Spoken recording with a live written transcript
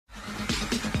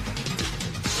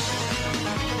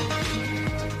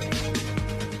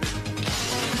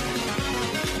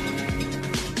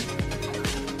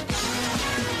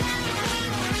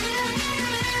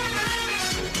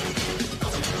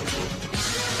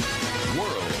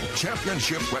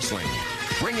Championship Wrestling,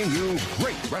 bringing you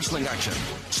great wrestling action,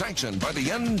 sanctioned by the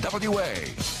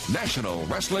NWA, National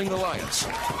Wrestling Alliance.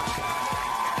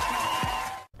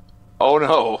 Oh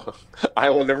no,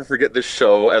 I will never forget this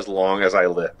show as long as I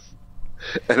live.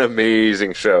 An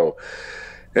amazing show.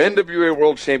 NWA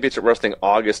World Championship Wrestling,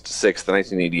 August 6th,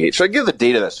 1988. Should I give the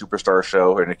date of that Superstar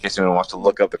show in case anyone wants to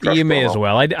look up the Crush You may promo? as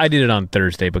well. I did it on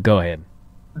Thursday, but go ahead.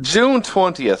 June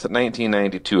 20th,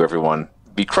 1992, everyone.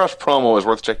 The Crush promo is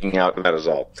worth checking out, and that is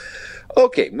all.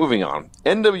 Okay, moving on.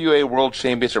 NWA World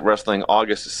Championship Wrestling,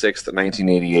 August 6th,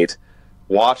 1988.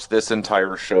 Watch this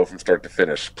entire show from start to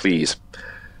finish, please.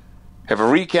 Have a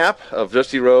recap of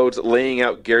Dusty Rhodes laying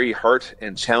out Gary Hart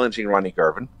and challenging Ronnie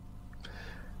Garvin.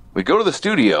 We go to the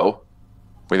studio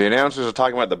where the announcers are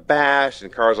talking about the Bash and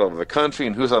cars all over the country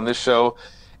and who's on this show,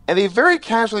 and they very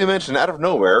casually mention out of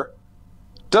nowhere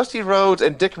Dusty Rhodes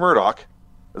and Dick Murdoch,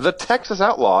 the Texas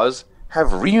Outlaws,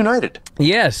 have reunited.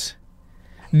 Yes.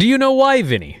 Do you know why,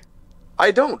 Vinny?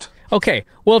 I don't. Okay,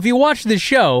 well, if you watch the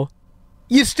show,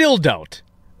 you still don't.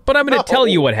 But I'm going to tell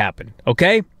you what happened,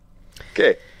 okay?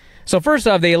 Okay. So first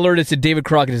off, they alert us that David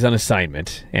Crockett is on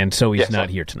assignment, and so he's not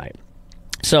here tonight.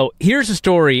 So here's the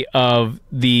story of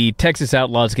the Texas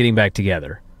Outlaws getting back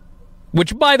together.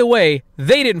 Which, by the way,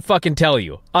 they didn't fucking tell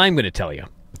you. I'm going to tell you.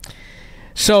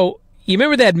 So, you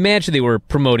remember that match they were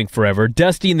promoting forever?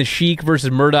 Dusty and the Sheik versus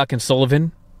Murdoch and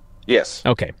Sullivan? Yes.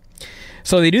 Okay.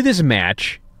 So they do this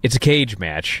match. It's a cage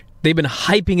match. They've been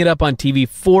hyping it up on TV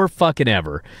for fucking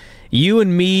ever. You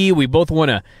and me, we both want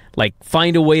to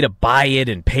find a way to buy it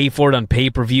and pay for it on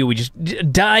pay-per-view. We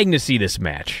just dying to see this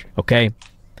match, okay?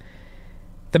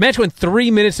 The match went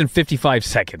 3 minutes and 55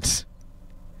 seconds.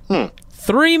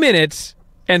 3 minutes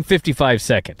and 55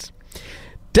 seconds.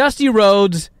 Dusty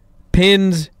Rhodes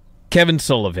pins Kevin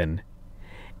Sullivan.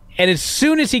 And as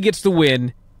soon as he gets the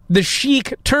win, the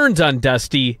Sheik turns on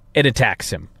Dusty and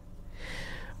attacks him.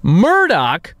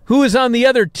 Murdoch, who is on the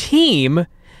other team,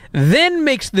 then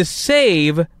makes the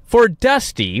save for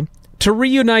Dusty to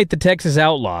reunite the Texas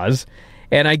Outlaws,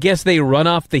 and I guess they run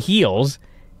off the heels,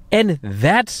 and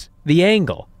that's the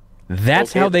angle.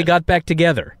 That's how they got back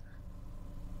together.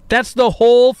 That's the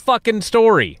whole fucking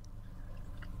story.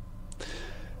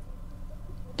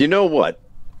 You know what?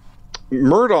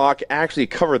 Murdoch actually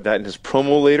covered that in his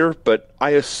promo later, but I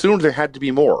assumed there had to be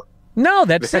more. No,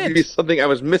 that's there had to be something I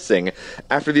was missing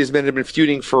after these men had been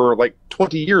feuding for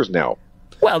 20 years now.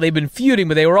 Well, they've been feuding,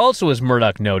 but they were also, as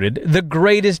Murdoch noted, the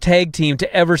greatest tag team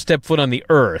to ever step foot on the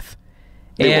earth.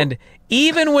 And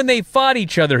even when they fought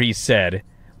each other, he said,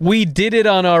 we did it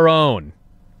on our own.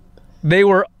 They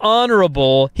were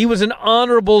honorable. He was an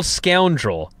honorable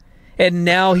scoundrel. And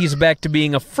now he's back to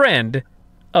being a friend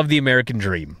of the American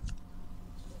dream.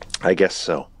 I guess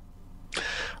so.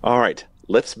 All right,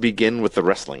 let's begin with the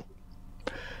wrestling.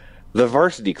 The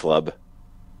Varsity Club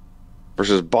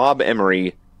versus Bob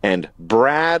Emery and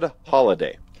Brad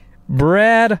Holiday.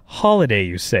 Brad Holiday,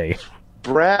 you say?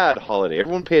 Brad Holiday.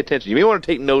 Everyone pay attention. You may want to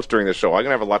take notes during the show. I'm going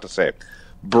to have a lot to say.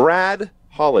 Brad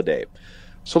Holiday.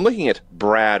 So I'm looking at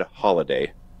Brad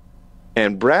Holiday,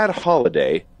 and Brad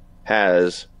Holiday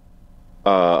has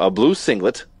a blue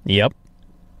singlet. Yep.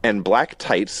 And black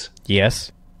tights.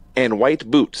 Yes. And white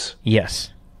boots.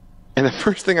 Yes. And the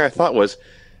first thing I thought was,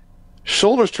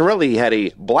 Shoulders Torelli had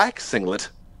a black singlet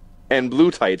and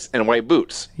blue tights and white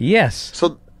boots. Yes.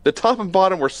 So the top and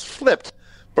bottom were flipped,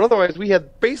 but otherwise we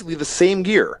had basically the same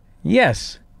gear.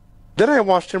 Yes. Then I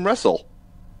watched him wrestle,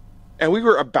 and we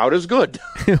were about as good.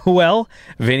 Well,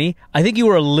 Vinny, I think you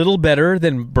were a little better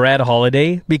than Brad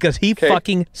Holiday because he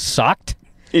fucking sucked.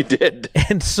 He did.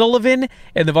 And Sullivan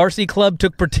and the Varsity Club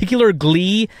took particular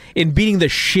glee in beating the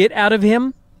shit out of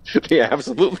him. They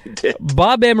absolutely did.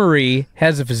 Bob Emery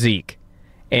has a physique,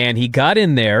 and he got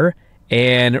in there,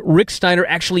 and Rick Steiner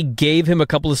actually gave him a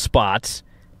couple of spots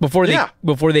before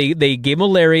they gave him a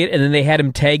lariat, and then they had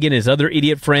him tag in his other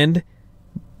idiot friend,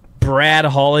 Brad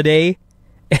Holiday.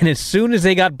 And as soon as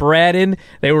they got Brad in,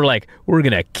 they were like, we're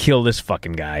going to kill this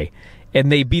fucking guy. And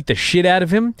they beat the shit out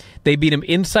of him. They beat him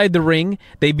inside the ring.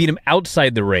 They beat him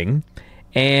outside the ring.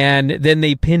 And then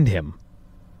they pinned him.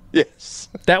 Yes.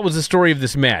 That was the story of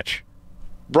this match.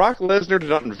 Brock Lesnar did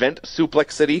not invent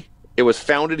Suplex City. It was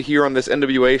founded here on this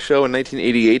NWA show in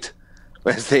 1988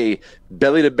 as they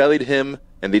belly-to-bellied him,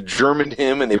 and they Germaned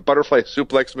him, and they butterfly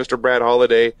suplexed Mr. Brad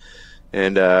Holiday.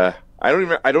 And I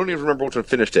don't even remember which one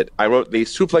finished it. I wrote, they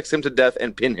suplexed him to death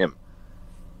and pin him.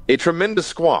 A tremendous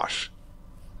squash.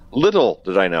 Little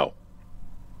did I know.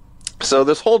 So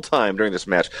this whole time during this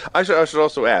match, I should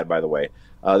also add, by the way,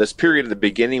 this period at the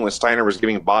beginning when Steiner was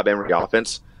giving Bob Emery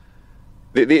offense,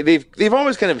 they've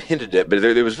always kind of hinted it, but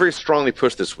it was very strongly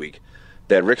pushed this week.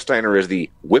 that Rick Steiner is the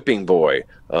whipping boy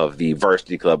of the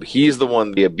varsity club. He's the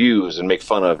one they abuse and make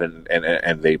fun of,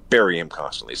 and they bury him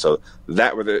constantly. So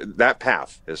that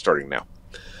path is starting now.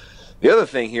 The other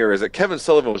thing here is that Kevin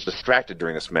Sullivan was distracted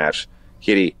during this match.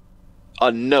 He had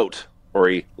a note or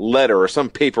a letter or some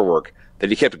paperwork that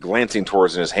he kept glancing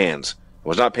towards in his hands. He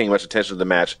was not paying much attention to the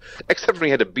match, except when he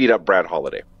had to beat up Brad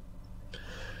Holiday.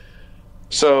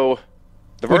 So,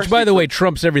 which, by the way,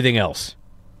 trumps everything else.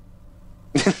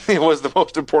 It was the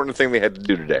most important thing they had to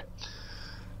do today.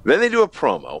 Then they do a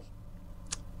promo,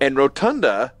 and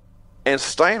Rotunda and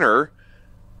Steiner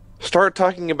start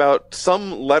talking about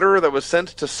some letter that was sent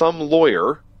to some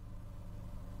lawyer.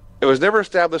 It was never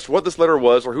established what this letter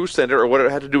was or who sent it or what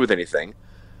it had to do with anything.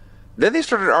 Then they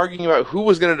started arguing about who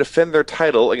was going to defend their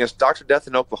title against Dr. Death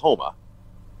in Oklahoma,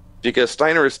 because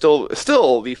Steiner is still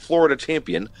the Florida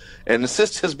champion and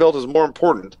insists his belt is more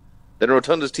important than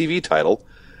Rotunda's TV title.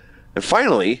 And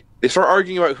finally, they start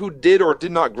arguing about who did or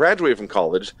did not graduate from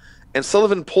college, and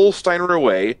Sullivan pulls Steiner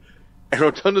away, and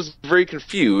Rotunda's very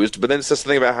confused, but then says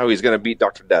something about how he's going to beat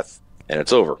Dr. Death, and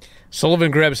it's over. Sullivan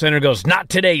grabs Steiner and goes, "Not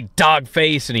today, dog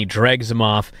face," and he drags him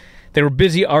off. They were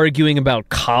busy arguing about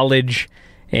college,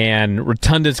 and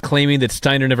Rotunda's claiming that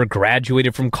Steiner never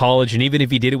graduated from college, and even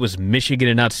if he did, it was Michigan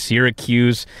and not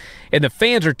Syracuse. And the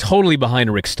fans are totally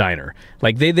behind Rick Steiner.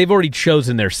 Like, they've already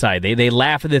chosen their side. They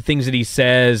laugh at the things that he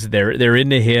says. They're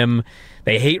into him.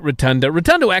 They hate Rotunda.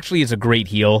 Rotunda actually is a great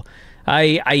heel.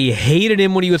 I hated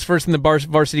him when he was first in the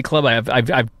varsity club.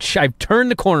 I've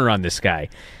turned the corner on this guy.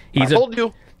 I told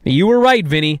you. You were right,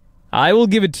 Vinny. I will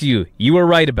give it to you. You were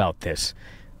right about this.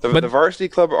 The varsity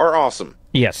club are awesome.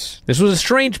 Yes. This was a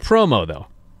strange promo, though.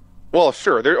 Well,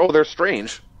 sure. They're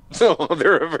strange. So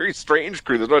they're a very strange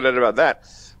crew. There's no doubt about that.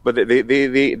 But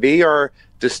they are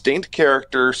distinct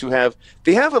characters who have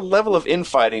a level of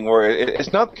infighting where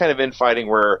it's not the kind of infighting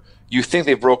where you think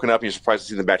they've broken up and you're surprised to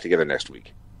see them back together next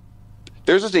week.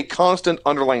 There's just a constant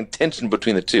underlying tension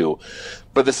between the two.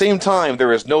 But at the same time,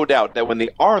 there is no doubt that when they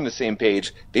are on the same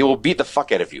page, they will beat the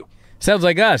fuck out of you. Sounds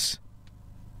like us.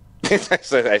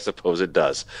 I suppose it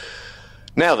does.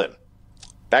 Now then,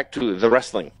 back to the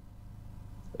wrestling.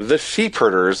 The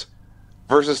Sheepherders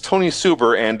versus Tony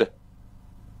Suber and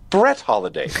Brett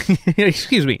Holiday.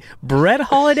 Excuse me, Brett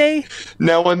Holiday?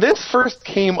 Now, when this first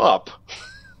came up,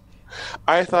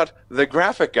 I thought the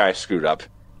graphic guy screwed up,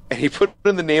 and he put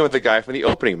in the name of the guy from the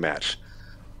opening match.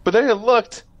 But then I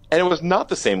looked, and it was not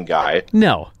the same guy.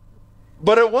 No.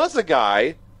 But it was a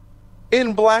guy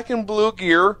in black and blue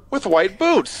gear with white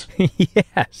boots.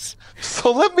 Yes.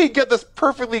 So let me get this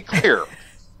perfectly clear.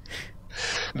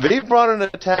 They brought in a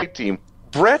tag team,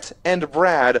 Brett and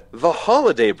Brad, the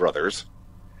Holiday Brothers,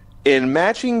 in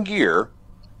matching gear,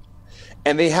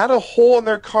 and they had a hole in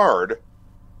their card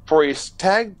for a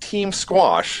tag team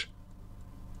squash,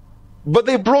 but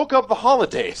they broke up the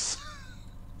Holidays.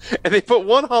 And they put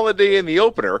one Holiday in the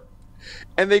opener,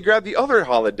 and they grabbed the other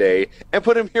Holiday and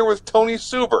put him here with Tony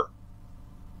Suber.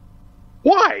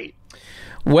 Why?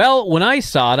 Well, when I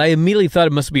saw it, I immediately thought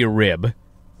it must be a rib.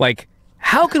 Like,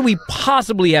 how can we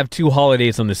possibly have two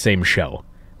Holidays on the same show?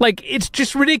 Like, it's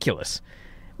just ridiculous.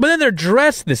 But then they're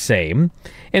dressed the same,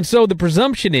 and so the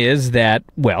presumption is that,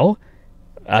 well,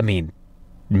 I mean,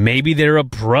 maybe they're a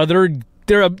brother,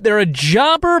 they're a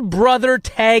jobber brother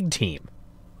tag team.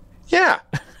 Yeah.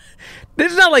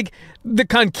 This is not like the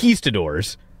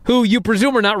Conquistadors, who you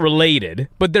presume are not related,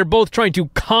 but they're both trying to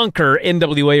conquer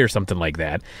NWA or something like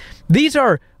that. These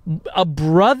are a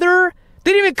brother.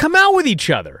 They didn't even come out with each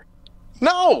other.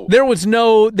 No. There was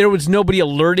nobody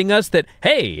alerting us that,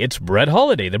 hey, it's Brett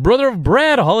Holiday, the brother of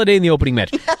Brad Holiday in the opening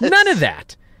match. Yes. None of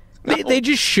that. No. They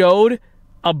just showed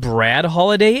a Brad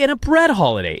Holiday and a Brett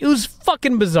Holiday. It was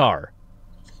fucking bizarre.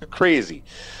 Crazy.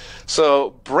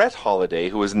 So Brett Holiday,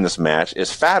 who was in this match,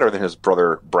 is fatter than his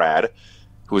brother Brad,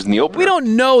 who was in the opener. We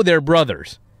don't know they're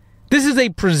brothers. This is a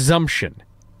presumption.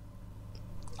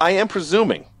 I am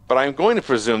presuming, but I'm going to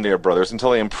presume they are brothers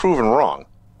until I am proven wrong.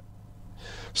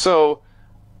 So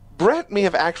Brett may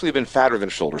have actually been fatter than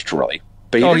Shoulders Torelli.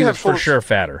 But he was for sure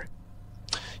fatter.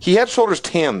 He had Shoulders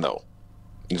tan, though.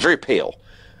 He's very pale.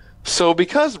 So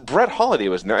because Brett Holiday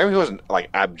was there, I mean, he wasn't like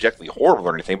abjectly horrible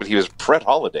or anything, but he was Brett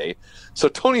Holiday. So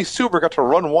Tony Suber got to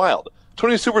run wild.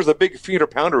 Tony Suber's a big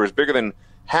 300-pounder who's bigger than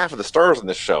half of the stars on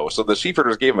this show. So the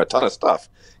Sheepherders gave him a ton of stuff.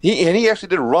 He actually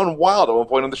did run wild at one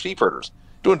point on the Sheepherders,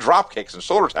 doing drop kicks and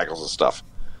shoulder tackles and stuff.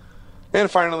 And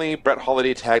finally, Brett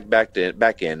Holiday tagged back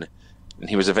in, and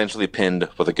he was eventually pinned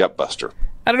with a gutbuster.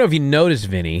 I don't know if you noticed,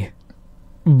 Vinny,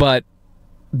 but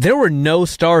there were no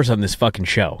stars on this fucking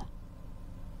show.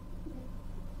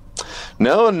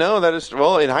 No, that is,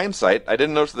 well, in hindsight, I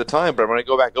didn't notice at the time, but when I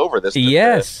go back over this,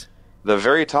 Yes. the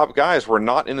very top guys were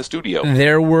not in the studio.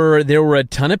 There were a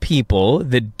ton of people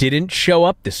that didn't show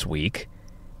up this week,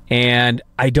 and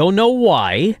I don't know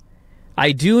why.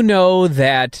 I do know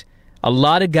that a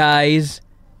lot of guys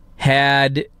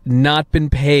had not been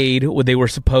paid what they were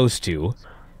supposed to.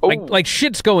 Oh. Like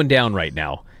shit's going down right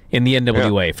now in the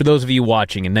NWA. Yeah. For those of you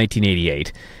watching in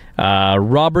 1988,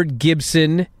 Robert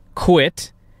Gibson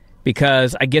quit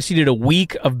because I guess he did a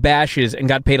week of bashes and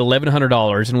got paid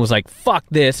 $1,100 and was like, fuck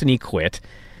this, and he quit.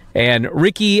 And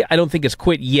Ricky, I don't think has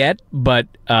quit yet, but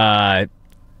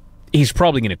he's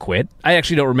probably going to quit. I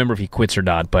actually don't remember if he quits or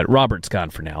not, but Robert's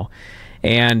gone for now.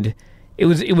 And it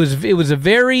was a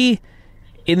very,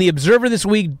 in the Observer this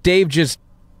week, Dave just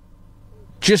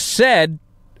said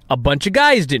a bunch of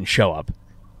guys didn't show up.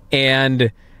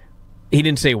 And he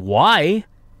didn't say why.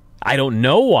 I don't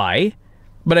know why.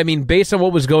 But, I mean, based on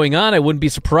what was going on, I wouldn't be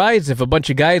surprised if a bunch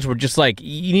of guys were just like,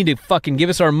 you need to fucking give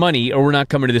us our money or we're not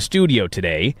coming to the studio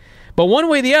today. But one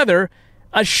way or the other,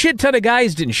 a shit ton of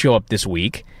guys didn't show up this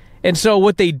week. And so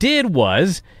what they did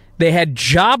was they had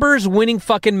jobbers winning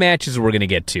fucking matches we're going to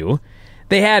get to.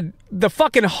 They had the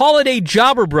fucking Holiday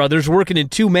Jobber Brothers working in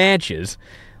 2 matches.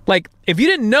 Like, if you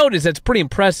didn't notice, that's pretty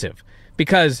impressive.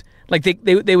 Because... like,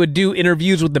 they would do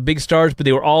interviews with the big stars, but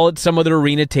they were all at some other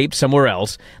arena taped somewhere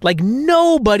else. Like,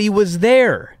 nobody was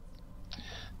there.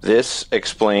 This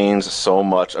explains so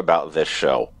much about this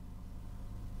show.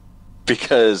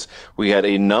 Because we had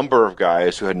a number of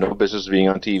guys who had no business being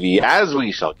on TV, as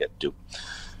we shall get to,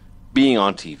 being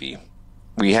on TV.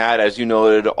 We had, as you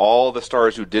noted, all the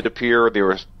stars who did appear.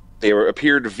 They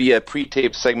appeared via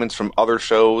pre-taped segments from other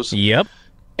shows. Yep.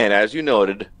 And as you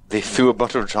noted, they threw a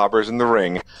bunch of jobbers in the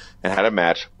ring and had a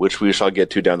match, which we shall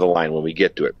get to down the line when we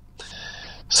get to it.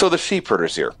 So the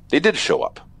Sheepherders here, they did show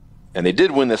up, and they did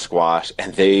win the squash,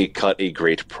 and they cut a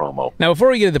great promo. Now,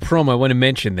 before we get to the promo, I want to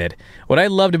mention that what I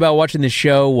loved about watching this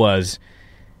show was,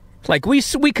 like, we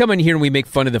come in here and we make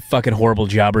fun of the fucking horrible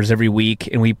jobbers every week,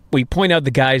 and we point out the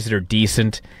guys that are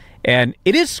decent, and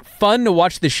it is fun to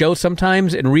watch the show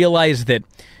sometimes and realize that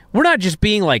we're not just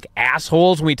being, like,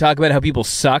 assholes when we talk about how people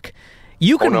suck.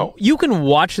 You can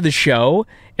watch the show,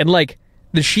 and, like,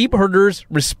 the Sheepherders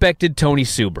respected Tony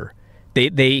Suber.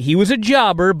 He was a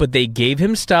jobber, but they gave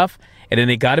him stuff, and then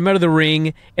they got him out of the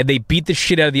ring, and they beat the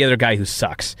shit out of the other guy who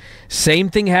sucks. Same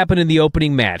thing happened in the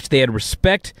opening match. They had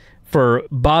respect for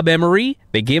Bob Emery.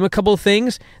 They gave him a couple of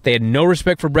things. They had no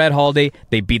respect for Brad Holiday.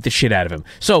 They beat the shit out of him.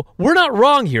 So we're not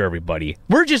wrong here, everybody.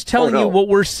 We're just telling you what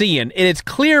we're seeing. And it's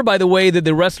clear by the way that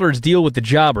the wrestlers deal with the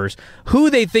jobbers, who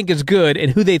they think is good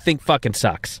and who they think fucking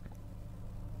sucks.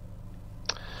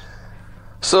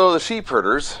 So the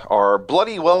Sheepherders are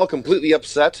bloody well completely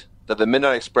upset that the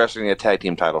Midnight Express are getting a tag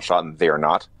team title shot, and they are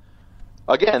not.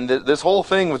 Again, this whole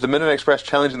thing with the Midnight Express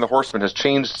challenging the Horsemen has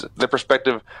changed the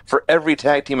perspective for every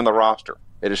tag team in the roster.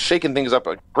 It has shaken things up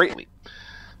greatly.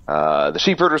 The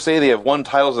Sheepherders say they have won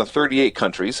titles in 38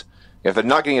 countries. If they're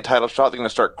not getting a title shot, they're going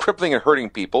to start crippling and hurting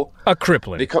people. A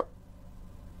crippling.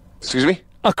 Excuse me?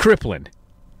 A crippling.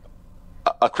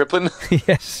 A crippling?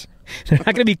 Yes. They're not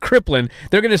going to be crippling.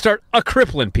 They're going to start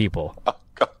a-crippling people.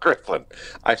 Crippling.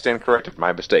 I stand corrected.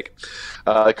 My mistake.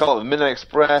 They call it the Midnight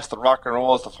Express, the Rock and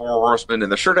Rolls, the Four Horsemen,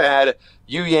 and they're sure to add,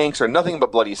 you Yanks are nothing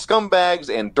but bloody scumbags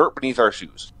and dirt beneath our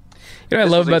shoes. You know what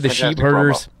I love about the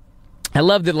Sheepherders? I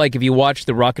love that, like, if you watch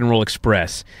the Rock and Roll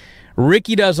Express,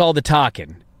 Ricky does all the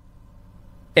talking,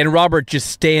 and Robert just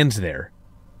stands there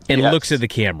and looks at the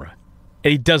camera,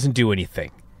 and he doesn't do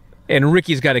anything. And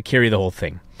Ricky's got to carry the whole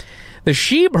thing. The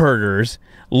Sheepherders,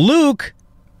 Luke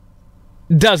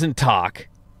doesn't talk,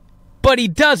 but he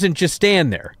doesn't just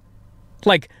stand there.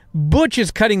 Like, Butch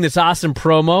is cutting this awesome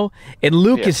promo, and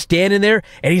Luke is standing there,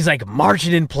 and he's, like,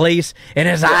 marching in place, and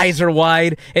his eyes are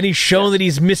wide, and he's showing that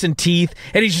he's missing teeth,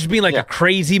 and he's just being like a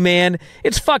crazy man.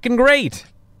 It's fucking great.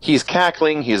 He's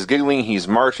cackling, he's giggling, he's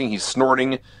marching, he's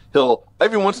snorting.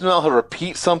 Every once in a while, he'll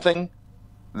repeat something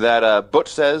that Butch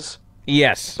says.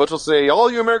 Yes. Butch will say,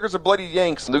 all you Americans are bloody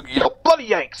Yanks, and Luke will yell, bloody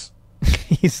Yanks!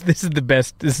 This is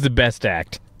the best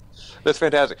act. That's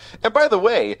fantastic. And by the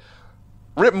way,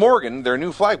 Rip Morgan, their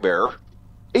new flag bearer,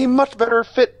 a much better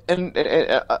fit and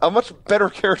a much better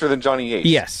character than Johnny Ace.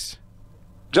 Yes.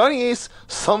 Johnny Ace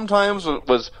sometimes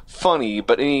was funny,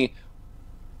 but in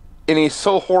a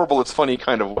so horrible it's funny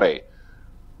kind of way.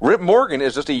 Rip Morgan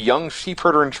is just a young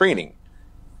sheepherder in training.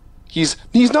 He's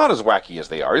not as wacky as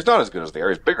they are. He's not as good as they are.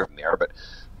 He's bigger than they are,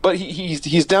 but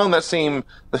he's down that same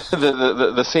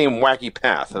the same wacky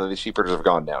path that the sheepherders have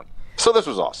gone down. So this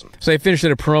was awesome. So they finished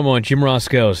at a promo, and Jim Ross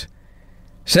goes,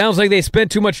 "Sounds like they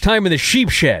spent too much time in the sheep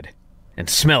shed. and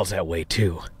smells that way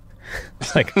too.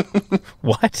 It's like,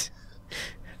 what?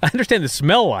 I understand the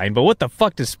smell line, but what the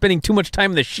fuck does spending too much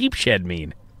time in the sheep shed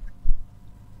mean?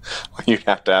 You'd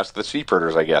have to ask the sheep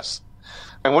herders, I guess.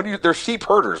 And they're sheep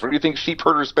herders. Where do you think sheep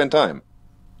herders spend time?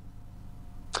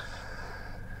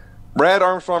 Brad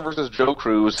Armstrong versus Joe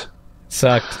Cruz.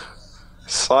 Sucked.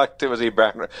 It was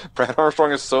Brad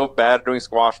Armstrong is so bad at doing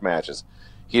squash matches.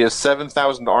 He has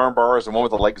 7,000 arm bars and one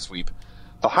with a leg sweep.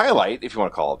 The highlight, if you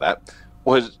want to call it that,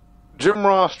 was Jim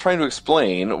Ross trying to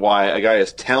explain why a guy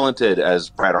as talented as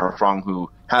Brad Armstrong,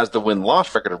 who has the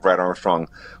win-loss record of Brad Armstrong,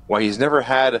 why he's never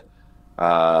had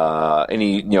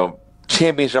any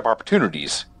championship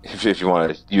opportunities, if you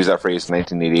want to use that phrase, in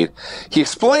 1988. He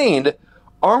explained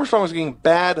Armstrong was getting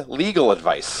bad legal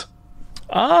advice.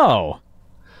 Oh.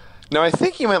 Now, I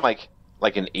think he meant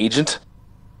like an agent,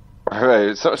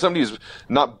 or somebody who's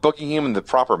not booking him in the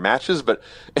proper matches, but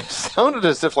it sounded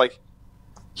as if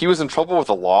he was in trouble with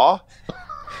the law.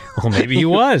 Well, maybe he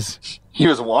was. He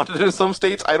was wanted in some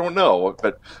states. I don't know,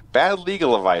 but bad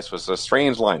legal advice was a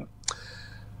strange line.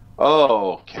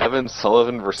 Oh, Kevin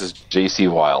Sullivan versus J.C.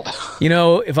 Wild.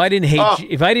 If I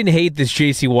didn't hate this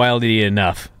J.C. Wild idiot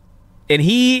enough, and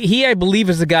he I believe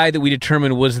is the guy that we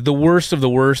determined was the worst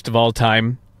of all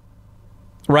time.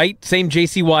 Right? Same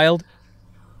J.C. Wild?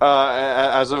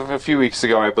 As of a few weeks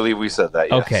ago, I believe we said that,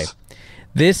 yes. Okay.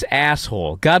 This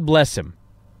asshole, God bless him.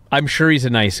 I'm sure he's a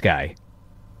nice guy.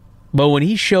 But when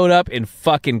he showed up in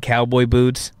fucking cowboy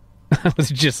boots, I was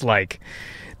just like,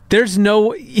 here's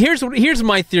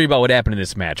my theory about what happened in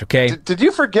this match, okay? Did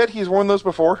you forget he's worn those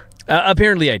before?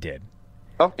 Apparently I did.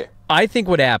 Okay. I think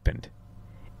what happened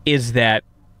is that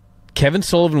Kevin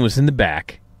Sullivan was in the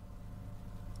back,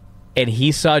 and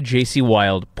he saw J.C.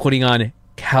 Wild putting on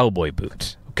cowboy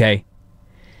boots, okay?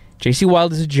 J.C.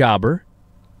 Wild is a jobber.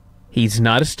 He's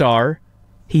not a star.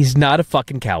 He's not a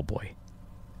fucking cowboy.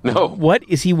 No. What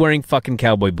is he wearing fucking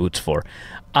cowboy boots for?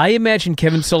 I imagine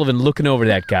Kevin Sullivan looking over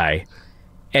that guy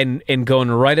and going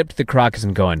right up to the Crockett's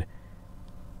and going,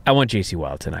 I want J.C.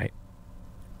 Wild tonight.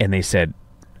 And they said,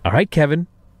 all right, Kevin.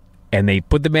 And they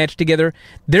put the match together.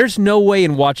 There's no way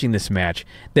in watching this match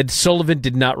that Sullivan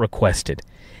did not request it.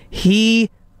 He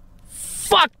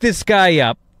fucked this guy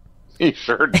up. He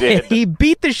sure did. He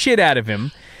beat the shit out of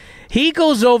him. He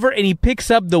goes over and he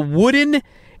picks up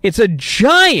it's a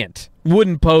giant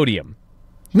wooden podium.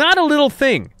 Not a little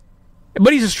thing.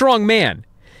 But he's a strong man.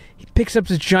 He picks up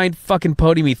this giant fucking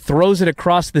podium. He throws it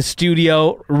across the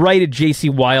studio right at J.C.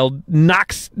 Wild.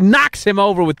 Knocks him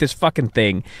over with this fucking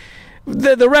thing.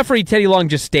 The referee, Teddy Long,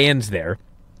 just stands there.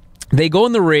 They go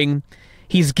in the ring.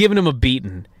 He's giving him a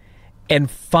beating. And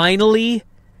finally,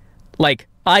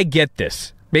 I get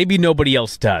this. Maybe nobody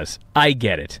else does. I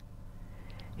get it.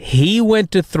 He went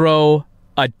to throw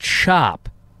a chop.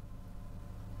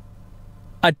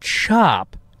 And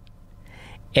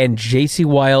J.C.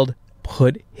 Wild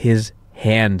put his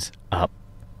hands up.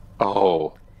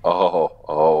 Oh.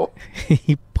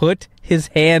 He put his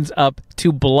hands up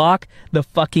to block the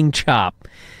fucking chop.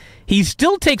 He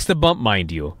still takes the bump,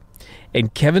 mind you.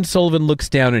 And Kevin Sullivan looks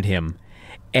down at him,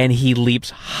 and he leaps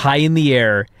high in the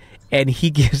air, and he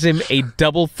gives him a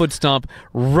double foot stomp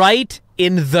right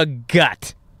in the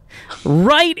gut.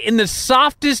 Right in the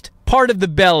softest part of the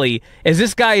belly as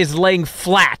this guy is laying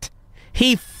flat.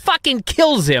 He fucking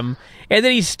kills him, and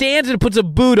then he stands and puts a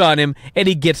boot on him, and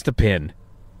he gets the pin.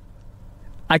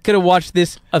 I could have watched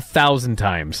this 1,000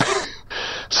 times.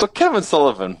 So Kevin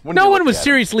Sullivan... No one was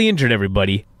seriously injured,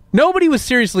 everybody. Nobody was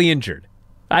seriously injured.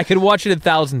 I could watch it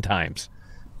 1,000 times.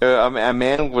 A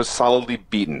man was solidly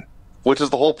beaten, which is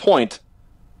the whole point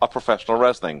of professional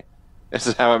wrestling. This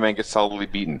is how a man gets solidly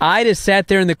beaten. I just sat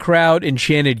there in the crowd and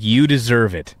chanted, "You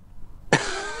deserve it."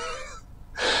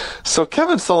 So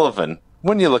Kevin Sullivan,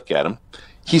 when you look at him,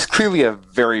 he's clearly a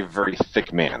very, very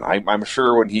thick man. I'm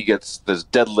sure when he gets this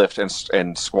deadlift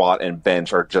and squat and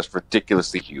bench are just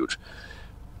ridiculously huge.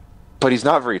 But he's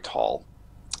not very tall.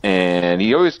 And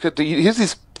he has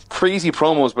these crazy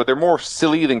promos, but they're more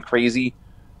silly than crazy,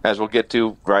 as we'll get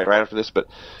to right after this. But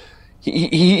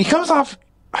he comes off...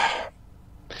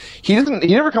 He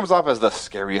never comes off as the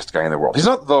scariest guy in the world. He's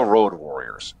not the Road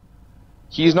Warriors.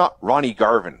 He's not Ronnie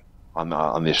Garvin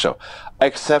on this show,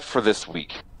 except for this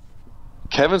week.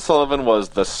 Kevin Sullivan was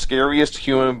the scariest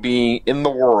human being in the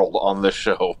world on this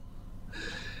show.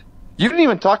 You didn't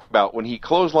even talk about when he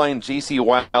clotheslined J.C.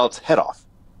 Wild's head off.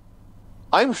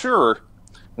 I'm sure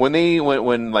when Ring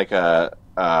of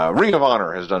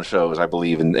Honor has done shows, I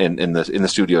believe, in the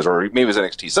studios, or maybe it's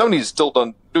NXT. Somebody's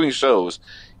still doing shows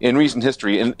in recent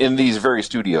history in these very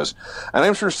studios. And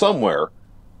I'm sure somewhere,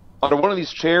 under one of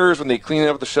these chairs, when they clean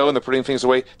up the show and they're putting things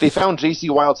away, they found J.C.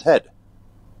 Wild's head.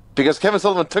 because Kevin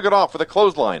Sullivan took it off with a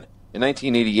clothesline in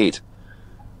 1988.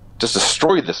 Just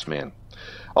destroyed this man.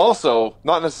 Also,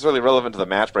 not necessarily relevant to the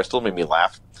match, but it still made me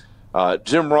laugh.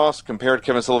 Jim Ross compared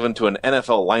Kevin Sullivan to an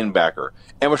NFL linebacker,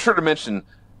 and was sure to mention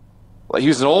he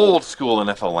was an old school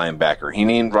NFL linebacker.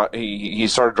 He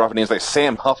started dropping names like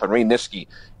Sam Huff and Ray Nitschke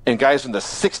and guys from the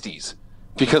 60s,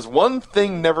 because one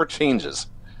thing never changes,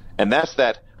 and that's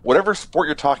that whatever sport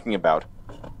you're talking about,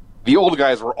 the old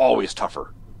guys were always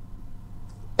tougher.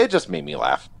 It just made me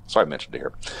laugh, so I mentioned it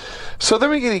here. So then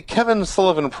we get a Kevin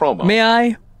Sullivan promo. May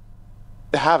I?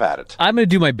 Have at it. I'm going to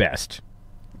do my best.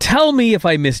 Tell me if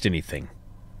I missed anything.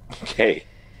 Okay.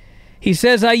 He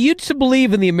says, I used to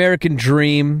believe in the American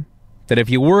dream, that if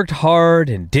you worked hard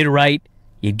and did right,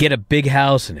 you'd get a big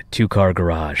house and a 2-car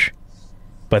garage.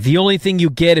 But the only thing you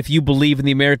get if you believe in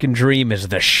the American dream is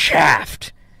the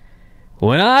shaft.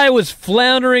 When I was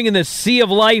floundering in the sea of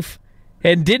life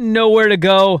and didn't know where to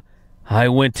go, I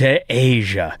went to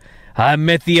Asia. I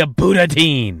met the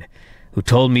Abuddha-Deen, who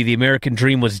told me the American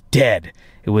dream was dead.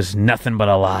 It was nothing but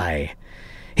a lie.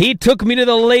 He took me to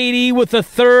the lady with the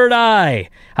third eye.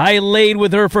 I laid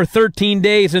with her for 13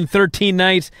 days and 13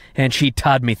 nights, and she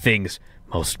taught me things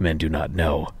most men do not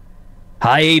know.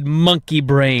 I ate monkey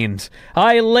brains.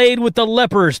 I laid with the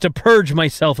lepers to purge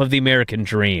myself of the American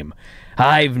dream.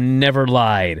 I've never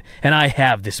lied, and I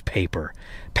have this paper.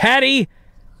 Patty,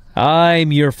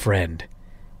 I'm your friend.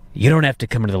 You don't have to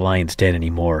come into the Lion's Den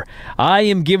anymore. I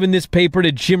am giving this paper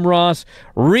to Jim Ross.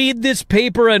 Read this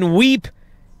paper and weep.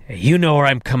 You know where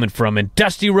I'm coming from. In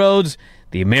Dusty Rhodes,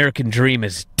 the American dream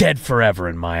is dead forever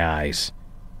in my eyes.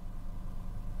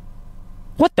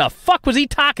 What the fuck was he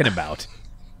talking about?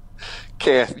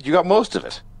 Okay, you got most of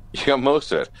it.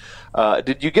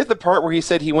 Did you get the part where he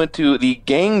said he went to the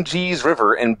Ganges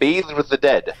River and bathed with the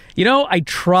dead? You know, I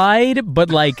tried,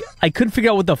 but I couldn't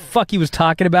figure out what the fuck he was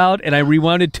talking about, and I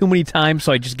rewound it too many times,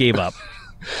 so I just gave up.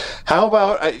 How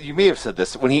about, you may have said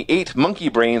this, when he ate monkey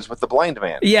brains with the blind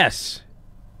man? Yes.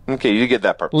 Okay, you get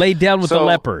that part. Laid down with the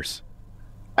lepers.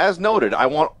 As noted, I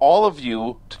want all of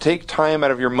you to take time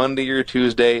out of your Monday or your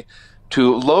Tuesday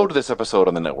to load this episode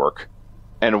on the network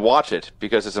and watch it,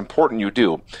 because it's important you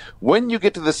do. When you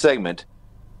get to this segment,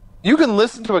 you can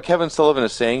listen to what Kevin Sullivan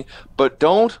is saying, but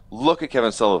don't look at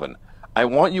Kevin Sullivan. I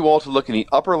want you all to look in the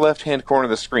upper left-hand corner of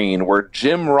the screen where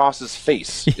Jim Ross's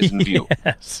face is in view.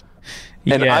 Yes.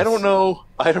 And yes. I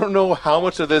don't know how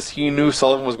much of this he knew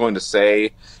Sullivan was going to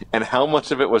say, and how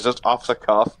much of it was just off the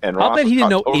cuff. And I'll Ross bet he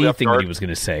didn't know totally anything that he was going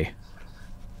to say.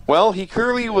 Well, he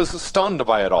clearly was stunned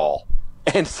by it all,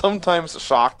 and sometimes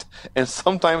shocked, and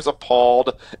sometimes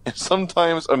appalled, and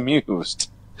sometimes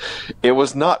amused. It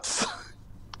was nuts.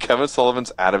 Kevin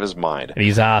Sullivan's out of his mind. And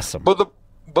he's awesome. But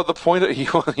the point of,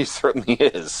 he certainly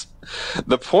is.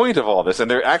 The point of all this, and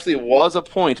there actually was a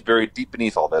point buried deep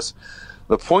beneath all this.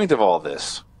 The point of all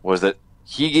this was that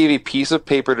he gave a piece of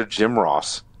paper to Jim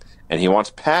Ross, and he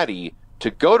wants Patty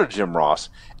to go to Jim Ross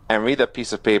and read that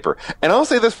piece of paper. And I'll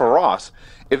say this for Ross.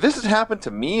 If this had happened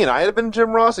to me and I had been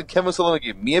Jim Ross and Kevin Sullivan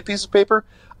gave me a piece of paper,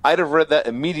 I'd have read that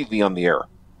immediately on the air.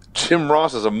 Jim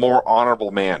Ross is a more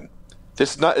honorable man.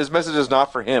 His message is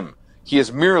not for him. He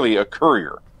is merely a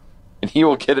courier. And he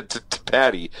will get it to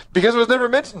Patty, because it was never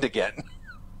mentioned again.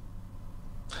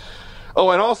 Oh,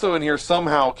 and also in here,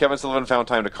 somehow, Kevin Sullivan found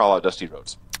time to call out Dusty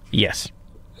Rhodes. Yes.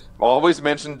 Always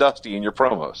mention Dusty in your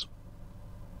promos.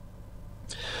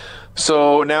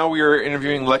 So now we are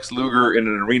interviewing Lex Luger in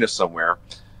an arena somewhere.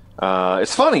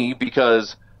 It's funny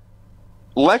because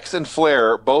Lex and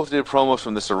Flair both did promos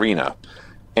from this arena.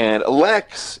 And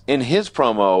Lex, in his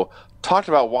promo, talked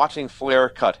about watching Flair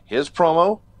cut his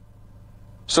promo.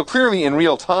 So clearly, in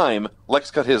real time,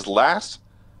 Lex cut his last.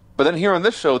 But then here on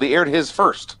this show, they aired his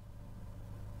first.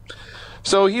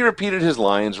 So he repeated his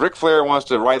lines. Ric Flair wants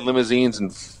to ride limousines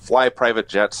and fly private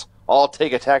jets. I'll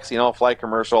take a taxi and I'll fly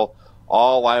commercial.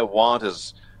 All I want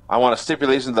a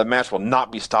stipulation that the match will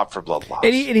not be stopped for blood loss.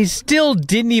 And he still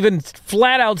didn't even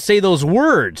flat out say those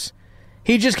words.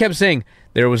 He just kept saying,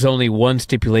 there was only one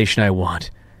stipulation I want.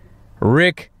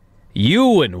 Rick, you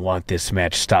wouldn't want this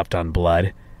match stopped on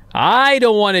blood. I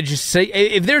don't want to just say,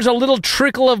 if there's a little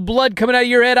trickle of blood coming out of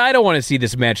your head, I don't want to see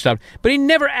this match stopped. But he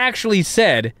never actually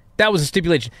said that was a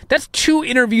stipulation. That's 2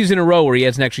 interviews in a row where he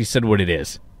hasn't actually said what it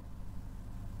is.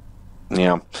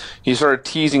 Yeah. He started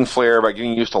teasing Flair about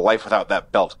getting used to life without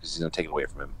that belt because he's going to take it away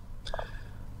from him.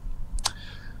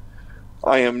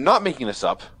 I am not making this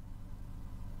up.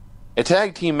 A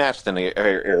tag team match then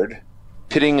aired,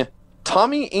 pitting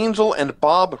Tommy Angel and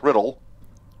Bob Riddle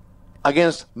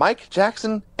against Mike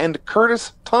Jackson and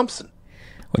Curtis Thompson.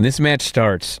 When this match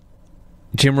starts,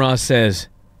 Jim Ross says,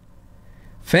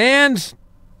 Fans,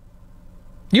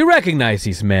 You recognize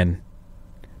these men,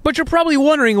 but you're probably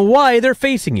wondering why they're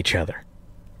facing each other.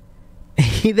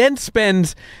 He then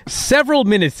spends several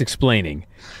minutes explaining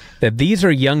that these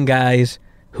are young guys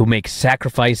who make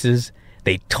sacrifices.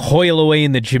 They toil away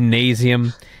in the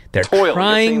gymnasium. They're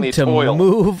trying to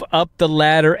move up the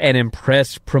ladder and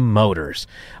impress promoters.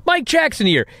 Mike Jackson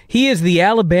here. He is the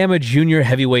Alabama Junior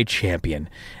Heavyweight Champion.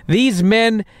 These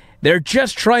men, they're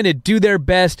just trying to do their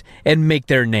best and make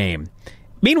their name.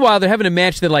 Meanwhile, they're having a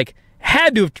match that, like,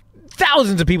 had to have...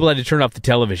 Thousands of people had to turn off the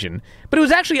television. But it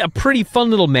was actually a pretty fun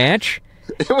little match.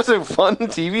 It was a fun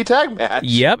TV tag match.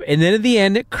 Yep, and then at the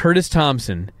end, Curtis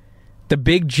Thompson, the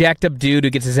big jacked-up dude who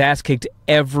gets his ass kicked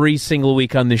every single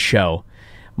week on this show.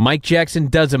 Mike Jackson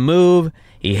does a move.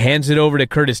 He hands it over to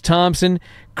Curtis Thompson.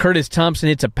 Curtis Thompson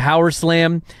hits a power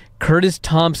slam. Curtis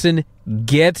Thompson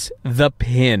gets the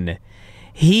pin.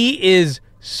 He is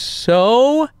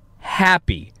so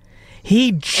happy.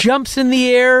 He jumps in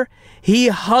the air. He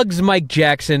hugs Mike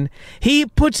Jackson. He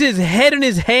puts his head in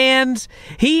his hands.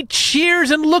 He cheers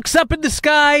and looks up at the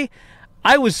sky.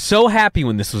 I was so happy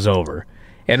when this was over.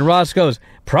 And Ross goes,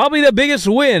 probably the biggest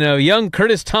win of young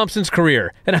Curtis Thompson's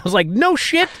career. And I was like, no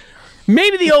shit.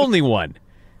 Maybe the only one.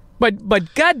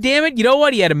 But God damn it, you know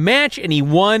what? He had a match and he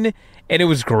won, and it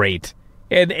was great.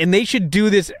 And they should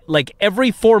do this like every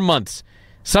 4 months.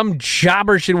 Some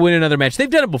jobber should win another match. They've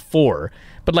done it before,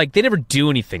 but like they never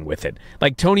do anything with it.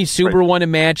 Like Tony Suber won a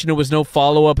match and there was no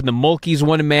follow-up, and the Mulkeys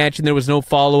won a match and there was no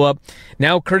follow-up.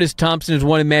 Now Curtis Thompson has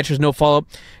won a match, there's no follow-up.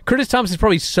 Curtis Thompson's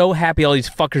probably so happy all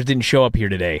these fuckers didn't show up here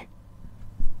today.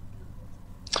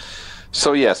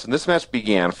 So yes, when this match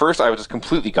began, first I was just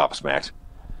completely gobsmacked.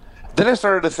 Then I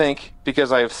started to think,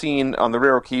 because I have seen on the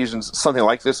rare occasions something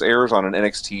like this airs on an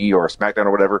NXT or a SmackDown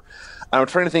or whatever, I'm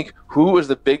trying to think, who is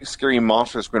the big scary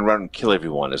monster that's going to run and kill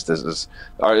everyone? Is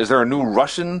there a new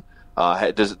Russian?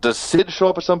 Does Sid show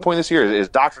up at some point this year? Is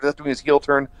Dr. Death doing his heel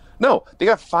turn? No, they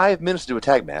got 5 minutes to do a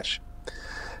tag match.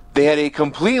 They had a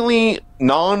completely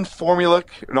non-formulaic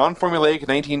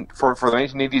for the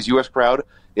 1980s U.S. crowd.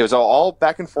 It was all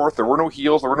back and forth. There were no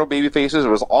heels. There were no baby faces. It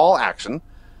was all action.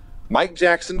 Mike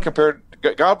Jackson compared...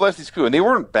 God bless these crew. And they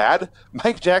weren't bad.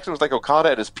 Mike Jackson was like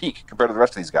Okada at his peak compared to the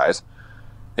rest of these guys.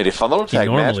 They did a fun little tag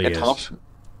match. And Thompson,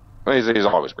 well, he's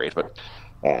always great, but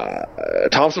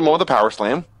Thompson won with the power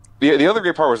slam. The other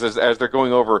great part was as they're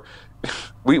going over...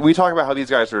 We talk about how these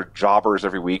guys are jobbers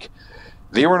every week.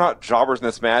 They were not jobbers in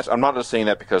this match. I'm not just saying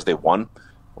that because they won,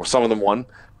 or some of them won,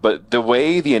 but the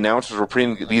way the announcers were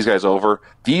putting these guys over,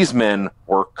 these men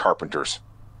were carpenters.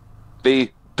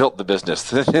 They built the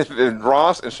business. And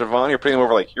Ross and Shivani are putting them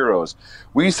over like heroes.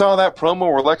 We saw that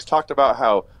promo where Lex talked about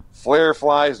how Flair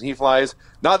flies and he flies.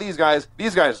 Not these guys.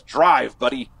 These guys drive,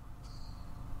 buddy.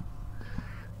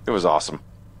 It was awesome.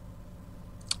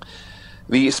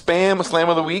 The Spam Slam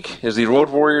of the Week is the Road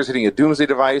Warriors hitting a Doomsday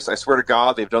device. I swear to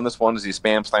God, they've done this one as the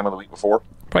Spam Slam of the Week before.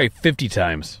 Probably 50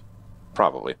 times.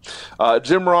 Probably.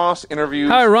 Jim Ross interviews...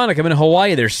 How ironic. I'm in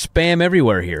Hawaii. There's spam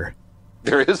everywhere here.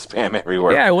 There is spam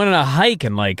everywhere. Yeah, I went on a hike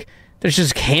and, like, there's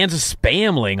just cans of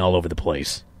spam laying all over the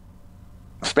place.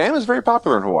 Spam is very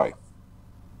popular in Hawaii.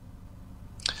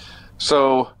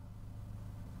 So,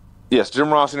 yes,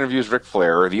 Jim Ross interviews Ric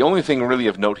Flair. The only thing really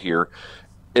of note here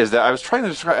is that I was trying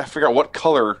to figure out what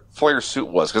color Flair's suit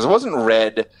was, because it wasn't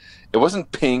red, it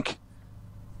wasn't pink.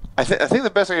 I think the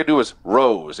best I could do was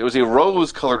rose. It was a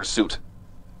rose-colored suit.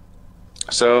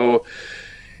 So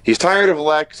he's tired of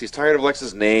Lex. He's tired of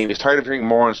Lex's name. He's tired of hearing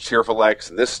morons cheer for Lex.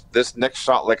 And this next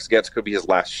shot Lex gets could be his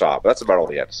last shot. But that's about all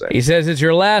he had to say. He says it's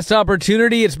your last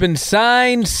opportunity. It's been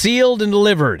signed, sealed, and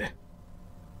delivered.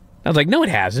 I was like, no, it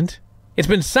hasn't. It's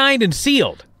been signed and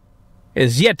sealed. It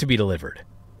is yet to be delivered.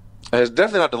 It's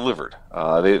definitely not delivered.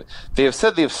 They have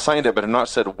said they have signed it, but have not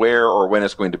said where or when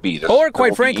it's going to be. Or,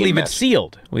 quite frankly, if it's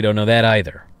sealed. We don't know that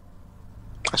either.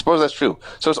 I suppose that's true.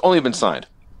 So it's only been signed.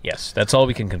 Yes, that's all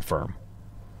we can confirm.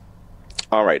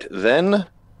 All right, then...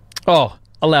 Oh,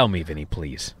 allow me, Vinny,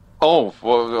 please. Oh,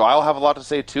 well, I'll have a lot to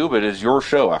say, too, but it's your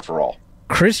show, after all.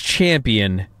 Chris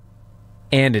Champion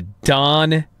and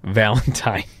Don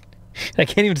Valentine. I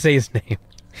can't even say his name.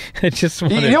 I just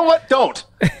want You know what?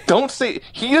 Don't say...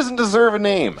 He doesn't deserve a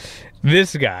name.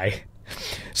 This guy.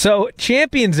 So,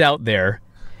 Champion's out there,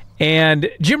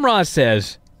 and Jim Ross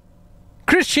says,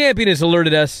 Chris Champion has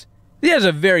alerted us he has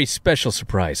a very special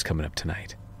surprise coming up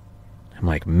tonight. I'm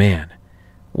like, man,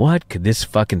 what could this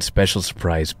fucking special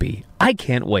surprise be? I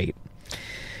can't wait.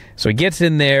 So he gets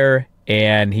in there,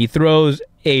 and he throws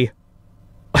a...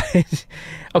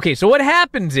 Okay, so what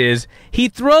happens is, he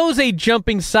throws a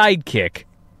jumping sidekick,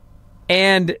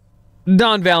 and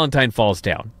Don Valentine falls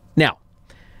down. Now,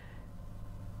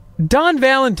 Don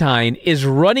Valentine is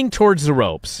running towards the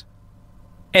ropes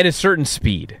at a certain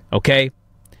speed, okay?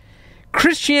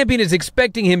 Chris Champion is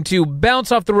expecting him to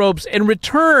bounce off the ropes and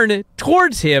return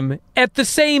towards him at the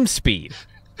same speed.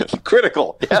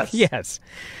 Critical, yes. Yes.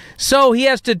 So he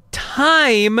has to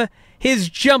time his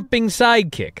jumping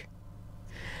sidekick.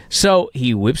 So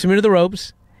he whips him into the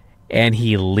ropes, and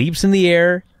he leaps in the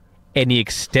air, and he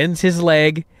extends his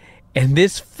leg, and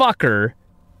this fucking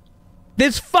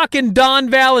Don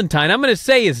Valentine, I'm going to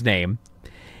say his name,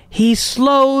 he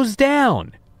slows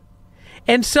down.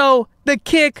 And so the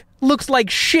kick looks like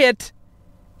shit,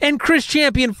 and Chris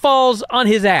Champion falls on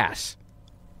his ass.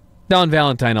 Don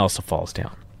Valentine also falls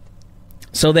down.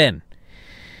 So then,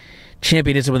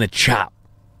 Champion hits him with a chop.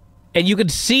 And you can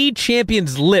see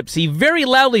Champion's lips. He very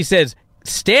loudly says,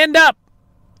 "Stand up!"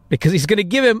 Because he's going to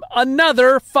give him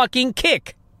another fucking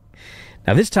kick.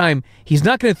 Now this time, he's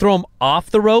not going to throw him off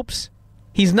the ropes.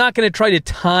 He's not going to try to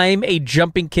time a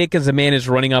jumping kick as a man is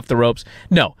running off the ropes.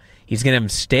 No, he's going to have him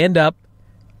stand up,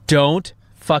 don't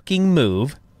fucking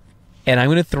move, and I'm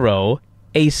going to throw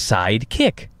a side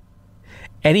kick.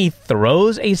 And he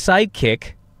throws a side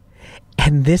kick,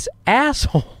 and this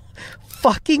asshole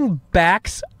fucking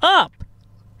backs up.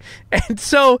 And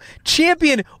so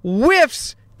Champion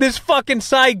whiffs this fucking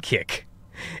sidekick.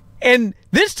 And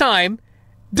this time,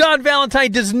 Don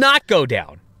Valentine does not go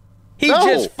down. He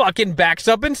just fucking backs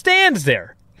up and stands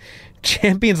there.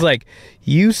 Champion's like,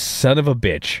 "You son of a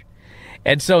bitch."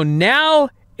 And so now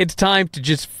it's time to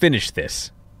just finish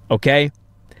this, okay?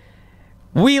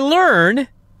 We learn,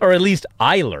 or at least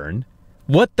I learn,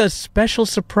 what the special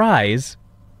surprise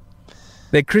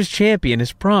that Chris Champion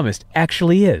has promised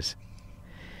actually is.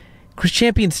 Chris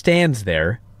Champion stands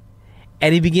there,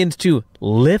 and he begins to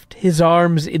lift his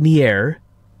arms in the air,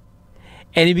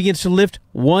 and he begins to lift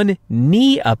one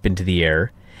knee up into the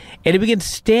air, and he begins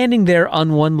standing there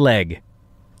on one leg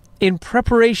in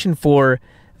preparation for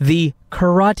the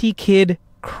Karate Kid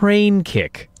crane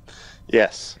kick.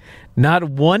 Yes. Not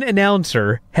one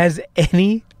announcer has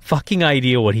any fucking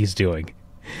idea what he's doing.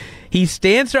 He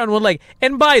stands there on one leg,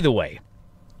 and by the way,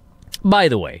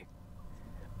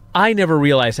 I never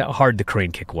realized how hard the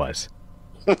crane kick was.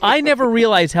 I never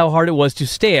realized how hard it was to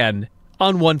stand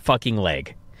on one fucking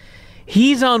leg.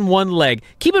 He's on one leg.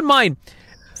 Keep in mind,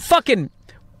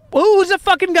 who's the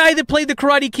fucking guy that played the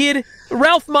Karate Kid?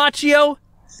 Ralph Macchio?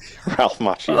 Ralph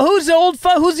Macchio. Who's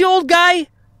the old guy?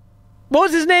 What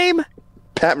was his name?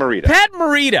 Pat Morita. Pat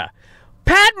Morita.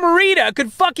 Pat Morita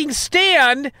could fucking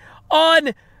stand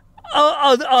on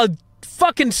a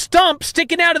fucking stump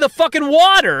sticking out of the fucking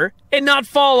water and not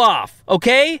fall off,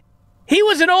 okay? He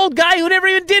was an old guy who never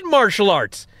even did martial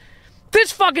arts.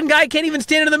 This fucking guy can't even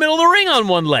stand in the middle of the ring on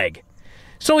one leg.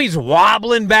 So he's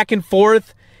wobbling back and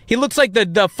forth. He looks like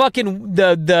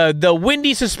the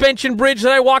windy suspension bridge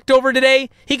that I walked over today.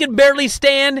 He can barely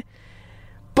stand.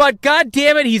 But god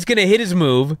damn it, he's gonna hit his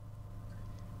move.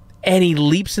 And he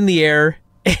leaps in the air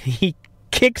and he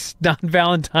kicks Don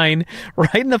Valentine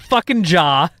right in the fucking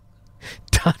jaw.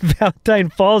 Don Valentine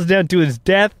falls down to his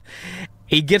death.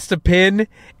 He gets the pin,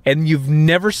 and you've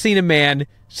never seen a man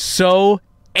so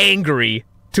angry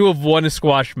to have won a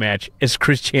squash match as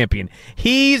Chris Champion.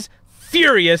 He's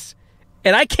furious,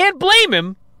 and I can't blame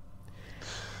him.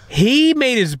 He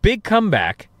made his big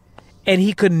comeback, and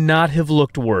he could not have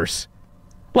looked worse.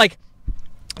 Like,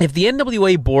 if the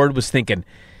NWA board was thinking,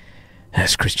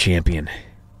 "That's Chris Champion.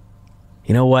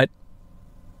 You know what?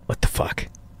 What the fuck?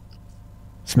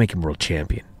 Let's make him world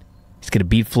champion. He's going to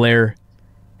beat Flair.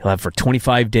 He'll have for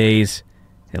 25 days,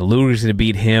 and Luger's going to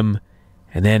beat him.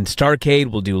 And then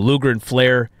Starrcade will do Luger and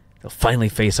Flair. They'll finally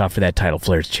face off for that title,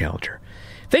 Flair's challenger."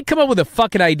 If they come up with a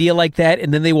fucking idea like that,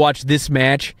 and then they watch this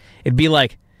match, it'd be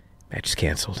like, match is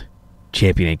canceled.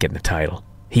 Champion ain't getting the title.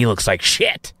 He looks like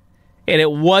shit. And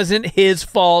it wasn't his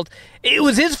fault. It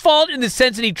was his fault in the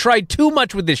sense that he tried too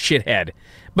much with this shithead.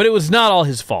 But it was not all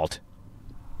his fault.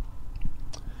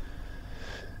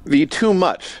 The too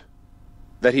much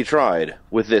that he tried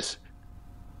with this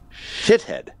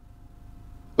shithead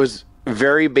was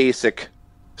very basic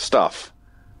stuff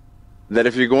that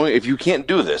if you can't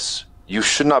do this, you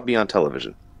should not be on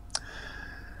television.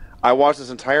 I watched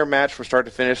this entire match from start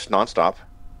to finish nonstop.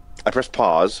 I pressed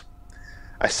pause.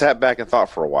 I sat back and thought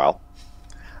for a while.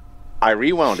 I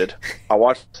rewound it. I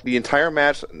watched the entire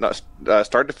match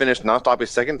start to finish nonstop a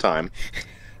second time.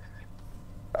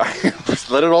 I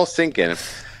just let it all sink in.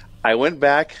 I went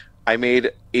back. I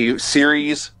made a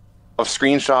series of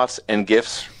screenshots and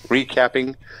GIFs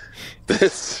recapping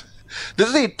this. This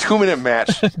is a 2-minute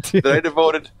match that I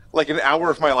devoted like an hour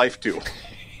of my life to.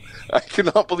 I could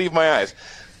not believe my eyes.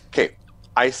 Okay,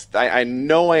 I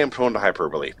know I am prone to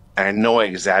hyperbole, and I know I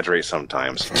exaggerate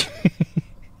sometimes.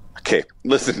 Okay,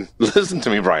 listen to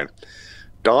me, Brian.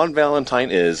 Don Valentine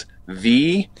is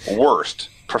the worst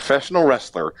professional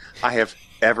wrestler I have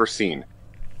ever seen.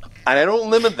 And I don't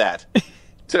limit that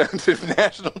to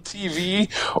national TV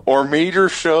or major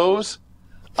shows.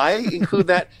 I include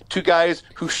that to guys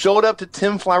who showed up to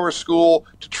Tim Flower School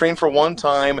to train for one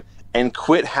time and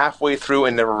quit halfway through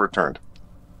and never returned.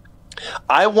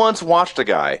 I once watched a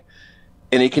guy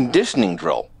in a conditioning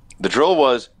drill. The drill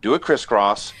was do a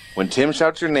crisscross. When Tim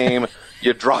shouts your name,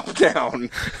 you drop down.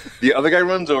 The other guy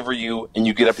runs over you, and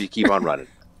you get up and you keep on running.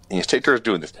 And you take turns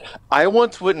doing this. I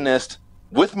once witnessed,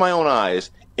 with my own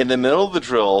eyes, in the middle of the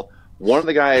drill, one of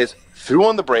the guys threw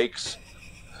on the brakes,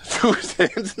 threw his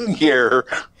hands in the air,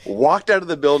 walked out of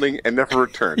the building, and never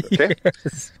returned. Okay,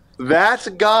 yes.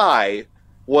 That guy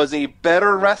was a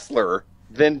better wrestler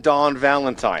than Don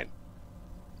Valentine.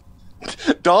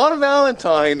 Don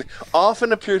Valentine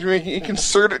often appeared to me a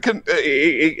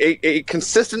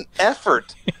consistent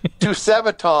effort to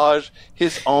sabotage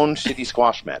his own shitty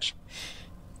squash match.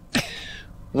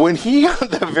 When he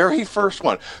got the very first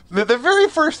one, the very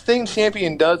first thing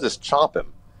Champion does is chop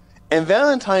him. And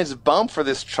Valentine's bump for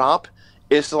this chop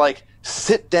is to, like,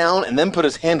 sit down and then put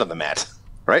his hand on the mat,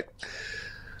 right?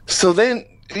 So then,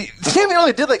 Champion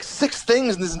only did, like, 6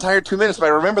 things in this entire 2 minutes, but I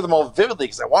remember them all vividly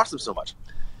because I watched them so much.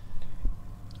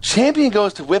 Champion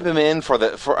goes to whip him in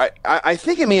I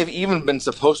think it may have even been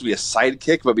supposed to be a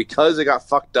sidekick, but because it got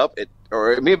fucked up, it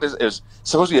was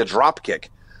supposed to be a drop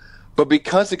kick. But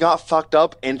because it got fucked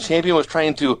up and Champion was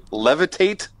trying to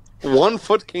levitate, one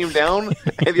foot came down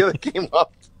and the other came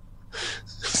up.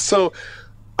 So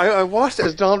I watched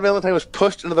as Don Valentine was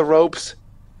pushed into the ropes.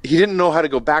 He didn't know how to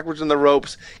go backwards in the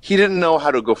ropes. He didn't know how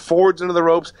to go forwards into the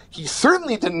ropes. He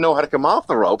certainly didn't know how to come off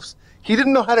the ropes. He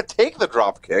didn't know how to take the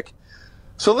drop kick.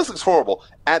 So this looks horrible.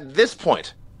 At this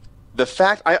point, the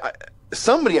fact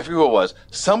somebody, I forget who it was,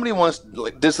 somebody once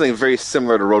did something very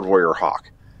similar to Road Warrior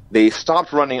Hawk. They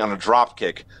stopped running on a drop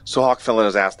kick, so Hawk fell on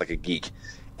his ass like a geek.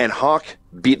 And Hawk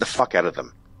beat the fuck out of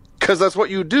them. Because that's what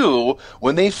you do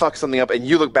when they fuck something up and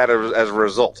you look bad as a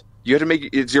result. You have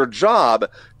to it's your job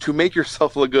to make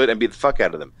yourself look good and beat the fuck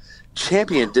out of them.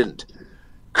 Champion didn't.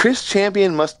 Chris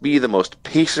Champion must be the most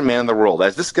patient man in the world,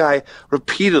 as this guy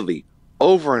repeatedly,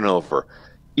 over and over,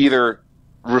 either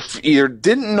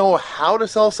didn't know how to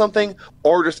sell something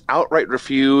or just outright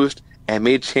refused and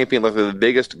made Champion look like the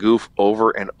biggest goof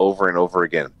over and over and over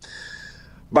again.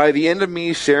 By the end of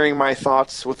me sharing my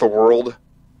thoughts with the world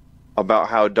about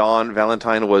how Don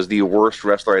Valentine was the worst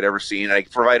wrestler I'd ever seen, I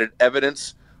provided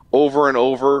evidence over and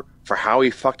over for how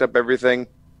he fucked up everything.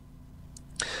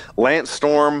 Lance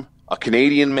Storm, a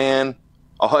Canadian man,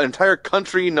 an entire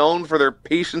country known for their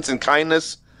patience and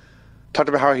kindness, talked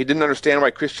about how he didn't understand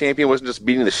why Chris Champion wasn't just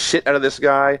beating the shit out of this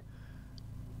guy.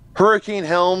 Hurricane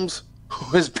Helms,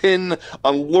 who has been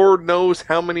on Lord knows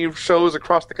how many shows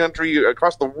across the country,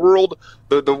 across the world,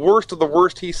 the worst of the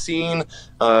worst he's seen,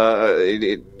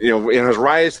 in his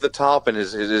rise to the top and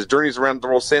his journeys around the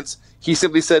world since, he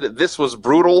simply said, this was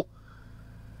brutal.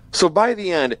 So by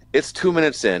the end, it's 2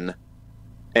 minutes in,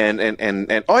 and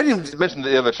I didn't even mention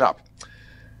the other chop.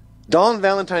 Don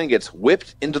Valentine gets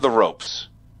whipped into the ropes.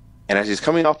 And as he's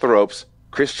coming off the ropes,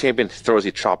 Chris Champion throws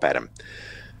a chop at him.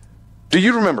 Do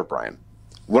you remember, Brian,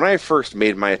 when I first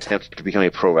made my attempt to become a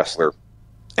pro wrestler,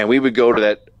 and we would go to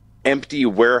that empty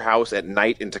warehouse at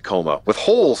night in Tacoma with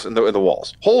holes in the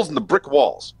walls, holes in the brick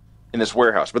walls in this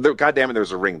warehouse, but goddammit, there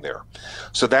was a ring there.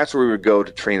 So that's where we would go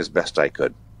to train as best I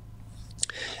could.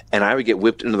 And I would get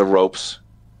whipped into the ropes,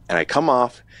 and I come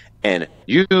off, and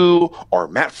you or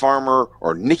Matt Farmer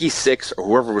or Nikki Sixx or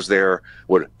whoever was there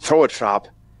would throw a chop,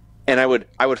 and I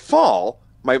would fall,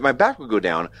 my back would go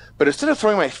down, but instead of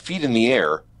throwing my feet in the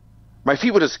air, my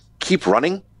feet would just keep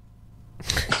running.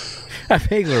 I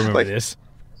vaguely remember this.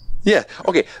 Yeah,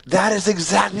 okay, that is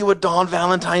exactly what Don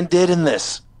Valentine did in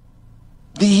this.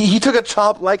 He took a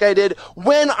chop like I did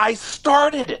when I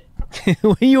started.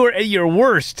 When you were at your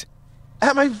worst.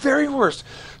 At my very worst.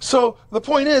 So the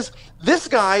point is, this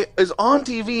guy is on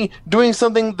TV doing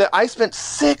something that I spent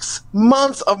 6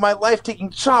 months of my life taking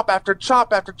chop after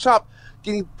chop after chop,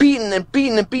 getting beaten and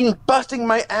beaten and beaten, busting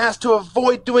my ass to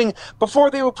avoid doing before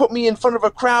they would put me in front of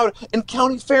a crowd in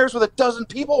county fairs with 12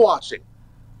 people watching.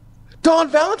 Don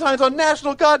Valentine's on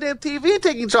national goddamn TV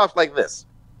taking chops like this.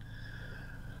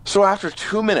 So after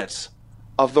 2 minutes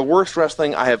of the worst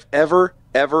wrestling I have ever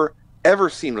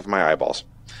seen with my eyeballs,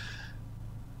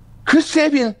 Chris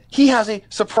Champion, he has a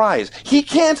surprise. He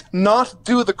can't not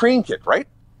do the crane kick, right?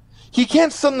 He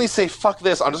can't suddenly say, fuck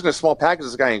this, I'm just going to small package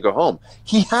this guy and go home.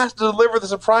 He has to deliver the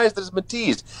surprise that has been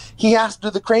teased. He has to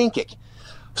do the crane kick.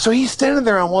 So he's standing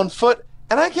there on one foot,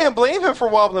 and I can't blame him for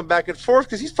wobbling back and forth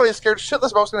because he's probably scared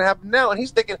shitless about what's going to happen now. And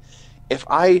he's thinking, if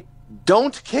I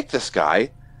don't kick this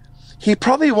guy, he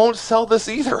probably won't sell this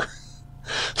either.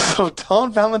 So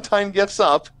Don Valentine gets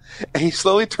up, and he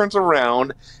slowly turns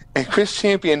around, and Chris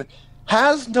Champion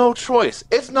has no choice.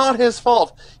 It's not his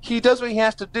fault. He does what he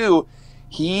has to do.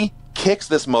 He kicks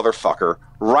this motherfucker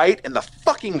right in the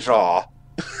fucking jaw.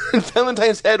 And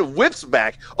Valentine's head whips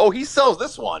back. Oh, he sells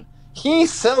this one. He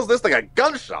sells this like a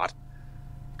gunshot.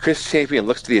 Chris Champion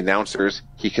looks to the announcers.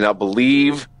 He cannot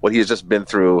believe what he has just been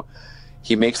through.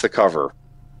 He makes the cover,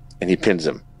 and he pins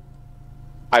him.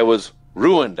 I was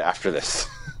ruined after this.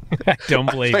 I don't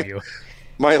blame you.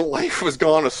 My life was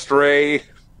gone astray.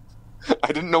 I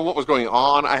didn't know what was going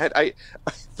on. I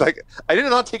did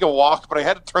not take a walk, but I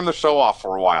had to turn the show off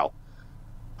for a while.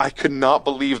 I could not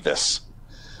believe this.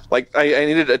 Like, I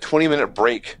needed a 20-minute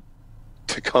break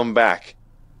to come back.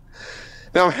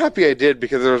 Now, I'm happy I did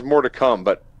because there was more to come,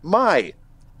 but my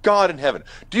God in heaven.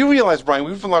 Do you realize, Brian,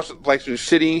 we've been watching like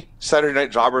shitty Saturday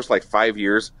Night Jobbers for like 5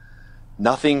 years.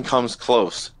 Nothing comes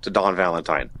close to Don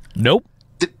Valentine. Nope.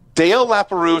 Dale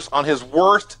LaPerouse, on his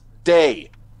worst day,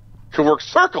 could work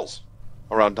circles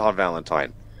around Don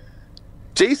Valentine.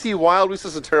 J.C. Wild, we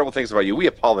said some terrible things about you. We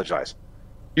apologize.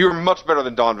 You're much better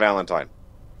than Don Valentine.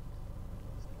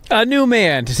 A new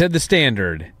man to set the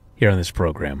standard here on this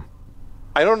program.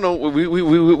 I don't know.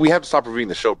 We have to stop reviewing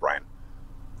the show, Brian.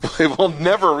 We'll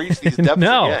never reach these depths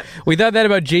again. We thought that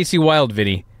about J.C. Wild,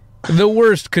 Vinny. The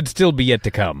worst could still be yet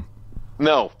to come.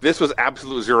 No, this was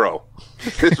absolute zero.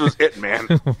 This was it, man.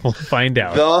 We'll find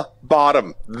out. The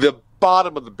bottom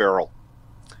of the barrel.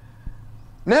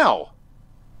 Now,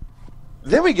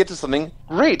 then we get to something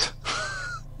great.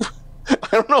 I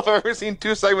don't know if I've ever seen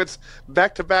two segments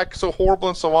back to back so horrible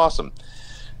and so awesome.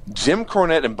 Jim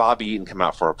Cornette and Bobby Eaton come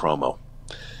out for a promo.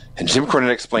 And Jim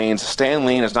Cornette explains Stan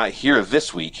Lane is not here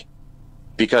this week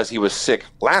because he was sick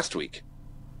last week.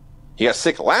 He got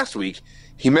sick last week.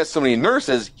 He met so many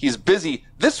nurses. He's busy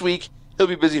this week. He'll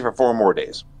be busy for 4 more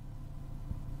days.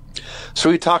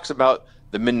 So he talks about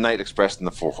the Midnight Express and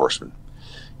the Four Horsemen.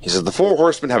 He says the Four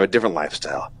Horsemen have a different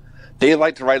lifestyle. They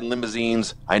like to ride in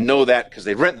limousines. I know that because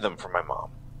they rent them from my mom.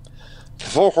 The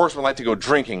Four Horsemen like to go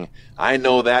drinking. I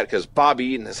know that because Bobby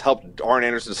Eaton has helped Arn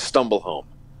Anderson stumble home.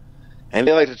 And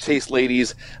they like to chase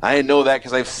ladies. I know that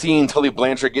because I've seen Tully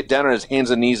Blanchard get down on his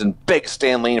hands and knees and beg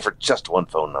Stan Lane for just one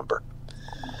phone number.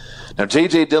 Now,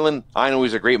 J.J. Dillon, I know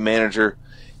he's a great manager.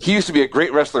 He used to be a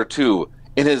great wrestler, too,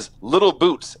 in his little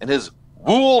boots and his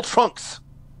wool trunks.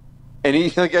 And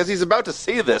he, like, as he's about to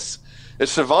say this,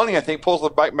 Shivani, I think, pulls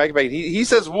the mic back. He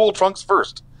says wool trunks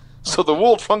first. So the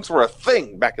wool trunks were a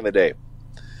thing back in the day.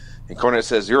 And Cornette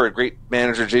says, you're a great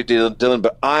manager, J.J. Dillon,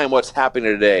 but I'm what's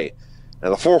happening today.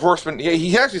 Now, the Four Horsemen,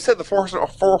 he actually said the Four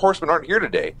Horsemen aren't here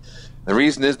today. The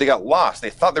reason is they got lost. They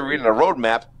thought they were reading a road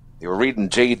map. They were reading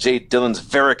J.J. Dillon's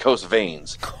varicose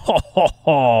veins.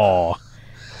 Now,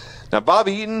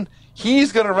 Bobby Eaton,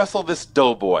 he's going to wrestle this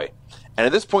doughboy. And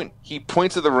at this point, he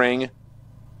points at the ring,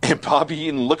 and Bobby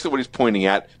Eaton looks at what he's pointing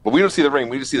at, but we don't see the ring.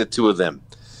 We just see the two of them.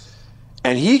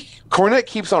 And Cornette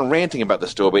keeps on ranting about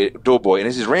this doughboy, and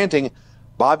as he's ranting,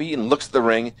 Bobby Eaton looks at the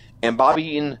ring, and Bobby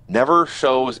Eaton never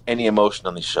shows any emotion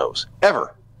on these shows.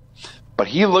 Ever. But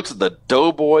he looks at the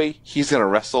doughboy he's going to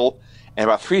wrestle, and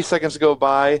about 3 seconds go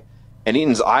by, and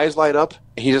Eaton's eyes light up,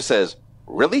 and he just says,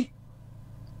 really?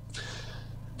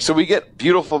 So we get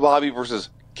Beautiful Bobby versus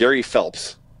Gary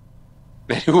Phelps,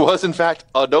 who was, in fact,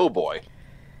 a doughboy.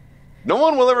 No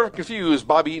one will ever confuse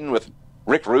Bobby Eaton with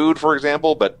Rick Rude, for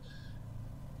example, but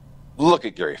look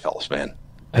at Gary Phelps, man.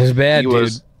 That's bad,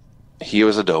 dude. He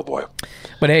was a doughboy.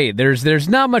 But hey, there's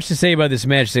not much to say about this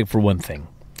match except for one thing.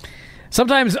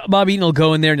 Sometimes Bobby Eaton will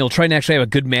go in there and he'll try and actually have a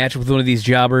good match with one of these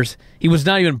jobbers. He was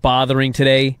not even bothering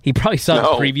today. He probably saw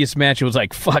the previous match and was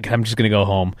like, fuck it, I'm just going to go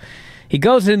home. He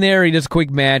goes in there, he does a quick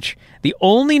match. The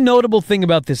only notable thing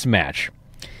about this match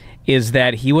is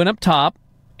that he went up top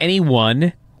and he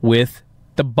won with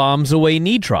the bombs away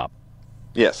knee drop.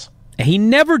 Yes. And he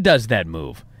never does that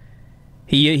move.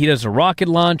 He does a rocket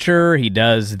launcher, he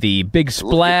does the big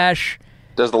splash.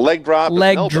 Does the leg drop.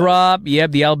 Leg drop,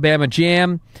 yep, the Alabama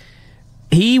Jam.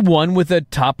 He won with a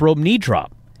top rope knee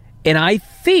drop. And I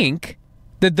think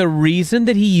that the reason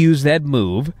that he used that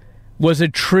move was a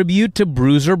tribute to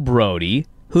Bruiser Brody,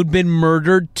 who'd been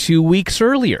murdered 2 weeks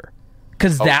earlier.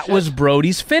 Because that was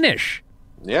Brody's finish.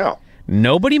 Yeah.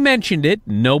 Nobody mentioned it.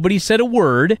 Nobody said a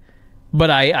word. But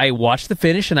I watched the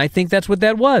finish, and I think that's what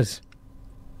that was.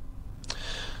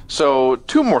 So,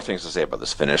 2 more things to say about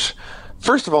this finish.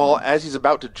 First of all, as he's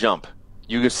about to jump,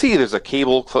 you can see there's a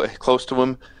cable close to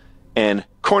him. And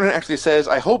Cornette actually says,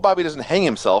 I hope Bobby doesn't hang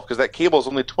himself because that cable is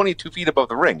only 22 feet above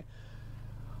the ring.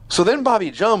 So then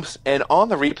Bobby jumps, and on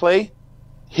the replay,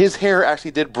 his hair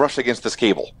actually did brush against this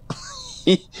cable.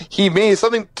 he made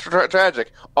something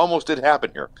tragic almost did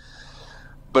happen here.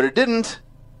 But it didn't.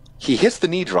 He hits the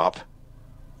knee drop.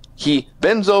 He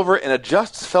bends over and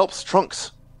adjusts Phelps'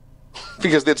 trunks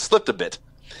because they'd slipped a bit.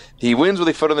 He wins with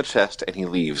a foot on the chest, and he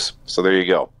leaves. So there you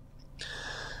go.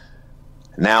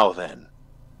 Now then,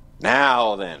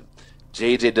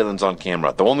 J.J. Dillon's on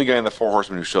camera, the only guy in the Four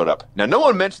Horsemen who showed up. Now, no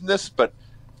one mentioned this, but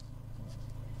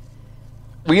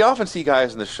we often see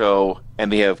guys in the show,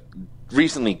 and they have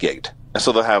recently gigged.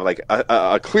 So they'll have like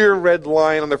a clear red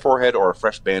line on their forehead or a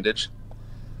fresh bandage.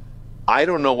 I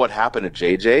don't know what happened to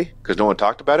JJ, because no one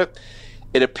talked about it.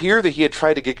 It appeared that he had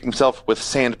tried to gig himself with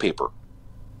sandpaper.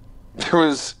 There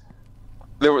was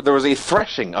a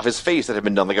threshing of his face that had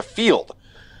been done, like a field.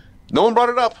 No one brought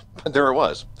it up, but there it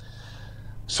was.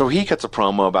 So he cuts a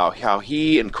promo about how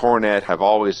he and Cornette have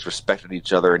always respected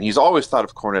each other, and he's always thought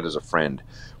of Cornette as a friend.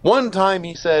 One time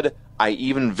he said, I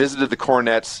even visited the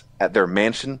Cornettes at their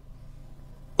mansion.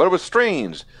 But it was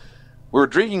strange. We were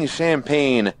drinking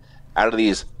champagne out of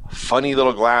these funny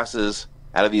little glasses,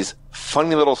 out of these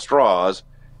funny little straws,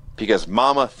 because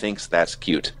Mama thinks that's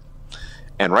cute.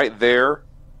 And right there,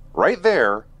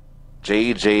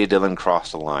 J.J. Dillon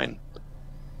crossed the line.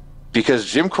 Because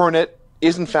Jim Cornette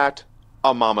is, in fact,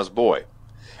 a mama's boy.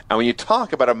 And when you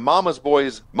talk about a mama's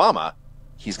boy's mama,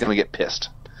 he's going to get pissed.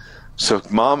 So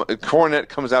Cornette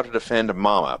comes out to defend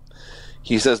Mama.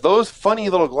 He says those funny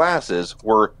little glasses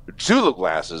were Jula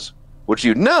glasses, which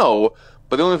you know,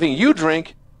 but the only thing you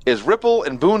drink is Ripple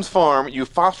and Boone's Farm, you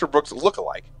Foster Brooks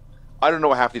look-alike. I don't know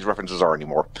what half these references are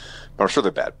anymore, but I'm sure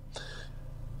they're bad.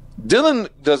 Dillon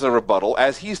does a rebuttal.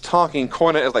 As he's talking,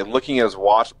 Cornette is like looking at his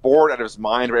watch, bored out of his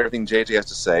mind by everything JJ has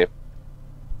to say.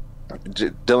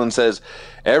 Dillon says,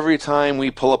 every time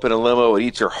we pull up in a limo, it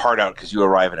eats your heart out because you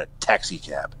arrive in a taxi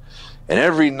cab. And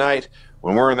every night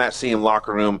when we're in that same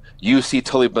locker room, you see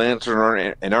Tully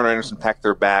Blanchard and Arn Anderson pack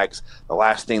their bags. The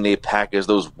last thing they pack is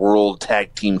those World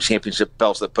Tag Team Championship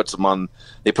belts that they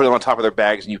put them on top of their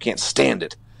bags, and you can't stand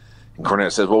it. And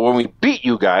Cornette says, well, when we beat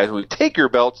you guys, when we take your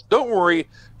belts, don't worry,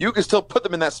 you can still put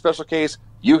them in that special case.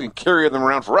 You can carry them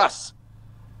around for us.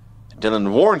 And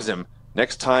Dillon warns him,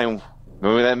 next time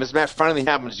when that mismatch finally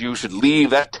happens, you should leave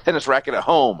that tennis racket at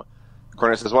home.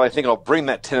 Cornette says, well, I think I'll bring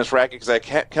that tennis racket because I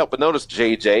can't help but notice,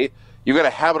 JJ, you've got a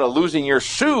habit of losing your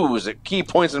shoes at key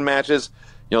points in matches.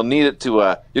 You'll need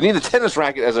the tennis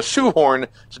racket as a shoehorn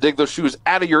to dig those shoes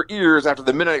out of your ears after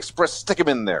the Midnight Express stick them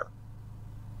in there.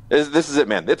 This is it,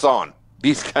 man. It's on.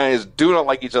 These guys do not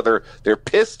like each other. They're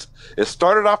pissed. It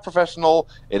started off professional.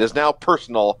 It is now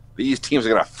personal. These teams are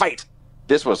going to fight.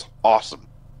 This was awesome.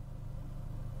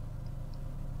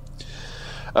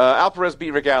 Al Perez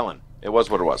beat Rick Allen. It was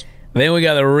what it was. Then we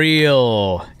got the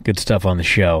real good stuff on the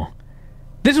show.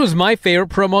 This was my favorite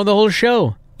promo of the whole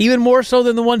show, even more so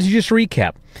than the ones you just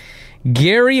recapped.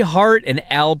 Gary Hart and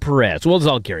Al Perez. Well, it's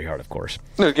all Gary Hart, of course.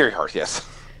 No, Gary Hart, yes.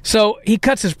 So he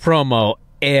cuts his promo,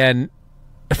 and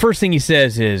the first thing he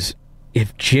says is,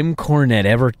 if Jim Cornette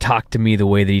ever talked to me the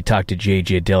way that he talked to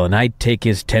J.J. Dillon, I'd take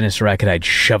his tennis racket, I'd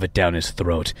shove it down his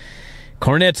throat.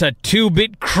 Cornette's a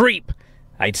two-bit creep.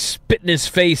 I'd spit in his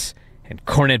face, and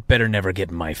Cornette better never get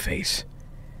in my face.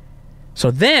 So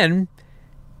then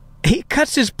he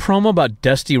cuts his promo about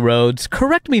Dusty Rhodes.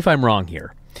 Correct me if I'm wrong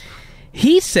here.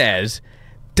 He says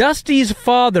Dusty's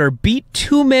father beat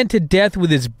two men to death with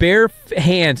his bare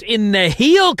hands in the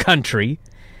heel country,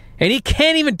 and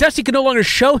Dusty can no longer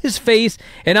show his face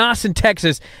in Austin,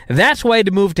 Texas. That's why he had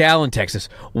to move to Allen, Texas.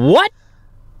 What?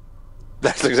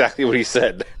 That's exactly what he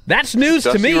said. That's news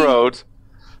to me.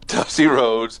 Dusty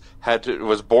Rhodes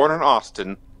was born in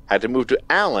Austin, had to move to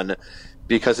Allen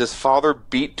because his father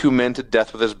beat two men to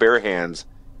death with his bare hands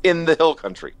in the hill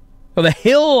country. Oh, the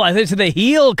hill? I think it's the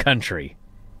heel country.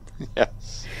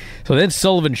 Yes. So then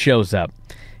Sullivan shows up.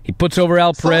 He puts over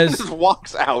Al Perez. Sullivan just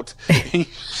walks out. He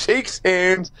shakes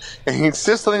hands, and he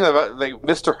says something about like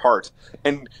Mr. Hart.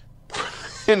 And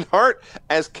Hart,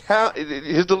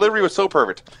 his delivery was so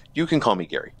perfect. You can call me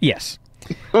Gary. Yes.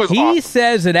 He awesome.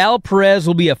 Says that Al Perez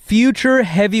will be a future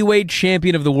heavyweight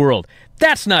champion of the world.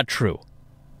 That's not true.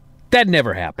 That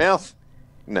never happened. Well,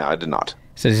 no, I did not.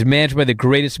 Says he's managed by the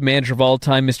greatest manager of all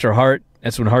time, Mr. Hart.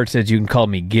 That's when Hart says, you can call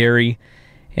me Gary.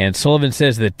 And Sullivan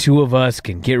says the two of us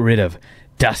can get rid of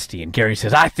Dusty. And Gary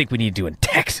says, I think we need to do in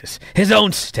Texas, his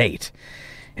own state.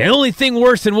 And the only thing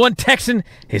worse than one Texan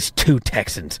is two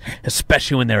Texans,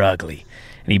 especially when they're ugly.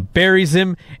 And he buries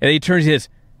him, and he turns and says,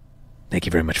 thank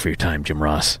you very much for your time, Jim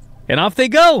Ross. And off they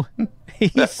go.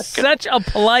 He's such a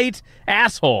polite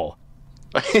asshole.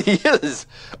 He is.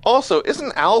 Also,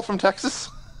 isn't Al from Texas?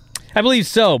 I believe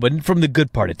so, but from the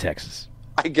good part of Texas.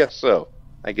 I guess so.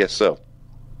 But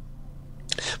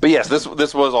yes, this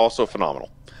was also phenomenal.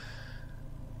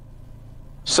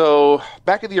 So,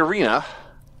 back at the arena,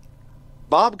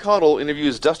 Bob Caudle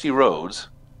interviews Dusty Rhodes,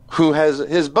 who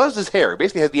has buzzed his hair,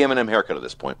 basically has the Eminem haircut at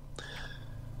this point.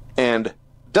 And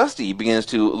Dusty begins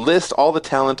to list all the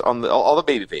talent on all the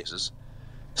baby faces.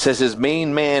 Says his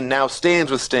main man now stands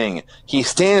with Sting. He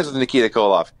stands with Nikita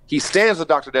Koloff. He stands with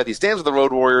Dr. Death. He stands with the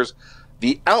Road Warriors.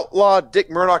 The outlaw Dick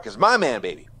Murdoch is my man,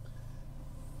 baby.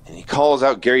 And he calls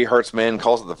out Gary Hart's men,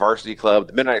 calls it the Varsity Club,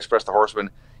 the Midnight Express, the Horsemen.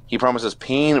 He promises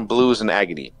pain, blues, and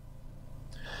agony.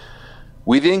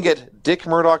 We then get Dick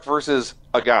Murdoch versus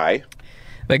a guy.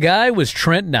 The guy was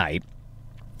Trent Knight,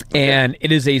 and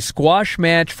it is a squash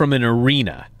match from an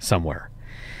arena somewhere.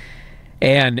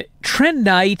 And Trent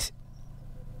Knight,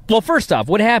 well, first off,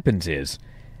 what happens is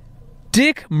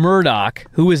Dick Murdoch,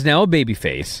 who is now a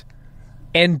babyface,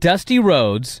 and Dusty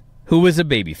Rhodes, who was a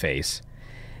babyface,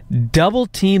 double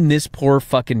team this poor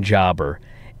fucking jobber,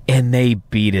 and they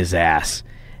beat his ass.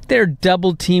 They're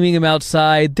double teaming him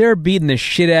outside. They're beating the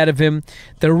shit out of him.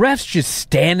 The ref's just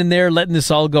standing there letting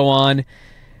this all go on.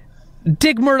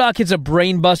 Dick Murdoch hits a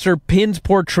brainbuster, pins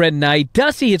poor Trent Knight.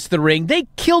 Dusty hits the ring. They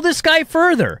kill this guy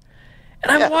further.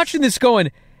 And I'm watching this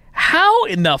going, how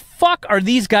in the fuck are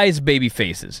these guys baby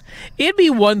faces? It'd be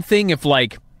one thing if,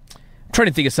 like, I'm trying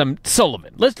to think of some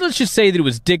Sullivan. Let's just say that it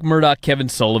was Dick Murdoch, Kevin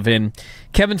Sullivan.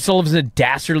 Kevin Sullivan's a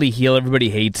dastardly heel. Everybody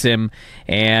hates him.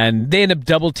 And they end up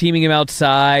double teaming him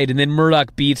outside. And then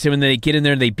Murdoch beats him. And then they get in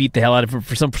there and they beat the hell out of him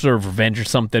for some sort of revenge or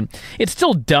something. It's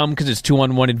still dumb because it's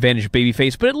 2-on-1 advantage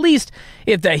babyface. But at least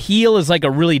if the heel is like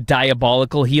a really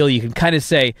diabolical heel, you can kind of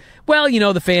say, well, you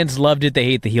know, the fans loved it. They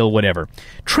hate the heel, whatever.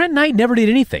 Trent Knight never did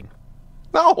anything.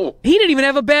 No. He didn't even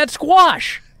have a bad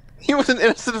squash. He was an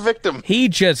innocent victim. He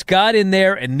just got in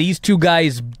there, and these two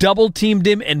guys double-teamed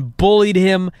him and bullied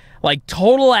him like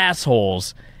total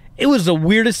assholes. It was the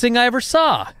weirdest thing I ever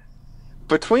saw.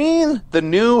 Between the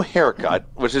new haircut,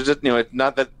 which is just, it's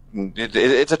not that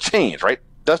it's a change, right?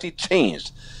 Dusty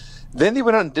changed. Then they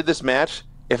went out and did this match.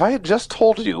 If I had just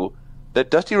told you that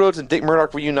Dusty Rhodes and Dick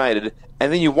Murdoch were united,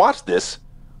 and then you watched this,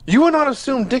 you would not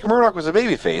assume Dick Murdoch was a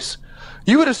babyface.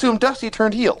 You would assume Dusty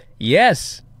turned heel.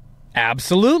 Yes.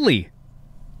 Absolutely.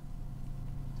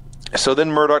 So then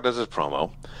Murdoch does his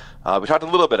promo. We talked a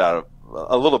little bit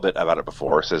about it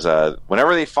before. It says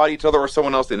whenever they fought each other or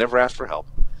someone else, they never asked for help.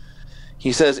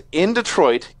 He says in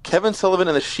Detroit, Kevin Sullivan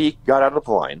and the Sheik got out of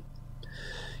the line.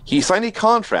 He signed a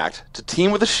contract to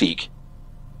team with the Sheik,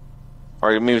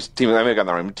 or maybe I may have gotten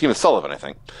that wrong. Team with Sullivan, I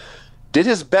think. Did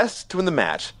his best to win the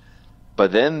match,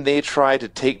 but then they tried to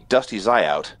take Dusty's eye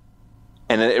out.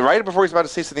 And then right before he's about to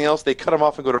say something else, they cut him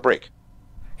off and go to break.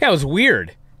 Yeah, it was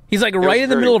weird. He's like right in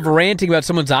the middle of ranting about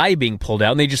someone's eye being pulled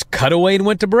out, and they just cut away and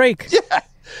went to break. Yeah.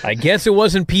 I guess it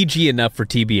wasn't PG enough for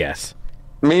TBS.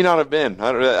 May not have been.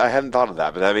 I hadn't thought of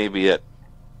that, but that may be it.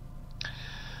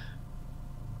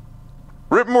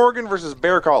 Rip Morgan versus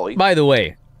Bear Collie. By the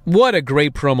way, what a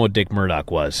great promo Dick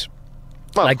Murdoch was.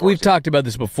 Well, like, we've talked about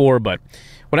this before, but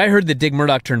when I heard that Dick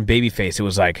Murdoch turned babyface, it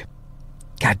was like,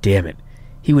 God damn it.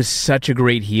 He was such a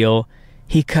great heel.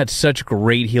 He cut such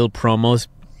great heel promos.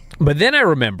 But then I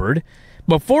remembered,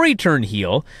 before he turned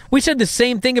heel, we said the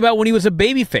same thing about when he was a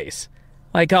babyface.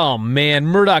 Like, oh man,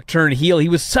 Murdoch turned heel. He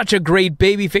was such a great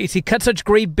babyface. He cut such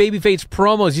great babyface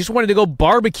promos. He just wanted to go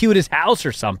barbecue at his house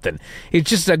or something. He's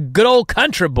just a good old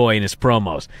country boy in his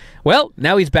promos. Well,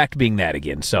 now he's back to being that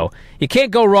again. So you can't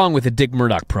go wrong with a Dick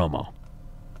Murdoch promo.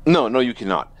 No, you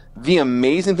cannot. The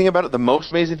amazing thing about it, the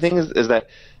most amazing thing is that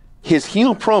his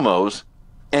heel promos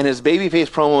and his babyface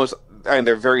promos, I mean,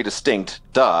 they're very distinct,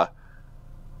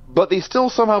 but they still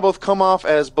somehow both come off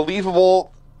as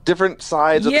believable, different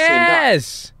sides of the same guy.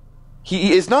 Yes!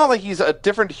 He is not like he's a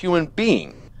different human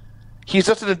being. He's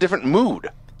just in a different mood.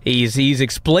 He's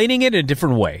explaining it in a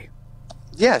different way.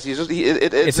 Yes, he's just...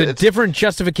 It's a different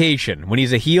justification when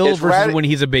he's a heel versus when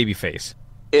he's a babyface.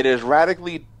 It is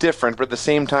radically different, but at the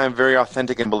same time very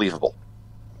authentic and believable.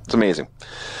 It's amazing.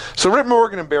 So Rip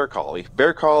Morgan and Bear Collie.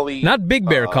 Bear Collie... Not Big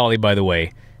Bear Collie, by the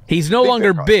way. He's no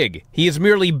longer big. He is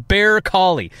merely Bear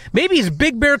Collie. Maybe he's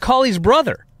Big Bear Collie's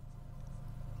brother.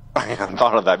 I hadn't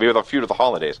thought of that. Maybe the feud of the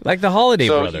holidays. Like the Holiday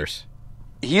Brothers.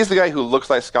 He is the guy who looks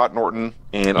like Scott Norton,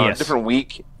 and on a different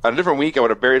week, I would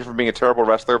have buried him for being a terrible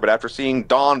wrestler, but after seeing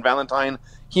Don Valentine,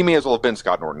 he may as well have been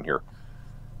Scott Norton here.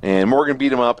 And Morgan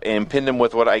beat him up and pinned him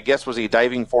with what I guess was a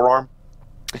diving forearm.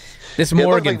 This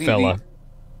Morgan fella.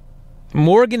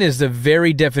 Morgan is the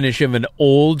very definition of an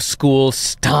old school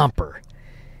stomper.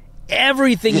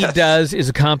 Everything he does is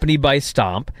accompanied by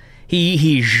stomp.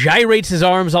 He gyrates his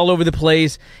arms all over the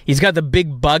place. He's got the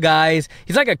big bug eyes.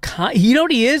 He's like you know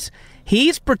what he is?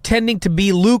 He's pretending to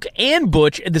be Luke and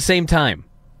Butch at the same time.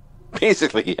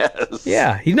 Basically, yes.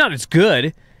 Yeah, he's not as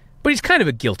good, but he's kind of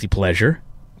a guilty pleasure.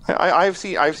 I've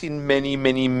seen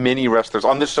many wrestlers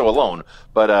on this show alone,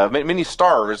 but many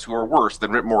stars who are worse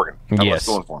than Rip Morgan. Yes,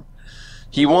 going for him.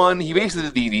 He won. He basically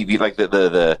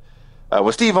did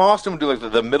was Steve Austin would do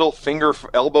like the middle finger,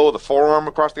 elbow, the forearm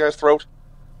across the guy's throat.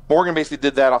 Morgan basically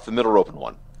did that off the middle rope and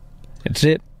won. That's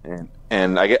it.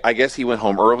 And I guess he went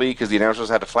home early because the announcers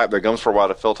had to flap their gums for a while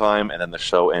to fill time, and then the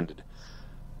show ended.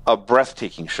 A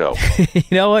breathtaking show. You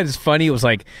know what? It's funny. It was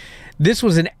like, this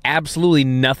was an absolutely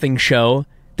nothing show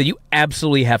that you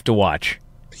absolutely have to watch.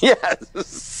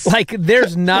 Yes. Like,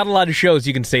 there's not a lot of shows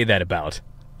you can say that about.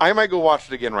 I might go watch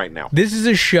it again right now. This is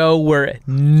a show where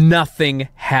nothing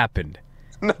happened.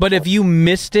 No. But if you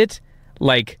missed it,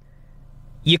 like,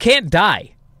 you can't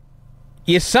die.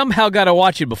 You somehow got to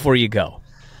watch it before you go.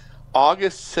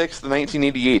 August 6th,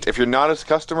 1988. If you're not a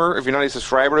customer, if you're not a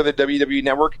subscriber to the WWE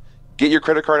Network, get your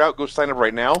credit card out, go sign up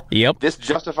right now. Yep. This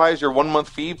justifies your 1 month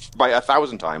fee by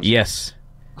 1,000 times. Yes.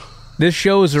 This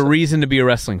show is a reason to be a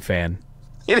wrestling fan.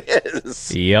 It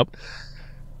is. Yep.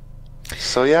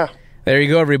 So, yeah. There you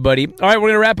go, everybody. All right, we're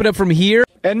going to wrap it up from here.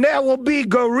 And there will be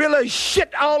gorilla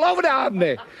shit all over the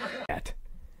Omni.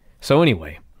 So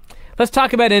anyway, let's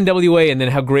talk about NWA and then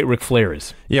how great Ric Flair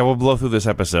is. Yeah, we'll blow through this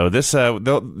episode. This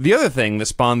the other thing that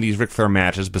spawned these Ric Flair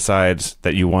matches, besides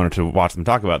that you wanted to watch them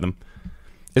talk about them,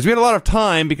 is we had a lot of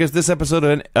time because this episode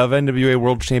of NWA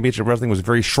World Championship Wrestling was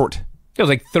very short. It was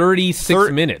like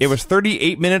 36 minutes. It was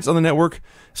 38 minutes on the network.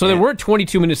 So there weren't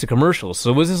 22 minutes of commercials.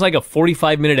 So was this like a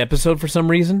 45-minute episode for some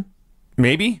reason?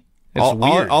 Maybe.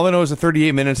 Weird. All I know is that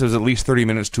 38 minutes was at least 30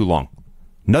 minutes too long.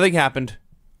 Nothing happened.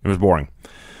 It was boring.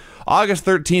 August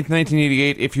 13th,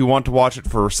 1988, if you want to watch it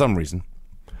for some reason.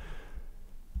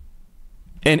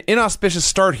 An inauspicious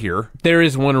start here. There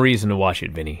is one reason to watch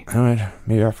it, Vinny. All right,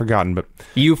 maybe I've forgotten, but...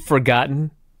 You've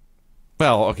forgotten?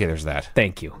 Well, okay, there's that.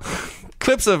 Thank you.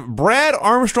 Clips of Brad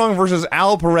Armstrong versus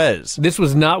Al Perez. This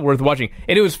was not worth watching.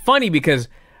 And it was funny because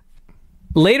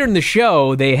later in the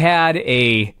show, they had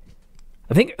I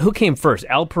think, who came first?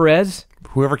 Al Perez?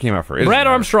 Whoever came out first. Brad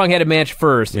Armstrong had a match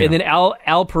first, and then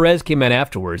Al Perez came out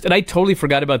afterwards. And I totally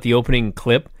forgot about the opening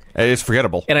clip. It's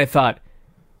forgettable. And I thought,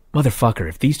 motherfucker,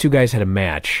 if these two guys had a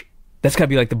match, that's got to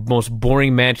be like the most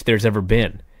boring match there's ever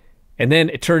been. And then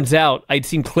it turns out I'd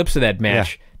seen clips of that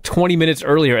match 20 minutes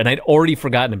earlier, and I'd already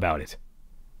forgotten about it.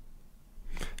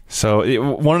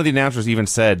 So one of the announcers even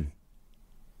said,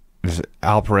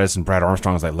 Al Perez and Brad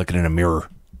Armstrong is like looking in a mirror.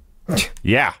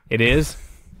 Yeah. It is?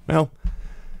 Well,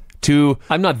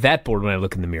 I'm not that bored when I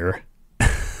look in the mirror.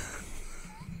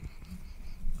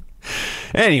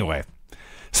 Anyway,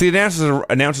 so the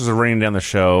announcers are running down the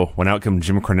show when out comes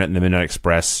Jim Cornette in the Midnight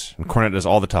Express, and Cornette does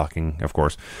all the talking, of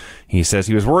course. He says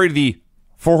he was worried the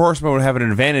Four Horsemen would have an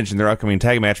advantage in their upcoming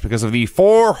tag match because of the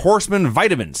Four Horsemen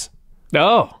vitamins.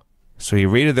 Oh. So he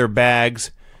raided their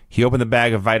bags. He opened the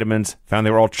bag of vitamins, found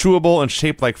they were all chewable and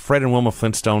shaped like Fred and Wilma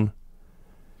Flintstone.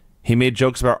 He made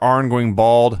jokes about Arn going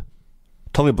bald,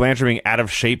 Tully Blanchard being out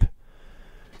of shape.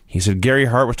 He said Gary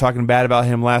Hart was talking bad about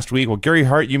him last week. Well, Gary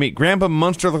Hart, you make Grandpa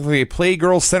Munster look like a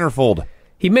Playgirl centerfold.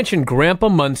 He mentioned Grandpa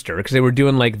Munster because they were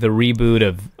doing like the reboot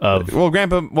of...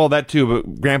 that too,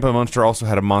 but Grandpa Munster also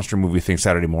had a monster movie thing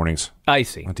Saturday mornings. I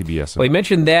see. On TBS. Well, he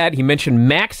mentioned that. He mentioned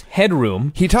Max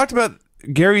Headroom. He talked about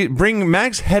Gary, bring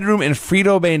Max Headroom and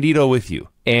Frito Bandito with you.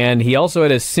 And he also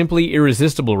had a Simply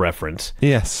Irresistible reference.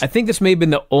 Yes. I think this may have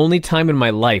been the only time in my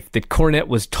life that Cornette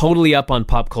was totally up on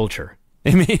pop culture.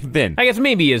 It may have been. I guess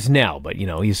maybe he is now, but, he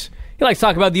likes to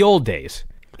talk about the old days.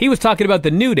 He was talking about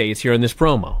the new days here in this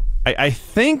promo. I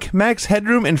think Max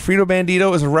Headroom and Frito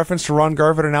Bandito is a reference to Ron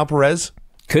Garvin and Al Perez.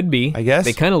 Could be. I guess.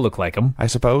 They kind of look like him. I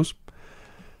suppose.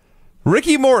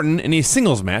 Ricky Morton in a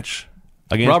singles match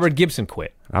against... Robert Gibson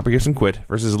quit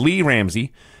versus Lee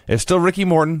Ramsey. It's still Ricky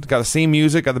Morton. Got the same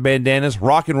music, got the bandanas,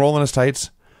 rock and roll in his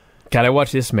tights. God, I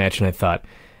watched this match and I thought,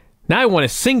 now I want a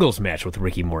singles match with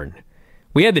Ricky Morton.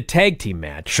 We had the tag team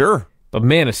match. Sure. But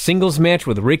man, a singles match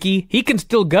with Ricky, he can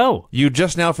still go. You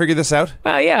just now figured this out?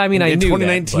 Well, yeah, I mean, I knew that.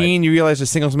 In 2019, you realized a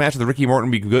singles match with Ricky Morton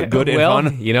would be good and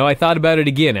fun? I thought about it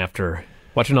again after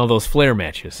watching all those Flair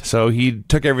matches. So he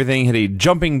took everything, hit a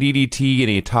jumping DDT and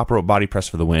a top rope body press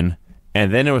for the win.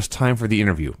 And then it was time for the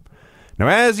interview. Now,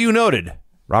 as you noted,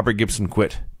 Robert Gibson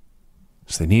quit.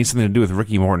 So they need something to do with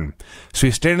Ricky Morton. So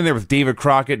he's standing there with David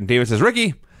Crockett, and David says,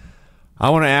 Ricky, I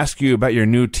want to ask you about your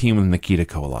new team with Nikita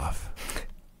Koloff.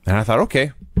 And I thought,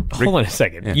 okay. Hold on a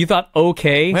second. You thought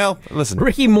okay? Well, listen.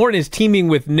 Ricky Morton is teaming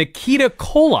with Nikita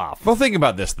Koloff. Well, think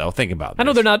about this, though. Think about this. I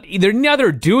know they're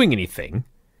neither doing anything.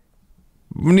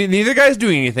 Neither guy's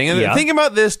doing anything. And Yeah. think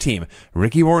about this team.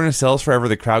 Ricky Morton sells forever.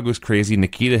 The crowd goes crazy.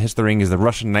 Nikita hits the ring. Is the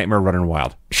Russian Nightmare running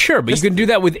wild. Sure, but you can do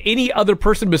that with any other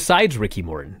person besides Ricky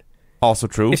Morton. Also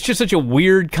true. It's just such a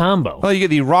weird combo. Well, you get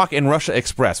the Rock and Russia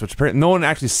Express, which no one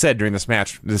actually said during this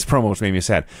match, this promo, which made me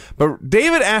sad. But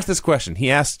David asked this question.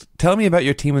 He asked, tell me about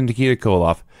your team with Nikita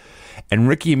Koloff. And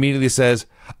Ricky immediately says,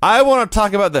 I want to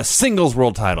talk about the singles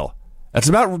world title. That's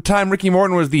about time Ricky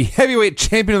Morton was the heavyweight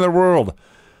champion of the world.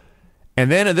 And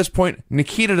then at this point,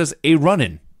 Nikita does a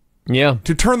run-in Yeah.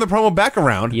 to turn the promo back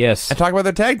around Yes. and talk about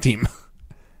their tag team.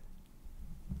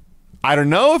 I don't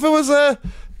know if it was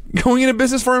going into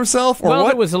business for himself or Well, what.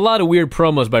 there was a lot of weird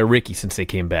promos by Ricky since they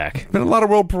came back. Been a lot of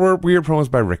weird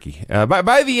promos by Ricky.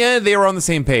 By the end, they were on the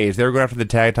same page. They were going after the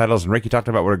tag titles, and Ricky talked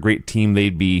about what a great team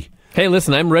they'd be. Hey,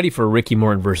 listen, I'm ready for Ricky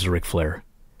Morton versus Ric Flair.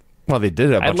 Well, they did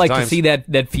it a bunch I'd like of to times. see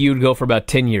that feud go for about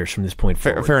 10 years from this point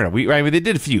forward. Fair enough. I mean, they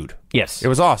did feud. Yes. It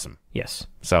was awesome. Yes.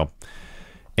 So,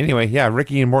 anyway, yeah,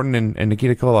 Ricky and Morton and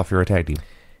Nikita Koloff, you're a tag team.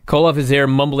 Koloff is there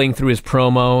mumbling through his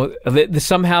promo.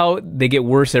 Somehow they get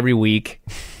worse every week.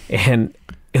 And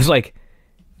it was like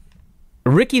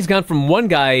Ricky's gone from one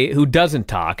guy who doesn't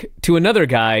talk to another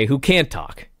guy who can't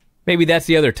talk. Maybe that's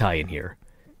the other tie in here.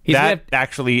 That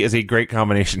actually is a great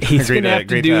combination. He's going to have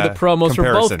to do the promos for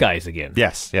both guys again.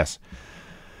 Yes.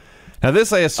 Now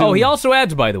this, I assume... Oh, he also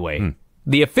adds, by the way,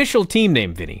 the official team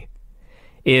name, Vinny,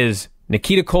 is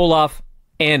Nikita Koloff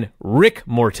and Rick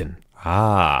Morton.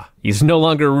 Ah. He's no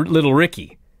longer Little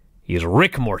Ricky. He's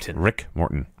Rick Morton. Rick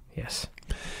Morton. Yes.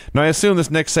 Now, I assume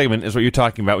this next segment is what you're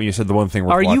talking about when you said the one thing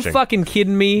worth Are watching. you fucking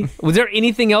kidding me? Was there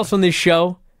anything else on this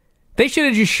show? They should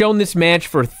have just shown this match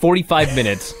for 45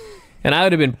 minutes, and I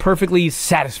would have been perfectly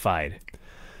satisfied.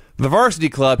 The Varsity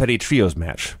Club had a trios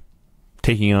match,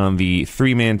 taking on the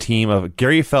three-man team of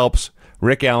Gary Phelps,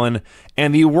 Rick Allen,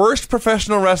 and the worst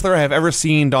professional wrestler I have ever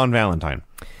seen, Don Valentine.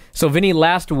 So, Vinny,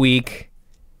 last week,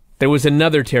 there was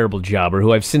another terrible jobber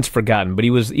who I've since forgotten, but he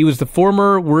was the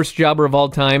former worst jobber of all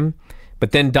time,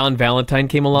 but then Don Valentine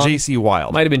came along. J.C.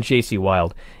 Wilde. Might have been J.C.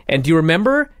 Wilde. And do you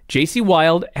remember J.C.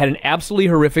 Wilde had an absolutely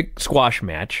horrific squash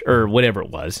match, or whatever it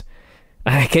was.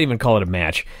 I can't even call it a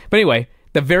match. But anyway,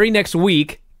 the very next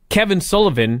week, Kevin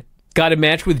Sullivan got a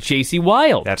match with J.C.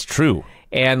 Wilde. That's true.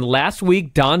 And last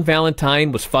week, Don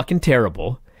Valentine was fucking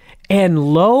terrible. And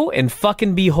lo and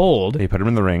fucking behold, They put him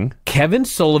in the ring. Kevin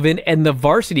Sullivan and the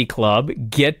Varsity Club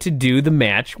get to do the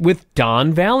match with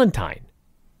Don Valentine.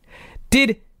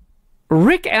 Did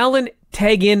Rick Allen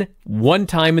tag in one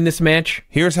time in this match?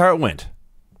 Here's how it went.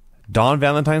 Don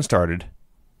Valentine started.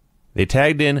 They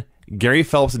tagged in Gary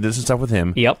Phelps and did some stuff with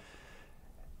him. Yep.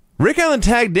 Rick Allen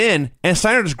tagged in, and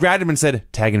Steiner just grabbed him and said,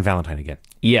 tag in Valentine again.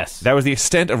 Yes. That was the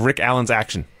extent of Rick Allen's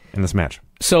action in this match.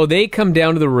 So they come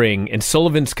down to the ring, and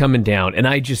Sullivan's coming down, and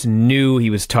I just knew he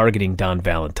was targeting Don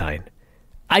Valentine.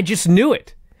 I just knew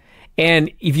it.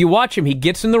 And if you watch him, he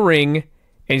gets in the ring, and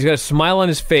he's got a smile on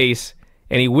his face,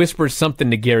 and he whispers something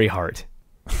to Gary Hart.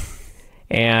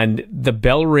 And the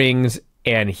bell rings,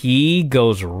 and he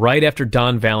goes right after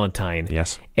Don Valentine.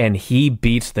 Yes. And he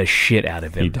beats the shit out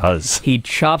of him. He does. He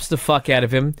chops the fuck out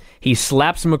of him. He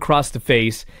slaps him across the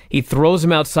face. He throws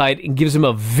him outside and gives him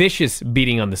a vicious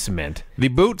beating on the cement. The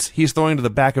boots he's throwing to the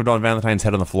back of Don Valentine's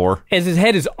head on the floor. As his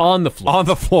head is on the floor. On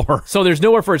the floor. So there's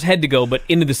nowhere for his head to go but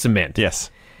into the cement. Yes.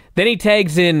 Then he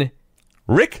tags in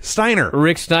Rick Steiner.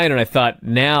 Rick Steiner, and I thought,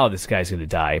 now this guy's going to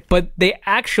die. But they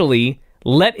actually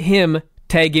let him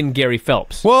tag in Gary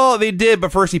Phelps. Well, they did,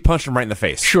 but first he punched him right in the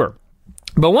face. Sure.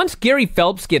 But once Gary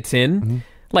Phelps gets in,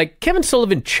 like, Kevin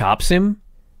Sullivan chops him,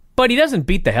 but he doesn't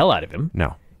beat the hell out of him.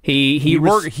 No. He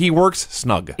works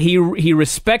snug. He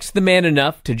respects the man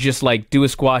enough to just, like, do a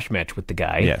squash match with the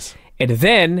guy. Yes. And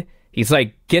then he's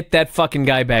like, get that fucking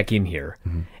guy back in here.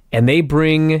 And they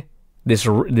bring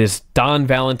this Don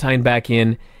Valentine back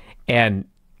in, and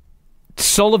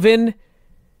Sullivan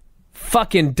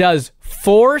fucking does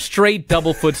 4 straight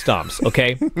double foot stomps,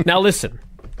 okay? Now listen.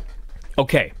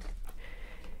 Okay.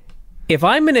 If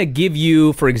I'm going to give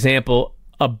you, for example,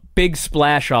 a big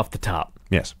splash off the top,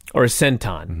 Yes. or a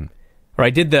senton, or I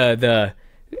did the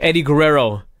Eddie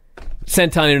Guerrero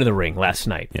senton into the ring last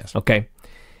night, Yes. okay?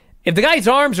 If the guy's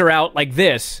arms are out like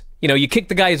this, you kick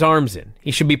the guy's arms in.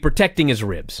 He should be protecting his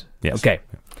ribs. Yes. Okay.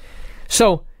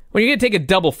 So, when you're going to take a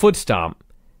double foot stomp,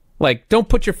 like, don't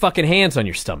put your fucking hands on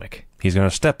your stomach. He's going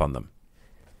to step on them.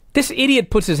 This idiot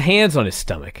puts his hands on his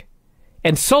stomach.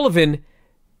 And Sullivan,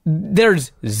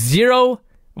 there's zero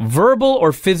verbal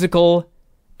or physical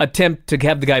attempt to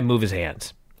have the guy move his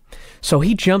hands. So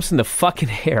he jumps in the fucking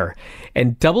air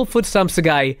and double foot stomps the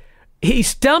guy. He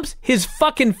stumps his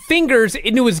fucking fingers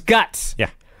into his guts. Yeah.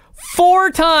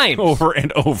 4 times. Over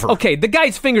and over. Okay, the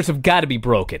guy's fingers have got to be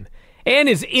broken. And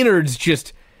his innards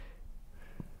just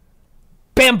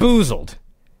bamboozled.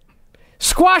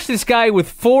 Squash this guy with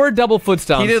 4 double foot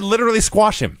stomps. He did literally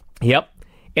squash him. Yep.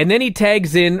 And then he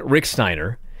tags in Rick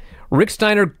Steiner. Rick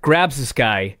Steiner grabs this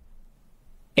guy,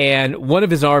 and one of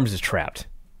his arms is trapped.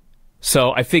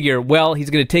 So I figure, well, he's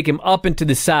going to take him up into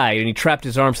the side, and he trapped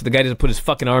his arm so the guy doesn't put his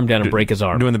fucking arm down and break his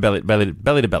arm. Doing the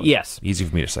belly to belly. Yes. Easy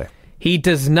for me to say. He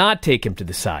does not take him to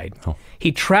the side. Oh.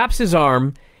 He traps his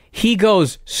arm. He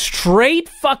goes straight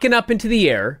fucking up into the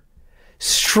air,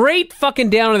 straight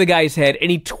fucking down on the guy's head,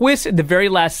 and he twists at the very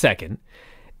last second.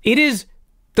 It is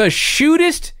the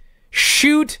shoot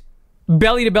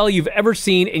belly to belly you've ever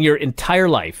seen in your entire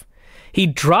life. He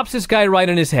drops this guy right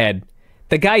on his head.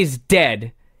 The guy's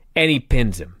dead, and he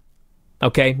pins him.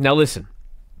 Okay, now listen.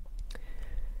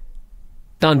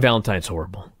 Don Valentine's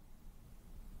horrible.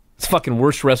 It's the fucking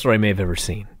worst wrestler I may have ever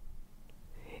seen.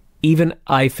 Even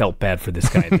I felt bad for this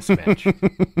guy in this match.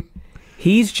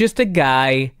 He's just a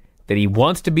guy that he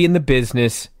wants to be in the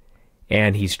business,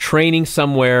 and he's training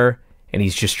somewhere, and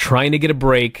he's just trying to get a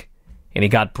break, and he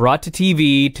got brought to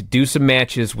TV to do some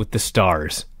matches with the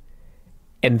stars.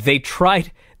 And they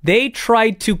tried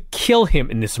to kill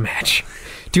him in this match.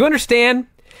 Do you understand?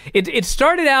 It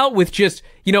started out with just,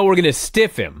 we're going to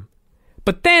stiff him.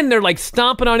 But then they're like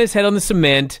stomping on his head on the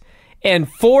cement, and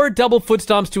 4 double foot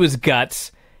stomps to his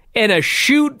guts, and a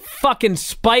shoot fucking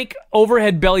spike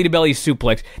overhead belly to belly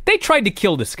suplex. They tried to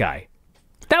kill this guy.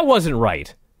 That wasn't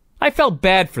right. I felt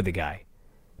bad for the guy.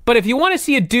 But if you want to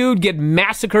see a dude get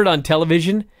massacred on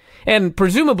television, and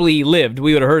presumably he lived,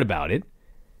 we would have heard about it.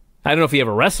 I don't know if he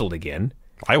ever wrestled again.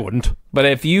 I wouldn't. But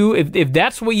if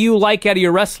that's what you like out of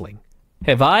your wrestling,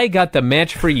 have I got the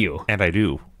match for you? And I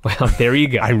do. Well, there you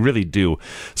go. I really do.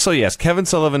 So yes, Kevin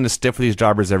Sullivan is stiff with these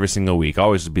jobbers every single week.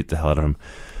 Always beat the hell out of him.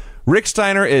 Rick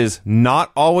Steiner is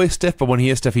not always stiff, but when he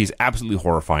is stiff, he's absolutely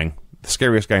horrifying. The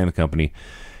scariest guy in the company.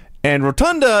 And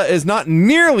Rotunda is not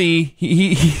nearly...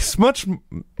 He's much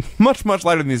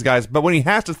lighter than these guys, but when he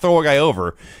has to throw a guy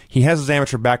over, he has his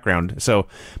amateur background. So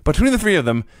between the 3 of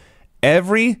them,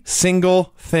 every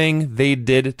single thing they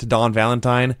did to Don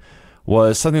Valentine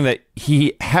was something that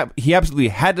he absolutely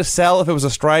had to sell if it was a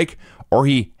strike, or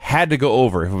he had to go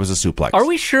over if it was a suplex. Are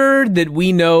we sure that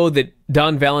we know that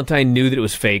Don Valentine knew that it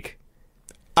was fake?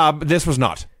 This was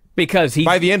not. Because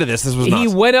by the end of this was not.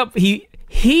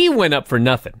 He went up for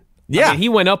nothing. Yeah. I mean, he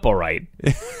went up all right.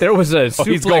 There was a suplex.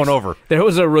 He's going over. There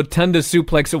was a Rotunda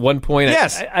suplex at one point.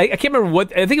 Yes. I can't remember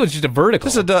what. I think it was just a vertical.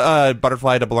 Just a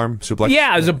butterfly double arm suplex.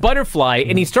 Yeah, it was a butterfly,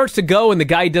 and he starts to go, and the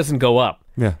guy doesn't go up.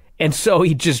 Yeah. And so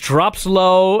he just drops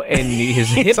low, and his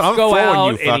hips go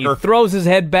out, and he throws his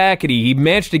head back, and he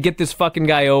managed to get this fucking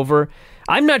guy over.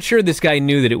 I'm not sure this guy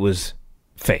knew that it was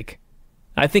fake.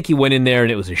 I think he went in there,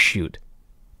 and it was a shoot.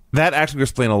 That actually would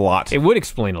explain a lot. It would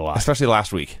explain a lot. Especially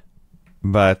last week.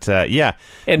 But, yeah.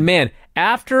 And, man,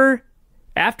 after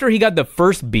he got the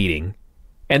first beating,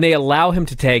 and they allow him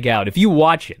to tag out, if you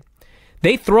watch it,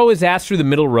 they throw his ass through the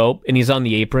middle rope, and he's on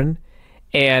the apron,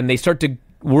 and they start to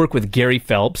work with Gary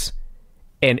Phelps,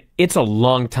 and it's a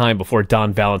long time before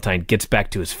Don Valentine gets back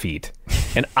to his feet.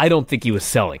 And I don't think he was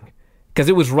selling. Because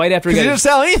it was right after he didn't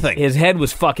sell anything. His head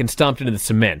was fucking stomped into the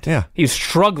cement. Yeah. He was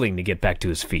struggling to get back to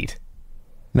his feet.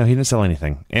 No, he didn't sell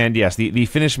anything. And yes, the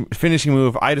finishing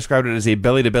move, I described it as a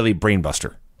belly-to-belly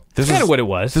brainbuster. That's kind of what it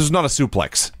was. This was not a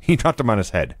suplex. He dropped him on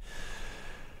his head.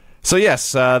 So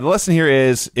yes, the lesson here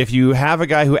is, if you have a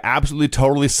guy who absolutely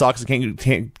totally sucks and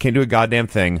can't do a goddamn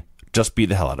thing, just beat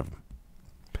the hell out of him.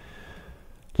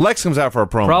 Lex comes out for a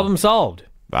promo. Problem solved.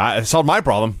 It solved my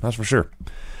problem, that's for sure.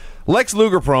 Lex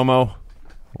Luger promo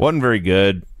wasn't very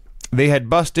good. They had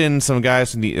bust in some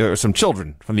guys from some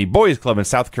children from the boys club in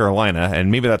South Carolina,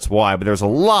 and maybe that's why, but there was a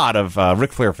lot of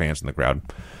Ric Flair fans in the crowd.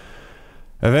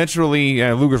 Eventually,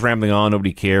 Luger's rambling on,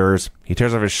 nobody cares. He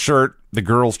tears off his shirt, the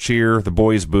girls cheer, the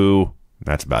boys boo.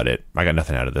 That's about it. I got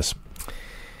nothing out of this.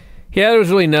 Yeah, there was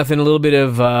really nothing. A little bit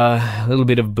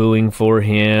of booing for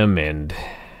him, and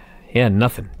yeah,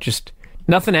 nothing. Just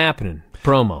nothing happening.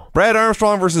 Promo. Brad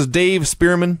Armstrong versus Dave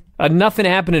Spearman. A nothing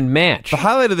happening match. The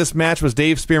highlight of this match was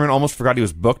Dave Spearman almost forgot he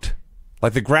was booked.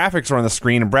 Like, the graphics are on the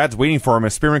screen, and Brad's waiting for him,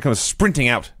 and Spearman comes sprinting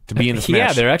out to be in this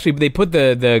match. Yeah, they put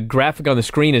the graphic on the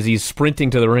screen as he's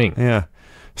sprinting to the ring. Yeah.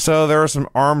 So there are some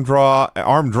arm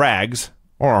drags,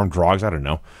 or arm drags, I don't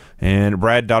know. And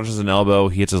Brad dodges an elbow,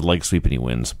 he hits his leg sweep, and he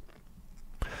wins.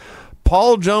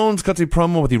 Paul Jones cuts a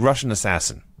promo with the Russian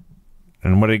Assassin.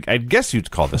 And what I guess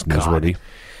you'd call this newsworthy.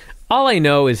 All I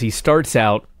know is he starts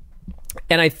out,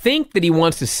 and I think that he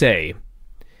wants to say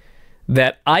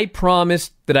that I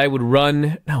promised that I would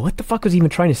run... No, what the fuck was he even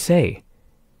trying to say?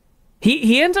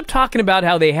 He ends up talking about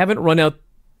how they haven't run out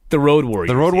the Road Warriors.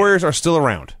 The Road yet. Warriors are still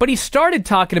around. But he started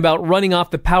talking about running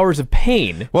off the powers of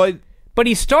pain. Well, But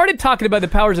he started talking about the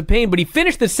powers of pain, but he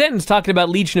finished the sentence talking about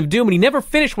Legion of Doom, and he never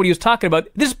finished what he was talking about.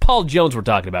 This is Paul Jones we're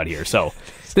talking about here, so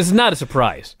this is not a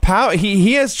surprise.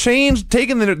 he has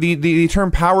taken the term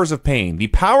powers of pain. The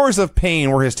powers of pain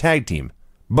were his tag team,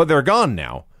 but they're gone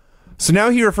now. So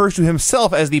now he refers to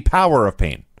himself as the power of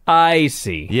pain. I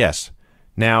see. Yes.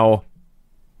 Now,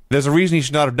 there's a reason he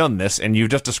should not have done this, and you've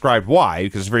just described why,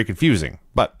 because it's very confusing.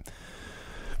 But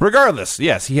regardless,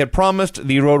 yes, he had promised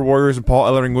the Road Warriors and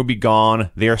Paul Ellering would be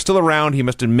gone. They are still around, he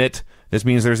must admit. This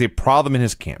means there's a problem in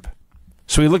his camp.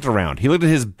 So he looked around. He looked at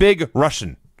his big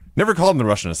Russian. Never called him the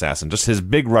Russian assassin, just his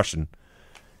big Russian.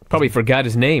 Probably forgot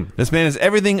his name. This man is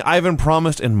everything Ivan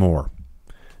promised and more.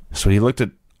 So he looked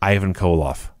at Ivan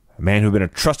Koloff, a man who had been a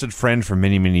trusted friend for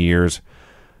many, many years,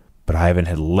 but Ivan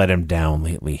had let him down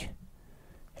lately.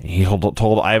 And he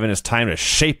told Ivan it's time to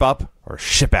shape up or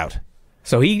ship out.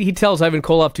 So he tells Ivan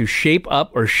Koloff to shape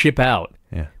up or ship out,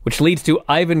 Yeah. which leads to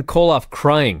Ivan Koloff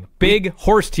crying, big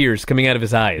horse tears coming out of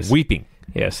his eyes. Weeping.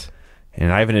 Yes.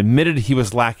 And Ivan admitted he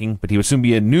was lacking, but he would soon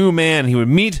be a new man. He would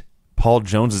meet Paul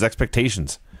Jones's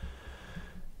expectations.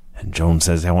 And Jones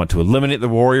says, I want to eliminate the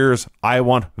Warriors. I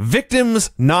want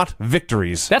victims, not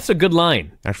victories. That's a good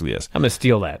line. Actually is. I'm going to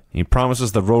steal that. He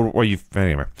promises the Road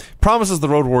promises the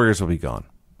Road Warriors will be gone.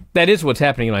 That is what's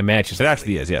happening in my matches. It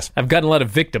actually is, yes. I've gotten a lot of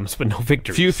victims, but no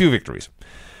victories. Few victories.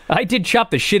 I did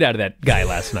chop the shit out of that guy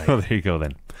last night. Oh, there you go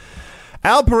then.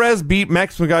 Al Perez beat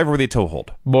Max MacGyver with a toe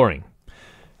hold. Boring.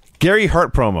 Gary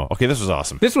Hart promo. Okay, this was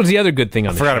awesome. This was the other good thing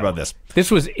on the show. Forgot about this.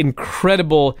 This was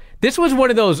incredible. This was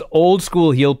one of those old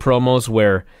school heel promos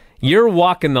where you're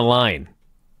walking the line.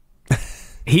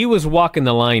 He was walking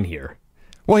the line here.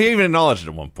 Well, he even acknowledged it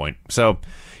at one point. So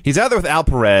he's out there with Al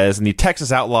Perez, and the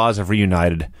Texas Outlaws have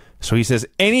reunited. So he says,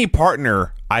 any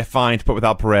partner I find to put with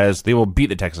Al Perez, they will beat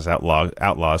the Texas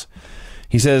Outlaws.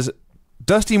 He says,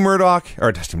 Dusty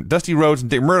Rhodes and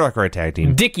Dick Murdoch are a tag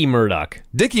team. Dickie Murdoch.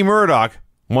 Dickie Murdoch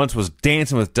once was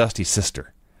dancing with Dusty's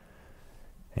sister.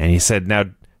 And he said, now,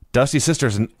 Dusty's sister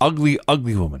is an ugly,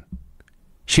 ugly woman.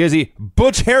 She has a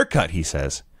butch haircut, he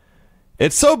says.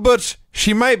 It's so butch,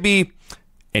 she might be...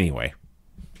 Anyway.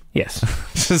 Yes.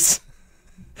 Just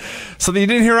something you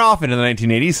didn't hear often in the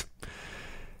 1980s.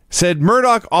 Said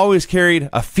Murdoch always carried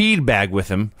a feed bag with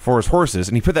him for his horses,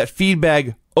 and he put that feed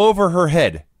bag over her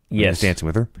head when he was dancing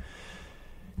with her.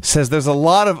 Says there's a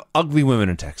lot of ugly women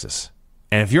in Texas.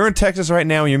 And if you're in Texas right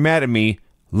now and you're mad at me,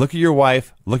 look at your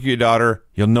wife, look at your daughter,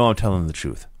 you'll know I'm telling the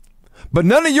truth. But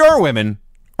none of your women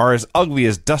are as ugly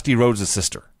as Dusty Rhodes'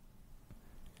 sister.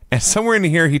 And somewhere in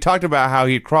here, he talked about how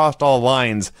he crossed all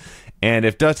lines, and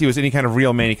if Dusty was any kind of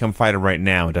real man, he'd come fight him right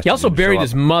now. And Dusty He also didn't show buried up.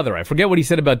 his mother. I forget what he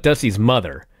said about Dusty's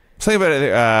mother. Something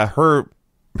about her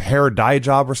hair dye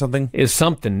job or something. Is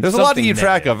something. There's a lot to something keep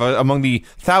track negative. of among the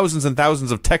thousands and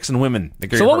thousands of Texan women. That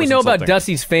Gary So Hart what we was know about insulting.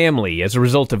 Dusty's family as a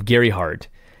result of Gary Hart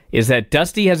is that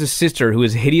Dusty has a sister who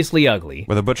is hideously ugly,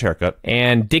 With a butch haircut.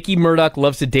 and Dickie Murdoch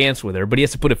loves to dance with her, but he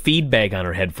has to put a feed bag on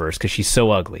her head first because she's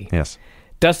so ugly. Yes.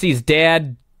 Dusty's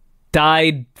dad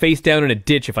died face down in a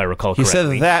ditch, if I recall He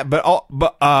correctly. said that,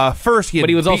 but first he had But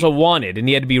he was also wanted, and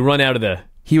he had to be run out of the...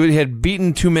 he had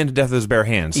beaten two men to death with his bare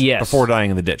hands Yes. before dying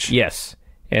in the ditch. Yes.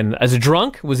 And as a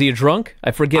drunk? Was he a drunk?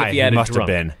 I forget if he had a must drunk.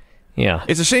 have been. Yeah.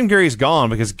 It's a shame Gary's gone,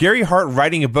 because Gary Hart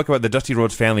writing a book about the Dusty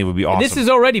Rhodes family would be awesome. This is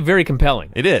already very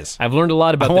compelling. It is. I've learned a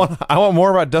lot about I want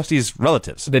more about Dusty's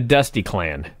relatives. the Dusty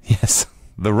clan. Yes.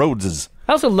 The Rhodeses.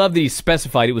 I also love that he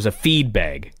specified it was a feed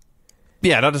bag.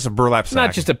 Yeah, not just a burlap sack.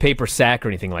 Not just a paper sack or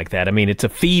anything like that. I mean, it's a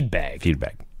feed bag.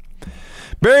 Feedback.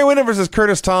 Barry Windham versus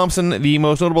Curtis Thompson. The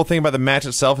most notable thing about the match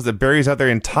itself is that Barry's out there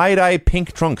in tie-dye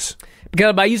pink trunks.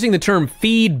 Because by using the term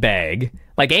feed bag,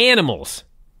 like animals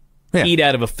Yeah. eat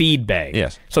out of a feed bag.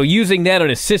 Yes. So using that on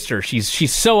his sister, she's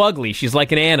so ugly, she's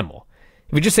like an animal.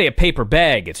 If you just say a paper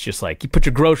bag, it's just like you put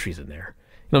your groceries in there. You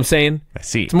know what I'm saying? I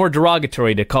see. It's more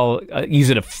derogatory to use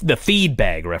it the feed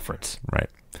bag reference. Right.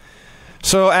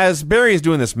 So as Barry is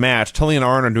doing this match, Tully and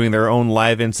Arn are doing their own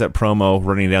live inset promo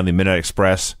running down the Midnight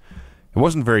Express. It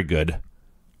wasn't very good.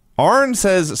 Arn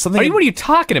says something... What are you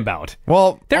talking about?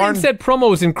 Well, Their Arn, instead promo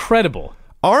was incredible.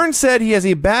 Arn said he has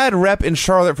a bad rep in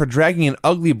Charlotte for dragging an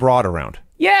ugly broad around.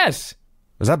 Yes.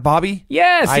 Was that Bobby?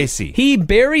 Yes. I see. He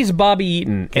buries Bobby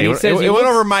Eaton. And he says it went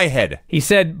over my head. He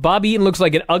said, Bobby Eaton looks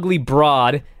like an ugly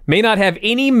broad, may not have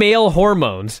any male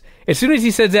hormones. As soon as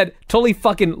he says that, Tully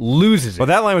fucking loses it. Well,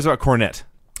 that line was about Cornette.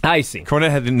 I see.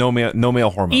 Cornette had no male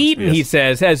hormones. Eaton, Yes. he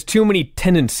says, has too many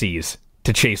tendencies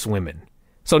to chase women.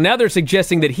 So now they're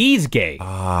suggesting that he's gay.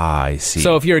 Ah, I see.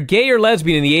 So if you're gay or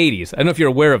lesbian in the 80s, I don't know if you're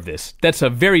aware of this, that's a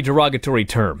very derogatory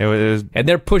term. it was And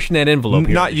they're pushing that envelope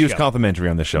here. not on the used show. complimentary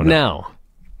on this show. No. No.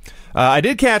 I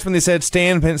did catch when they said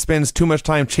Stan spends too much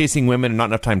time chasing women and not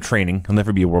enough time training. He'll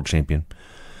never be a world champion.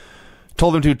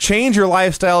 Told him to change your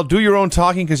lifestyle, do your own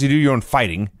talking because you do your own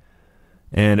fighting.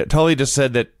 And Tully just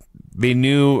said that they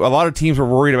knew a lot of teams were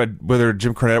worried about whether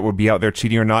Jim Cornette would be out there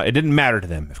cheating or not. It didn't matter to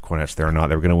them if Cornette's there or not.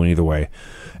 They were going to win either way.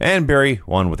 And Barry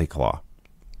won with a claw.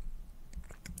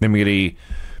 Then we get a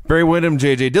Barry Windham,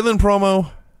 J.J. Dillon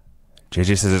promo.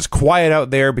 JJ says it's quiet out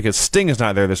there because Sting is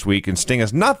not there this week, and Sting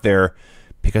is not there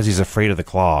because he's afraid of the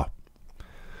claw.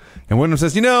 And Windham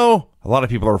says, a lot of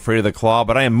people are afraid of the claw,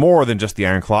 but I am more than just the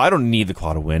Iron Claw. I don't need the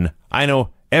claw to win. I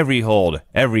know every hold,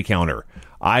 every counter.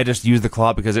 I just use the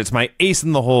claw because it's my ace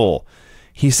in the hole.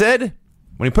 He said,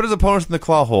 when he put his opponents in the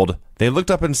claw hold, they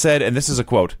looked up and said, and this is a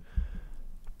quote,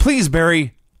 "Please,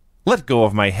 Barry, let go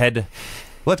of my head.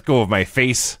 Let go of my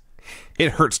face.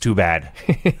 It hurts too bad."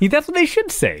 That's what they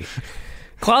should say.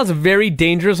 Claw's a very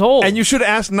dangerous hole. And you should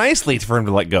ask nicely for him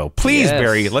to let go. Please, Yes.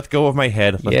 Barry, let go of my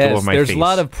head. Let go of my there's face. a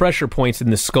lot of pressure points in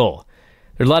the skull.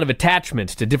 There's a lot of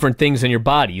attachments to different things in your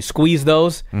body. You squeeze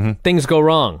those, things go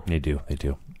wrong. They do.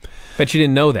 Bet you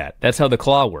didn't know that. That's how the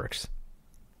claw works.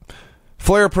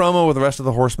 Flair promo with the rest of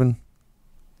the Horsemen.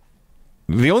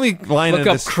 The only line Look of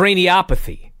up this...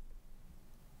 craniopathy.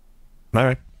 All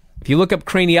right. If you look up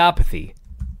craniopathy,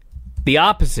 the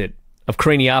opposite of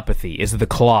craniopathy is the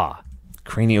claw.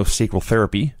 Craniosacral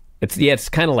therapy. It's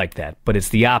kind of like that, but it's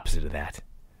the opposite of that.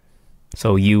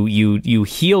 So you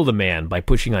heal the man by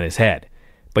pushing on his head,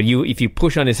 but if you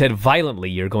push on his head violently,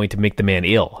 you're going to make the man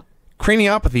ill.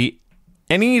 Craniopathy,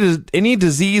 any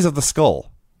disease of the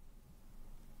skull.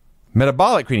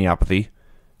 Metabolic craniopathy.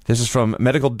 This is from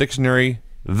Medical Dictionary,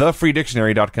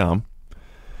 thefreedictionary.com.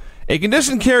 A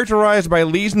condition characterized by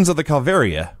lesions of the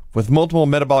calvaria with multiple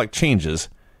metabolic changes,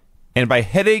 and by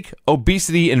headache,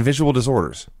 obesity, and visual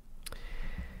disorders.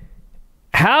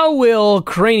 How will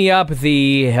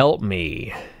craniopathy help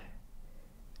me?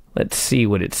 Let's see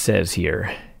what it says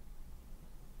here.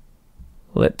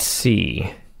 Let's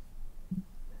see.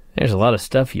 There's a lot of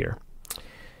stuff here.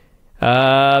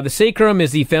 The sacrum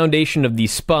is the foundation of the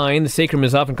spine. The sacrum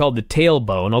is often called the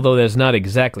tailbone, although that's not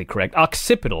exactly correct.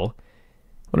 Occipital,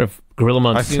 I wonder if Gorilla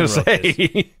Monsoon wrote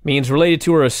this, means related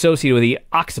to or associated with the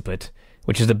occiput,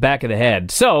 which is the back of the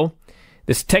head. So,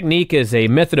 this technique is a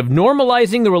method of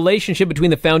normalizing the relationship between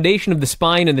the foundation of the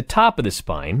spine and the top of the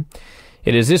spine.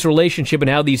 It is this relationship and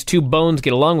how these two bones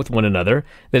get along with one another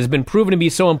that has been proven to be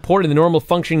so important in the normal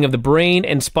functioning of the brain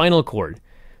and spinal cord.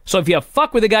 So if you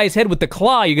fuck with a guy's head with the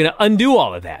claw, you're going to undo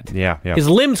all of that. Yeah. His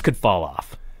limbs could fall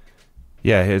off.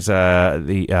 Yeah,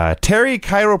 Terry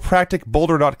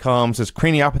Chiropracticboulder.com says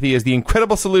craniopathy is the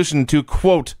incredible solution to,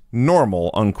 quote,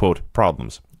 normal, unquote,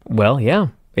 problems. Well, yeah,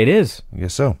 it is. I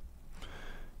guess so.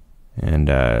 And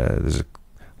there's a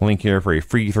link here for a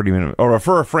free 30-minute, or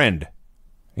refer a friend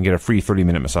and get a free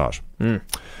 30-minute massage.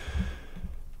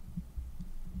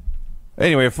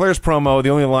 Anyway, Flair's promo, the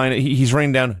only line, he's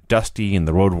running down Dusty and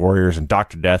the Road Warriors and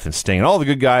Dr. Death and Sting and all the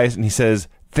good guys, and he says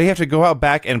they have to go out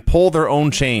back and pull their own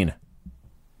chain.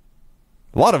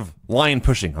 A lot of line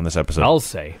pushing on this episode. I'll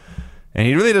say. And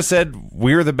he really just said,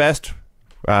 we're the best.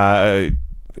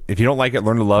 If you don't like it,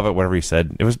 learn to love it, whatever he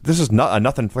said. This is not a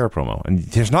nothing Flair promo, and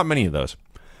there's not many of those.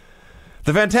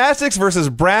 The Fantastics versus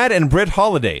Brad and Britt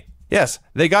Holiday. Yes,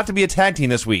 they got to be a tag team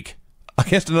this week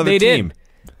against another team. Did.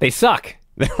 They suck.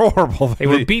 They're horrible. They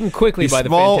were beaten quickly by the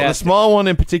Fantastics. The small one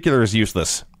in particular is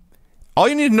useless. All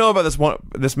you need to know about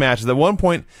this match is that at one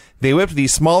point they whipped the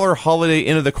smaller Holiday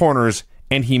into the corners,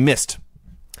 and he missed.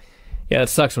 Yeah, it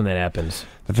sucks when that happens.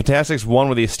 The Fantastics won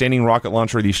with a standing rocket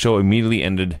launcher. The show immediately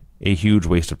ended. A huge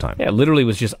waste of time. Yeah, it literally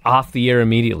was just off the air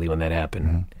immediately when that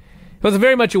happened. It was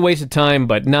very much a waste of time,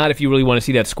 but not if you really want to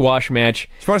see that squash match.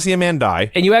 If you want to see a man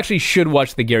die. And you actually should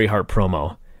watch the Gary Hart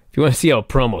promo. If you want to see how a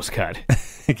promo's cut.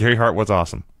 Gary Hart was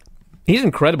awesome. He's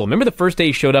incredible. Remember the first day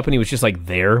he showed up and he was just like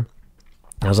there?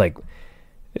 I was like,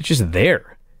 it's just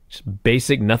there. Just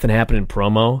basic, nothing happening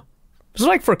promo. It was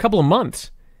like for a couple of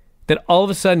months. Then all of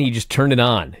a sudden he just turned it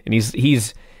on. And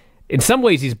he's in some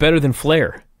ways, he's better than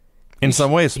Flair. In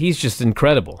some ways. He's just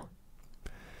incredible.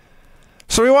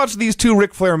 So we watched these two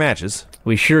Ric Flair matches.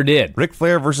 We sure did. Ric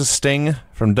Flair versus Sting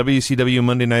from WCW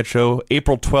Monday Night Show,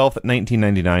 April 12th,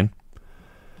 1999.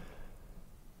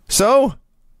 So,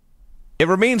 it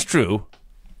remains true.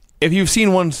 If you've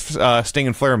seen one Sting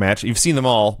and Flair match, you've seen them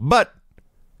all, but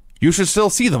you should still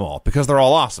see them all because they're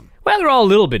all awesome. Well, they're all a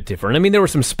little bit different. I mean, there were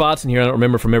some spots in here I don't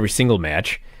remember from every single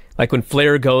match. Like when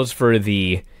Flair goes for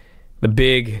the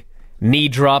big knee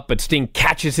drop, but Sting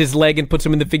catches his leg and puts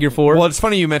him in the figure four. Well, it's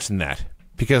funny you mentioned that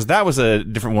because that was a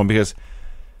different one because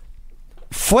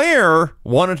Flair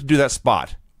wanted to do that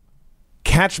spot,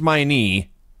 catch my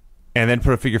knee, and then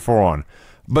put a figure four on.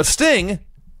 But Sting,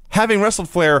 having wrestled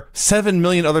Flair 7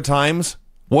 million other times,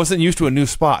 wasn't used to a new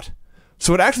spot.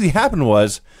 So what actually happened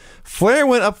was Flair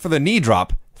went up for the knee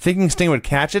drop, thinking Sting would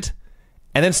catch it,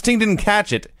 and then Sting didn't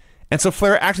catch it, and so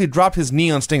Flair actually dropped his knee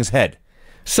on Sting's head.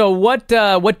 So what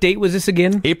date was this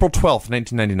again? April 12th,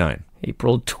 1999.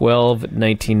 April 12,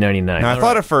 1999. Now, I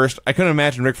thought at first, I couldn't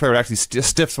imagine Ric Flair would actually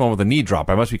stiff someone with a knee drop.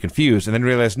 I must be confused, and then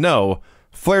realized, no,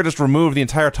 Flair just removed the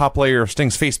entire top layer of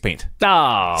Sting's face paint.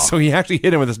 Oh. So he actually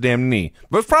hit him with his damn knee.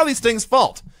 But it's probably Sting's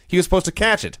fault. He was supposed to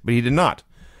catch it, but he did not.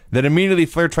 Then immediately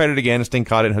Flair tried it again, and Sting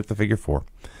caught it and hooked the figure four.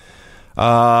 There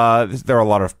are a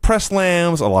lot of press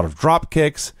slams, a lot of drop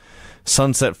kicks,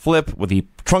 sunset flip with the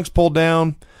trunks pulled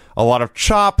down, a lot of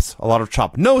chops, a lot of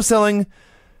chop no-selling.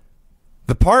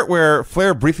 The part where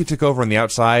Flair briefly took over on the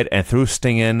outside and threw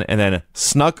Sting in and then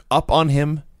snuck up on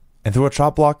him and threw a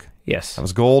chop block. Yes. That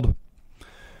was gold.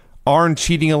 Arn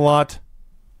cheating a lot.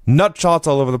 Nut shots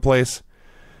all over the place.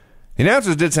 The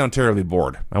announcers did sound terribly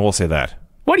bored. I will say that.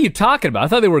 What are you talking about? I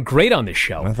thought they were great on this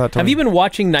show. Have you been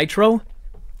watching Nitro?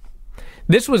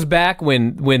 This was back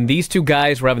when these two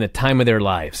guys were having the time of their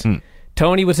lives.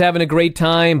 Tony was having a great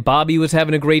time. Bobby was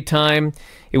having a great time.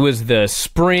 It was the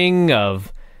spring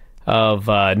of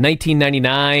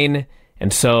 1999,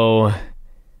 and so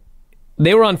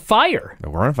they were on fire. They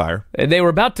were on fire. They were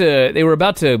about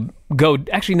to go.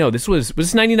 Actually, no. Was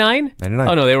this 99? 99.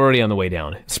 Oh no, they were already on the way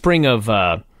down. Spring of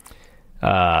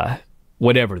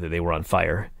whatever that they were on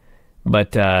fire,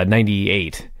 but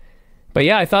 98. But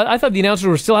yeah, I thought the announcers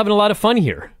were still having a lot of fun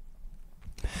here.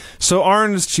 So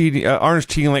Arn's cheating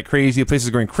like crazy. The place is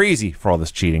going crazy for all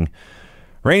this cheating.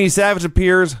 Randy Savage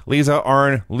appears, leaves out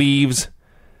Arn, leaves,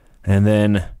 and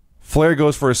then Flair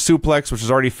goes for a suplex, which has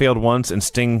already failed once, and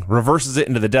Sting reverses it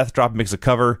into the death drop and makes a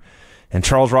cover. And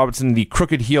Charles Robinson, the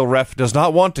crooked heel ref, does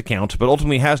not want to count, but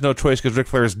ultimately has no choice because Ric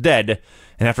Flair is dead.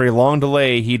 And after a long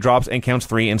delay, he drops and counts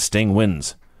 3, and Sting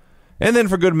wins. And then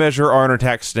for good measure, Arn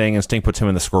attacks Sting, and Sting puts him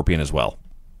in the Scorpion as well.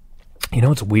 You know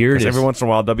what's weird? Because every once in a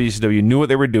while, WCW knew what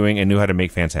they were doing and knew how to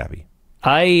make fans happy.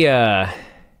 I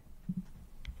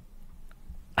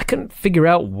couldn't figure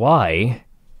out why.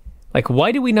 Like,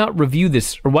 why do we not review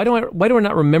this, or why do I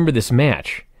not remember this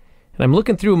match? And I'm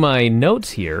looking through my notes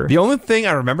here. The only thing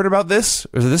I remembered about this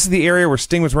is that this is the area where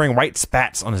Sting was wearing white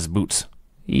spats on his boots.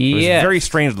 Yeah, it was very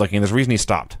strange looking. There's a reason he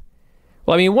stopped.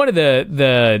 Well, I mean, one of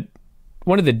the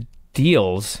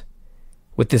deals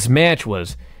with this match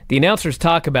was the announcers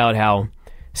talk about how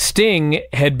Sting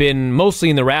had been mostly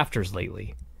in the rafters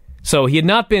lately, so he had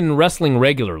not been wrestling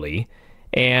regularly.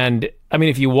 And I mean,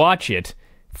 if you watch it,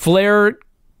 Flair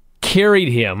carried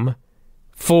him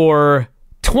for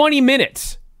 20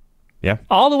 minutes. Yeah.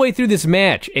 All the way through this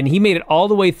match, and he made it all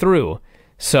the way through.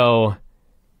 So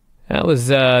that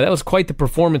was quite the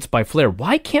performance by Flair.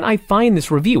 Why can't I find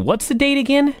this review? What's the date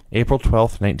again? April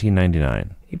 12th,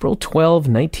 1999. April 12,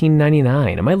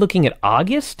 1999. Am I looking at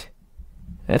August?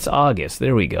 That's August.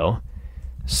 There we go.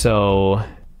 So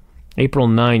April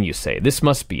 9, you say. This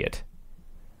must be it.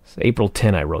 It's April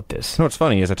 10 I wrote this. You know what's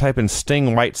funny is I type in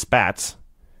Sting white spats,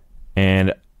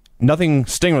 and nothing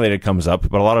Sting related comes up,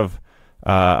 but a lot of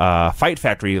Fight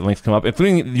Factory links come up,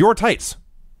 including your tights.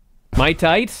 My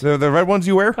tights? The red ones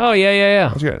you wear? Oh, yeah.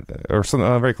 That's good. Or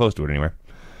something very close to it anyway.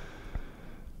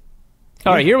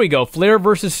 All right, here we go. Flair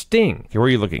versus Sting. Okay, where are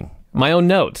you looking? My own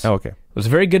notes. Oh, okay. It was a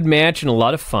very good match and a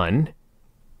lot of fun.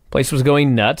 Place was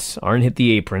going nuts. Arn hit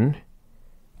the apron.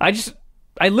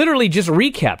 I literally just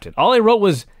recapped it. All I wrote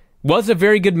was a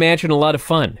very good match and a lot of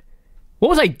fun. What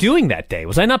was I doing that day?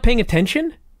 Was I not paying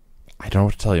attention? I don't know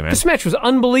what to tell you, man. This match was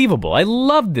unbelievable. I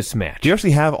loved this match. Do you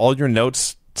actually have all your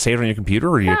notes saved on your computer?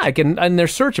 Or Yeah, I can, and they're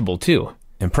searchable too.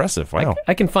 Impressive. Wow.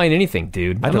 I can find anything,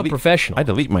 dude. I'm a professional. I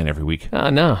delete mine every week.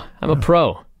 Oh, no. I'm a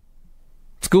pro.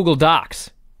 It's Google Docs.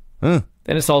 Then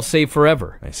it's all saved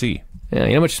forever. I see. Yeah, you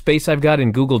know how much space I've got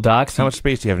in Google Docs? How much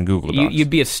space do you have in Google Docs? You'd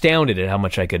be astounded at how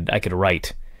much I could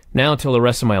write. Now until the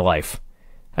rest of my life.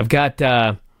 I've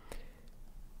got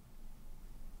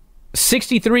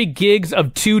 63 gigs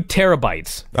of 2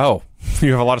 terabytes. Oh,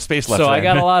 you have a lot of space left. So I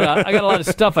got a lot of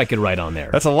stuff I could write on there.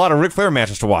 That's a lot of Ric Flair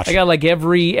matches to watch. I got like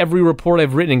every report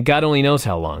I've written, and God only knows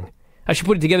how long. I should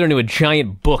put it together into a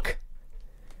giant book.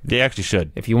 You actually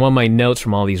should. If you want my notes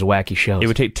from all these wacky shows. It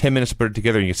would take 10 minutes to put it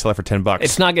together, and you could sell it for $10.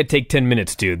 It's not going to take 10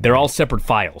 minutes, dude. They're all separate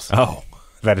files. Oh.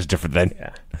 That is different then.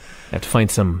 Yeah. I have to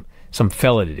find some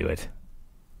fella to do it.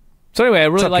 So anyway, I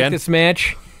really liked this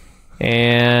match,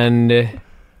 and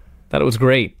thought it was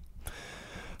great.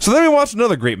 So then we watched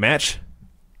another great match.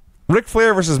 Ric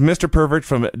Flair versus Mr. Perfect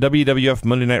from WWF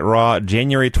Monday Night Raw,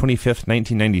 January 25th,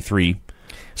 1993.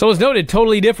 So it was noted,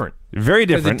 totally different. Very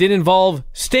Because different. it did involve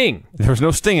Sting. There was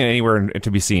no Sting anywhere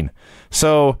to be seen.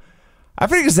 So I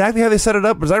forget exactly how they set it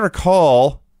up, but as I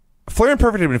recall, Flair and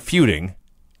Perfect had been feuding,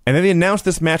 and then they announced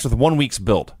this match with 1 week's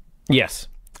build. Yes.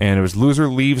 And it was loser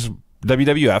leaves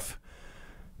WWF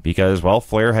because, well,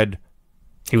 Flair had...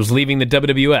 He was leaving the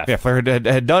WWF. Yeah, Flair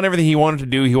had done everything he wanted to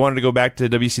do. He wanted to go back to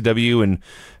WCW, and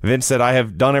Vince said, I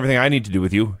have done everything I need to do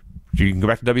with you. You can go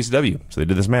back to WCW. So they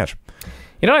did this match.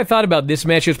 You know what I thought about this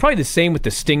match? It was probably the same with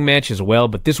the Sting match as well,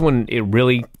 but this one, it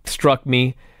really struck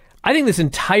me. I think this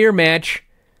entire match,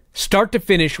 start to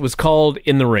finish, was called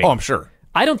in the ring. Oh, I'm sure.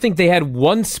 I don't think they had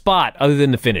one spot other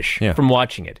than the finish from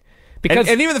watching it. Because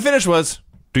And even the finish was,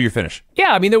 do your finish.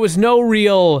 yeah, I mean, there was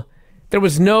no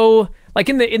like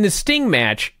in the Sting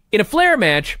match, in a Flair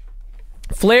match,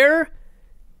 Flair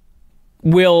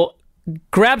will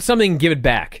grab something and give it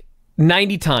back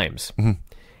 90 times. Mm-hmm.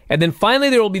 And then finally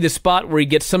there will be the spot where he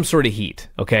gets some sort of heat,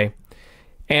 okay?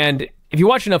 And if you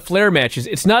watch enough Flair matches,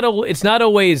 it's not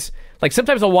always like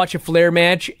sometimes I'll watch a Flair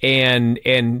match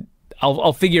and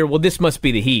I'll figure, well, this must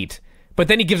be the heat. But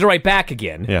then he gives it right back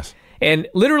again. Yes. And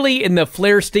literally in the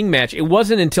Flair-Sting match, it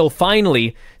wasn't until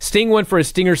finally Sting went for a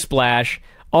Stinger splash,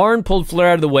 Arn pulled Flair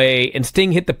out of the way, and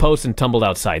Sting hit the post and tumbled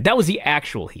outside. That was the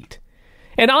actual heat.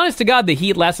 And honest to God, the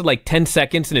heat lasted like 10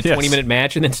 seconds in a 20-minute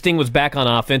match, and then Sting was back on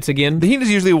offense again. The heat is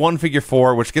usually one figure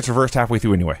four, which gets reversed halfway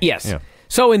through anyway. Yes. Yeah.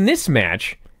 So in this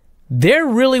match, there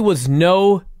really was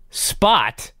no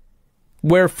spot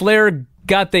where Flair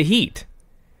got the heat.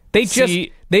 They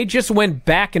just went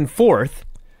back and forth,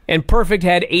 and Perfect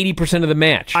had 80% of the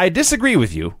match. I disagree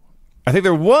with you. I think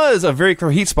there was a very clear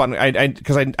heat spot,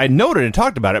 because I noted and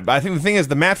talked about it, but I think the thing is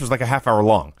the match was like a half hour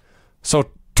long.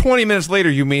 So 20 minutes later,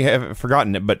 you may have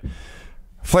forgotten it, but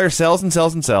Flair sells and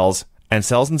sells and sells, and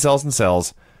sells and sells and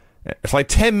sells. It's like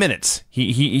 10 minutes.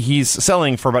 He's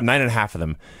selling for about 9.5 of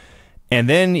them. And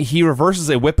then he reverses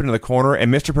a whip into the corner,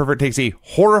 and Mr. Perfect takes a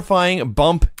horrifying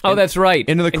bump. That's right.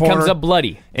 Into the and corner. Comes up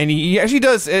bloody. And he actually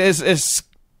does.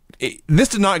 This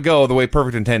did not go the way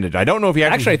Perfect intended. I don't know if he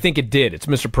Actually, I think it did. It's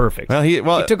Mr. Perfect. Well, he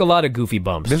took a lot of goofy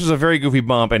bumps. This was a very goofy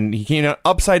bump, and he came out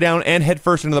upside down and head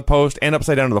first into the post and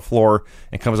upside down to the floor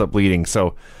and comes up bleeding.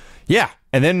 So, yeah.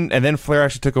 And then Flair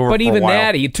actually took over but for even a while.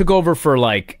 that, he took over for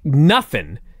like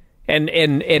nothing. And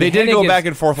they did go back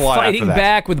and forth a lot fighting after that.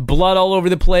 back with blood all over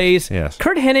the place. Yes.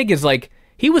 Kurt Hennig is like,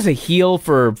 he was a heel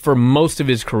for most of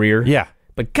his career. Yeah.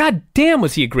 But goddamn,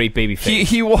 was he a great babyface.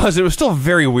 He was. It was still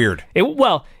very weird.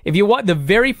 Well, if you want, the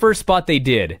very first spot they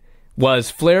did was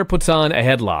Flair puts on a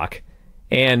headlock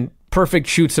and Perfect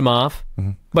shoots him off,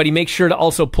 but he makes sure to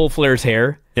also pull Flair's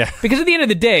hair. Yeah. Because at the end of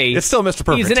the day, It's still Mr.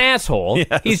 Perfect. He's an asshole.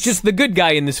 Yes. He's just the good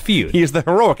guy in this feud. He is the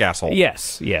heroic asshole.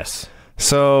 Yes.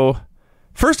 So,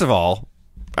 first of all,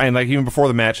 and like even before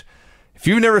the match, if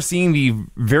you've never seen the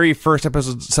very first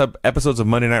episodes of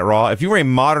Monday Night Raw, if you were a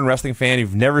modern wrestling fan,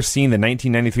 you've never seen the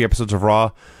 1993 episodes of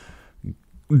Raw,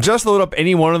 just load up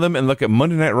any one of them and look at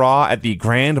Monday Night Raw at the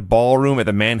Grand Ballroom at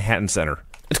the Manhattan Center.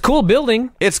 It's a cool building.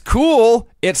 It's cool.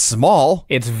 It's small.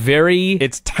 It's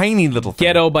tiny little thing.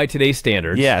 ghetto by today's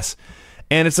standards. Yes.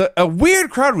 And it's a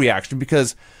weird crowd reaction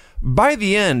because by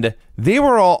the end, they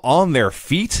were all on their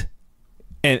feet.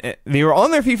 And they were on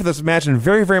their feet for this match and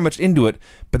very, very much into it,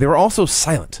 but they were also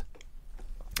silent.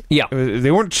 Yeah.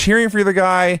 They weren't cheering for the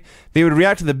guy. They would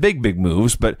react to the big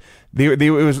moves, but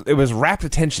it was rapt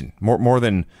attention more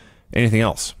than anything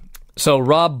else. So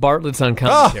Rob Bartlett's on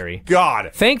commentary. Oh,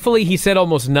 God. Thankfully, he said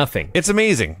almost nothing. It's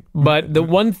amazing. But the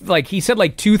one, he said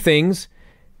three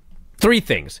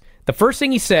things. The first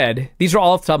thing he said, these are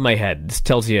all off the top of my head. This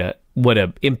tells you what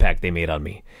an impact they made on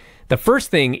me. The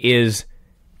first thing is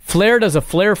Flair does a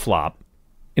Flair flop,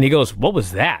 and he goes, "What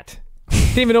was that?"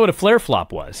 Didn't even know what a Flair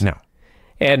flop was. No.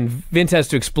 And Vince has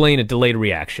to explain a delayed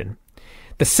reaction.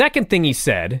 The second thing he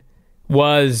said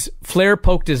was Flair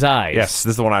poked his eyes. Yes,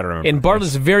 this is the one I remember. And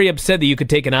Bartlett's very upset that you could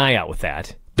take an eye out with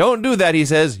that. Don't do that, he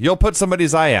says. You'll put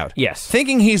somebody's eye out. Yes.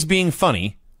 Thinking he's being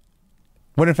funny,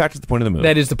 when in fact it's the point of the move.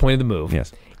 That is the point of the move.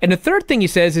 Yes. And the third thing he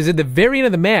says is at the very end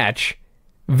of the match,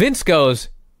 Vince goes,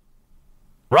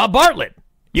 "Rob Bartlett,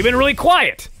 you've been really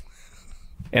quiet."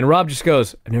 And Rob just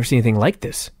goes, "I've never seen anything like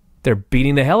this. They're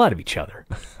beating the hell out of each other."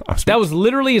 That was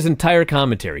literally his entire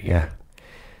commentary. Yeah.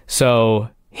 So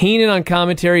Heenan on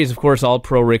commentary is, of course, all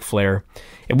pro Ric Flair.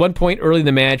 At one point early in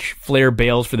the match, Flair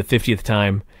bails for the 50th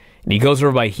time. and he goes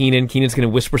over by Heenan. Heenan's going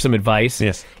to whisper some advice.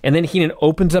 Yes. And then Heenan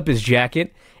opens up his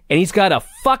jacket, and he's got a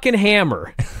fucking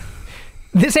hammer.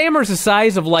 This hammer's the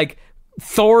size of, like,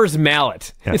 Thor's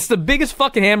mallet. Yeah. It's the biggest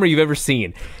fucking hammer you've ever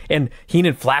seen. And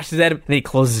Heenan flashes at him, and then he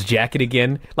closes his jacket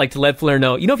again, like to let Flair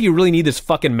know, if you really need this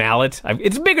fucking mallet,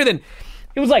 it's bigger than...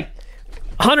 It was like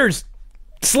Hunter's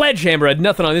sledgehammer had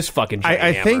nothing on this fucking giant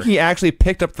I hammer. think he actually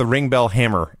picked up the ring bell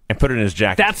hammer and put it in his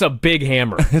jacket. That's a big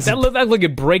hammer. that looked like it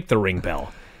could break the ring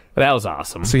bell. But that was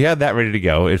awesome. So he had that ready to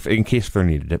go in case Flair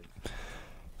needed it.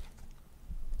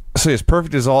 So his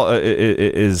Perfect is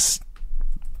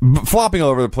flopping all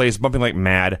over the place, bumping like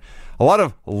mad. A lot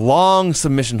of long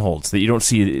submission holds that you don't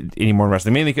see anymore in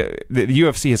wrestling. Mainly, the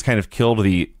UFC has kind of killed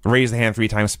the raise the hand 3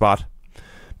 times spot.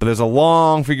 But there's a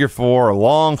long figure 4, a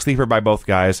long sleeper by both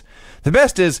guys. The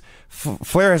best is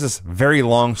Flair has this very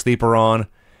long sleeper on,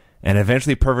 and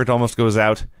eventually Perfect almost goes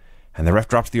out, and the ref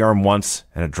drops the arm once,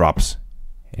 and it drops.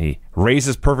 And he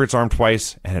raises Perfect's arm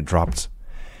twice, and it drops.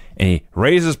 And he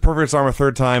raises Perfect's arm a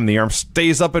third time, the arm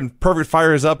stays up, and Perfect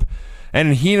fires up,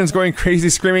 and Heenan's going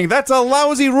crazy, screaming, "That's a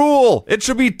lousy rule! It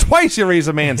should be twice you raise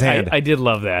a man's hand." I did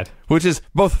love that. Which is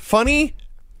both funny,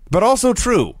 but also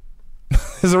true.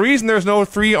 There's a reason there's no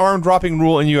 3-arm dropping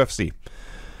rule in UFC.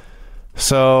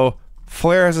 So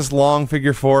Flair has this long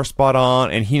figure 4 spot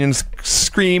on, and Heenan's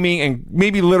screaming and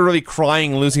maybe literally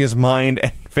crying, losing his mind,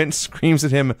 and Vince screams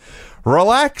at him,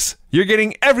 "Relax, you're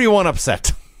getting everyone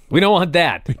upset." We don't want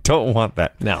that. We don't want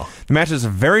that. No. The match is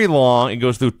very long. It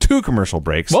goes through 2 commercial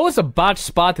breaks. What was the botched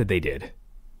spot that they did?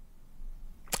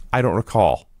 I don't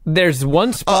recall. There's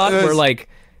one spot where, like,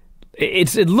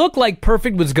 it looked like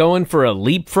Perfect was going for a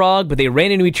leapfrog, but they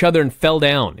ran into each other and fell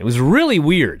down. It was really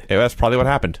weird. Yeah, that's probably what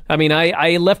happened. I mean,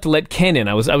 I left to let Ken in.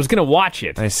 I was going to watch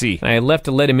it. I see. And I left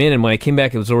to let him in, and when I came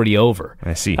back, it was already over.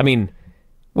 I see. I mean,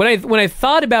 when I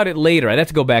thought about it later, I'd have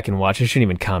to go back and watch. I shouldn't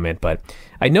even comment, but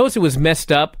I noticed it was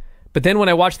messed up. But then when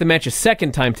I watched the match a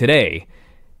second time today,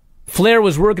 Flair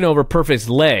was working over Perfect's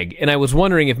leg, and I was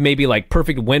wondering if maybe, like,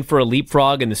 Perfect went for a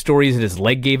leapfrog, and the story is that his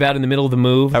leg gave out in the middle of the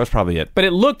move. That was probably it. But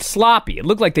it looked sloppy. It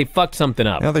looked like they fucked something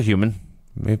up. Now they're human.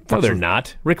 No, they're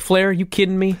not. Ric Flair, you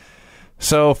kidding me?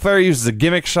 So Flair uses a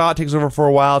gimmick shot, takes over for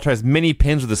a while, tries many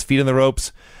pins with his feet on the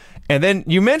ropes. And then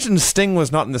you mentioned Sting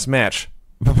was not in this match.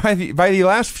 But by the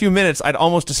last few minutes, I'd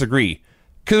almost disagree.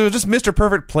 Because it was just Mr.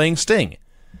 Perfect playing Sting.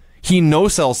 He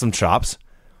no-sells some chops,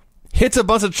 hits a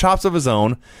bunch of chops of his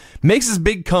own, makes his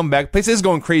big comeback. Place is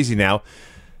going crazy now.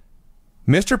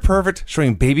 Mr. Perfect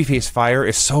showing babyface fire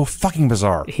is so fucking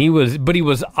bizarre. He was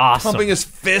awesome. Pumping his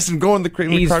fist and going the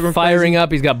crazy. He's firing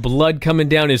up. He's got blood coming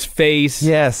down his face.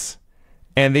 Yes.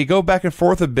 And they go back and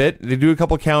forth a bit. They do a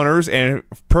couple counters, and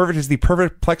Perfect is the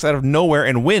perfect plex out of nowhere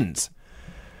and wins.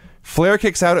 Flair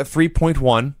kicks out at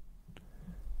 3.1.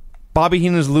 Bobby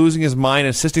Heenan is losing his mind,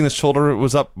 insisting the shoulder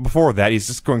was up before that. He's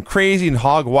just going crazy and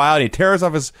hog wild. He tears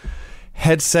off his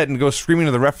headset and goes screaming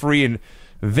to the referee. And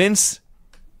Vince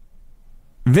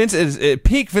is at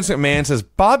peak. Vince McMahon says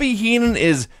Bobby Heenan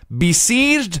is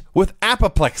besieged with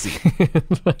apoplexy.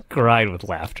 Cried with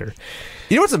laughter.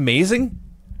 You know what's amazing?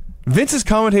 Vince's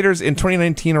commentators in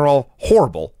 2019 are all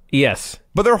horrible. Yes,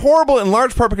 but they're horrible in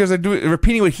large part because they're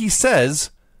repeating what he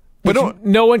says. But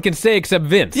no one can say except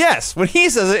Vince. Yes, when he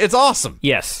says it, it's awesome.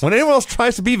 Yes. When anyone else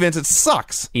tries to be Vince, it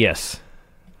sucks. Yes.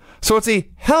 So it's a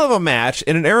hell of a match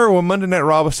in an era when Monday Night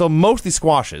Raw was still mostly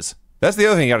squashes. That's the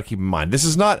other thing you got to keep in mind. This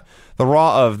is not the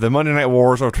Raw of the Monday Night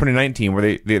Wars of 2019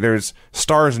 where there's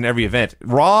stars in every event.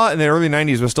 Raw in the early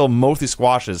 90s was still mostly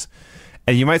squashes.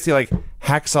 And you might see like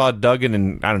Hacksaw Duggan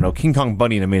and, I don't know, King Kong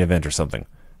Bundy in a main event or something.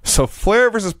 So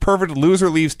Flair versus Perfect, loser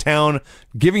leaves town,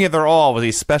 giving it their all was a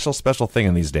special, special thing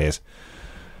in these days.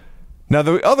 Now,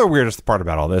 the other weirdest part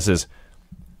about all this is,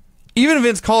 even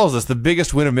Vince calls this the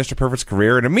biggest win of Mr. Perfect's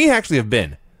career, and it may actually have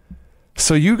been.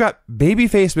 So you got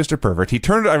babyface Mr. Perfect.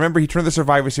 I remember he turned the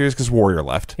Survivor Series because Warrior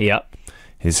left. Yep.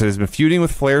 He said he's been feuding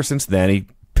with Flair since then.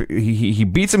 He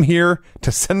beats him here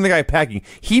to send the guy packing.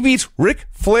 He beats Ric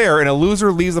Flair in a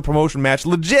loser leaves the promotion match.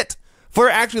 Legit. Flair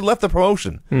actually left the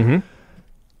promotion. Mm-hmm.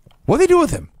 What do they do with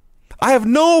him? I have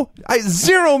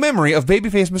zero memory of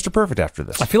babyface Mr. Perfect after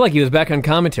this. I feel like he was back on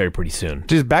commentary pretty soon.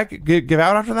 Did his back give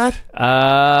out after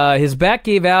that? His back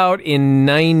gave out in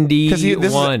 91. Because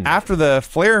this is after the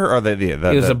Flair or the it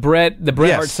was the Bret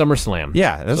yes. Hart SummerSlam.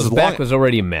 Yeah, this so is his back was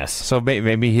already a mess. So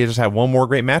maybe he just had one more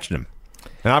great match in him.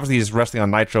 And obviously he's wrestling on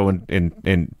Nitro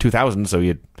in 2000, so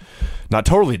he's not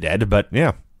totally dead. But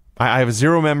yeah, I have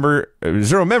zero memory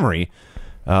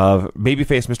of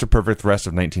babyface Mr. Perfect the rest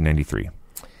of 1993.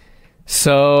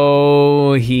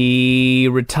 So he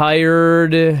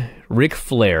retired Ric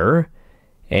Flair,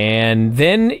 And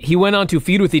then he went on to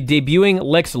feud with the debuting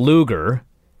Lex Luger.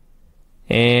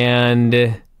 And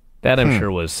that I'm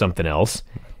sure was something else.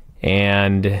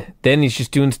 And then he's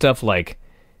just doing stuff like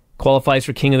qualifies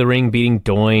for King of the Ring, beating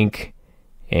Doink.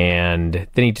 And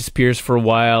then he disappears for a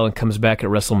while and comes back at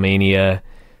WrestleMania.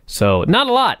 So, not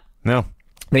a lot. No.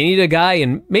 They needed a guy,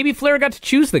 and maybe Flair got to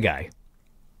choose the guy.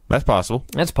 That's possible.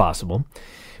 That's possible.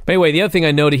 But anyway, the other thing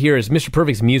I noted here is Mr.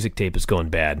 Perfect's music tape is going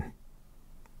bad.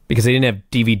 Because they didn't have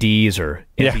DVDs or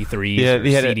MP3s or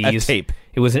he had CDs. a tape.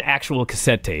 It was an actual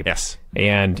cassette tape. Yes.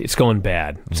 And it's going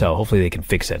bad. So hopefully they can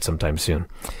fix that sometime soon.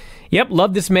 Yep,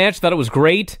 loved this match. Thought it was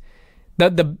great.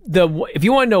 If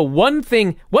you want to know one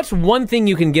thing, what's one thing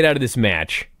you can get out of this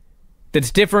match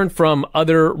that's different from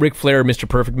other Ric Flair Mr.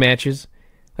 Perfect matches?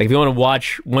 Like if you want to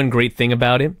watch one great thing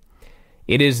about it,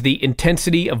 it is the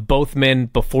intensity of both men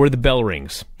before the bell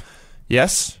rings.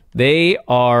 Yes. They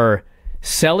are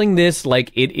selling this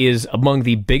like it is among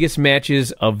the biggest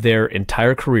matches of their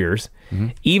entire careers. Mm-hmm.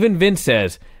 Even Vince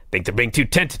says, think they're being too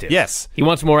tentative. Yes. He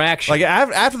wants more action. Like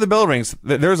after the bell rings,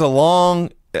 there's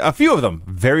a few of them,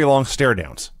 very long stare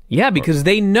downs. Yeah, because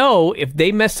they know if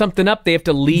they mess something up, they have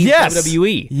to leave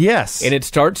WWE. Yes. And it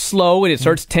starts slow and it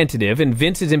starts tentative, and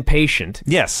Vince is impatient.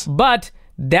 Yes. But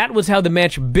that was how the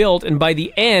match built, and by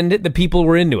the end, the people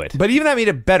were into it. But even that made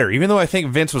it better, even though I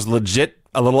think Vince was legit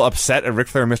a little upset at Ric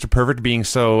Flair and Mr. Perfect being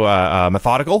so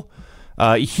methodical.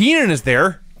 Heenan is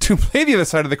there to play the other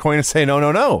side of the coin and say,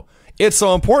 no. It's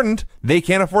so important, they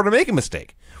can't afford to make a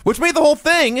mistake. Which made the whole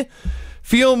thing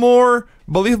feel more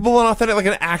believable and authentic, like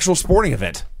an actual sporting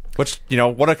event. Which,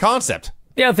 what a concept.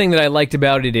 The other thing that I liked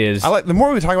about it is... the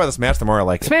more we talk about this match, the more I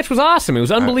like it. This match was awesome. It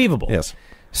was unbelievable. Yes.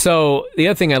 So, the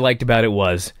other thing I liked about it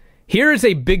was, here is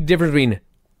a big difference between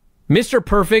Mr.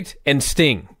 Perfect and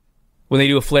Sting when they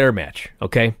do a Flair match,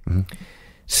 okay? Mm-hmm.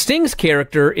 Sting's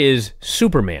character is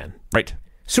Superman. Right.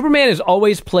 Superman is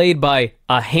always played by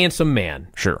a handsome man.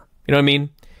 Sure. You know what I mean?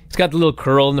 He's got the little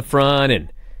curl in the front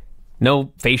and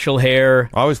no facial hair.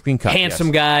 Always clean cut.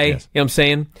 Handsome guy. Yes. You know what I'm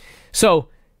saying? So,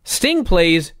 Sting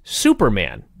plays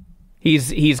Superman.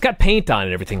 He's got paint on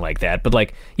and everything like that, but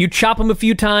like you chop him a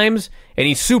few times and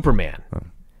he's Superman. Oh.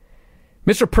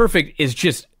 Mr. Perfect is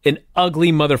just an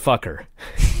ugly motherfucker.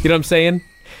 You know what I'm saying?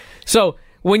 So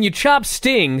when you chop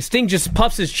Sting just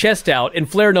puffs his chest out and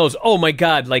Flair knows, oh my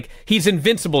God, like he's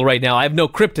invincible right now. I have no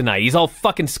kryptonite. He's all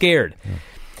fucking scared.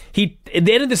 Yeah. At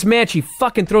the end of this match, he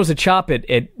fucking throws a chop at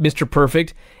Mr.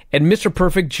 Perfect, and Mr.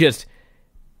 Perfect just,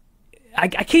 I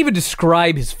can't even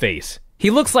describe his face.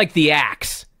 He looks like the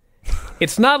Axe.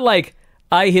 It's not like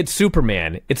I hit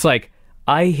Superman. It's like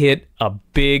I hit a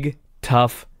big,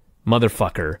 tough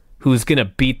motherfucker who's going to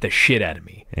beat the shit out of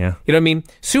me. Yeah. You know what I mean?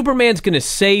 Superman's going to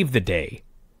save the day.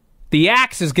 The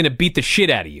Axe is going to beat the shit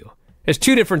out of you. There's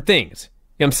two different things.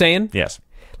 You know what I'm saying? Yes.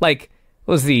 Like,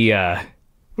 what was we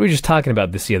were just talking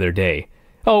about this the other day.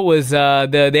 Oh, it was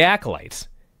the Acolytes.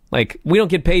 Like, we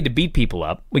don't get paid to beat people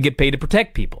up. We get paid to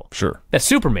protect people. Sure. That's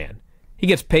Superman. He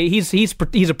gets paid. He's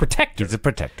a protector. He's a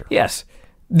protector. Yes.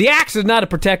 The Axe is not a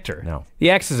protector. No. The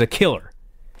Axe is a killer.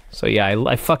 So yeah,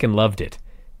 I fucking loved it.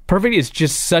 Perfect is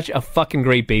just such a fucking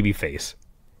great babyface.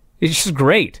 He's just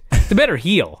great. It's a better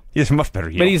heel. He's a much better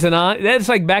heel. But that's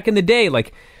like back in the day,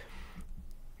 like,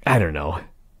 I don't know.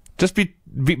 Just be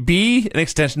an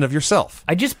extension of yourself.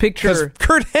 I just picture... Because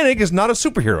Kurt Hennig is not a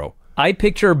superhero. I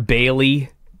picture Bayley,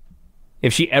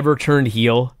 if she ever turned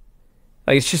heel.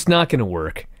 Like, it's just not going to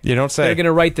work. You don't say. They're going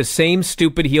to write the same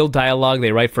stupid heel dialogue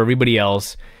they write for everybody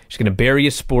else. She's going to bury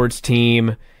a sports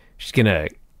team. She's going to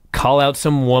call out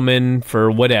some woman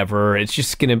for whatever. It's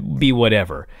just going to be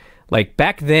whatever. Like,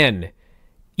 back then,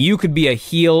 you could be a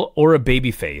heel or a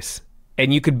babyface,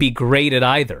 and you could be great at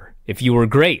either if you were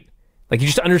great. Like, you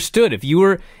just understood. If you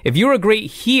were a great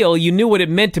heel, you knew what it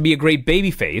meant to be a great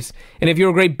babyface. And if you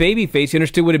were a great babyface, you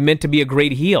understood what it meant to be a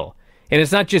great heel. And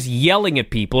it's not just yelling at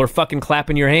people or fucking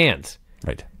clapping your hands.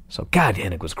 Right. So, God,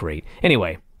 Hennig was great.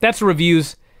 Anyway, that's the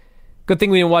reviews. Good thing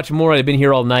we didn't watch more. I've been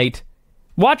here all night.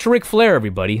 Watch Ric Flair,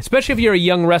 everybody. Especially if you're a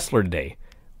young wrestler today.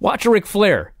 Watch Ric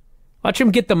Flair. Watch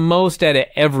him get the most out of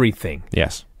everything.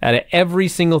 Yes. Out of every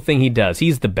single thing he does.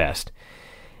 He's the best.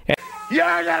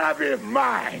 You're gonna be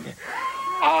mine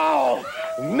all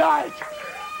night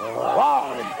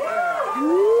long.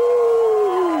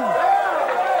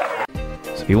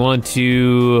 So if you want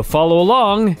to follow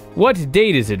along, what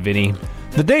date is it, Vinny?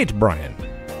 The date, Brian,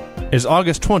 is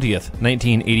August 20th,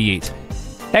 1988.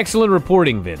 Excellent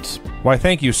reporting, Vince. Why,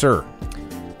 thank you, sir.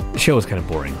 The show was kind of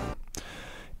boring.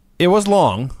 It was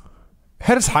long. It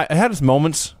had its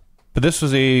moments, but this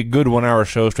was a good 1 hour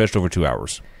show stretched over 2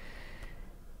 hours.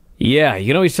 Yeah, you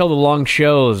can always tell the long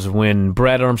shows when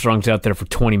Brad Armstrong's out there for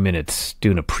 20 minutes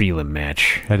doing a prelim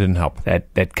match. That didn't help.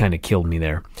 That kind of killed me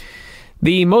there.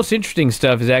 The most interesting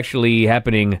stuff is actually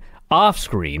happening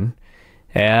off-screen,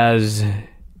 as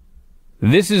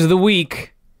this is the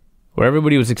week where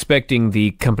everybody was expecting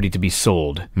the company to be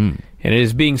sold. And it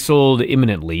is being sold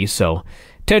imminently, so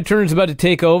Ted Turner's about to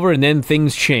take over, and then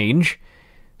things change.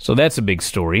 So that's a big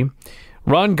story.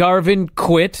 Ron Garvin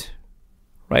quit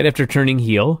right after turning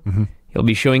heel. He'll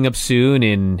be showing up soon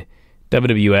in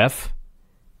WWF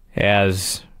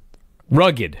as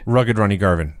Rugged Ronnie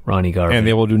Garvin. Ronnie Garvin. And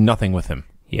they will do nothing with him.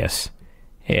 Yes.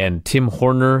 And Tim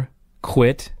Horner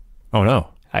quit. Oh, no.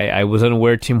 I was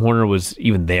unaware Tim Horner was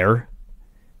even there,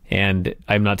 and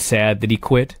I'm not sad that he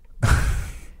quit.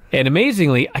 And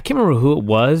amazingly, I can't remember who it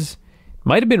was.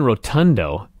 Might have been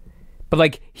Rotundo. But,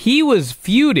 like, he was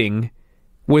feuding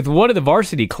with one of the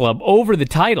Varsity Club over the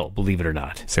title, believe it or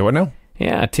not. Say what now?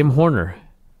 Yeah, Tim Horner.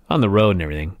 On the road and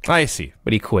everything. I see.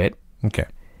 But he quit. Okay.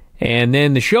 And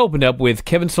then the show opened up with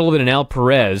Kevin Sullivan and Al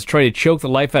Perez trying to choke the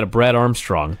life out of Brad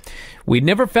Armstrong. We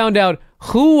never found out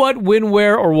who, what, when,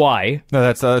 where, or why. No,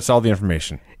 that's all the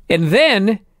information. And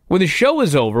then, when the show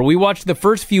was over, we watched the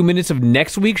first few minutes of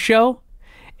next week's show,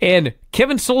 and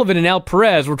Kevin Sullivan and Al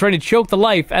Perez were trying to choke the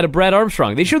life out of Brad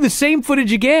Armstrong. They showed the same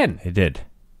footage again. They did.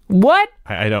 What?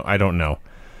 I don't know.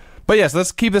 But yes,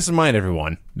 let's keep this in mind,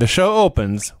 everyone. The show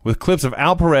opens with clips of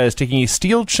Al Perez taking a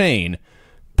steel chain,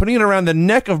 putting it around the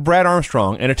neck of Brad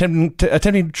Armstrong, and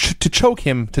attempting to choke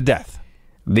him to death.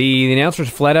 The announcers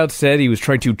flat out said he was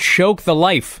trying to choke the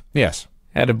life Yes.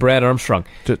 out of Brad Armstrong.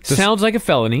 Sounds like a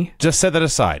felony. Just set that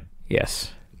aside.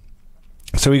 Yes.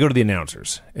 So we go to the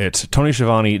announcers. It's Tony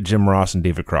Schiavone, Jim Ross, and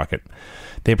David Crockett.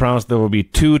 They promised there will be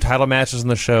 2 title matches in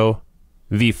the show.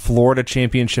 The Florida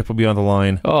Championship will be on the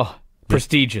line. Oh,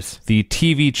 prestigious. The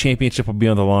TV Championship will be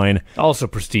on the line. Also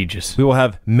prestigious. We will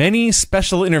have many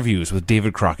special interviews with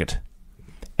David Crockett.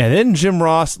 And then Jim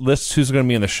Ross lists who's going to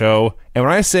be on the show. And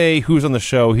when I say who's on the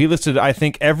show, he listed, I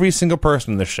think, every single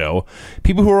person in the show.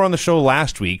 People who were on the show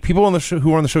last week. People on the show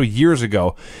who were on the show years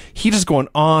ago. He just going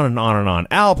on and on and on.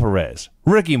 Al Perez,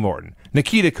 Ricky Morton,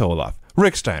 Nikita Koloff,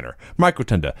 Rick Steiner, Mike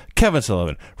Rotunda, Kevin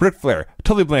Sullivan, Ric Flair,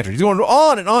 Tully Blanchard. He's going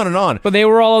on and on and on. But they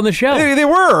were all on the show. They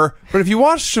were. But if you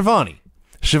watch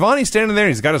Schiavone's standing there,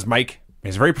 he's got his mic.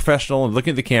 He's very professional and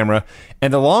looking at the camera.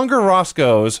 And the longer Ross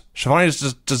goes, Schiavone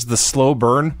just does the slow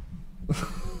burn.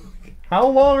 How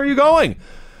long are you going?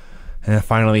 And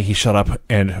finally, he shut up.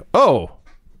 And, oh,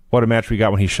 what a match we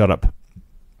got when he shut up.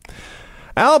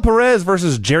 Al Perez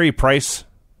versus Jerry Price.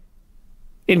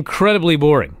 Incredibly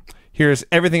boring. Here's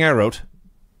everything I wrote.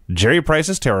 Jerry Price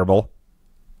is terrible.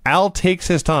 Al takes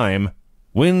his time.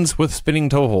 Wins with spinning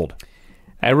toe hold.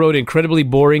 I wrote incredibly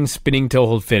boring spinning toe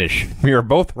hold finish. We are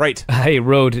both right. I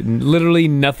wrote literally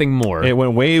nothing more. It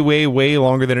went way, way, way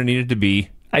longer than it needed to be.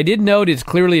 I did note it's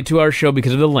clearly a 2-hour show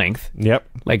because of the length. Yep.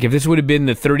 Like, if this would have been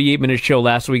the 38-minute show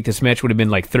last week, this match would have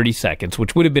been like 30 seconds,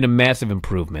 which would have been a massive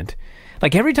improvement.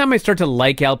 Like, every time I start to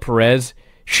like Al Perez,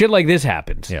 shit like this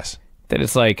happens. Yes. That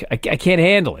it's like, I can't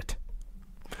handle it.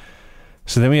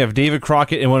 So then we have David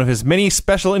Crockett in one of his many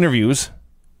special interviews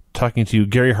talking to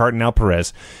Gary Hart and Al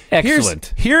Perez.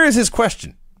 Excellent. Here is his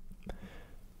question.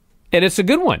 And it's a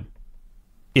good one.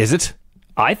 Is it?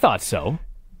 I thought so.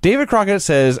 David Crockett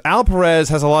says Al Perez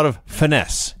has a lot of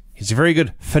finesse. He's a very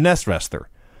good finesse wrestler.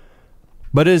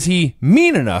 But is he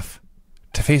mean enough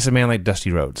to face a man like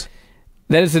Dusty Rhodes?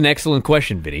 That is an excellent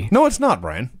question, Vinny. No, it's not,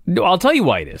 Brian. No, I'll tell you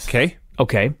why it is.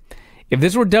 Okay. If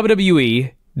this were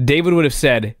WWE, David would have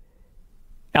said,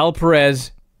 Al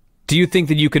Perez, do you think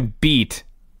that you can beat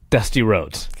Dusty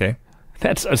Rhodes? Okay.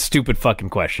 That's a stupid fucking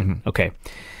question. Okay.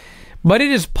 But it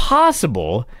is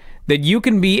possible that you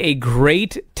can be a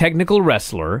great technical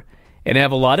wrestler and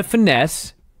have a lot of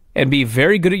finesse and be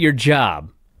very good at your job,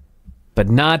 but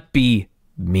not be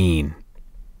mean.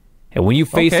 And when you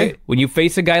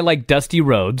face a guy like Dusty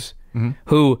Rhodes,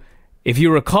 who, if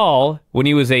you recall, when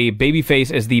he was a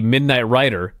babyface as the Midnight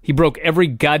Rider, he broke every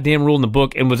goddamn rule in the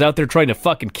book and was out there trying to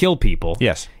fucking kill people.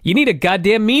 Yes. You need a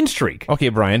goddamn mean streak. Okay,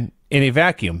 Brian. In a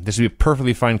vacuum, this would be a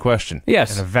perfectly fine question.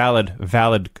 Yes. And a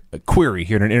valid query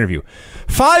here in an interview.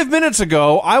 5 minutes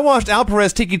ago, I watched Al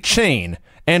Perez take a chain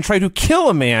and try to kill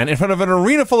a man in front of an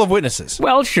arena full of witnesses.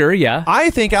 Well, sure, yeah. I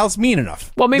think Al's mean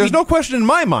enough. Well, maybe there's no question in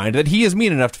my mind that he is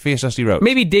mean enough to face Dusty Rhodes.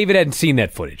 Maybe David hadn't seen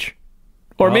that footage.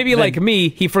 Or Well, maybe, then- like me,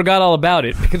 he forgot all about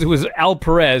it because it was Al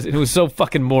Perez and it was so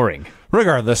fucking boring.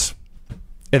 Regardless,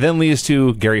 it then leads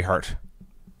to Gary Hart,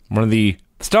 one of the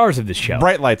Stars of this show.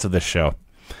 bright lights of this show.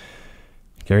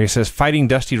 Gary says fighting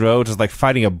Dusty Rhodes is like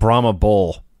fighting a Brahma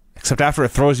bull, except after it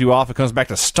throws you off, it comes back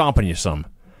to stomping you some.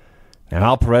 Now,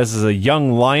 Al Perez is a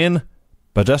young lion,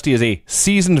 but Dusty is a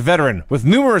seasoned veteran with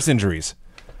numerous injuries.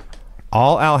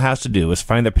 All Al has to do is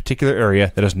find that particular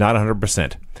area that is not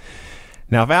 100%.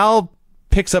 Now, if Al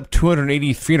picks up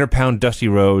 280, 300-pound Dusty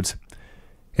Rhodes,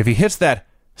 if he hits that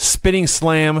spinning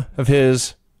slam of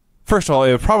his, first of all,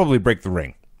 it would probably break the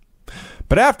ring.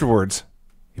 But afterwards,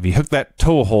 if he hooked that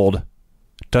toe hold,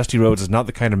 Dusty Rhodes is not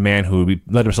the kind of man who would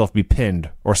let himself be pinned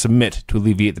or submit to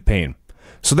alleviate the pain.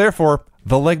 So therefore,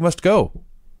 the leg must go.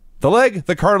 The leg,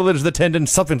 the cartilage, the tendon,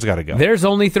 something's got to go. There's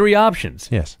only 3 options.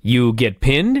 Yes. You get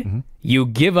pinned, you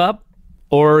give up,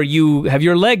 or you have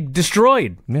your leg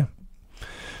destroyed. Yeah.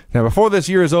 Now, before this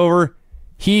year is over,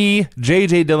 he,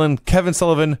 J.J. Dillon, Kevin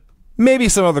Sullivan, maybe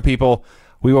some other people,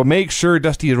 we will make sure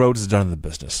Dusty Rhodes is done in the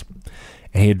business.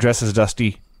 And he addresses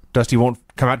Dusty. Dusty won't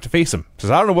come out to face him.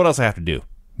 Says, I don't know what else I have to do.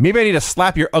 Maybe I need to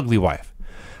slap your ugly wife.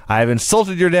 I have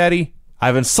insulted your daddy.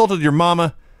 I've insulted your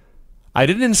mama. I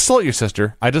didn't insult your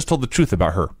sister. I just told the truth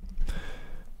about her.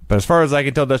 But as far as I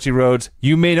can tell, Dusty Rhodes,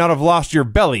 you may not have lost your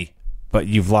belly, but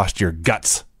you've lost your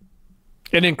guts.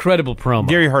 An incredible promo.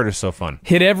 Gary Hart is so fun.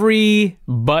 Hit every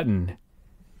button,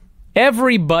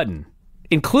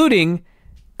 including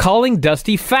calling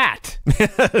Dusty fat.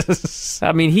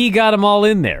 I mean, he got them all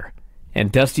in there.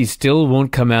 And Dusty still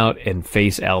won't come out and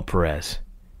face Al Perez.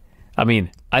 I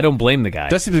mean, I don't blame the guy.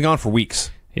 Dusty's been gone for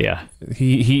weeks. Yeah.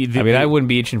 I wouldn't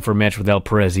be itching for a match with Al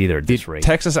Perez either at this rate.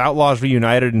 Texas Outlaws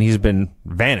reunited, and he's been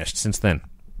vanished since then.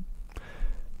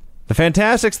 The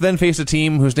Fantastics then face a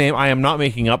team whose name I am not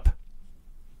making up.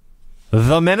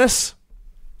 The Menace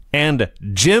and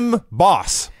Jim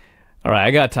Boss. All right,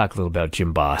 I got to talk a little about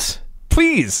Jim Boss.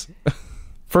 Please.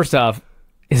 First off,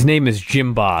 his name is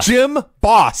Jim Boss. Jim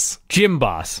Boss. Jim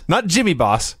Boss. Not Jimmy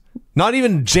Boss. Not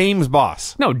even James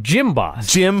Boss. No, Jim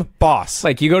Boss. Jim Boss.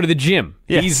 Like you go to the gym.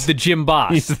 Yes. He's the Jim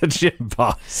Boss. He's the Jim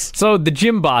Boss. So the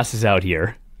Jim Boss is out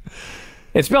here.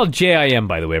 It's spelled J-I-M,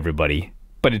 by the way, everybody.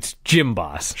 But it's Jim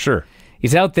Boss. Sure.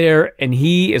 He's out there, and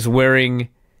he is wearing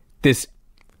this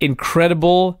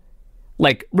incredible...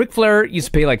 Like, Ric Flair used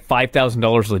to pay like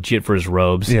 $5,000 legit for his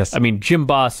robes. Yes. I mean, Jim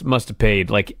Boss must have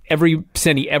paid like every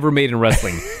cent he ever made in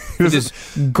wrestling.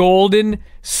 This golden,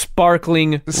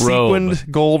 sparkling robe. Sequined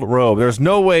gold robe. There's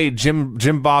no way Jim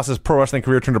Boss's pro wrestling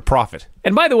career turned a profit.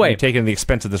 And by the way, taking the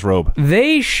expense of this robe.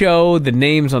 They show the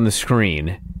names on the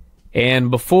screen, and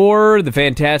before the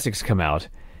Fantastics come out,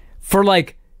 for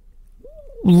like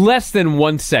less than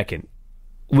 1 second,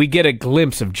 we get a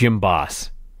glimpse of Jim Boss.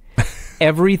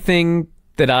 Everything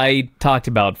that I talked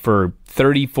about for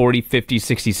 30, 40, 50,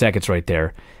 60 seconds right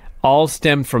there all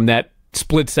stemmed from that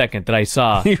split second that I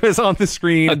saw. He was on the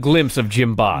screen. A glimpse of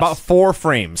Jim Boss. About 4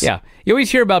 frames. Yeah. You always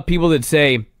hear about people that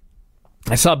say,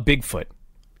 I saw Bigfoot.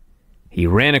 He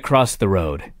ran across the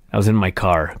road. I was in my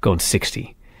car going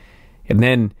 60. And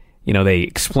then, they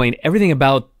explain everything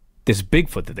about this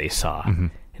Bigfoot that they saw. Mm-hmm.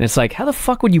 And it's like, how the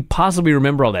fuck would you possibly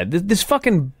remember all that? This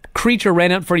fucking creature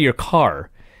ran out in front of your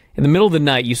car. In the middle of the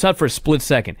night, you saw it for a split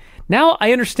second. Now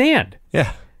I understand.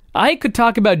 Yeah. I could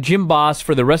talk about Jim Boss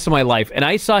for the rest of my life, and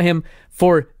I saw him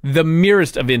for the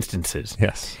merest of instances.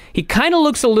 Yes. He kind of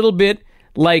looks a little bit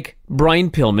like Brian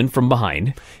Pillman from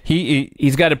behind.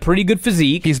 He's got a pretty good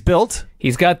physique. He's built.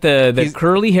 He's got the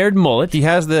curly-haired mullet. He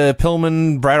has the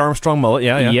Pillman Brad Armstrong mullet.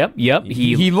 Yeah. Yep.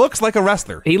 He looks like a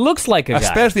wrestler. He looks like a guy.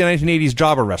 Especially a 1980s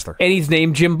jobber wrestler. And he's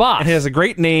named Jim Boss. And he has a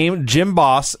great name, Jim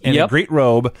Boss, and a great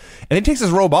robe. And then he takes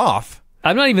his robe off.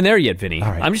 I'm not even there yet, Vinny.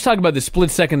 All right. I'm just talking about the split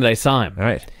second that I saw him. All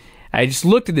right. I just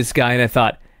looked at this guy and I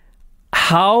thought,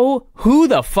 who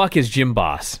the fuck is Jim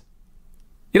Boss?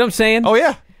 You know what I'm saying? Oh,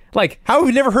 yeah. Like, how have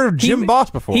we never heard of Jim Boss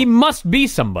before? He must be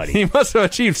somebody. He must have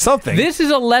achieved something. This is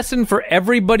a lesson for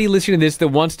everybody listening to this that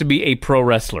wants to be a pro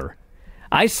wrestler.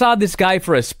 I saw this guy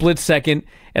for a split second,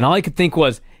 and all I could think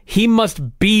was, he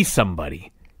must be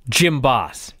somebody. Jim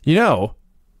Boss.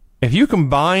 If you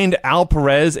combined Al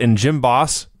Perez and Jim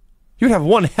Boss, you'd have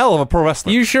one hell of a pro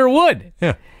wrestler. You sure would.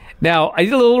 Yeah. Now, I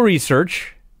did a little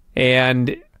research,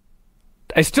 and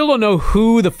I still don't know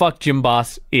who the fuck Jim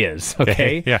Boss is,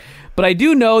 okay? Yeah. But I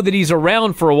do know that he's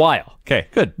around for a while. Okay,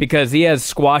 good. Because he has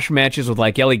squash matches with,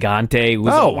 like, Elegante, who's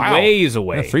ways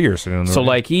away. Yeah, 3 years. So,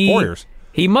 like, 4 years.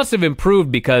 He must have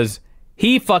improved because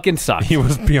he fucking sucked. He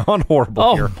was beyond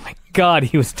horrible here. Oh, my God,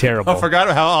 he was terrible. I forgot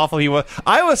how awful he was.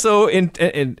 I was so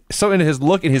into his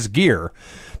look and his gear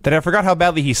that I forgot how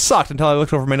badly he sucked until I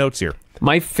looked over my notes here.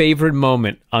 My favorite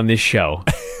moment on this show,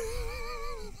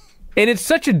 and it's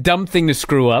such a dumb thing to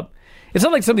screw up. It's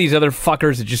not like some of these other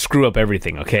fuckers that just screw up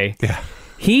everything, okay? Yeah.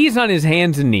 He's on his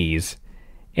hands and knees,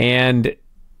 and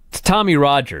Tommy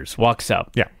Rogers walks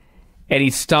up. Yeah. And he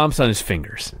stomps on his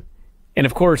fingers. And,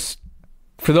 of course,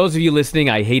 for those of you listening,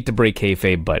 I hate to break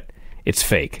kayfabe, but it's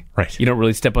fake. Right. You don't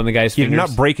really step on the guy's He fingers. did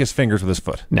not break his fingers with his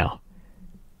foot. No.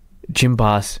 Jim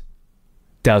Boss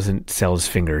doesn't sell his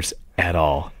fingers at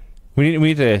all. We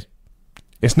need to...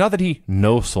 It's not that he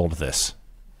no-sold this.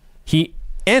 He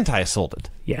anti-sold it.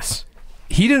 Yes.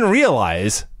 He didn't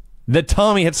realize that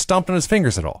Tommy had stomped on his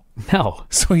fingers at all. No.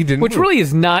 So he didn't Which move. really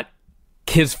is not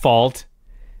his fault,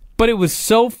 but it was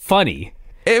so funny.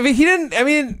 I mean, he didn't... I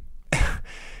mean...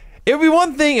 It would be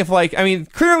one thing if, like... I mean,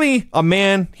 clearly a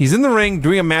man, he's in the ring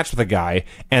doing a match with a guy,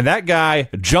 and that guy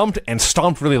jumped and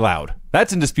stomped really loud.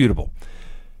 That's indisputable.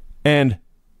 And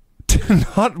to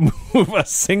not move a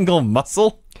single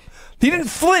muscle... He didn't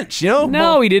flinch, you know?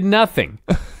 No, he did nothing.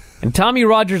 And Tommy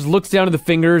Rogers looks down at the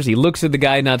fingers. He looks at the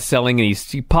guy not selling, and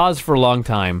he paused for a long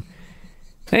time.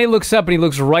 Then he looks up, and he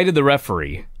looks right at the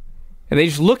referee. And they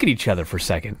just look at each other for a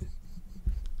second.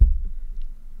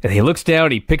 And he looks down,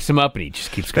 he picks him up, and he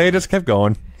just keeps going. They just kept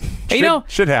going. Hey, you know,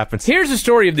 Shit happens. here's the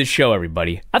story of this show,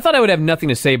 everybody. I thought I would have nothing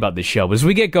to say about this show, but as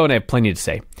we get going, I have plenty to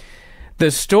say.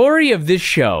 The story of this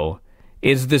show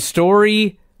is the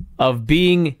story of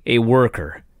being a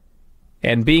worker.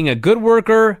 And being a good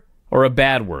worker or a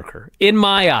bad worker, in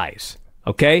my eyes.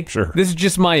 Okay? Sure. This is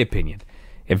just my opinion.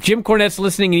 If Jim Cornette's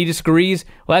listening and he disagrees,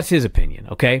 well, that's his opinion,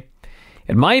 okay?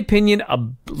 In my opinion, a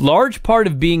large part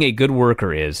of being a good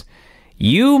worker is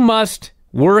you must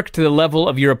work to the level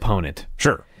of your opponent.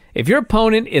 Sure. If your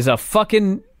opponent is a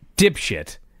fucking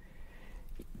dipshit,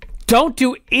 don't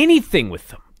do anything with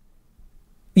them.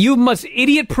 You must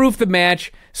idiot-proof the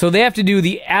match so they have to do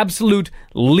the absolute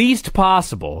least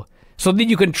possible so that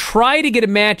you can try to get a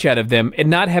match out of them and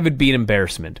not have it be an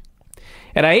embarrassment.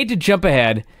 And I hate to jump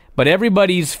ahead, but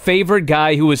everybody's favorite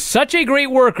guy who was such a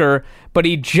great worker, but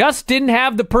he just didn't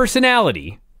have the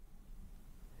personality,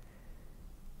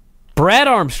 Brad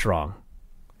Armstrong,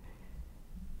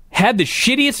 had the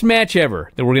shittiest match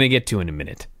ever that we're going to get to in a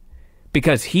minute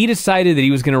because he decided that he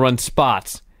was going to run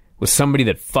spots with somebody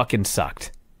that fucking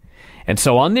sucked. And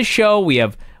so on this show, we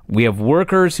have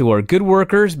workers who are good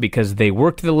workers because they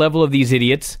work to the level of these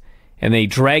idiots and they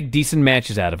drag decent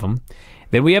matches out of them.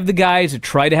 Then we have the guys that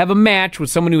try to have a match with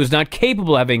someone who is not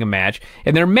capable of having a match,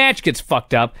 and their match gets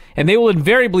fucked up, and they will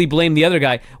invariably blame the other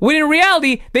guy, when in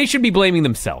reality, they should be blaming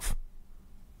themselves.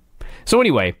 So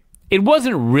anyway, it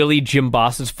wasn't really Jim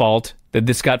Boss's fault that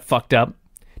this got fucked up.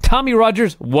 Tommy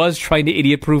Rogers was trying to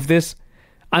idiot-proof this.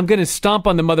 I'm going to stomp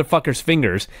on the motherfucker's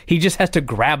fingers. He just has to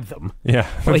grab them. Yeah.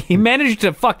 Well, he managed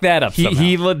to fuck that up somehow.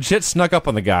 He legit snuck up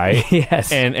on the guy.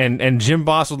 Yes. And Jim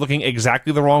Boss was looking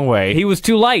exactly the wrong way. He was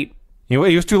too light. He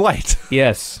was too light.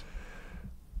 Yes.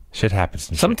 Shit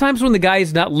happens. Sometimes when the guy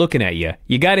is not looking at you,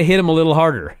 you got to hit him a little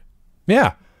harder.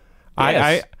 Yeah.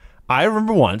 Yes. I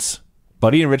remember once,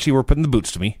 Buddy and Richie were putting the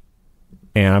boots to me,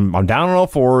 and I'm down on all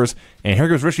fours, and here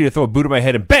goes Richie to throw a boot at my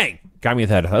head, and bang! Got me in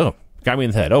the head. Oh, got me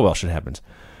in the head. Oh, well, shit happens.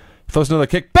 Throws another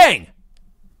kick, bang!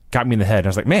 Got me in the head. And I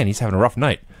was like, man, he's having a rough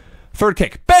night. Third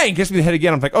kick, bang! Gets me in the head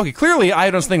again. I'm like, okay, clearly I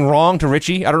had done something wrong to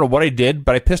Richie. I don't know what I did,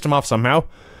 but I pissed him off somehow.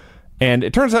 And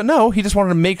it turns out, no, he just wanted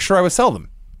to make sure I would sell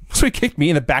them. So he kicked me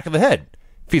in the back of the head.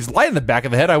 If he's light in the back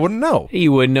of the head, I wouldn't know.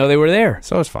 You wouldn't know they were there.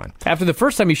 So it's fine. After the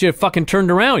first time, you should have fucking turned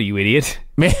around, you idiot.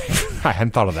 Man, I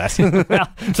hadn't thought of that. Well,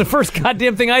 it's the first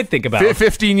goddamn thing I'd think about.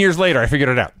 15 years later, I figured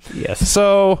it out. Yes.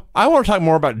 So I want to talk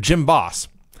more about Jim Boss.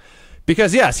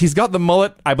 Because, yes, he's got the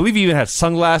mullet. I believe he even has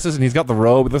sunglasses, and he's got the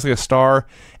robe. It looks like a star.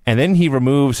 And then he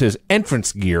removes his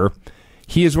entrance gear.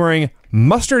 He is wearing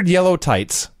mustard yellow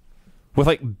tights with,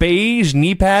 like, beige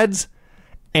knee pads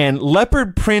and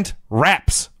leopard print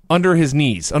wraps under his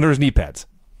knees, under his knee pads.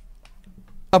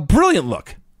 A brilliant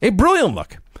look. A brilliant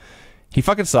look. He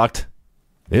fucking sucked.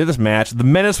 They did this match. The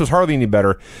Menace was hardly any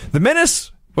better. The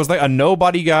Menace was like a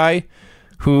nobody guy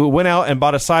who went out and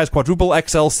bought a size quadruple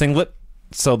XL singlet,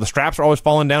 so the straps are always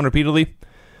falling down repeatedly.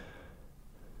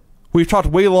 We've talked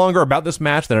way longer about this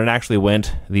match than it actually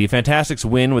went. The Fantastics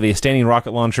win with a standing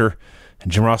rocket launcher.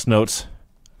 And Jim Ross notes,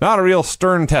 not a real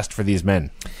stern test for these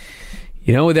men.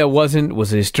 You know what that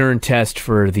was a stern test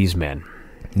for these men.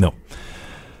 No.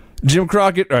 David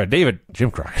Crockett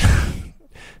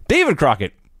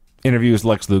interviews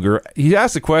Lex Luger. He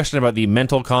asked a question about the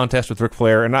mental contest with Ric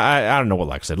Flair, and I don't know what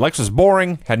Lex said. Lex was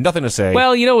boring, had nothing to say.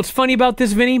 Well, you know what's funny about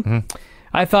this, Vinny?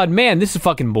 I thought, man, this is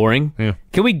fucking boring. Yeah.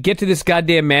 Can we get to this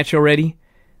goddamn match already?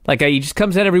 Like, he just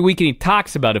comes out every week and he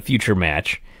talks about a future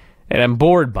match, and I'm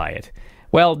bored by it.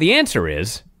 Well, the answer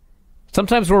is,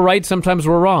 sometimes we're right, sometimes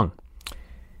we're wrong.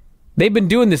 They've been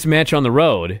doing this match on the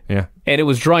road, Yeah. and it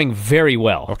was drawing very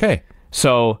well. Okay.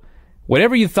 So,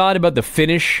 whatever you thought about the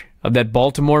finish of that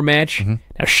Baltimore match,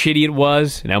 how shitty it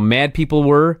was, and how mad people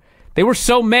were, They were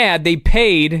so mad they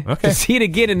paid Okay. to see it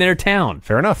again in their town.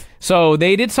 Fair enough. So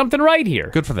they did something right here.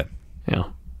 Good for them. Yeah.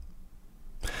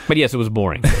 But yes, it was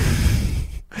boring.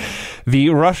 The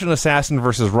Russian Assassin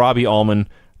versus Robbie Allman.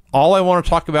 All I want to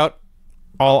talk about,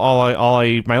 my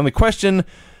only question,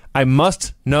 I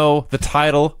must know the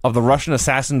title of the Russian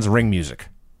Assassin's ring music.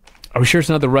 Are we sure it's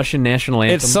not the Russian national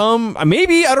anthem? It's some,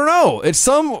 maybe, I don't know. It's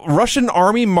some Russian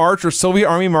army march or Soviet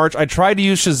army march. I tried to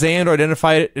use Shazam to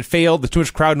identify it. It failed. There's too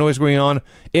much crowd noise going on.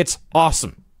 It's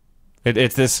awesome.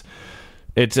 It's this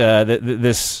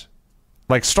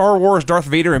like Star Wars Darth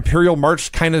Vader Imperial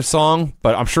March kind of song,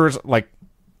 but I'm sure it's like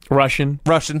Russian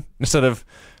instead of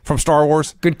from Star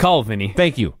Wars. Good call, Vinny.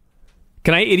 Thank you.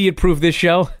 Can I idiot-proof this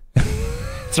show?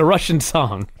 It's a Russian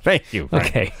song. Thank you. Frank.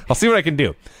 Okay. I'll see what I can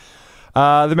do.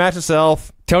 The match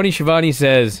itself. Tony Schiavone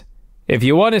says, if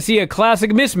you want to see a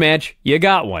classic mismatch, you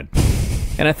got one.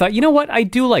 And I thought, you know what? I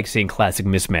do like seeing classic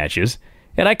mismatches,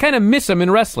 and I kind of miss them in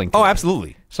wrestling. Oh,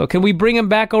 absolutely. So can we bring them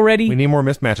back already? We need more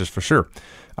mismatches for sure.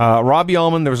 Robbie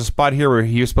Allman, there was a spot here where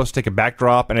he was supposed to take a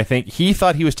backdrop, and I think he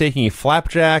thought he was taking a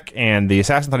flapjack, and the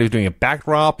assassin thought he was doing a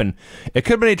backdrop, and it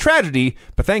could have been a tragedy,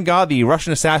 but thank God the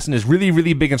Russian assassin is really,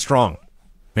 really big and strong.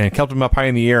 And kept him up high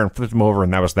in the air and flipped him over,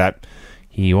 and that was that.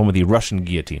 He won with the Russian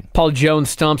guillotine. Paul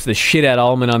Jones stomps the shit out of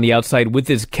Allman on the outside with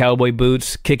his cowboy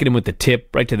boots, kicking him with the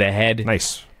tip right to the head.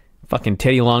 Nice. Fucking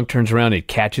Teddy Long turns around and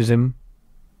catches him.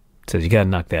 Says, you gotta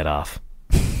knock that off.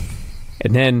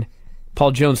 And then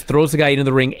Paul Jones throws the guy into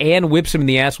the ring and whips him in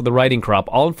the ass with a riding crop,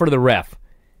 all in front of the ref.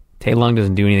 Teddy Long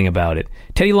doesn't do anything about it.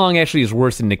 Teddy Long actually is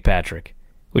worse than Nick Patrick,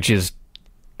 which is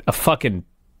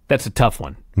that's a tough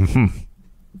one.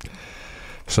 Mm-hmm.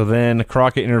 So then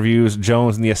Crockett interviews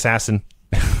Jones and the assassin.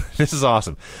 This is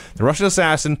awesome. The Russian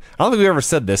assassin, I don't think we've ever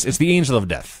said this, it's the angel of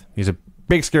death. He's a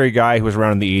big, scary guy who was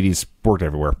around in the 80s, worked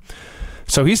everywhere.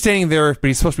 So he's standing there, but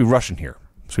he's supposed to be Russian here.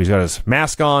 So he's got his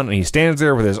mask on, and he stands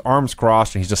there with his arms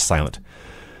crossed, and he's just silent.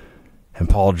 And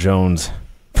Paul Jones...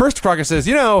 First, Crockett says,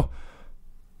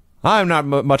 I'm not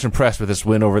much impressed with this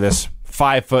win over this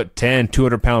 5'10",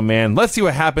 200-pound man. Let's see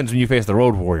what happens when you face the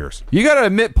Road Warriors. You got to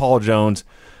admit, Paul Jones,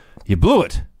 you blew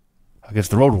it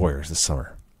against the Road Warriors this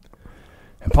summer.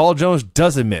 And Paul Jones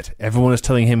does admit everyone is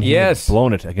telling him he has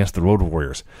blown it against the Road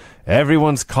Warriors.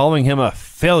 Everyone's calling him a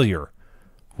failure,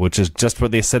 which is just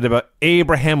what they said about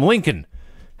Abraham Lincoln.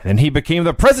 And then he became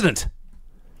the president.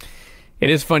 It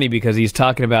is funny because he's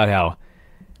talking about how,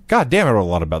 God damn, I wrote a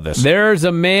lot about this. There's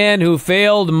a man who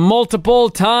failed multiple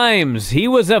times. He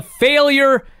was a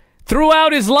failure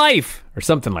throughout his life, or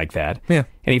something like that. Yeah.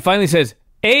 And he finally says,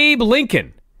 Abe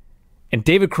Lincoln. And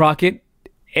David Crockett,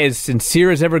 as sincere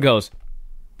as ever, goes,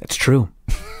 that's true.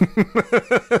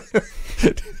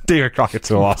 David Crockett's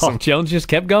so awesome. Paul Jones just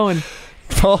kept going.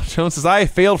 Paul Jones says, I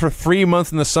failed for 3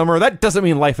 months in the summer. That doesn't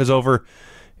mean life is over.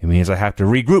 It means I have to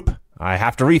regroup. I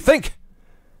have to rethink.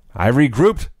 I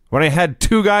regrouped when I had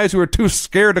 2 guys who were too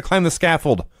scared to climb the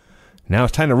scaffold. Now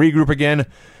it's time to regroup again.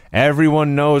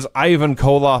 Everyone knows Ivan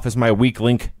Koloff is my weak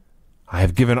link. I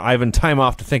have given Ivan time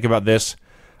off to think about this.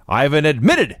 Ivan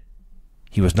admitted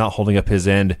he was not holding up his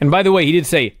end. And by the way, he did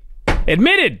say,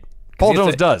 admitted. Paul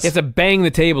Jones does. He has to bang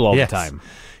the table all the time.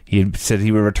 He said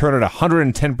he would return at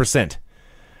 110%.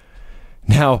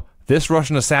 Now, this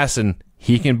Russian assassin,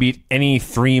 he can beat any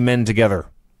 3 men together.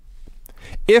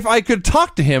 If I could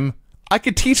talk to him, I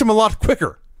could teach him a lot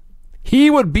quicker. He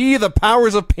would be the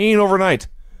powers of pain overnight.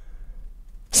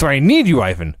 So I need you,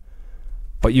 Ivan.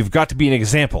 But you've got to be an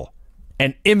example,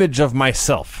 an image of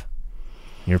myself.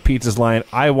 He repeats his line,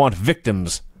 I want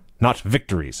victims, not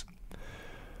victories.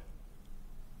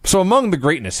 So among the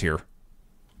greatness here,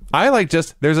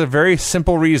 there's a very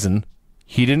simple reason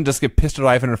he didn't just get pissed at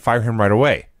Ivan and fire him right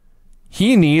away.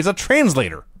 He needs a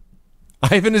translator.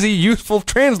 Ivan is a useful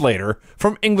translator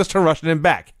from English to Russian and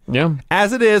back. Yeah.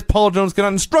 As it is, Paul Jones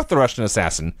cannot instruct the Russian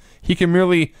assassin. He can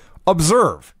merely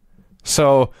observe.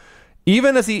 So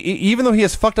even though he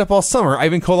has fucked up all summer,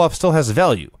 Ivan Koloff still has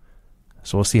value.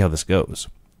 So we'll see how this goes.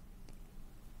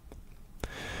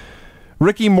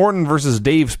 Ricky Morton versus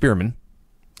Dave Spearman.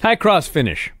 High cross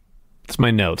finish. That's my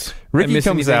notes. Ricky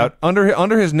comes out.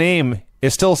 Under his name,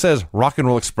 it still says Rock and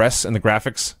Roll Express in the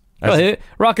graphics. Well,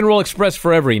 Rock and Roll Express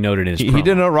forever, he noted in his promo. He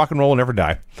didn't know Rock and Roll will never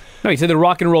die. No, he said the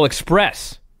Rock and Roll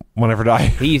Express will never die.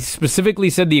 He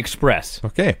specifically said the Express.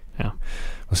 Okay. Yeah.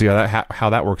 We'll see how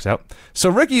that works out.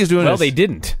 So Ricky is doing Well, they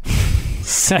didn't.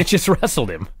 I just wrestled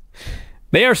him.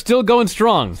 They are still going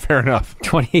strong. Fair enough.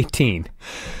 2018.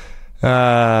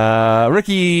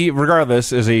 Ricky,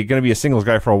 regardless, is going to be a singles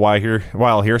guy for a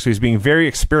while here, so he's being very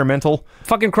experimental.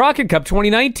 Fucking Crockett Cup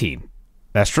 2019.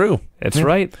 That's true. That's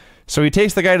right. So he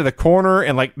takes the guy to the corner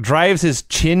and like drives his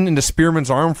chin into Spearman's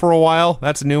arm for a while.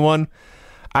 That's a new one.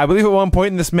 I believe at one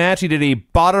point in this match he did a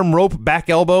bottom rope back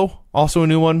elbow, also a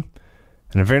new one.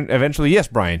 And eventually, yes,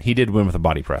 Brian, he did win with a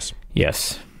body press.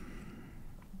 Yes.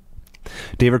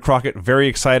 David Crockett very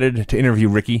excited to interview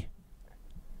Ricky.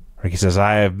 Ricky says,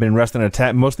 I have been wrestling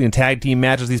mostly in tag team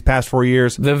matches these past 4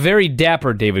 years. The very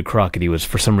dapper David Crockett he was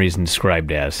for some reason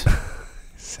described as.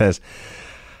 Says,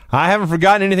 I haven't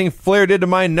forgotten anything Flair did to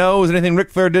my nose, anything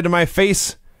Ric Flair did to my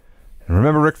face. And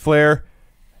remember, Ric Flair,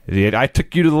 I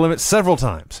took you to the limit several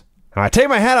times. And I take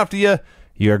my hat off to you.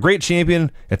 You're a great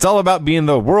champion. It's all about being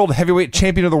the world heavyweight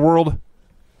champion of the world.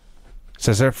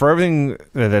 Says that for everything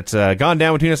that's gone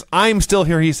down between us, I'm still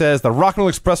here, he says. The Rock and Roll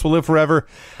Express will live forever.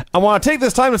 I want to take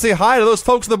this time to say hi to those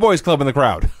folks in the boys club in the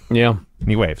crowd. Yeah. And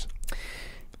he waves.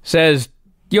 Says,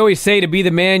 you always say to be the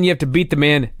man, you have to beat the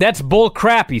man. That's bull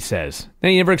crap, he says.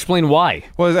 Then he never explained why.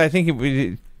 Well, I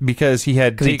think because he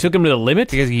had... Because he took him to the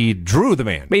limit? Because he drew the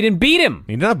man. But he didn't beat him.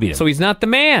 He did not beat him. So he's not the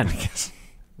man.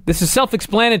 This is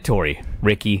self-explanatory,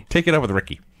 Ricky. Take it up with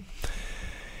Ricky.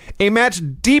 A match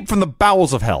deep from the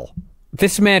bowels of hell.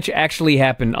 This match actually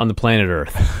happened on the planet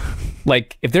Earth.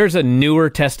 Like, if there's a newer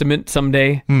testament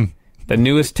someday, the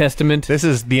newest testament... This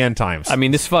is the end times. I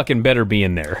mean, this fucking better be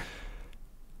in there.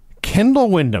 Kendall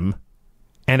Windham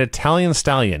and Italian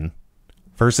Stallion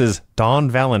versus Don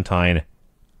Valentine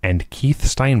and Keith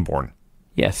Steinborn.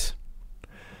 Yes.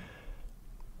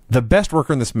 The best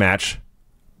worker in this match,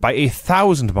 by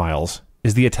 1,000 miles,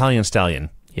 is the Italian Stallion.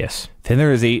 Yes. Then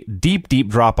there is a deep, deep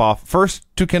drop-off, first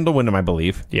to Kendall Windham, I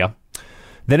believe. Yeah.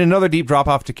 Then another deep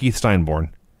drop-off to Keith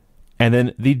Steinborn. And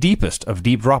then the deepest of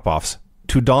deep drop-offs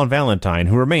to Don Valentine,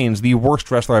 who remains the worst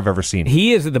wrestler I've ever seen.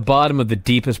 He is at the bottom of the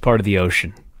deepest part of the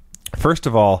ocean. First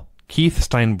of all, Keith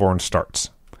Steinborn starts.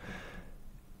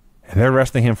 And they're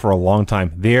wrestling him for a long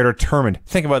time. They are determined.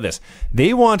 Think about this.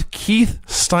 They want Keith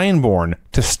Steinborn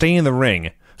to stay in the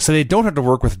ring so they don't have to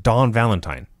work with Don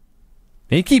Valentine.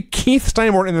 They keep Keith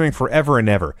Steinborn in the ring forever and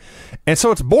ever. And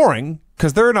so it's boring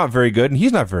because they're not very good and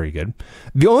he's not very good.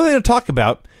 The only thing to talk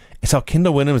about is how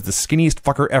Kendall Windham is the skinniest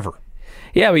fucker ever.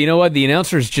 Yeah, but you know what? The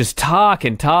announcers just talk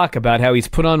and talk about how he's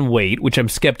put on weight, which I'm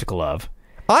skeptical of.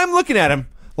 I'm looking at him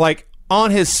like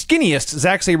on his skinniest,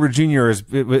 Zack Sabre Jr.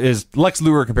 is Lex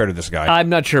Luger compared to this guy. I'm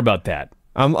not sure about that.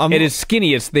 At his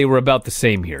skinniest, they were about the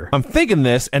same here. I'm thinking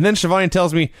this, and then Shivani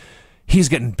tells me he's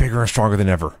getting bigger and stronger than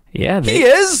ever. Yeah, he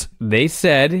is? They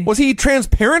said... Was he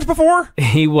transparent before?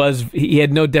 He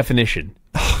had no definition.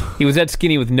 He was that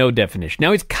skinny with no definition.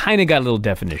 Now he's kind of got a little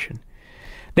definition.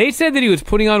 They said that he was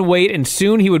putting on weight, and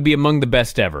soon he would be among the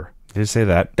best ever. Did say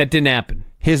that. That didn't happen.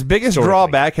 His biggest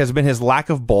drawback has been his lack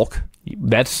of bulk.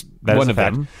 That one of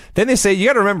them. Then they say, you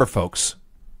got to remember, folks,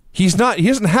 he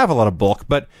doesn't have a lot of bulk,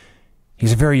 but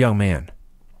he's a very young man.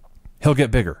 He'll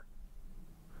get bigger.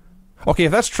 Okay,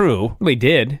 if that's true... Well, he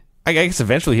did. I guess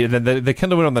eventually, the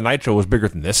Kendall Windham on the Nitro was bigger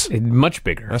than this. Much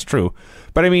bigger. That's true.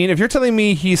 But I mean, if you're telling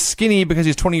me he's skinny because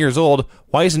he's 20 years old,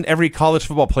 why isn't every college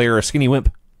football player a skinny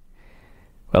wimp?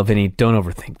 Well, Vinny, don't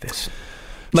overthink this.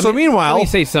 Meanwhile... Let me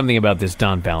say something about this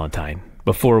Don Valentine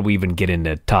before we even get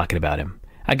into talking about him.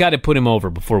 I got to put him over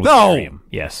before we bury him.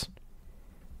 Yes.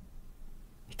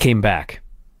 He came back.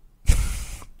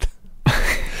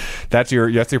 That's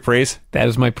your praise? That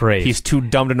is my praise. He's too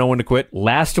dumb to know when to quit?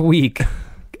 Last week,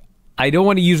 I don't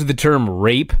want to use the term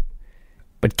rape,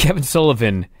 but Kevin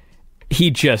Sullivan,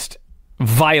 he just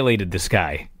violated this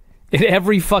guy in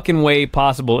every fucking way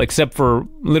possible except for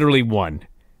literally one.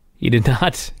 He did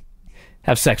not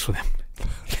have sex with him.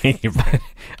 Thank you. But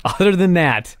other than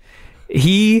that,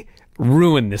 he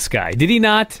ruined this guy. Did he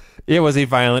not? It was a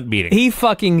violent beating. He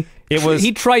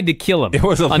tried to kill him. It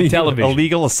was on television.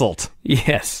 Illegal assault.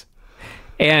 Yes.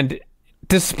 And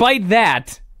despite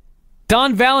that,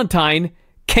 Don Valentine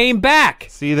came back.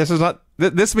 See,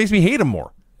 this makes me hate him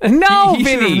more. No, he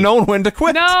should have known when to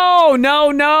quit.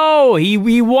 No.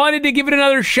 He wanted to give it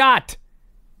another shot.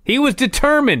 He was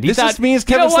determined. This just means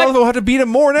Kevin Sullivan will have to beat him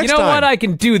more next time. You know what? I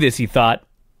can do this, he thought.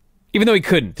 Even though he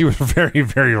couldn't. He was very,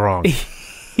 very wrong.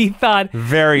 He thought...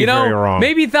 Very wrong.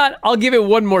 Maybe he thought, I'll give it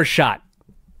one more shot.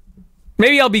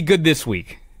 Maybe I'll be good this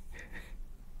week.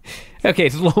 Okay,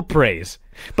 it's low praise.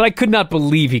 But I could not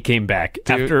believe he came back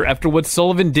after what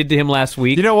Sullivan did to him last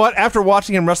week. You know what? After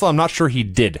watching him wrestle, I'm not sure he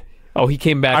did. Oh, he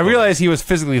came back. I realized he was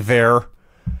physically there.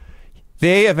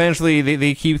 They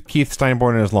eventually keep Keith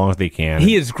Steinborn in as long as they can.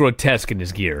 He is grotesque in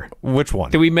his gear. Which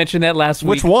one? Did we mention that last week?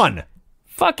 Which one?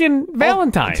 Fucking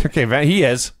Valentine. Okay, he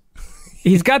is.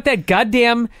 He's got that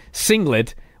goddamn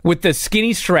singlet with the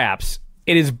skinny straps,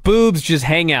 and his boobs just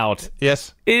hang out.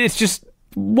 Yes. It's just,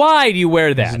 why do you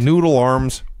wear that? His noodle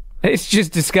arms. It's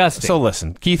just disgusting. So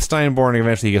listen, Keith Steinborn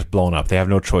eventually gets blown up. They have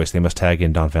no choice. They must tag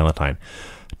in Don Valentine.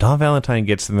 Don Valentine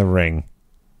gets in the ring,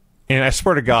 and I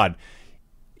swear to God,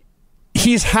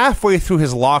 he's halfway through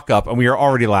his lockup, and we are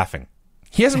already laughing.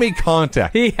 He hasn't made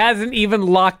contact. He hasn't even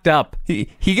locked up. He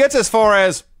gets as far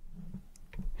as...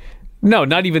 No,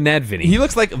 not even that, Vinny. He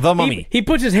looks like the Mummy. He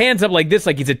puts his hands up like this,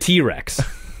 like he's a T-Rex.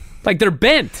 Like they're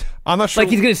bent. I'm not sure.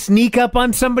 Like he's going to sneak up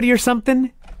on somebody or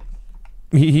something.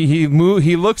 He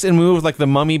looks and moves like the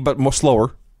Mummy, but more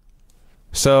slower.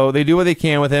 So they do what they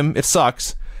can with him. It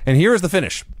sucks. And here is the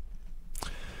finish.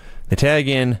 They tag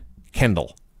in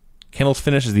Kendall. Kendall's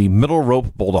finish is the middle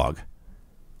rope bulldog.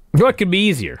 What could be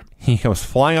easier? He comes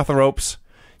flying off the ropes.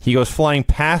 He goes flying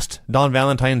past Don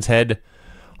Valentine's head.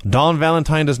 Don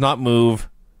Valentine does not move.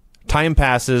 Time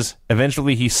passes.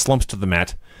 Eventually, he slumps to the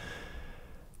mat.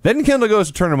 Then Kendall goes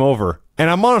to turn him over. And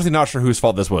I'm honestly not sure whose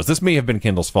fault this was. This may have been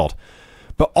Kendall's fault.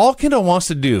 But all Kendall wants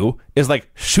to do is, like,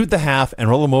 shoot the half and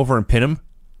roll him over and pin him.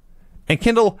 And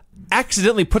Kendall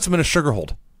accidentally puts him in a sugar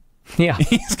hold. Yeah.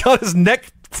 He's got his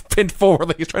neck pinned forward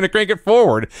like he's trying to crank it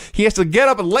forward. He has to get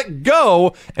up and let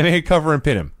go and make a cover and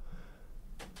pin him.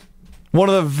 One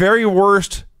of the very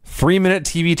worst 3-minute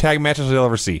TV tag matches you'll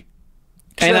ever see.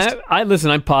 And I listen,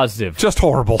 I'm positive. Just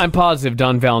horrible. I'm positive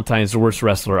Don Valentine is the worst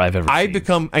wrestler I've ever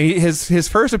seen. His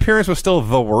first appearance was still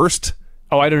the worst.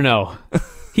 Oh, I don't know.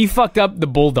 He fucked up the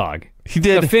Bulldog. He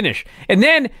did. The finish. And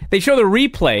then they show the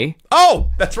replay.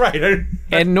 Oh, that's right.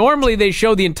 And normally they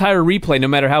show the entire replay no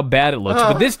matter how bad it looks.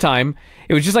 But this time,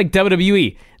 it was just like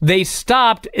WWE. They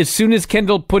stopped as soon as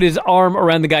Kendall put his arm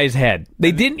around the guy's head.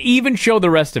 They didn't even show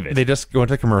the rest of it. They just go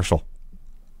into commercial.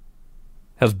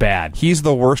 That was bad. He's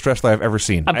the worst wrestler I've ever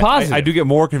seen. I'm positive. I do get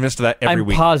more convinced of that every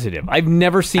week. I'm positive. I've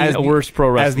never seen a worse pro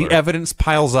wrestler. As the evidence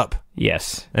piles up.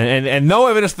 Yes. And no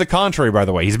evidence to the contrary, by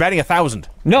the way. He's batting 1,000.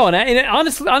 No, and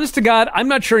honest to God, I'm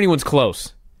not sure anyone's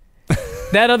close.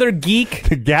 That other geek.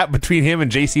 The gap between him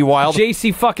and JC Wild.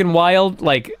 JC fucking Wild,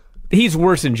 like, he's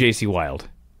worse than JC Wild.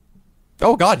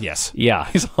 Oh, God, yes. Yeah.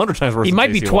 He's 100 times worse He than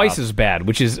might be JC twice Wild. as bad,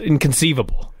 which is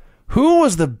inconceivable. Who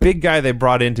was the big guy they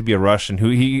brought in to be a Russian who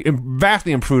he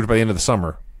vastly improved by the end of the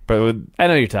summer? But I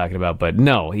know who you're talking about, but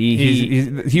no.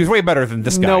 he was way better than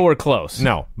this guy. Nowhere close.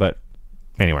 No, but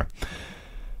anyway.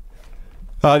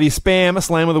 The spam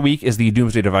slam of the week is the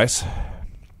Doomsday Device.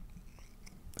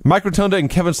 Mike Rotunda and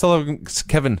Kevin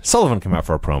Sullivan come out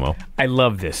for a promo. I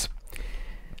love this.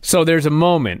 So there's a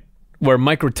moment where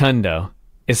Mike Rotunda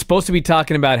is supposed to be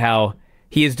talking about how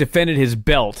he has defended his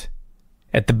belt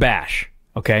at the Bash.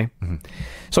 Okay? Mm-hmm.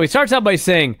 So he starts out by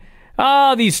saying,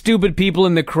 these stupid people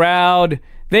in the crowd,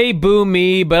 they boo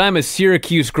me, but I'm a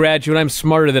Syracuse graduate. I'm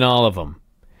smarter than all of them.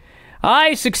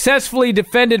 I successfully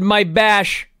defended my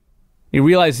Bash. He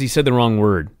realizes he said the wrong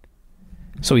word.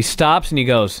 So he stops and he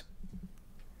goes,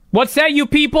 what's that, you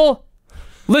people?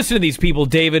 Listen to these people,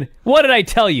 David. What did I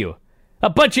tell you? A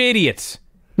bunch of idiots.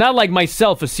 Not like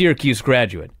myself, a Syracuse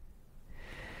graduate.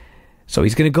 So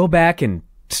he's going to go back and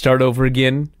start over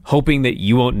again, hoping that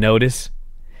you won't notice.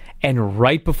 And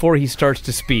right before he starts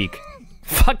to speak,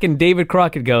 fucking David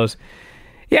Crockett goes,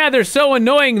 yeah, they're so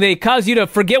annoying they cause you to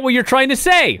forget what you're trying to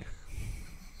say.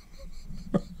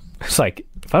 It's like,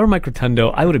 if I were Mike Rotundo,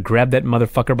 I would have grabbed that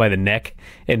motherfucker by the neck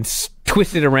and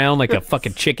twisted it around like a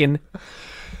fucking chicken.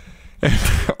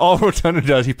 All Rotunda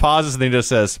does, he pauses and then he just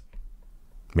says,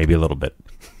 maybe a little bit.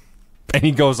 And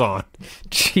he goes on.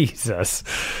 Jesus.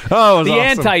 Oh, it was the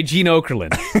awesome. anti-Gene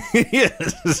Okerlund.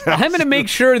 Yes. I'm going to make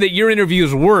sure that your interview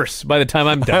is worse by the time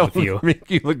I'm done with you.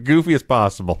 Make you look goofy as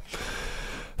possible.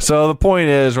 So the point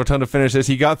is, Rotunda finishes.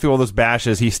 He got through all those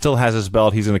bashes. He still has his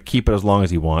belt. He's going to keep it as long as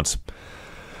he wants.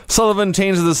 Sullivan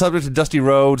changes the subject to Dusty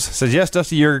Rhodes. Says, yes,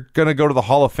 Dusty, you're going to go to the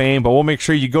Hall of Fame, but we'll make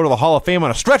sure you go to the Hall of Fame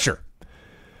on a stretcher.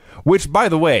 Which, by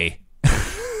the way,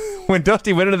 when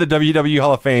Dusty went into the WWE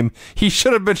Hall of Fame, he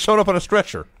should have been shown up on a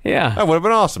stretcher. Yeah. That would have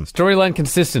been awesome. Storyline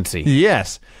consistency.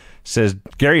 Yes. Says,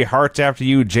 Gary Hart's after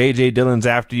you, J.J. Dillon's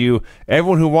after you.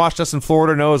 Everyone who watched us in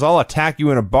Florida knows I'll attack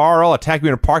you in a bar, I'll attack you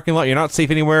in a parking lot, you're not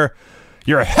safe anywhere.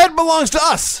 Your head belongs to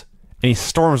us! And he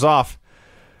storms off.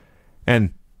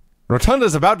 And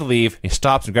Rotunda's about to leave. He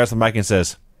stops and grabs the mic and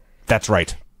says, that's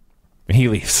right. And he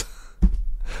leaves.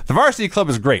 The Varsity Club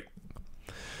is great.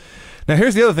 Now,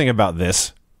 here's the other thing about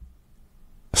this.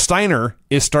 Steiner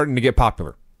is starting to get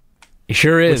popular. He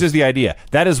sure is. Which is the idea.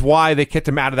 That is why they kicked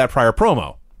him out of that prior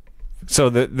promo. So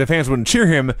the fans wouldn't cheer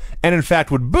him, and in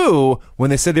fact would boo when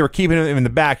they said they were keeping him in the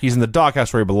back. He's in the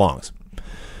doghouse where he belongs.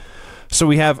 So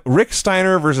we have Rick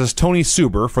Steiner versus Tony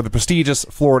Suber for the prestigious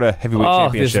Florida Heavyweight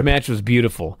Championship. This match was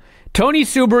beautiful. Tony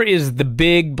Suber is the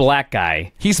big black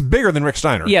guy. He's bigger than Rick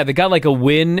Steiner. Yeah, that got like a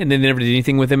win and then they never did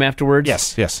anything with him afterwards.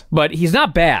 Yes. But he's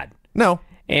not bad. No.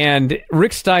 And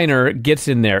Rick Steiner gets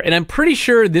in there, and I'm pretty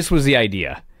sure this was the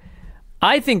idea.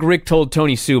 I think Rick told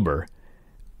Tony Suber,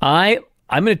 I'm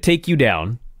going to take you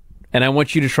down, and I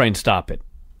want you to try and stop it.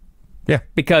 Yeah.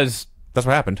 Because that's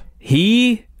what happened.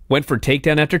 He went for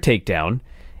takedown after takedown,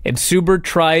 and Suber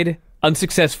tried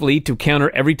unsuccessfully to counter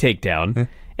every takedown,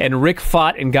 and Rick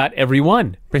fought and got every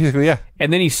one. Basically, yeah.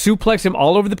 And then he suplexed him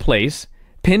all over the place,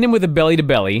 pinned him with a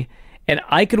belly-to-belly, and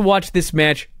I could watch this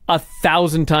match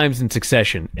 1,000 times in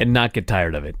succession and not get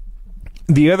tired of it.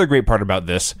 The other great part about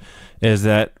this is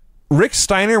that Rick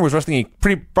Steiner was wrestling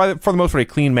for the most part, a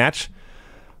clean match,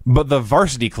 but the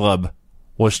Varsity Club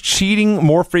was cheating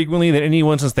more frequently than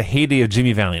anyone since the heyday of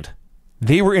Jimmy Valiant.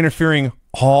 They were interfering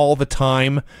all the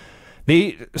time.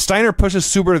 Steiner pushes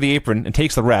Suber to the apron and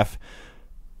takes the ref,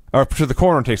 or to the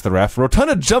corner and takes the ref.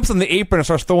 Rotunda jumps on the apron and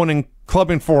starts throwing and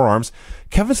clubbing forearms.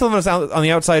 Kevin Sullivan is out on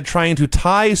the outside trying to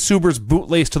tie Suber's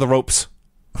bootlace to the ropes.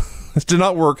 This did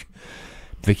not work.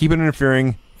 They keep on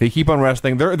interfering. They keep on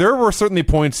wrestling. There were certainly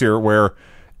points here where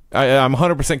I'm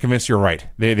 100% convinced you're right.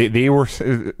 They were.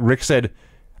 Rick said,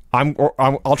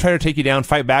 "I'll try to take you down,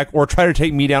 fight back, or try to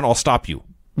take me down. I'll stop you."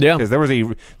 Yeah, because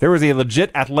there was a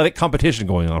legit athletic competition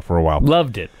going on for a while.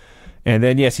 Loved it. And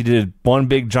then, yes, he did one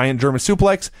big giant German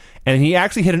suplex, and he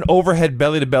actually hit an overhead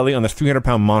belly-to-belly on this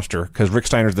 300-pound monster, because Rick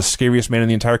Steiner's the scariest man in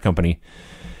the entire company.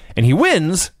 And he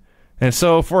wins, and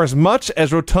so for as much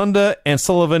as Rotunda and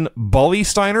Sullivan bully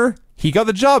Steiner, he got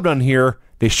the job done here.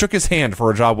 They shook his hand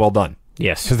for a job well done.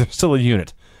 Yes. Because they're still a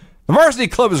unit. The Varsity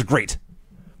Club is great.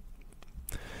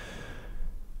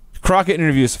 Crockett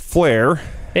interviews Flair.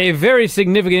 A very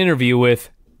significant interview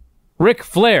with Ric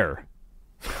Flair.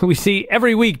 We see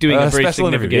every week doing a very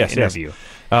significant interview.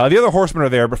 Yes. The other horsemen are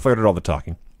there, but Flair did all the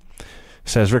talking.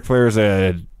 Says Ric Flair is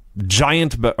a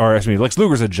giant, Lex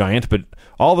Luger's a giant, but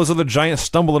all those other giants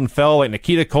stumbled and fell like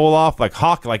Nikita Koloff, like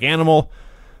Hawk, like Animal.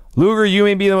 Luger, you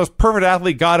may be the most perfect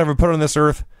athlete God ever put on this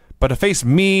earth, but to face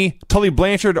me, Tully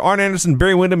Blanchard, Arn Anderson,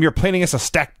 Barry Windham, you're playing against a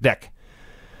stacked deck.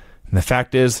 And the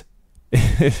fact is,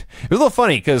 it was a little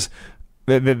funny because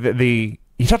he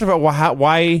talked about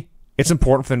why it's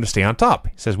important for them to stay on top.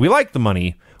 He says, we like the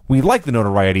money, we like the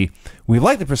notoriety, we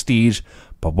like the prestige,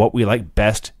 but what we like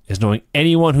best is knowing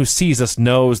anyone who sees us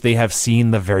knows they have seen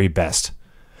the very best.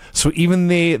 So even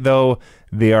though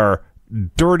they are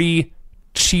dirty,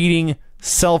 cheating,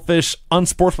 selfish,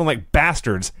 unsportsmanlike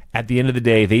bastards, at the end of the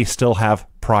day, they still have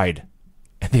pride.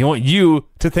 And they want you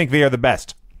to think they are the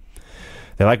best.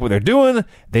 They like what they're doing.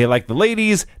 They like the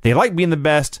ladies. They like being the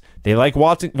best. They like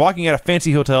walking out of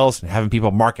fancy hotels and having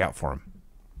people mark out for them.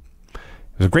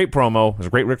 It was a great promo. It was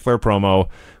a great Ric Flair promo.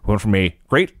 We went from a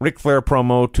great Ric Flair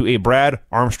promo to a Brad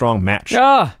Armstrong match.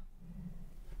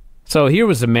 So here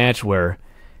was a match where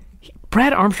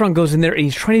Brad Armstrong goes in there and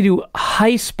he's trying to do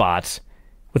high spots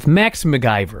with Max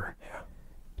MacGyver.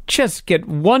 Just get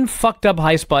one fucked up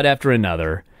high spot after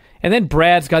another. And then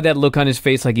Brad's got that look on his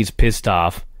face like he's pissed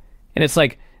off. And it's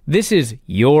like, this is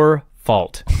your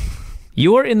fault.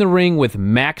 You're in the ring with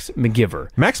Max MacGyver.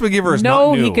 Max MacGyver is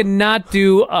not new. No, he cannot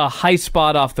do a high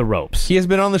spot off the ropes. He has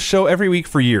been on the show every week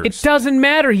for years. It doesn't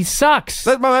matter. He sucks.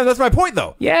 That's my point,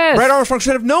 though. Yes. Brad Armstrong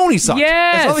should have known he sucked.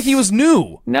 Yes. It's not like he was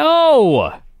new.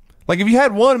 No. Like, if you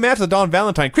had one match with Don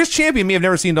Valentine, Chris Champion may have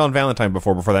never seen Don Valentine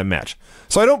before that match.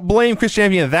 So I don't blame Chris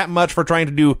Champion that much for trying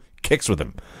to do kicks with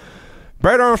him.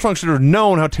 Brad Armstrong should have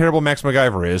known how terrible Max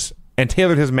MacGyver is and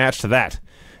tailored his match to that.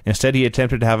 Instead, he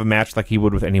attempted to have a match like he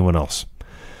would with anyone else.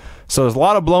 So there's a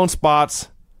lot of blown spots,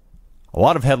 a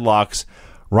lot of headlocks.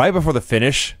 Right before the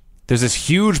finish, there's this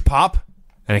huge pop,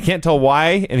 and I can't tell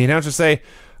why, and the announcers say,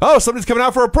 oh, somebody's coming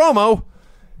out for a promo.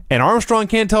 And Armstrong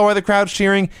can't tell why the crowd's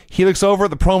cheering. He looks over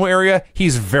at the promo area.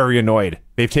 He's very annoyed.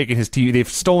 They've taken his TV. They've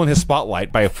stolen his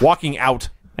spotlight by walking out.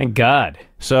 Thank God.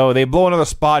 So they blow another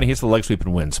spot, and he hits the leg sweep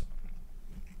and wins.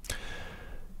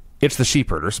 It's the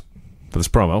Sheepherders for this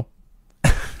promo.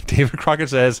 David Crockett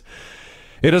says,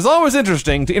 it is always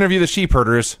interesting to interview the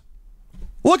Sheepherders.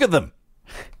 Look at them.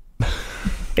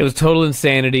 It was total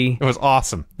insanity. It was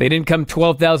awesome. They didn't come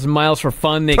 12,000 miles for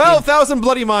fun. 12,000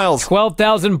 bloody miles.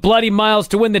 12,000 bloody miles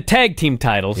to win the tag team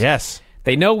titles. Yes.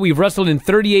 They know we've wrestled in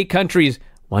 38 countries,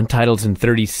 won titles in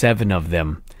 37 of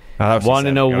them. Want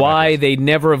to know why they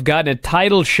never have gotten a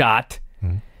title shot.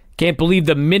 Can't believe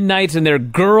the Midnights and their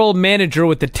girl manager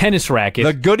with the tennis racket.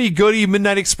 The goody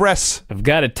Midnight Express. Have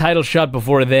got a title shot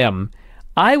before them.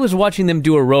 I was watching them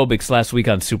do aerobics last week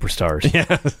on Superstars.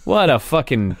 Yeah. What a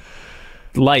fucking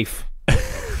life.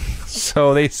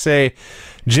 So they say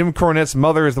Jim Cornette's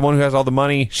mother is the one who has all the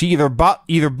money. She either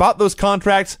bought those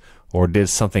contracts or did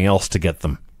something else to get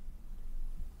them.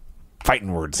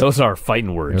 Fighting words. Those are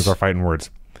fighting words. Those are fighting words.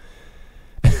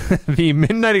 The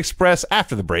Midnight Express,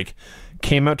 after the break,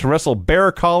 came out to wrestle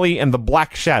Bear Collie and the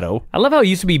Black Shadow. I love how he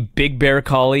used to be Big Bear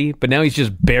Collie, but now he's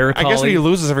just Bear Collie. I guess when he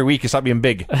loses every week, he stopped being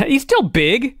big. He's still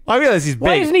big. I realize he's big.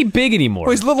 Why isn't he big anymore?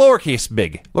 Well, he's lowercase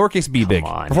big. Lowercase b big.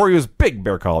 on. Before he was Big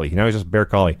Bear Collie. Now he's just Bear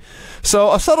Collie.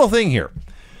 So, a subtle thing here.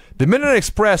 The Midnight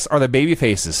Express are the baby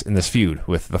faces in this feud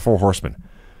with the Four Horsemen.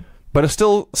 But it's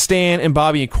still Stan and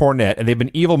Bobby and Cornette, and they've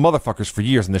been evil motherfuckers for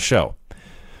years in the show.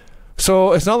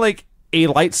 So, it's not like a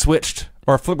light switched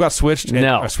or a flip got switched and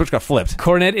a switch got flipped.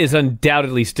 Cornette is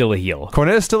undoubtedly still a heel.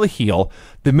 Cornette is still a heel.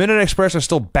 The Midnight Express are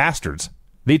still bastards.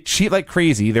 They cheat like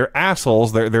crazy. They're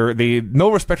assholes. They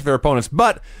no respect for their opponents.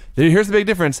 But here's the big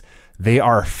difference. They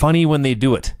are funny when they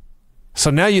do it. So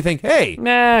now you think, hey,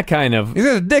 Nah, kind of. these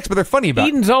guys are dicks, but they're funny about it.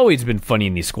 Eaton's always been funny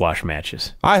in these squash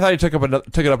matches. I thought he took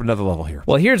it up another level here.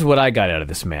 Well, here's what I got out of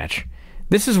this match.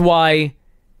 This is why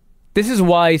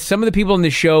some of the people in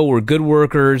this show were good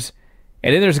workers,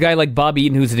 and then there's a guy like Bob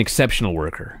Eaton who's an exceptional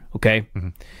worker, okay? Mm-hmm.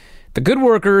 The good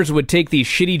workers would take these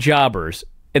shitty jobbers,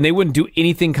 and they wouldn't do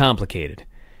anything complicated.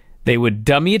 They would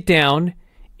dummy it down,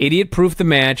 idiot-proof the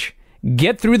match,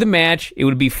 get through the match, it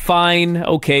would be fine,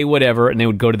 okay, whatever, and they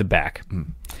would go to the back.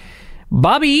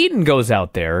 Bobby Eaton goes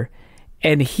out there,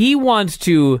 and he wants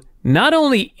to not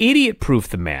only idiot-proof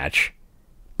the match,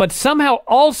 but somehow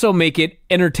also make it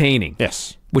entertaining.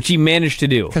 Yes. Which he managed to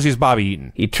do. Because he's Bobby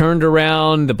Eaton. He turned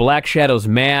around the Black Shadow's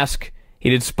mask. He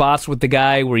did spots with the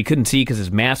guy where he couldn't see because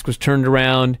his mask was turned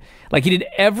around. Like, he did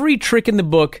every trick in the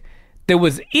book that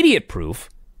was idiot-proof.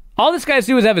 All this guy has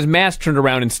to do is have his mask turned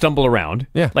around and stumble around.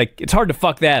 Yeah. Like, it's hard to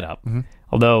fuck that up. Mm-hmm.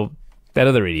 Although, that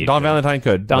other idiot Don Valentine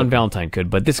could. Valentine could,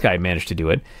 but this guy managed to do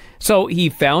it. So he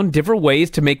found different ways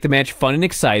to make the match fun and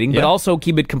exciting, but also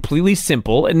keep it completely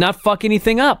simple and not fuck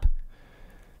anything up.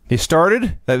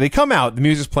 They come out, the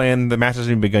music's playing, the match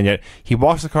hasn't even begun yet. He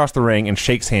walks across the ring and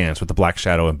shakes hands with the Black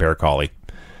Shadow and Bear Collie.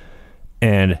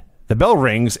 And the bell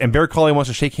rings, and Bear Collie wants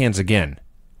to shake hands again.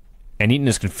 And Eaton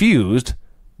is confused,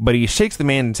 but he shakes the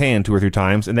man's hand 2 or 3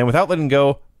 times, and then without letting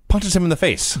go, punches him in the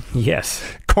face. Yes.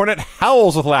 Cornette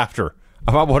howls with laughter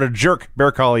about what a jerk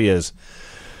Bear Collie is.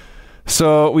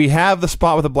 So we have the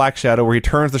spot with the Black Shadow where he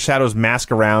turns the Shadow's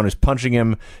mask around, is punching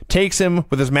him, takes him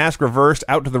with his mask reversed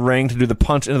out to the ring to do the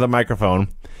punch into the microphone.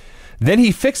 Then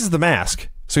he fixes the mask,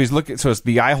 so it's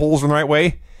the eye holes in the right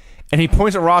way, and he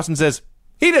points at Ross and says,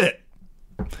 "He did it."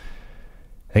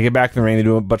 They get back to the ring, they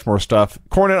do a bunch more stuff.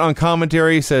 Cornette on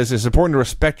commentary says it's important to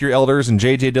respect your elders, and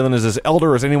J.J. Dillon is as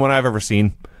elder as anyone I've ever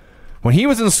seen. When he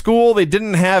was in school, they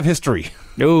didn't have history.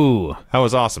 Ooh. That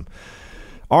was awesome.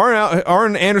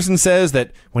 Arn Anderson says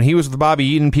that when he was with Bobby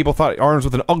Eaton, people thought Arn was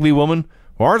with an ugly woman.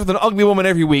 Well, Arn's with an ugly woman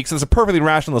every week, so it's a perfectly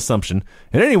rational assumption.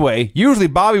 And anyway, usually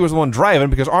Bobby was the one driving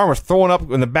because Arn was throwing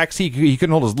up in the back seat. He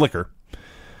couldn't hold his liquor.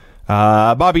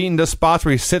 Bobby Eaton does spots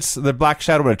where he sits the Black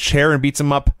Shadow in a chair and beats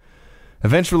him up.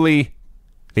 Eventually,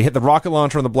 they hit the rocket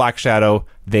launcher on the Black Shadow.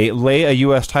 They lay a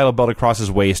U.S. title belt across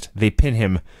his waist. They pin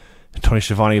him. And Tony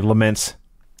Schiavone laments,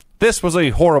 "This was a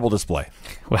horrible display."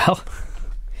 Well,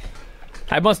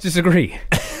 I must disagree.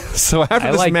 So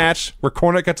after this match, where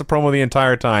Cornette gets a promo the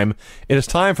entire time, it is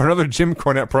time for another Jim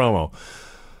Cornette promo.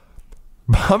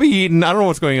 Bobby Eaton, I don't know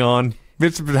what's going on.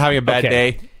 Vince has been having a bad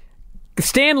day.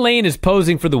 Stan Lane is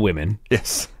posing for the women.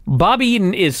 Yes. Bobby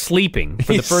Eaton is sleeping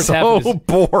for the first half of his...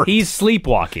 bored. He's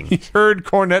sleepwalking. He's heard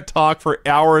Cornette talk for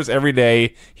hours every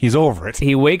day. He's over it.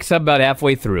 He wakes up about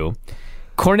halfway through.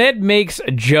 Cornette makes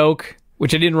a joke,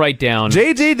 which I didn't write down.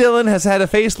 J.J. Dillon has had a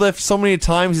facelift so many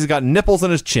times he's got nipples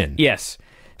on his chin. Yes.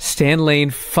 Stan Lane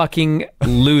fucking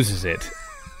loses it.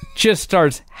 Just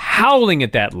starts howling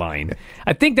at that line.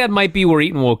 I think that might be where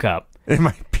Eaton woke up. It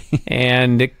might be.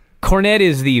 And Cornette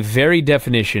is the very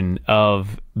definition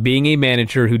of being a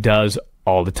manager who does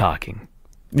all the talking.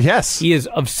 Yes. He is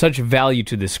of such value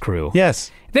to this crew. Yes.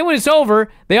 Then when it's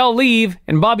over, they all leave,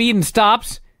 and Bobby Eaton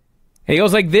stops. And he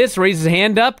goes like this, raises his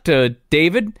hand up to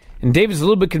David, and David's a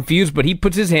little bit confused, but he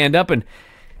puts his hand up, and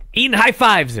Eaton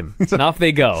high-fives him, and off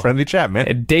they go. Friendly chat, man.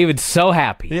 And David's so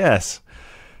happy. Yes.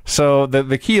 So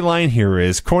the key line here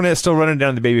is Cornette's still running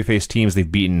down the babyface teams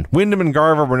they've beaten. Wyndham and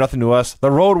Garver were nothing to us.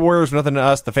 The Road Warriors were nothing to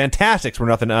us. The Fantastics were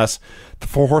nothing to us. The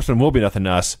Four Horsemen will be nothing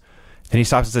to us. Then he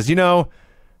stops and says,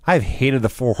 I've hated the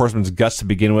Four Horsemen's guts to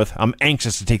begin with. I'm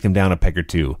anxious to take them down a peg or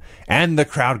two. And the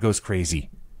crowd goes crazy.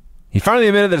 He finally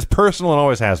admitted that it's personal and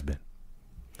always has been.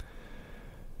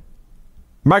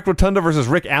 Mike Rotunda versus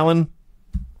Rick Allen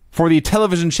for the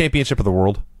television championship of the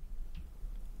world.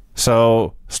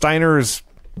 So Steiner's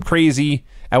crazy.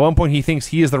 At one point, he thinks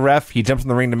he is the ref. He jumps in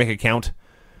the ring to make a count.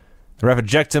 The ref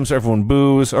ejects him, so everyone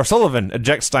boos. Or Sullivan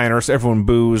ejects Steiner, so everyone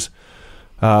boos.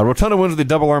 Rotunda wins with a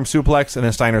double arm suplex, and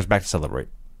then Steiner's back to celebrate.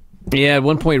 Yeah, at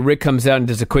one point, Rick comes out and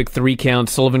does a quick 3 count.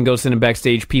 Sullivan goes in and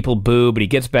backstage. People boo, but he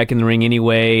gets back in the ring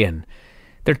anyway. And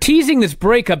they're teasing this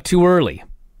breakup too early.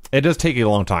 It does take a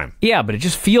long time. Yeah, but it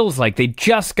just feels like they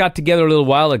just got together a little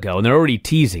while ago, and they're already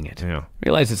teasing it. Yeah.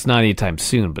 Realize it's not anytime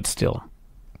soon, but still.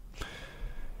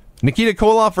 Nikita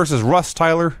Koloff versus Russ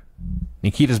Tyler.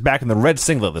 Nikita's back in the red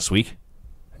singlet this week.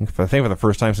 I think for the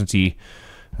first time since he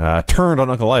turned on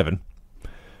Uncle Ivan.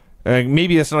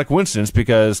 Maybe that's not a coincidence,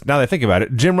 because now that I think about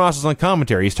it, Jim Ross is on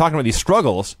commentary. He's talking about these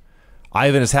struggles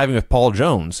Ivan is having with Paul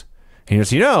Jones. And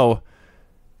he goes,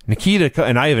 Nikita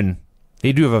and Ivan,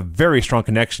 they do have a very strong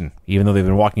connection, even though they've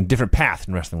been walking different paths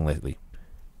in wrestling lately.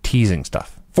 Teasing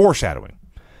stuff. Foreshadowing.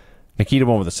 Nikita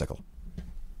won with a sickle.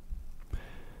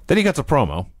 Then he cuts a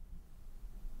promo.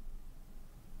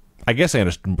 I guess I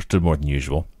understood more than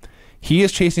usual. He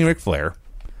is chasing Ric Flair.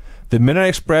 The Midnight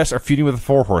Express are feuding with the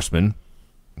Four Horsemen.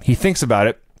 He thinks about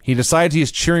it. He decides he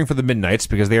is cheering for the Midnights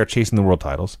because they are chasing the world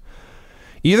titles.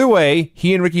 Either way,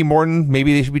 he and Ricky Morton,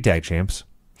 maybe they should be tag champs.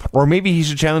 Or maybe he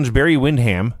should challenge Barry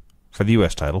Windham for the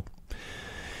U.S. title.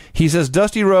 He says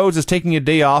Dusty Rhodes is taking a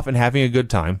day off and having a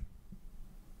good time.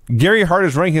 Gary Hart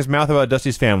is running his mouth about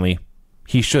Dusty's family.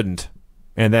 He shouldn't.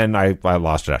 And then I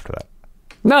lost it after that.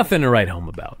 Nothing to write home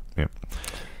about. Yeah.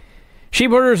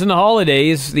 Sheepherders and the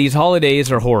holidays. These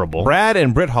holidays are horrible. Brad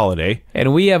and Britt Holiday.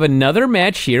 And we have another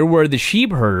match here where the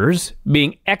Sheepherders,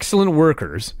 being excellent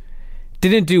workers,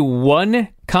 didn't do one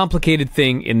complicated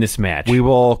thing in this match. We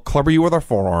will clubber you with our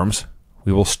forearms.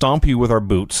 We will stomp you with our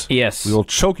boots. Yes. We will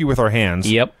choke you with our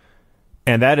hands. Yep.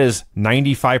 And that is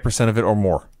 95% of it or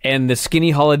more. And the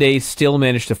Skinny Holiday still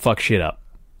managed to fuck shit up.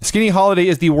 Skinny Holiday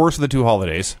is the worst of the two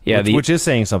holidays, yeah, which is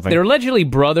saying something. They're allegedly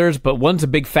brothers, but one's a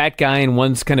big fat guy and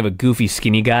one's kind of a goofy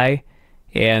skinny guy.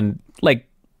 And, like,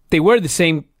 they wear the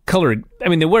same color. I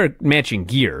mean, they wear matching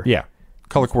gear. Yeah,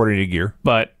 color-coordinated gear.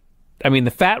 But, I mean,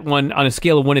 the fat one, on a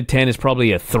scale of 1 to 10, is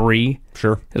probably a 3.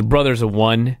 Sure. His brother's a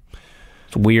 1.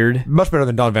 It's weird. Much better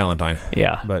than Don Valentine.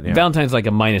 Yeah. But yeah. Valentine's like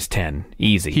a -10.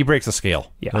 Easy. He breaks the scale.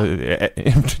 Yeah.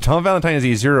 Don Valentine is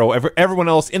a 0. Everyone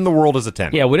else in the world is a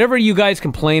 10. Yeah, whatever you guys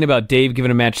complain about Dave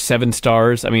giving a match 7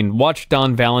 stars, I mean, watch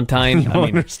Don Valentine. You'll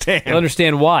understand. You'll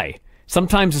understand why.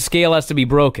 Sometimes the scale has to be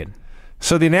broken.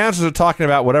 So the announcers are talking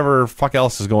about whatever fuck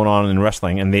else is going on in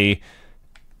wrestling, and they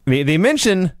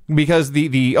mention, because we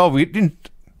did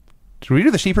we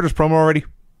do the Sheepherders promo already?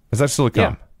 Is that still to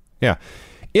come? Yeah.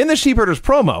 In the Sheepherders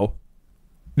promo,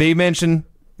 they mention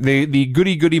the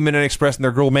goody Midnight Express and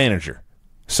their girl manager.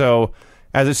 So,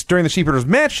 as it's during the Sheepherders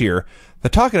match here, they're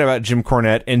talking about Jim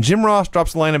Cornette, and Jim Ross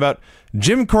drops a line about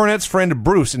Jim Cornette's friend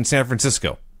Bruce in San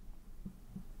Francisco.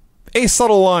 A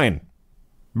subtle line,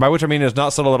 by which I mean it's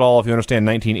not subtle at all if you understand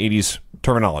 1980s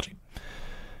terminology.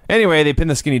 Anyway, they pin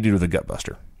the skinny dude with a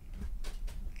gutbuster.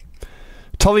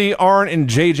 Tully, Arn, and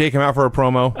JJ come out for a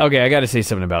promo. Okay, I got to say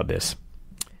something about this.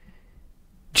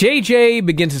 JJ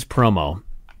begins his promo,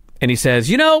 and he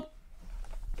says,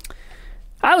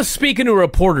 I was speaking to a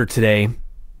reporter today,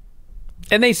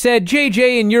 and they said,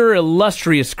 JJ, in your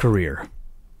illustrious career,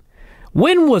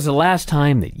 when was the last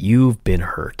time that you've been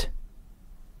hurt?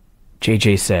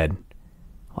 JJ said,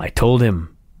 well, I told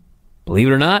him, believe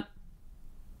it or not,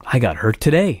 I got hurt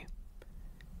today.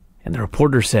 And the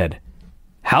reporter said,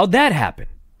 how'd that happen?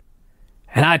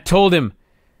 And I told him,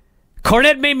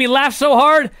 Cornette made me laugh so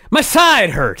hard, my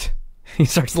side hurt. He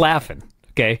starts laughing,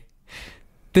 okay?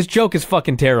 This joke is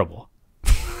fucking terrible,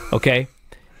 okay?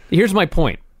 Here's my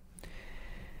point.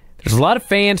 There's a lot of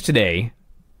fans today,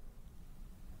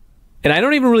 and I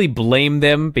don't even really blame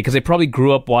them because they probably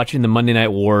grew up watching the Monday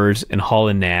Night Wars and Hall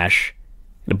and Nash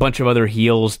and a bunch of other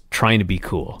heels trying to be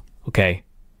cool, okay?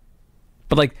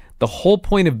 But, like, the whole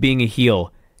point of being a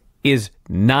heel is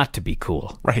not to be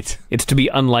cool. Right. It's to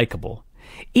be unlikable.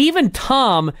 Even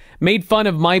Tom made fun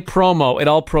of my promo at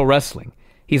All Pro Wrestling.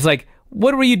 He's like,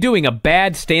 what were you doing, a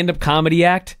bad stand-up comedy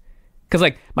act? Because,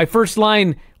 like, my first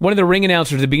line, one of the ring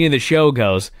announcers at the beginning of the show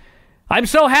goes, I'm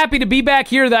so happy to be back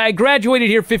here that I graduated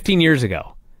here 15 years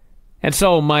ago. And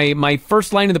so my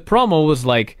first line of the promo was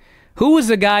like, who was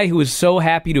the guy who was so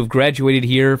happy to have graduated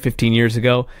here 15 years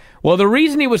ago? Well, the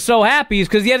reason he was so happy is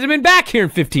because he hasn't been back here in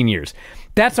 15 years.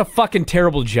 That's a fucking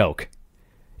terrible joke.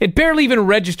 It barely even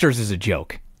registers as a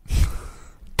joke.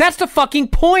 That's the fucking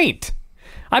point.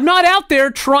 I'm not out there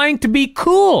trying to be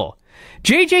cool.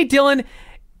 J.J. Dillon,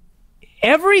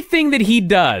 everything that he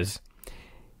does,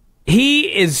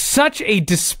 he is such a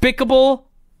despicable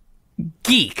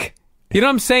geek. You know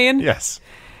what I'm saying? Yes.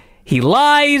 He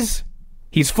lies.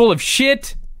 He's full of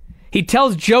shit. He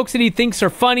tells jokes that he thinks are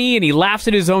funny, and he laughs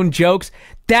at his own jokes.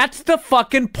 That's the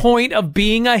fucking point of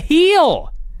being a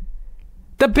heel.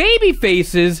 The baby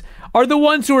faces are the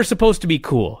ones who are supposed to be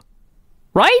cool.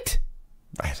 Right?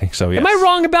 I think so, yes. Am I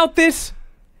wrong about this?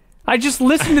 I just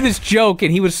listened to this joke,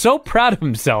 and he was so proud of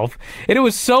himself, and it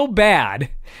was so bad,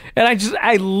 and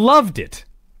I loved it.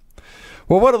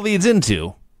 Well, what it leads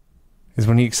into is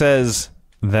when he says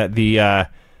that he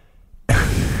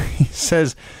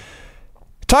says,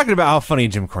 talking about how funny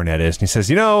Jim Cornette is, and he says,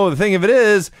 the thing of it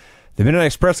is, the Midnight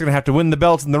Express are going to have to win the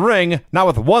belts in the ring, not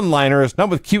with one-liners, not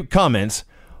with cute comments.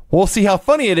 We'll see how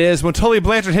funny it is when Tully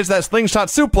Blanchard hits that slingshot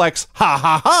suplex, ha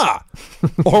ha ha,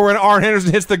 or when Arn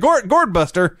Anderson hits the gourd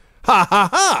buster, ha ha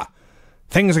ha.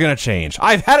 Things are going to change.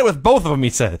 I've had it with both of them, he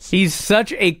says. He's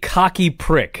such a cocky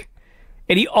prick.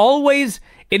 And he always,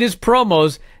 in his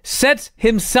promos, sets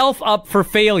himself up for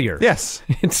failure. Yes.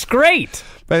 It's great.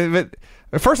 But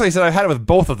first he said, I've had it with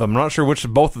both of them. I'm not sure which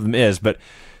both of them is. But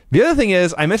the other thing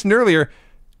is, I mentioned earlier,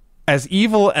 as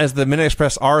evil as the Midnight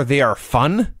Express are, they are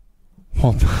fun.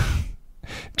 Well,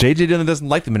 J.J. Dillon doesn't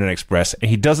like the Midnight Express, and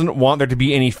he doesn't want there to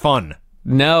be any fun.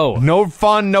 No. No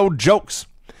fun, no jokes.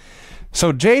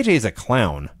 So J.J. is a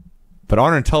clown, but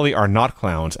Arn and Tully are not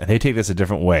clowns, and they take this a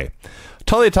different way.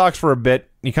 Tully talks for a bit.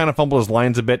 He kind of fumbled his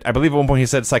lines a bit. I believe at one point he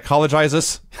said, psychologize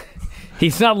us.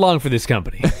 He's not long for this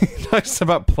company. He talks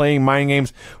about playing mind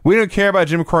games. We don't care about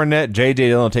Jim Cornette. J.J.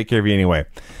 Dillon will take care of you anyway.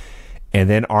 And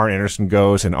then Arn Anderson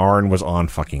goes, and Arn was on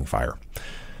fucking fire.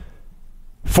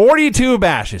 42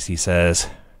 bashes, he says.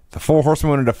 The Four Horsemen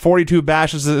went into 42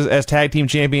 bashes as tag team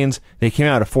champions. They came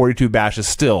out of 42 bashes,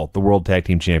 still the world tag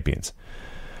team champions.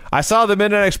 I saw the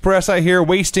Midnight Express out here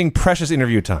wasting precious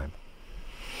interview time,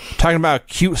 talking about how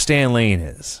cute Stan Lane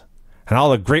is and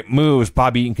all the great moves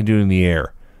Bobby Eaton can do in the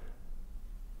air.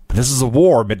 But this is a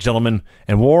war, gentlemen,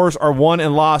 and wars are won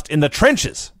and lost in the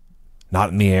trenches, not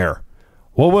in the air.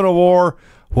 We'll win a war.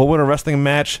 We'll win a wrestling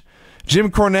match.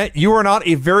 Jim Cornette, you are not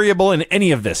a variable in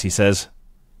any of this, he says.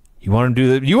 You want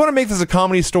to make this a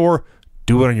comedy store?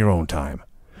 Do it on your own time.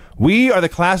 We are the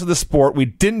class of the sport. We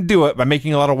didn't do it by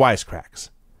making a lot of wisecracks.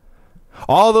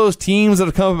 All those teams that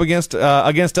have come up against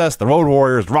us, the Road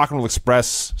Warriors, Rock and Roll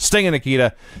Express, Sting and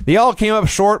Nikita, they all came up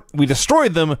short. We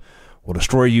destroyed them. We'll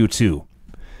destroy you too.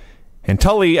 And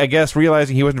Tully, I guess,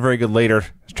 realizing he wasn't very good later,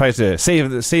 tries to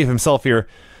save himself here.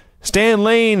 Stan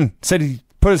Lane said he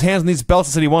put his hands on these belts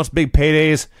and said he wants big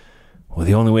paydays. Well,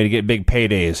 the only way to get big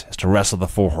paydays is to wrestle the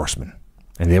Four Horsemen.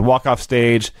 And they walk off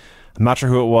stage. I'm not sure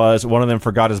who it was. One of them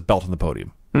forgot his belt on the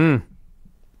podium.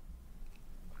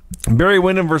 Barry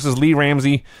Windham versus Lee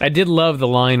Ramsey. I did love the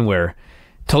line where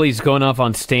Tully's going off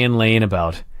on Stan Lane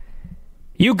about,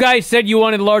 you guys said you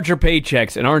wanted larger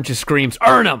paychecks, and Arn just screams,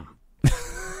 earn them!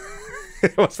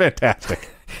 It was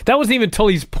fantastic. That wasn't even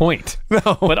Tully's point.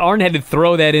 No. But Arn had to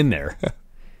throw that in there.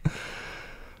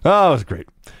 Oh, it was great.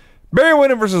 Barry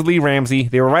Windham versus Lee Ramsey.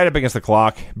 They were right up against the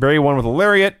clock. Barry won with a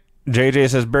lariat. JJ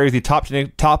says Barry's the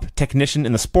top technician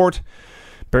in the sport.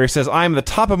 Barry says, I'm the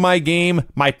top of my game.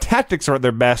 My tactics are at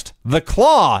their best. The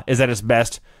Claw is at its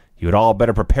best. You would all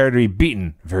better prepare to be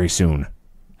beaten very soon.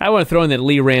 I want to throw in that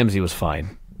Lee Ramsey was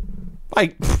fine.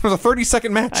 It was a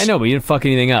 30-second match. I know, but you didn't fuck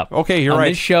anything up. Okay, you're on right.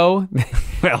 On this show,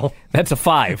 well, that's a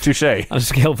 5. Touche. On a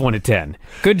scale of 1 to 10.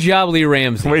 Good job, Lee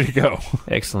Ramsey. Way to go.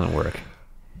 Excellent work.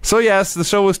 So, yes, the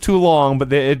show was too long,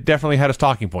 but it definitely had its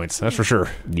talking points. That's for sure.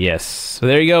 Yes. So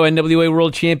there you go, NWA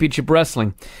World Championship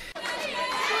Wrestling.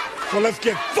 So let's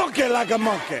get funky like a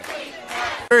monkey.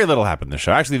 Very little happened in the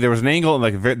show. Actually, there was an angle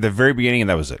in the very beginning, and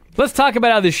that was it. Let's talk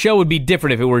about how this show would be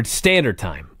different if it were standard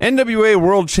time. NWA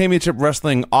World Championship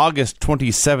Wrestling, August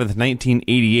 27th,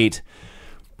 1988.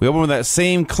 We open with that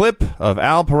same clip of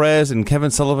Al Perez and Kevin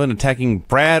Sullivan attacking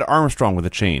Brad Armstrong with a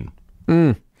chain.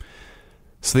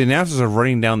 So the announcers are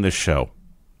running down this show.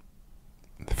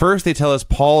 First, they tell us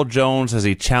Paul Jones has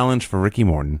a challenge for Ricky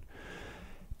Morton.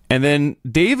 And then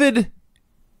David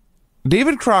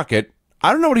Crockett,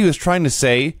 I don't know what he was trying to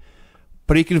say,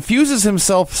 but he confuses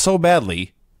himself so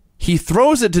badly, he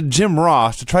throws it to Jim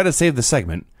Ross to try to save the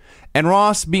segment, and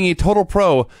Ross, being a total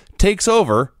pro, takes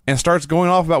over and starts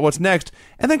going off about what's next,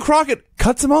 and then Crockett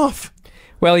cuts him off.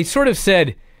 Well, he sort of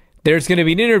said, there's going to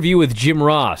be an interview with Jim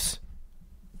Ross.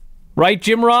 Right,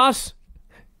 Jim Ross?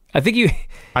 I think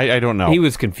I don't know. He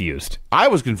was confused. I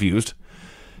was confused.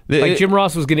 Jim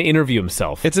Ross was going to interview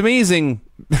himself. It's amazing.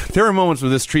 There are moments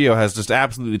where this trio has just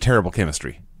absolutely terrible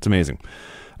chemistry. It's amazing.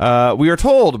 We are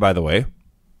told, by the way...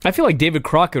 I feel like David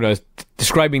Crockett was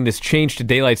describing this change to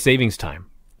daylight savings time.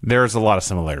 There's a lot of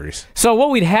similarities. So what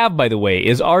we'd have, by the way,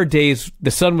 is our days,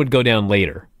 the sun would go down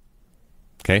later.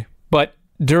 Okay. But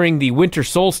during the winter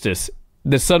solstice,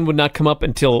 the sun would not come up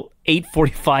until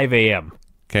 8:45 a.m.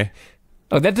 Okay.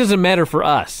 Oh, that doesn't matter for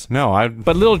us. No,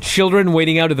 But little children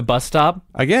waiting out at the bus stop?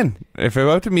 Again, if it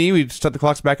were up to me, we'd set the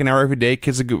clocks back an hour every day.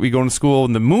 Kids would be going to school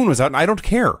and the moon was out, and I don't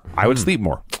care. I would sleep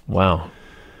more. Wow.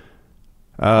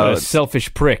 What a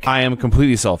selfish prick. I am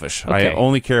completely selfish. Okay. I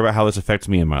only care about how this affects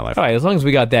me in my life. All right, as long as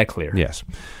we got that clear. Yes.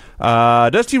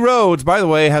 Dusty Rhodes, by the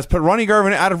way, has put Ronnie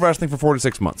Garvin out of wrestling for 4 to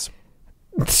 6 months.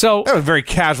 So, That was a very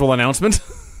casual announcement.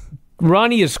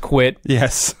 Ronnie has quit,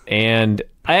 Yes. and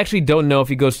I actually don't know if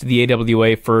he goes to the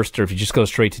AWA first or if he just goes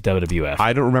straight to WWF.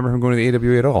 I don't remember him going to the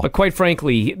AWA at all. But quite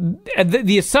frankly,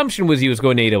 the assumption was he was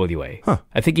going to AWA.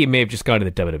 I think he may have just gone to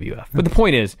the WWF. But the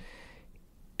point is,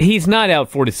 he's not out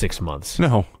 4 to 6 months.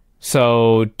 No.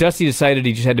 So Dusty decided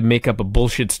he just had to make up a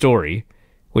bullshit story,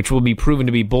 which will be proven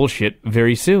to be bullshit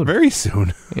very soon. Very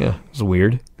soon. Yeah, it's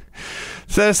weird.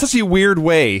 So that's such a weird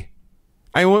way.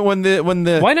 When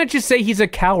the Why not just say he's a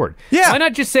coward? Yeah. Why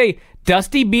not just say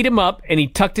Dusty beat him up and he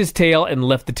tucked his tail and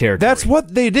left the territory? That's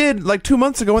what they did like 2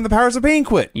 months ago when the Powers of Pain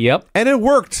quit. Yep. And it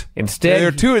worked.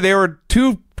 Instead, they were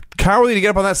too cowardly to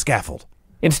get up on that scaffold.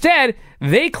 Instead,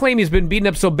 they claim he's been beaten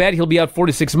up so bad he'll be out 4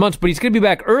 to 6 months, but he's going to be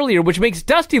back earlier, which makes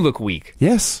Dusty look weak.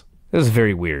 Yes. This is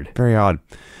very weird. Very odd.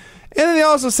 And then they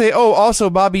also say, also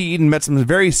Bobby Eaton met some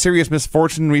very serious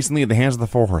misfortune recently at the hands of the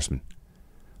Four Horsemen.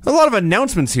 A lot of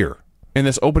announcements here in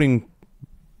this opening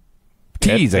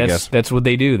tease, I guess. That's what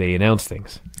they do. They announce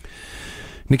things.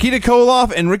 Nikita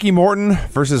Koloff and Ricky Morton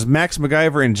versus Max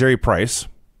MacGyver and Jerry Price.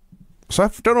 So I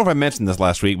don't know if I mentioned this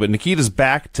last week, but Nikita's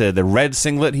back to the red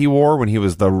singlet he wore when he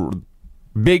was the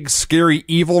big, scary,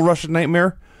 evil Russian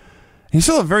Nightmare. He's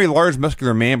still a very large,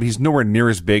 muscular man, but he's nowhere near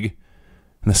as big.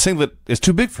 And the singlet is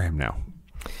too big for him now.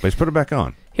 But he's put it back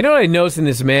on. You know what I noticed in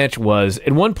this match was,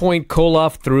 at one point,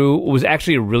 Koloff threw was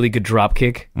actually a really good drop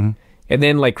kick. Mm-hmm. And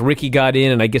then, Ricky got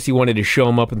in, and I guess he wanted to show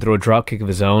him up and throw a drop kick of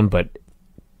his own, but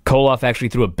Koloff actually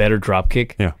threw a better drop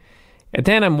kick. Yeah. And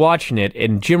then I'm watching it,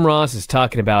 and Jim Ross is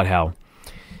talking about how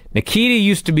Nikita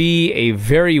used to be a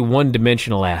very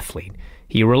one-dimensional athlete.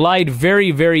 He relied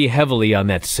very, very heavily on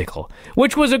that sickle,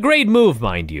 which was a great move,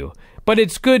 mind you. But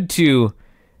it's good to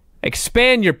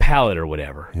expand your palate or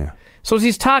whatever. Yeah. So as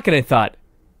he's talking, I thought,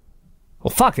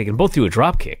 well, fuck, they can both do a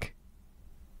drop kick.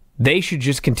 They should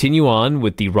just continue on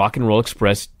with the Rock and Roll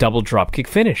Express double drop kick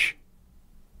finish.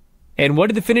 And what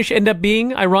did the finish end up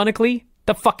being, ironically?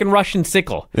 The fucking Russian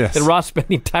sickle that Ross spent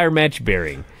the entire match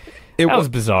burying. That was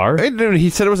bizarre. He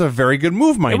said it was a very good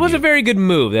move, mind you. It was a very good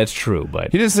move, that's true,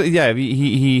 but... He didn't say,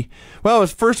 he well, it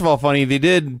was first of all funny. They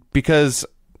did, because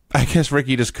I guess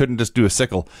Ricky just couldn't just do a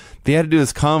sickle. They had to do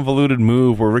this convoluted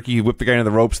move where Ricky whipped the guy into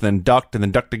the ropes, then ducked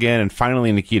again, and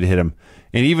finally Nikita hit him.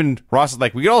 And even Ross is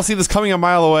like, we can all see this coming a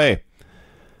mile away.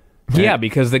 Yeah,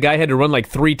 because the guy had to run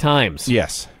 3 times.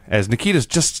 Yes. As Nikita's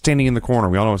just standing in the corner.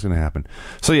 We all know what's going to happen.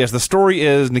 So, yes, the story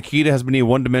is Nikita has been a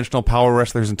one-dimensional power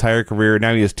wrestler his entire career.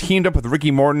 Now he has teamed up with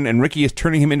Ricky Morton, and Ricky is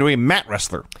turning him into a mat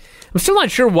wrestler. I'm still not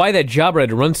sure why that jobber had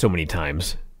to run so many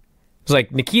times. It was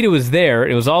like Nikita was there,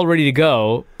 and it was all ready to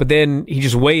go, but then he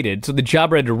just waited. So the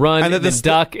jobber had to run, and then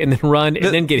duck, and then run,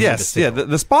 and then get hit. Yes, yeah.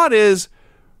 The spot is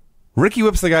Ricky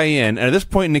whips the guy in, and at this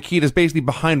point, Nikita's basically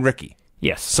behind Ricky.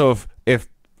 Yes. So if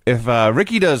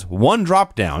Ricky does one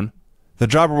drop down, the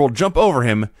jobber will jump over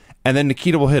him, and then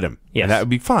Nikita will hit him. Yes. And that would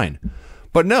be fine.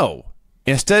 But no.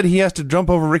 Instead, he has to jump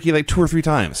over Ricky 2 or 3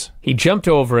 times. He jumped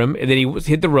over him, and then he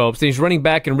hit the ropes. Then he's running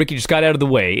back, and Ricky just got out of the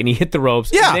way, and he hit the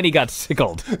ropes, and then he got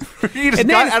sickled. He just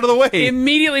got out of the way.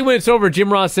 Immediately when it's over,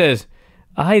 Jim Ross says,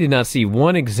 I did not see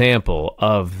one example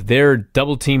of their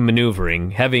double-team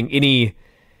maneuvering having any...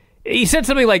 He said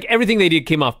something like, everything they did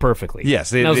came off perfectly.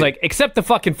 Yes. And I was like, except the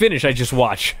fucking finish I just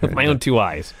watched with my own 2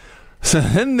 eyes. So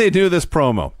then they do this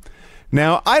promo.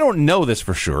 Now, I don't know this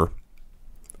for sure,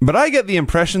 but I get the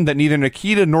impression that neither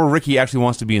Nikita nor Ricky actually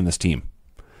wants to be in this team.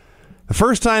 The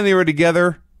first time they were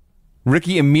together,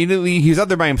 Ricky he was out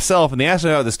there by himself, and they asked him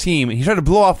about this team, and he tried to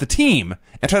blow off the team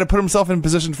and try to put himself in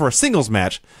position for a singles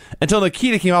match until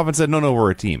Nikita came off and said, no, we're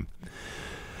a team.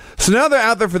 So now they're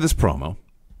out there for this promo.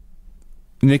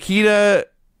 Nikita,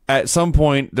 at some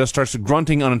point, just starts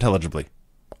grunting unintelligibly.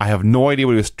 I have no idea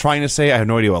what he was trying to say. I have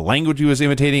no idea what language he was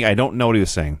imitating. I don't know what he was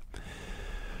saying.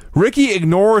 Ricky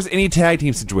ignores any tag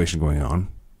team situation going on.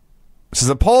 Says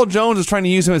that Paul Jones is trying to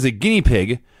use him as a guinea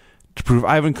pig to prove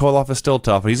Ivan Koloff is still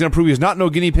tough. But he's going to prove he's not no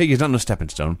guinea pig. He's not no stepping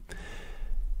stone.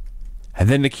 And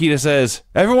then Nikita says,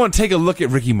 everyone take a look at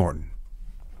Ricky Morton.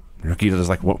 Nikita does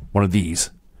one of these.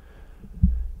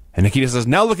 And Nikita says,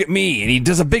 now look at me. And he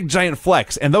does a big giant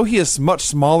flex. And though he is much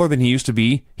smaller than he used to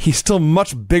be, he's still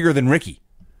much bigger than Ricky.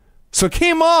 So it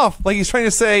came off like he's trying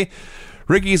to say,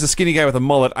 Ricky is a skinny guy with a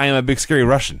mullet. I am a big, scary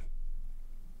Russian.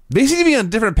 They seem to be on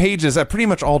different pages at pretty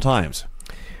much all times.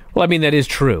 Well, I mean, that is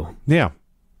true. Yeah.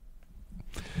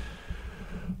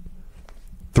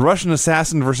 The Russian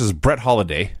Assassin versus Brett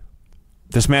Holiday.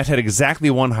 This match had exactly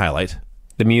one highlight.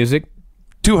 The music?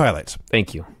 2 highlights.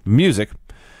 Thank you. Music.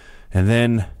 And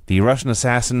then the Russian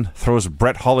Assassin throws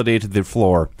Brett Holiday to the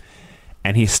floor,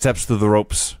 and he steps through the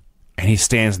ropes, and he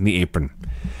stands in the apron.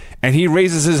 And he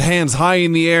raises his hands high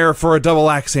in the air for a double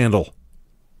axe handle.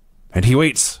 And he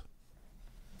waits.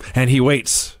 And he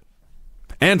waits.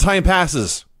 And time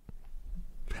passes.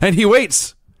 And he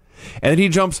waits. And then he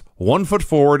jumps 1 foot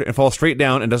forward and falls straight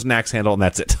down and does an axe handle, and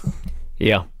that's it.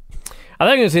 Yeah. I thought you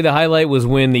were going to say the highlight was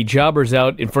when the jobber's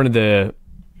out in front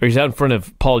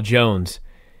of Paul Jones.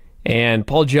 And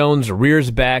Paul Jones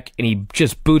rears back and he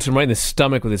just boots him right in the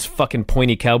stomach with his fucking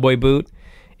pointy cowboy boot.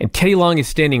 And Teddy Long is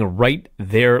standing right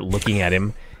there looking at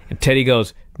him. And Teddy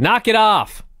goes, "Knock it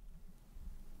off."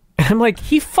 And I'm like,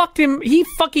 he fucking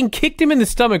kicked him in the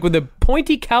stomach with a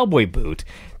pointy cowboy boot.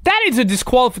 That is a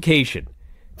disqualification.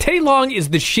 Teddy Long is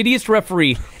the shittiest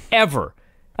referee ever.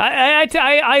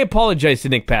 I apologize to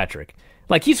Nick Patrick.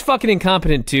 Like, he's fucking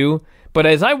incompetent too, but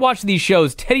as I watch these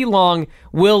shows, Teddy Long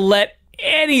will let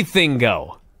anything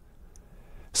go.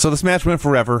 So this match went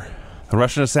forever. The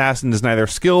Russian Assassin is neither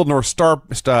skilled nor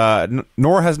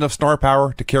nor has enough star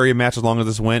power to carry a match as long as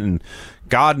this went, and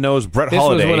God knows Brett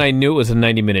Holiday... This was when I knew it was a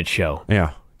 90-minute show.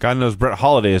 Yeah. God knows Brett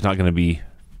Holiday is not going to be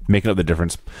making up the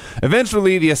difference.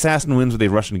 Eventually, the Assassin wins with a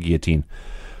Russian guillotine.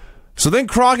 So then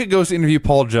Crockett goes to interview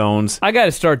Paul Jones. I got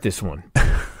to start this one.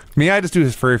 May I just do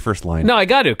his very first line? No, I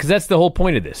got to, because that's the whole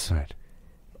point of this. All right.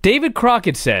 David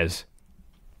Crockett says,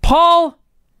 "Paul,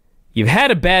 you've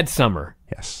had a bad summer."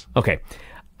 Yes. Okay.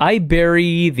 I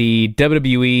bury the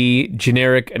WWE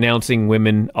generic announcing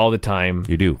women all the time.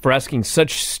 You do. For asking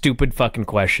such stupid fucking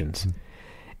questions.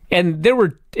 And there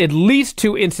were at least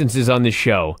 2 instances on this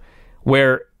show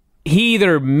where he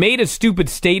either made a stupid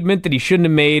statement that he shouldn't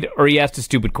have made or he asked a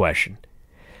stupid question.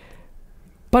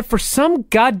 But for some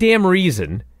goddamn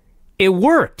reason, it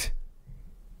worked.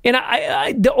 And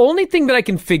I the only thing that I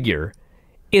can figure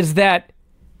is that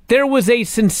there was a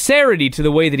sincerity to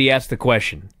the way that he asked the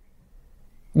question,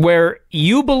 where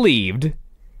you believed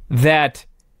that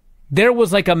there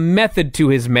was like a method to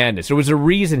his madness. There was a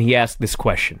reason he asked this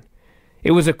question.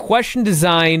 It was a question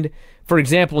designed, for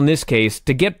example, in this case,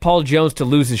 to get Paul Jones to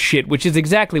lose his shit, which is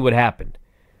exactly what happened.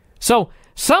 So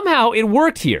somehow it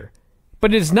worked here,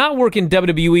 but it does not work in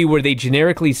WWE where they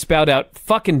generically spout out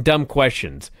fucking dumb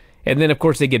questions. And then, of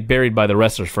course, they get buried by the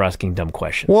wrestlers for asking dumb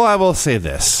questions. Well, I will say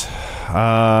this.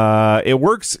 It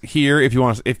works here if you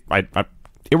want to...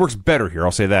 It works better here,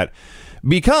 I'll say that,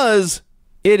 because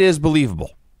it is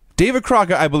believable. David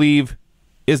Crockett, I believe,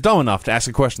 is dumb enough to ask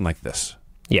a question like this.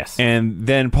 Yes. And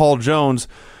then Paul Jones,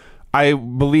 I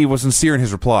believe, was sincere in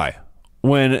his reply.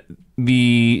 When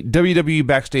the WWE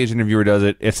backstage interviewer does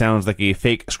it, it sounds like a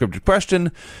fake scripted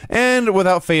question, and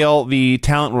without fail, the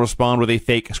talent will respond with a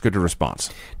fake scripted response.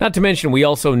 Not to mention, we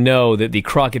also know that the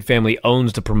Crockett family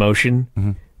owns the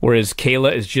promotion, whereas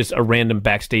Kayla is just a random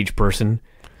backstage person.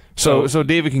 So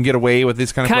David can get away with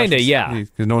this kind of questions? Kinda, yeah.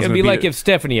 It'd be like if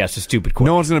Stephanie asked a stupid question.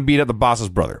 No one's going to beat up the boss's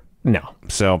brother. No.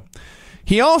 So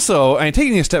he also, and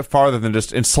taking it a step farther than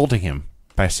just insulting him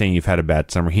by saying you've had a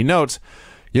bad summer, he notes,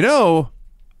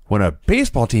 when a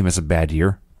baseball team has a bad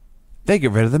year, they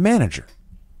get rid of the manager.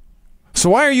 So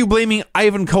why are you blaming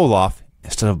Ivan Koloff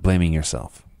instead of blaming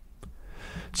yourself?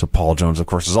 So Paul Jones, of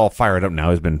course, is all fired up now.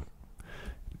 He's been,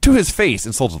 to his face,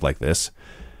 insulted like this.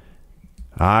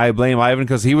 I blame Ivan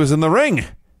because he was in the ring.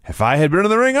 If I had been in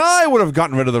the ring, I would have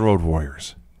gotten rid of the Road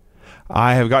Warriors.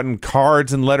 I have gotten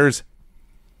cards and letters,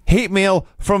 hate mail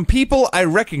from people I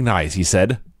recognize, he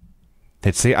said.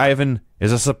 They'd say Ivan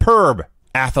is a superb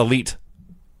athlete.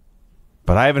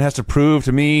 But Ivan has to prove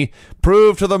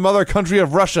to the mother country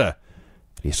of Russia,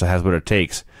 that he still has what it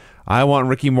takes. I want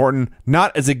Ricky Morton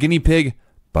not as a guinea pig,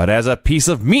 but as a piece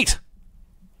of meat.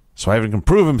 So Ivan can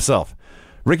prove himself.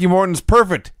 Ricky Morton's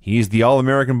perfect. He's the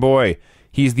all-American boy.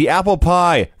 He's the apple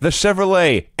pie, the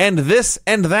Chevrolet, and this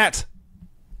and that.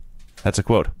 That's a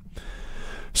quote.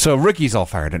 So Ricky's all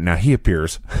fired up now. He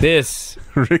appears.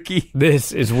 Ricky.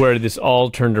 This is where this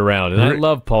all turned around, and I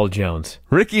love Paul Jones.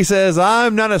 Ricky says,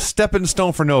 I'm not a stepping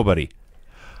stone for nobody.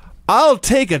 I'll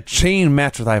take a chain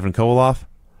match with Ivan Koloff.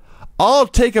 I'll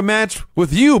take a match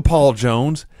with you, Paul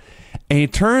Jones. And he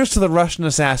turns to the Russian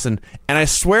Assassin, and I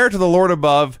swear to the Lord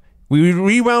above, we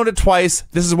rewound it twice.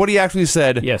 This is what he actually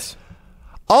said. Yes.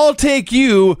 I'll take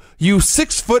you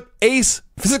 6-foot ace.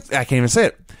 I can't even say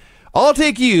it. I'll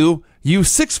take you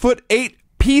 6'8"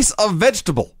 piece of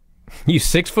vegetable. You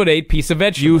 6'8" piece of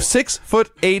vegetable. You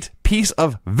 6'8" piece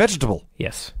of vegetable.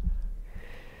 Yes.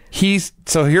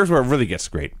 So here's where it really gets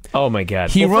great. Oh my God!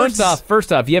 He runs.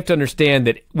 First off, you have to understand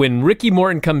that when Ricky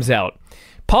Morton comes out,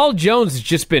 Paul Jones has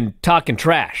just been talking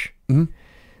trash. Mm-hmm.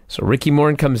 So Ricky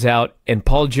Morton comes out, and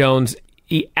Paul Jones,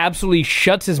 he absolutely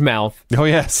shuts his mouth. Oh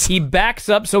yes. He backs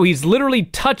up, so he's literally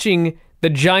touching the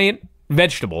giant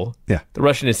vegetable, Yeah. the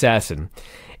Russian assassin,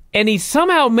 and he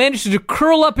somehow manages to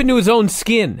curl up into his own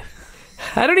skin.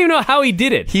 I don't even know how he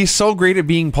did it. He's so great at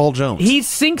being Paul Jones. He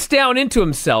sinks down into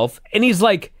himself, and he's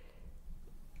like,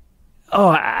 oh,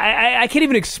 I can't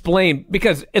even explain,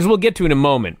 because as we'll get to in a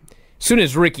moment, as soon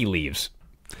as Ricky leaves,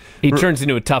 he turns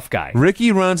into a tough guy.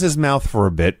 Ricky runs his mouth for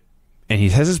a bit, and he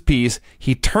says his piece.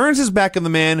 He turns his back on the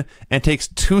man and takes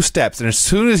 2 steps, and as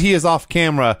soon as he is off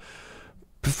camera,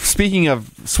 speaking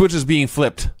of switches being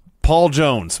flipped, Paul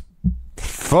Jones,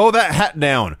 throw that hat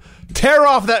down, tear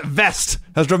off that vest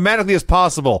as dramatically as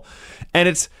possible, and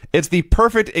it's the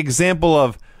perfect example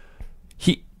of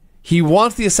he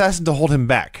wants the assassin to hold him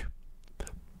back,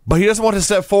 but he doesn't want to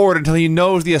step forward until he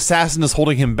knows the assassin is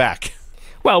holding him back.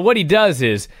 Well, what he does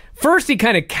is, first he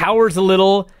kind of cowers a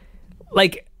little,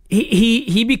 like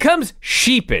he becomes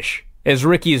sheepish as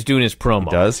Ricky is doing his promo.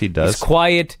 He does. He's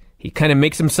quiet. He kind of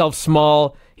makes himself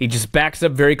small. He just backs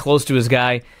up very close to his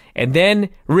guy. And then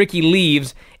Ricky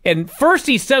leaves. And first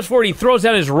he steps forward. He throws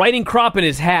down his riding crop and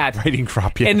his hat. Riding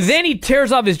crop, yes. And then he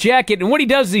tears off his jacket. And what he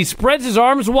does is he spreads his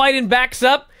arms wide and backs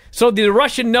up so the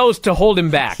Russian knows to hold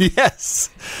him back. Yes.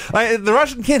 The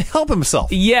Russian can't help himself.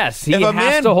 Yes, he if a has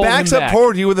man to hold backs him up back.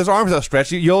 toward you with his arms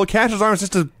outstretched, you'll catch his arms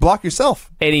just to block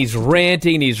yourself. And he's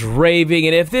ranting and he's raving.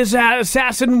 And if this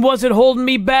assassin wasn't holding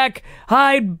me back,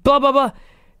 I'd blah, blah, blah.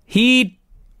 He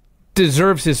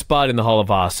deserves his spot in the Hall of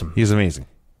Awesome. He's amazing.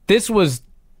 This was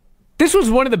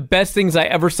one of the best things I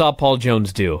ever saw Paul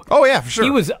Jones do. Oh, yeah, for sure. He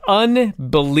was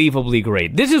unbelievably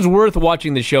great. This is worth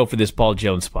watching the show for this Paul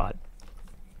Jones spot.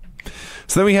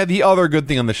 So then we had the other good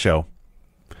thing on the show.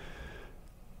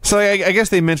 So I guess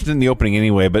they mentioned it in the opening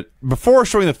anyway, but before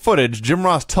showing the footage, Jim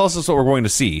Ross tells us what we're going to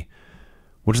see,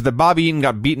 which is that Bobby Eaton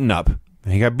got beaten up.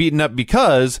 And he got beaten up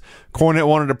because Cornette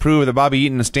wanted to prove that Bobby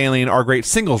Eaton and Stan Lane are great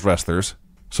singles wrestlers.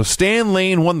 So Stan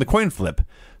Lane won the coin flip.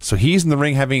 So he's in the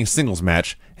ring having a singles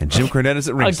match, and Jim Cornette is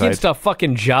at ringside. Against a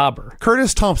fucking jobber.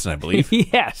 Curtis Thompson, I believe.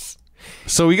 Yes.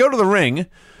 So we go to the ring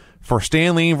for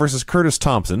Stan Lane versus Curtis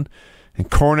Thompson,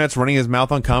 and Cornette's running his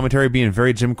mouth on commentary, being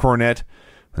very Jim Cornette,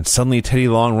 and suddenly Teddy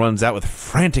Long runs out with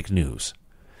frantic news.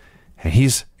 And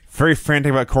he's very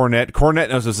frantic about Cornette. Cornette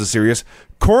knows this is serious.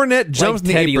 Cornette jumps Like in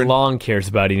the Teddy apron. Long cares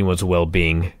about anyone's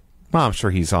well-being. Well, I'm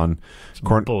sure he's on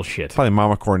Bullshit. Probably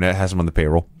Mama Cornette has him on the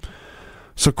payroll.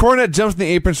 So Cornette jumps in the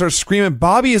apron and starts screaming,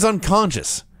 Bobby is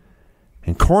unconscious.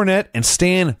 And Cornette and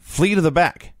Stan flee to the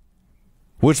back.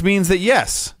 Which means that,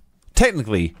 yes,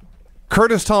 technically,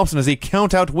 Curtis Thompson is a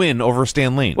count-out win over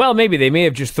Stan Lane. Well, maybe they may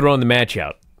have just thrown the match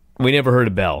out. We never heard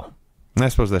a bell. I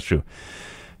suppose that's true.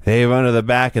 They run to the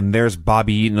back, and there's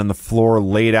Bobby Eaton on the floor,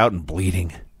 laid out and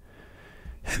bleeding.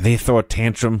 And they throw a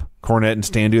tantrum, Cornette and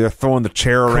Stan do. They're throwing the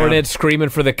chair around. Cornette screaming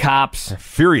for the cops.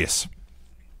 Furious.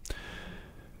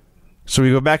 So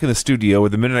we go back in the studio where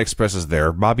the Midnight Express is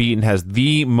there. Bobby Eaton has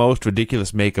the most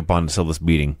ridiculous makeup on until this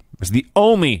meeting. It's the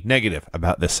only negative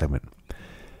about this segment.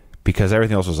 Because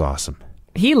everything else was awesome.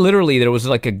 He literally, there was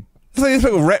like a It's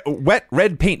like wet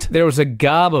red paint. there was a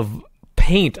gob of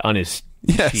paint on his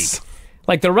Yes. cheek.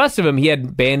 Like the rest of him, he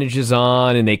had bandages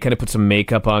on and they kind of put some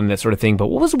makeup on, that sort of thing. But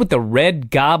what was it with the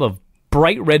red gob of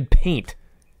bright red paint?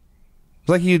 It's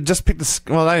like you just picked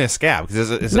not even a scab. Cause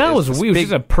it's No, it was this weird. It was big-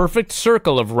 just a perfect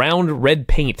circle of round red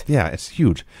paint. Yeah, it's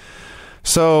huge.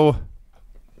 So,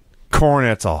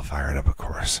 Cornette's all fired up, of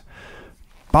course.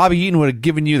 Bobby Eaton would have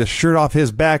given you the shirt off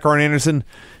his back, Arn Anderson,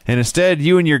 and instead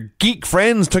you and your geek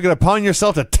friends took it upon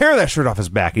yourself to tear that shirt off his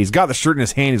back. He's got the shirt in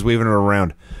his hand. He's waving it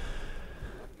around.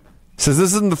 Says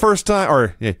this isn't the first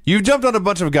time, you've jumped on a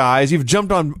bunch of guys. You've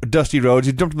jumped on Dusty Rhodes.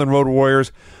 You've jumped on the Road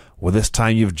Warriors. Well, this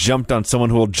time you've jumped on someone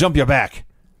who will jump you back.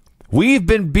 We've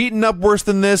been beaten up worse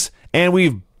than this, and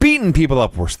we've beaten people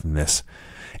up worse than this.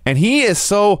 And he is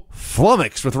so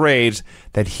flummoxed with rage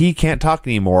that he can't talk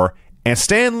anymore, and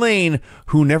Stan Lane,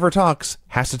 who never talks,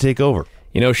 has to take over.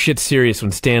 You know, shit's serious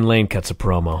when Stan Lane cuts a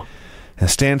promo. And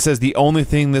Stan says the only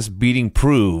thing this beating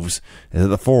proves is that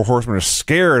the Four Horsemen are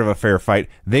scared of a fair fight.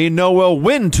 They know we'll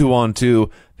win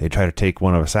 2-on-2. They try to take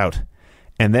one of us out.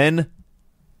 And then,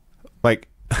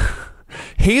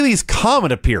 Haley's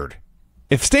Comet appeared.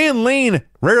 If Stan Lane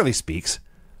rarely speaks,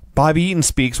 Bobby Eaton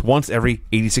speaks once every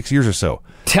 86 years or so.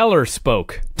 Teller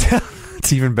spoke.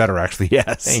 It's even better, actually,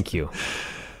 yes. Thank you.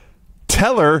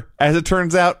 Teller, as it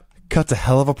turns out, cuts a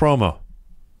hell of a promo.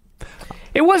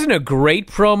 It wasn't a great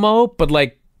promo, but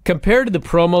compared to the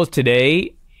promos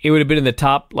today, it would have been in the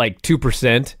top, like,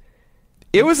 2%.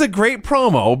 It was a great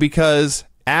promo because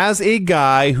as a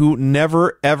guy who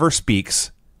never, ever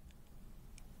speaks,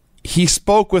 he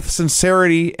spoke with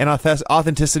sincerity and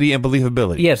authenticity and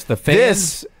believability. Yes, the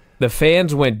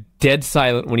fans went dead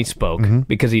silent when he spoke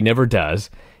because he never does.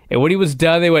 And when he was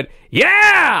done, they went,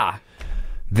 yeah!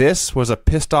 This was a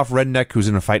pissed off redneck who's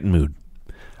in a fighting mood.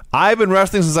 I've been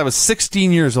wrestling since I was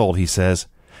 16 years old, he says.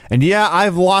 And yeah,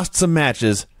 I've lost some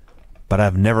matches, but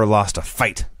I've never lost a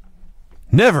fight.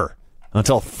 Never.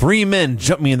 Until 3 men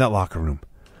jump me in that locker room.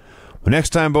 Well, next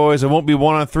time, boys, it won't be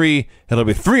 1-on-3. It'll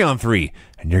be 3-on-3.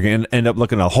 And you're going to end up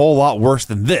looking a whole lot worse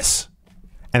than this.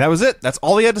 And that was it. That's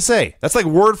all he had to say. That's like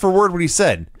word for word what he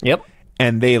said. Yep.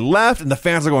 And they left, and the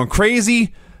fans are going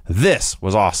crazy. This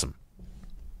was awesome.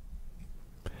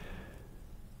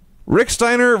 Rick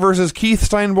Steiner versus Keith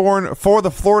Steinborn for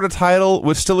the Florida title,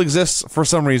 which still exists for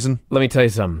some reason. Let me tell you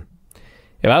something.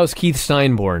 If I was Keith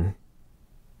Steinborn,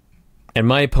 and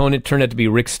my opponent turned out to be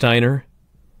Rick Steiner,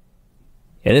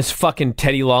 and this fucking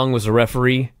Teddy Long was a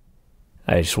referee,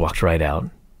 I just walked right out.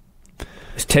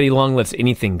 This Teddy Long lets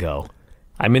anything go.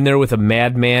 I'm in there with a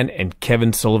madman, and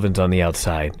Kevin Sullivan's on the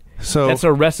outside. So that's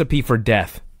a recipe for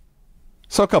death.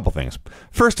 So a couple things.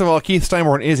 First of all, Keith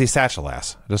Steinborn is a satchel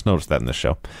ass. I just noticed that in this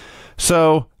show.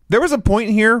 So there was a point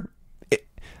here.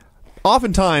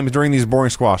 Oftentimes during these boring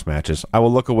squash matches, I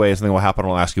will look away and something will happen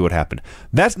and I'll ask you what happened.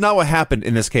 That's not what happened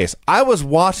in this case. I was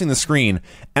watching the screen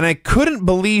and I couldn't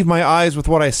believe my eyes with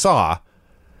what I saw.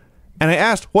 And I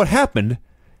asked, what happened?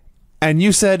 And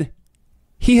you said,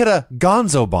 he hit a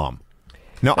gonzo bomb.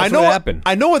 Now, That's what happened.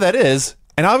 I know what that is,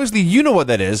 and obviously you know what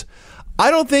that is. I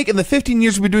don't think in the 15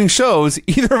 years we've been doing shows,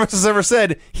 either of us has ever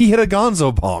said he hit a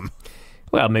gonzo bomb.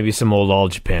 Well, maybe some old All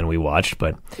Japan we watched,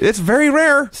 but it's very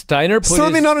rare. Steiner put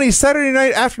certainly not on a Saturday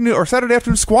night afternoon or Saturday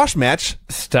afternoon squash match.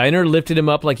 Steiner lifted him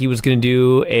up like he was going to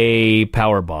do a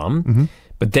power bomb,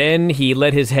 but then he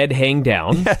let his head hang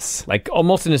down, yes, like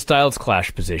almost in a Styles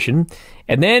Clash position,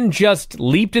 and then just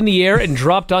leaped in the air and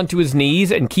dropped onto his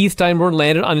knees, and Keith Steinborn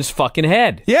landed on his fucking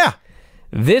head. Yeah,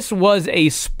 this was a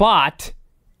spot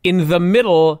in the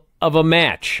middle of a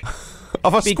match.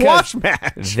 Of a squash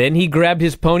match. Then he grabbed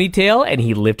his ponytail and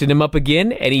he lifted him up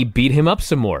again and he beat him up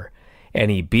some more. And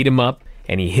he beat him up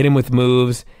and he hit him with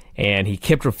moves and he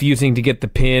kept refusing to get the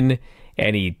pin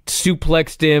and he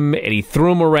suplexed him and he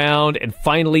threw him around and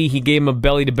finally he gave him a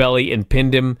belly to belly and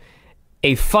pinned him.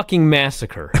 A fucking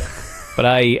massacre. But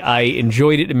I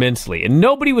enjoyed it immensely. And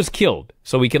nobody was killed,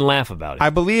 so we can laugh about it. I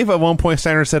believe at one point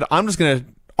Steiner said, I'm just going to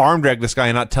arm drag this guy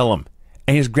and not tell him.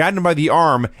 And he's grabbed him by the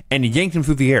arm and yanked him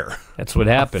through the air. That's what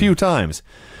happened. A few times.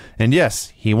 And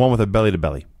yes, he won with a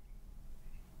belly-to-belly.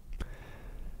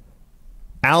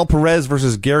 Al Perez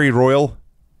versus Gary Royal.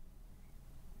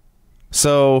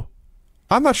 So,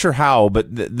 I'm not sure how,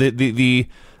 but the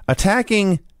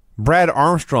attacking Brad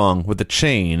Armstrong with the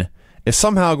chain is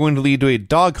somehow going to lead to a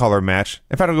dog collar match.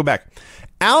 In fact, I'll go back.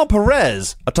 Al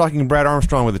Perez attacking Brad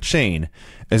Armstrong with a chain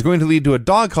is going to lead to a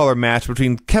dog collar match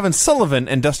between Kevin Sullivan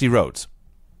and Dusty Rhodes.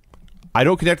 I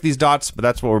don't connect these dots, but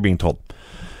that's what we're being told.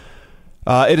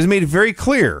 It is made very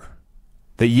clear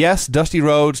that yes, Dusty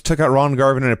Rhodes took out Ron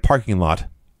Garvin in a parking lot,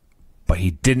 but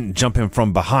he didn't jump him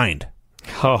from behind.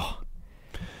 Oh.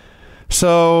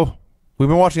 So, we've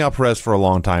been watching Al Perez for a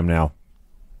long time now.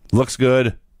 Looks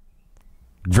good.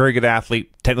 Very good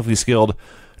athlete. Technically skilled.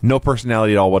 No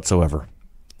personality at all whatsoever.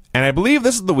 And I believe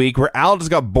this is the week where Al just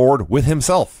got bored with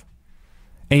himself.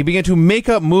 And he began to make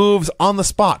up moves on the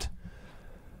spot.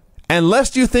 And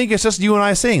lest you think it's just you and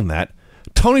I saying that,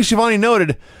 Tony Schiavone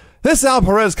noted, this Al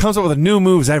Perez comes up with new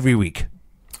moves every week.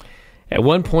 At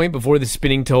one point before the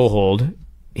spinning toe hold,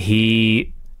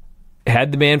 he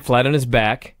had the man flat on his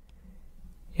back,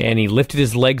 and he lifted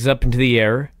his legs up into the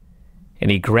air,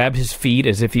 and he grabbed his feet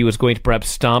as if he was going to perhaps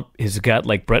stomp his gut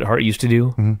like Bret Hart used to do.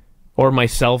 Mm-hmm. Or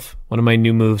myself, one of my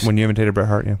new moves. When you imitated Bret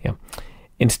Hart, yeah.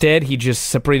 Instead, he just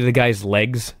separated the guy's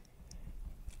legs.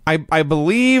 I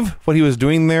believe what he was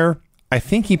doing there, I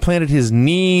think he planted his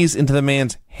knees into the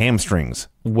man's hamstrings.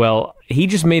 Well, he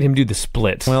just made him do the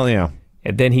splits. Well, yeah.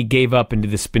 And then he gave up into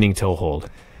the spinning toe hold.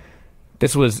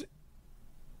 This was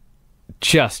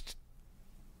just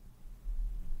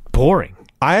boring.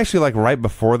 I actually like right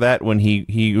before that when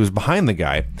he was behind the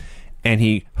guy and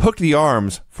he hooked the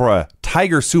arms for a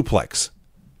tiger suplex.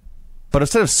 But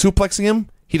instead of suplexing him,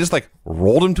 he just like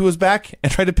rolled him to his back and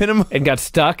tried to pin him. And got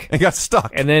stuck.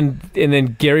 And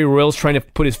then Gary Royals trying to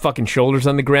put his fucking shoulders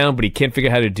on the ground, but he can't figure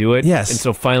out how to do it. Yes. And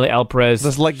so finally Al Perez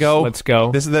just let go. Let's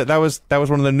go. That was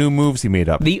one of the new moves he made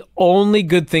up. The only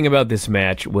good thing about this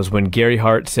match was when Gary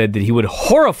Hart said that he would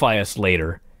horrify us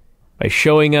later by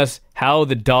showing us how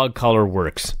the dog collar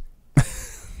works.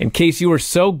 In case you were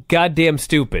so goddamn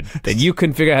stupid that you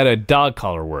couldn't figure out how a dog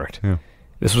collar worked. Yeah.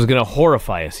 This was going to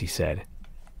horrify us, he said.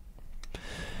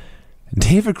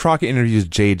 David Crockett interviews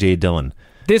J.J. Dillon.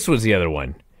 This was the other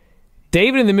one.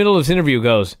 David, in the middle of this interview,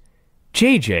 goes,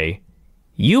 J.J.,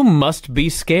 you must be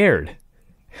scared.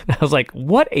 I was like,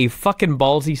 what a fucking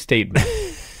ballsy statement.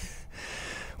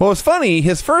 Well, it's funny.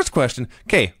 His first question,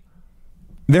 okay,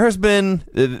 there has been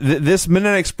this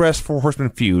Midnight Express Four Horsemen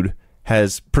feud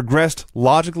has progressed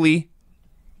logically,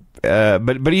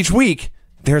 but each week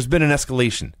there's been an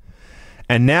escalation.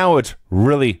 And now it's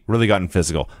really, really gotten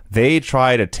physical. They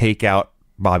try to take out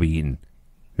Bobby Eaton.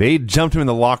 They jumped him in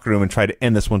the locker room and tried to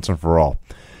end this once and for all.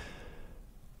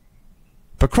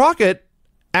 But Crockett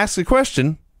asks a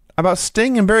question about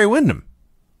Sting and Barry Windham.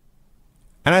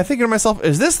 And I think to myself,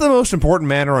 is this the most important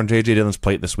matter on J.J. Dillon's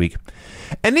plate this week?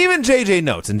 And even J.J.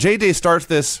 notes, and J.J. starts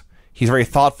this, he's very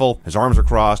thoughtful, his arms are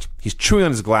crossed, he's chewing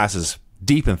on his glasses,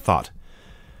 deep in thought.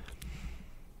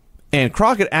 And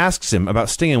Crockett asks him about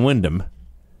Sting and Windham,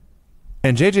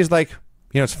 and J.J.'s like,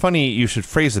 it's funny you should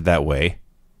phrase it that way,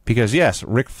 because yes,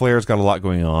 Ric Flair's got a lot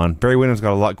going on, Barry Windham's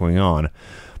got a lot going on,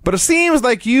 but it seems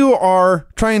like you are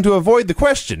trying to avoid the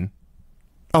question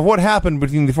of what happened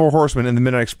between the Four Horsemen and the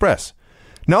Midnight Express.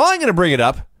 Now I'm going to bring it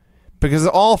up because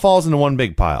it all falls into one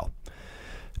big pile.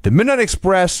 The Midnight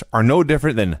Express are no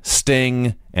different than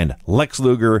Sting and Lex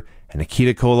Luger and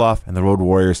Nikita Koloff and the Road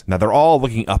Warriors. Now they're all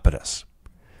looking up at us.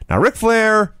 Now Ric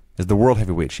Flair is the World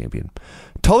Heavyweight Champion.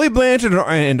 Tully Blanchard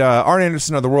and Arn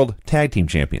Anderson are the World Tag Team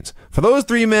Champions. For those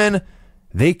three men,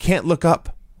 they can't look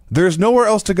up. There's nowhere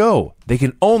else to go. They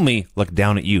can only look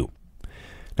down at you.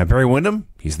 Now Barry Windham,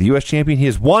 he's the U.S. Champion. He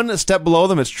is one step below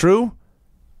them, it's true.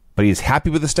 But he's happy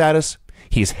with the status.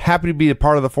 He's happy to be a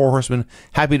part of the Four Horsemen,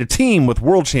 happy to team with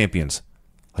world champions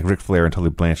like Ric Flair and Tully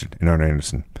Blanchard and Arn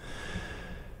Anderson.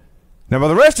 Now, while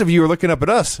the rest of you are looking up at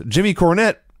us, Jimmy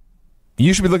Cornette,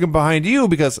 you should be looking behind you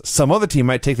because some other team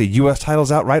might take the U.S.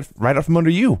 titles out right out from under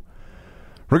you.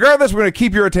 Regardless, we're going to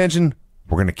keep your attention.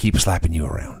 We're going to keep slapping you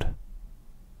around.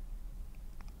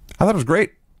 I thought it was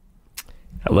great.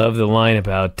 I love the line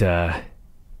about,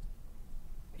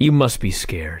 you must be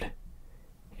scared.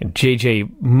 And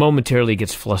JJ momentarily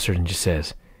gets flustered and just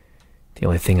says, the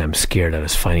only thing I'm scared of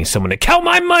is finding someone to count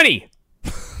my money.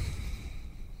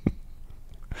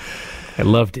 I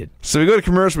loved it. So we go to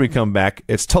commercial when we come back.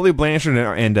 It's Tully Blanchard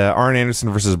and Arn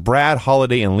Anderson versus Brad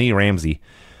Holiday and Lee Ramsey.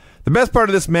 The best part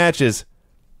of this match is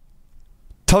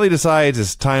Tully decides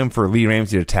it's time for Lee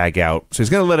Ramsey to tag out. So he's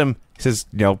going to let him, he says,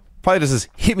 probably just says,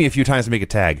 hit me a few times to make a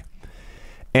tag.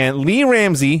 And Lee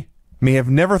Ramsey may have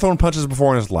never thrown punches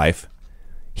before in his life.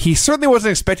 He certainly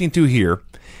wasn't expecting to here.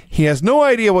 He has no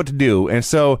idea what to do, and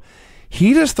so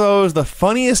he just throws the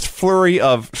funniest flurry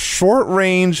of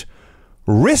short-range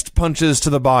wrist punches to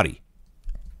the body.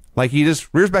 Like he just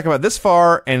rears back about this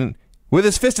far, and with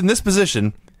his fist in this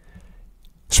position,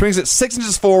 swings it 6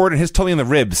 inches forward and hits Tully in the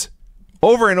ribs,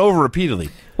 over and over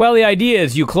repeatedly. Well, the idea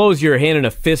is you close your hand in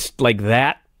a fist like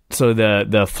that, so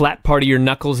the flat part of your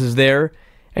knuckles is there,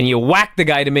 and you whack the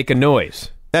guy to make a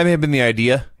noise. That may have been the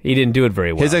idea. He didn't do it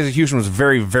very well. His execution was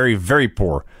very, very, very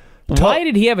poor. Why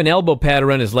did he have an elbow pad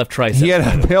around his left tricep? He had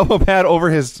an elbow pad over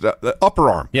his upper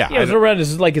arm. Yeah, it was around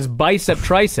his bicep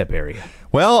tricep area.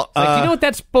 Well, do you know what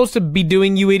that's supposed to be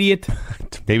doing, you idiot?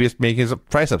 Maybe it's making his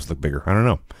triceps look bigger. I don't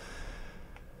know.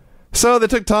 So they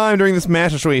took time during this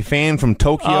match to show a fan from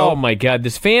Tokyo. Oh my God,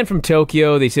 this fan from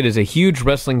Tokyo, they said is a huge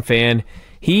wrestling fan.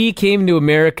 He came to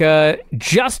America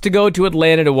just to go to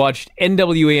Atlanta to watch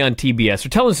NWA on TBS. So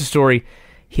tell us the story.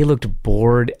 He looked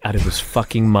bored out of his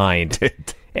fucking mind.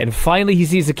 And finally he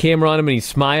sees the camera on him and he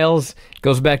smiles,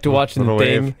 goes back to watching the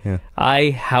thing. Yeah.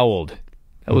 I howled.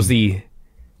 That was the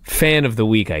fan of the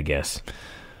week, I guess.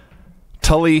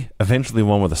 Tully eventually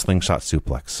won with a slingshot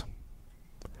suplex.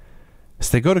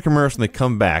 So they go to commercial and they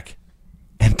come back.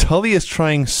 And Tully is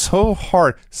trying so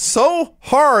hard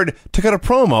to cut a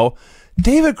promo.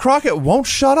 David Crockett won't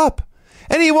shut up,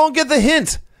 and he won't get the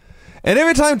hint. And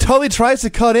every time Tully tries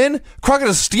to cut in, Crockett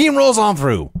just steamrolls on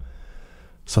through.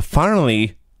 So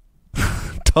finally,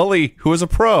 Tully, who is a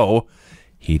pro,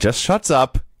 he just shuts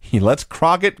up. He lets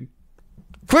Crockett...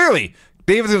 Clearly,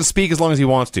 David's going to speak as long as he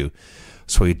wants to.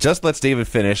 So he just lets David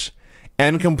finish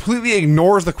and completely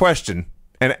ignores the question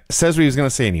and says what he was going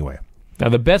to say anyway. Now,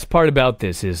 the best part about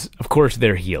this is, of course,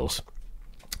 they're heels.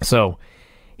 So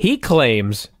he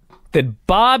claims that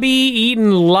Bobby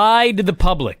Eaton lied to the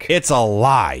public. It's a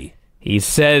lie. He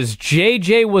says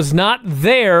JJ was not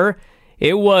there.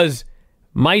 It was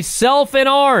myself and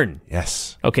Arn.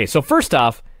 Yes. Okay, so first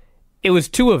off, it was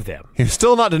two of them. You're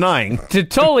still not denying. To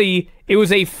Tully, it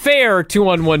was a fair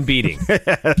 2-on-1 beating.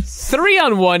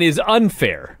 3-on-1 is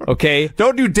unfair, okay?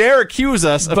 Don't you dare accuse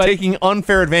us of taking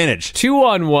unfair advantage.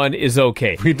 2-on-1 is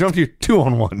okay. We don't do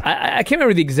 2-on-1. I can't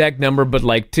remember the exact number, but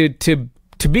like to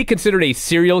be considered a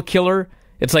serial killer,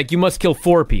 it's like you must kill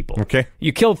 4 people. Okay.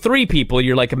 You kill 3 people,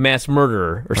 you're like a mass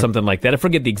murderer or something like that. I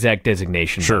forget the exact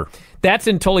designation. Sure. That's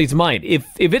in Tully's mind. If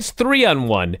it's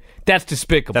 3-on-1, that's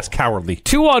despicable. That's cowardly.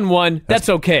 2-on-1, that's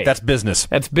okay. That's business.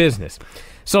 That's business.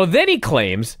 So then he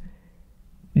claims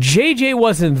JJ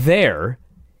wasn't there,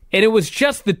 and it was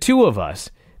just the two of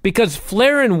us because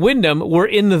Flair and Wyndham were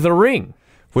in the ring.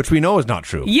 Which we know is not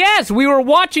true. Yes, we were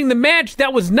watching the match.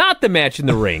 That was not the match in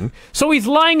the ring. So he's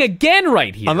lying again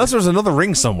right here. Unless there's another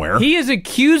ring somewhere. He is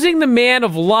accusing the man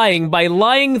of lying by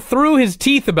lying through his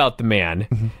teeth about the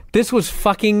man. This was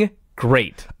fucking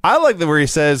great. I like the where he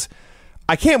says,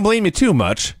 I can't blame you too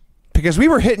much because we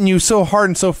were hitting you so hard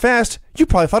and so fast, you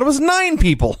probably thought it was 9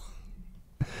 people.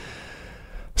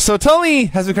 So Tully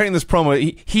has been cutting this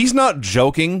promo. He's not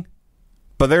joking,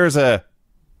 but there's an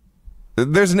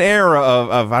air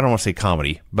of I don't want to say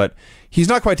comedy, but he's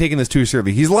not quite taking this too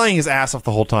seriously. He's lying his ass off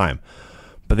the whole time.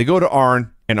 But they go to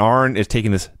Arn, and Arn is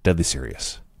taking this deadly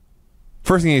serious.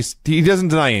 First thing he doesn't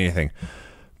deny anything,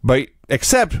 but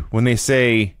except when they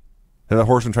say that the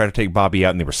Horsemen tried to take Bobby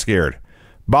out and they were scared.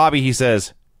 Bobby, he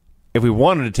says, if we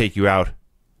wanted to take you out,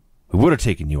 we would have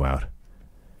taken you out.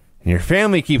 And your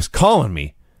family keeps calling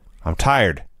me. I'm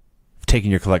tired of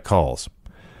taking your collect calls.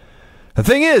 The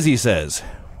thing is, he says,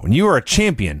 when you are a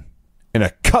champion in a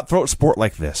cutthroat sport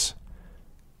like this,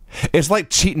 it's like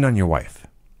cheating on your wife.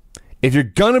 If you're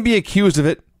going to be accused of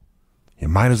it, you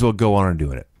might as well go on and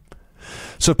doing it.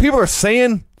 So people are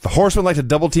saying the Horsemen like to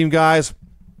double team guys.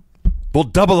 We'll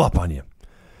double up on you.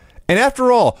 And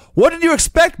after all, what did you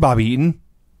expect, Bobby Eaton,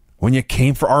 when you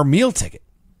came for our meal ticket?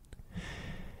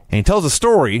 And he tells a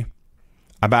story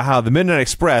about how the Midnight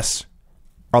Express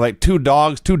are like two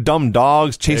dumb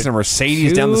dogs chasing a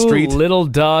Mercedes down the street. 2 little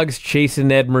dogs chasing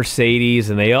that Mercedes,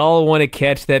 and they all want to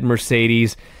catch that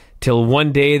Mercedes till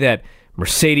one day that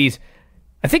Mercedes,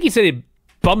 I think he said it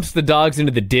bumps the dogs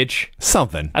into the ditch.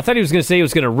 Something. I thought he was going to say he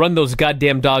was going to run those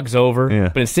goddamn dogs over,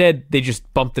 but instead they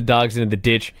just bumped the dogs into the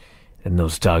ditch, and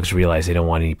those dogs realize they don't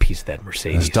want any piece of that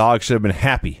Mercedes. Those dogs should have been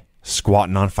happy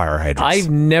squatting on fire hydrants. I've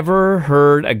never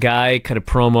heard a guy cut a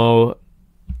promo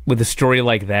with a story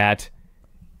like that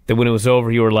when it was over,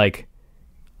 you were like,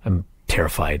 I'm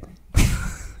terrified.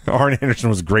 Arn Anderson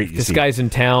was great. This guy's in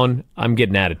town. I'm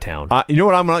getting out of town. You know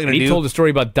what I'm not going to do? He told a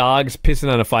story about dogs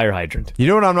pissing on a fire hydrant. You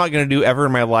know what I'm not going to do ever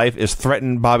in my life is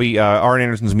threaten Arn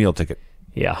Anderson's meal ticket.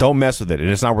 Yeah. Don't mess with it, and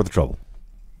it's not worth the trouble.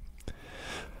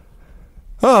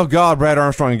 Oh, God, Brad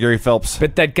Armstrong and Gary Phelps.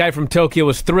 Bet that guy from Tokyo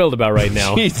was thrilled about right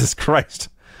now. Jesus Christ.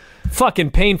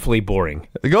 Fucking painfully boring.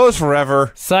 It goes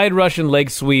forever. Side Russian leg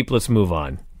sweep. Let's move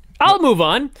on. I'll move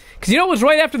on, because you know what was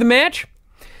right after the match?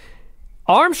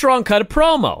 Armstrong cut a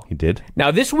promo. He did.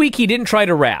 Now, this week he didn't try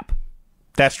to rap.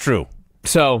 That's true.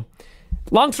 So,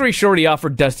 long story short, he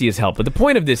offered Dusty his help. But the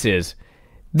point of this is,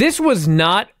 this was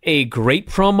not a great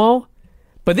promo,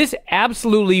 but this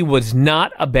absolutely was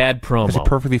not a bad promo. It's a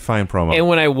perfectly fine promo. And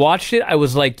when I watched it, I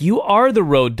was like, you are the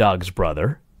Road Dogg's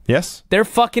brother. Yes? There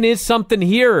fucking is something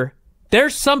here.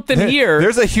 There's something here.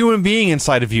 There's a human being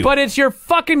inside of you. But it's your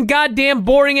fucking goddamn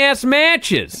boring-ass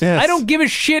matches. Yes. I don't give a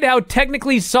shit how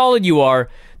technically solid you are.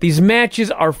 These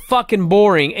matches are fucking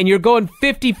boring, and you're going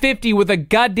 50-50 with a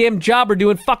goddamn jobber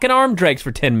doing fucking arm drags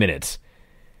for 10 minutes.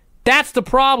 That's the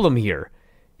problem here.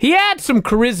 He had some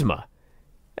charisma.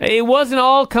 It wasn't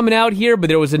all coming out here, but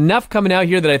there was enough coming out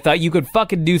here that I thought you could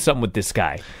fucking do something with this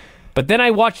guy. But then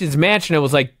I watched his match, and I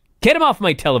was like, get him off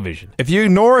my television. If you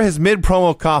ignore his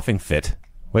mid-promo coughing fit,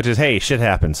 which is, hey, shit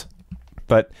happens.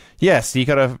 But, yes, he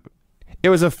could have... It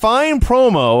was a fine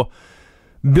promo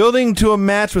building to a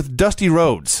match with Dusty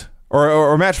Rhodes.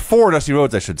 Or a match for Dusty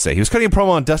Rhodes, I should say. He was cutting a promo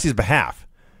on Dusty's behalf.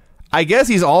 I guess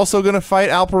he's also going to fight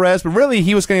Al Perez, but really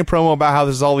he was cutting a promo about how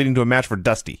this is all leading to a match for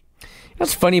Dusty.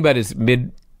 What's funny about his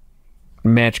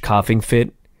mid-match coughing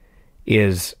fit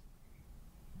is...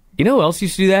 You know who else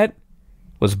used to do that?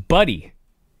 Was Buddy.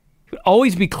 Would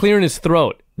always be clearing his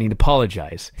throat, and he'd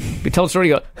apologize. He'd tell a story,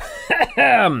 he'd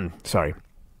go, sorry,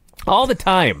 all the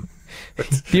time.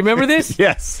 Do you remember this?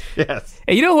 Yes. And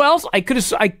you know who else? I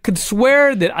could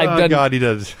swear that I've done. Oh God, he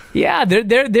does. Yeah,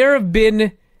 there have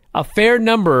been a fair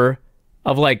number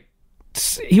of like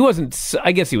he wasn't.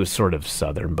 I guess he was sort of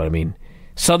Southern, but I mean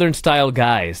Southern style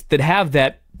guys that have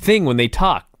that thing when they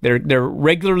talk. They're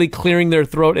regularly clearing their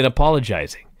throat and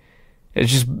apologizing. I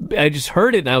just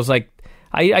heard it, and I was like.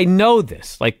 I know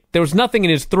this. Like, there was nothing in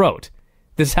his throat.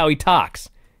 This is how he talks.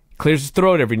 Clears his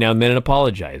throat every now and then and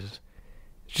apologizes.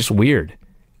 It's just weird.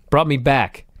 Brought me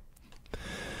back.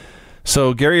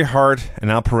 So Gary Hart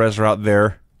and Al Perez are out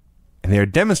there, and they're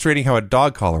demonstrating how a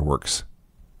dog collar works.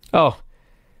 Oh,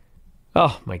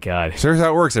 my God. So here's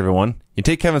how it works, everyone. You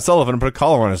take Kevin Sullivan and put a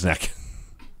collar on his neck.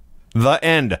 The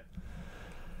end.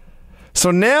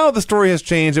 So now the story has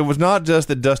changed. It was not just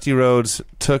that Dusty Rhodes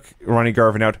took Ronnie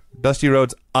Garvin out. Dusty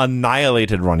Rhodes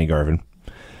annihilated Ronnie Garvin.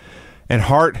 And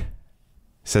Hart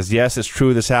says, yes, it's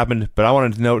true this happened, but I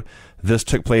wanted to note this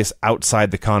took place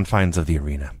outside the confines of the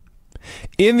arena.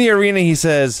 In the arena, he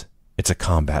says, it's a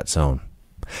combat zone.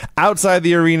 Outside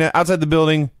the arena, outside the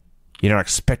building, you're not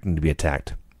expecting to be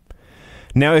attacked.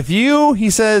 Now, he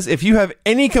says, if you have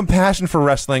any compassion for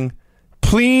wrestling,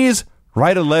 please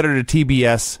write a letter to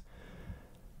TBS.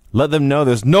 Let them know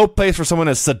there's no place for someone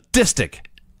as sadistic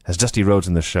as Dusty Rhodes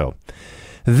in this show.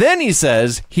 Then he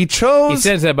says he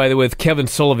says that, by the way, with Kevin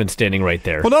Sullivan standing right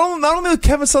there. Well, not only with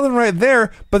Kevin Sullivan right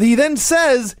there, but he then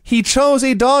says he chose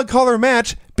a dog collar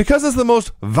match because it's the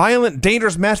most violent,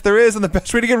 dangerous match there is and the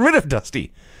best way to get rid of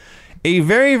Dusty. A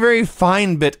very, very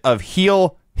fine bit of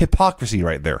heel hypocrisy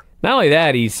right there. Not only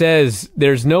that, he says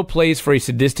there's no place for a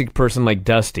sadistic person like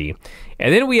Dusty.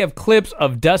 And then we have clips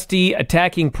of Dusty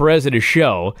attacking Perez at a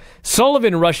show.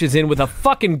 Sullivan rushes in with a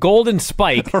fucking golden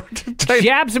spike,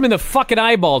 jabs him in the fucking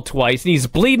eyeball twice, and he's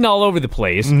bleeding all over the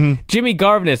place. Mm-hmm. Jimmy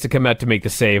Garvin has to come out to make the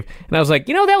save. And I was like,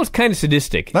 that was kind of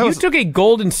sadistic. You took a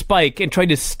golden spike and tried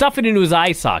to stuff it into his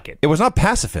eye socket. It was not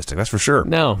pacifistic, that's for sure.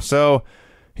 No. So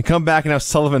you come back and now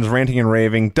Sullivan's ranting and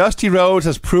raving. Dusty Rhodes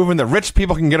has proven that rich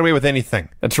people can get away with anything.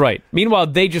 That's right. Meanwhile,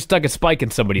 they just stuck a spike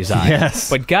in somebody's eye. Yes.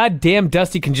 But goddamn,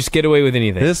 Dusty can just get away with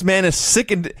anything. This man is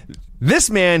sick and... This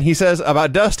man, he says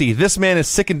about Dusty, this man is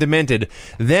sick and demented.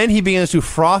 Then he begins to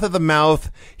froth at the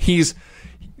mouth. This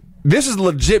is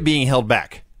legit being held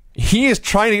back. He is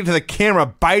trying to get to the camera,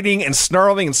 biting and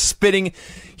snarling and spitting.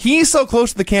 He's so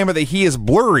close to the camera that he is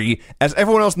blurry as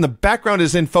everyone else in the background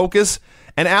is in focus.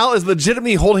 And Al is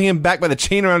legitimately holding him back by the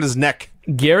chain around his neck.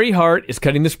 Gary Hart is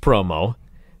cutting this promo.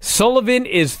 Sullivan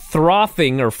is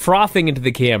frothing into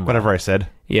the camera. Whatever I said.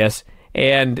 Yes.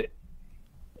 And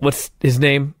what's his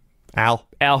name? Al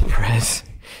Perez.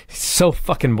 So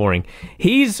fucking boring.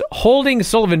 He's holding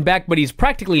Sullivan back, but he's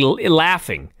practically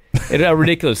laughing at how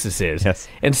ridiculous this is. Yes.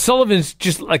 And Sullivan's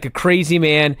just like a crazy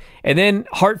man. And then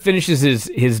Hart finishes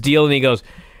his deal and he goes,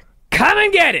 come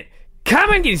and get it.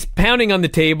 Come and get it. He's pounding on the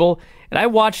table. And I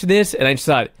watched this, and I just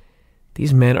thought,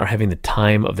 these men are having the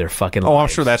time of their fucking lives. Oh, I'm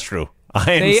sure that's true.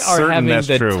 They are having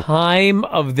the time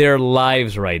of their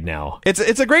lives right now.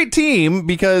 It's a great team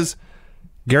because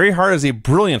Gary Hart is a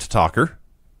brilliant talker.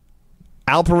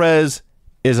 Al Perez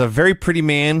is a very pretty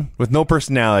man with no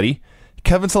personality.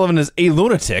 Kevin Sullivan is a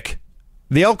lunatic.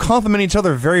 They all complement each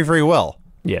other very, very well.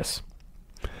 Yes.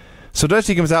 So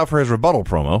Dusty comes out for his rebuttal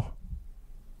promo.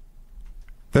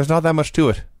 There's not that much to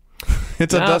it.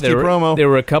 It's a Dusty promo. There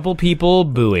were a couple people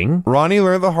booing. Ronnie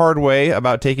learned the hard way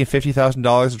about taking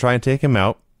 $50,000 to try and take him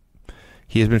out.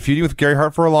 He has been feuding with Gary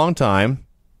Hart for a long time.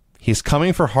 He's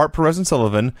coming for Hart, Perez, and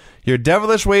Sullivan. Your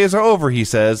devilish ways are over, he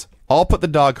says. I'll put the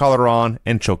dog collar on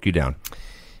and choke you down.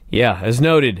 Yeah, as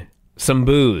noted, some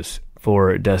boos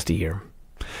for Dusty here.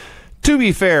 To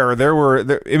be fair,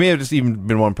 it may have just even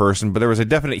been one person, but there was a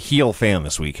definite heel fan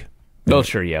this week. Oh,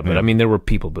 sure, yeah, but I mean, there were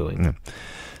people booing. Yeah.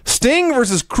 Sting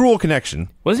versus Cruel Connection.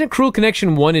 Wasn't it Cruel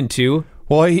Connection 1 and 2?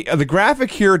 Well, the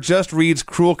graphic here just reads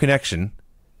Cruel Connection.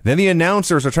 Then the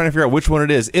announcers are trying to figure out which one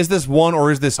it is. Is this 1 or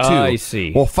is this 2? I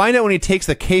see. We'll find out when he takes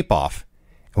the cape off.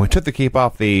 And when he took the cape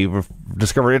off, they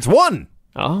discovered it's 1.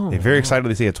 Oh. They're very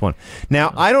excitedly say it's 1.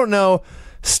 Now, I don't know.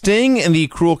 Sting and the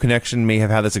Cruel Connection may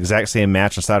have had this exact same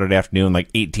match on Saturday afternoon like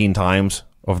 18 times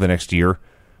over the next year.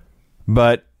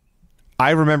 But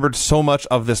I remembered so much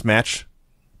of this match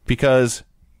because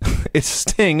it's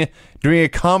Sting doing a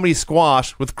comedy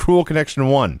squash with Cruel Connection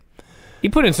 1. He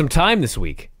put in some time this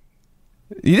week.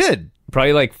 He did.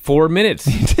 Probably like 4 minutes.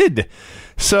 He did.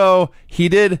 So he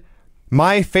did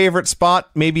my favorite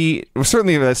spot,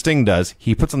 certainly that Sting does.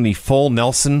 He puts on the full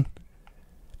Nelson,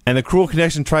 and the Cruel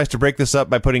Connection tries to break this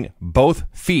up by putting both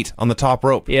feet on the top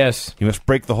rope. Yes. You must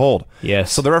break the hold.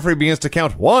 Yes. So the referee begins to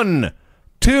count 1,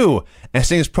 2, and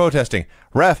Sting is protesting.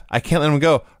 Ref, I can't let him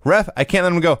go. Ref, I can't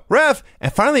let him go. Ref!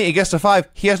 And finally it gets to 5.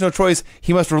 He has no choice.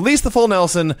 He must release the full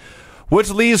Nelson, which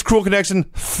leaves Cruel Connection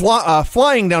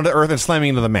flying down to earth and slamming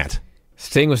into the mat.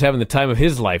 Sting was having the time of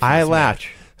his life. I laughed.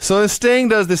 So Sting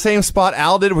does the same spot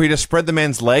Al did where he just spread the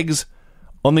man's legs.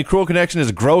 Only Cruel Connection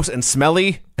is gross and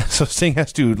smelly, so Sting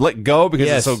has to let go because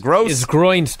it's so gross. His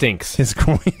groin stinks. His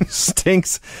groin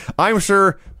stinks. I'm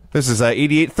sure This is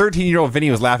 88. 13-year-old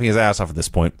Vinny was laughing his ass off at this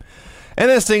point. And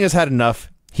then Sting has had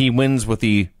enough. He wins with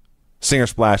the Stinger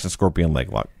Splash and Scorpion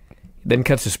Leg Lock. Then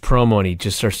cuts his promo and he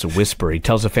just starts to whisper. He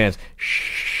tells the fans,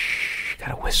 shh,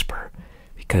 gotta whisper.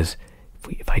 Because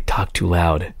if I talk too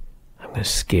loud, I'm going to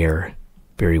scare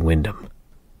Barry Windham.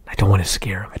 I don't want to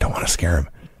scare him.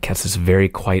 Cuts this very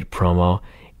quiet promo.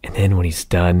 And then when he's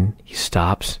done, he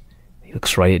stops. He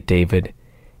looks right at David.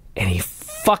 And he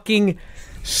fucking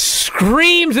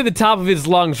screams at the top of his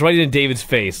lungs right into David's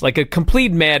face. Like a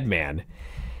complete madman.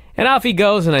 And off he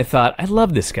goes. And I thought, I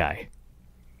love this guy.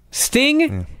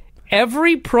 Sting...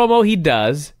 Every promo he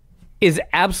does is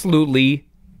absolutely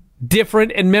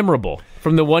different and memorable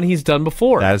from the one he's done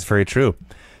before. That is very true.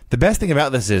 The best thing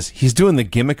about this is he's doing the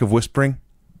gimmick of whispering,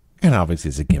 and obviously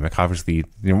it's a gimmick. Obviously,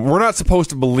 we're not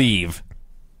supposed to believe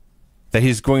that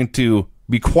he's going to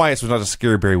be quiet so as not to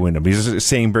scare Barry Windham. He's just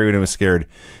saying Barry Windham is scared.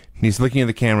 And he's looking at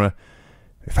the camera.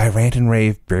 If I rant and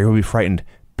rave, Barry will be frightened.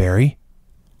 Barry,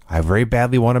 I very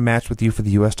badly want a match with you for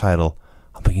the U.S. title.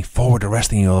 I'm looking forward to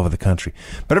wrestling you all over the country.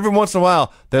 But every once in a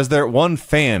while, there's that one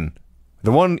fan,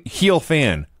 the one heel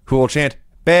fan, who will chant,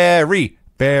 Barry,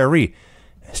 Barry.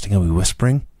 And Sting will be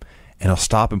whispering, and he'll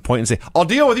stop and point and say, I'll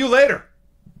deal with you later.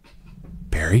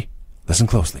 Barry, listen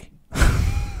closely.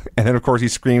 And then, of course, he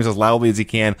screams as loudly as he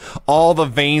can. All the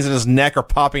veins in his neck are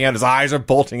popping out. His eyes are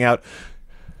bolting out.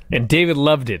 And David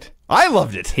loved it. I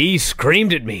loved it. He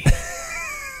screamed at me.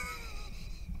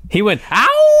 He went,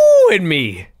 ow, at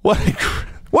me. What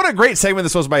a great segment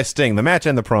this was by Sting, the match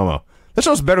and the promo. This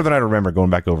was better than I remember going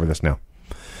back over this now.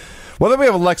 Well, then we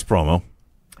have a Lex promo.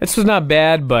 This was not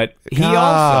bad, but he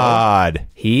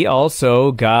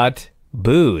also got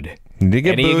booed. He did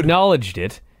get booed. He acknowledged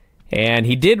it. And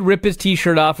he did rip his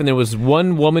T-shirt off, and there was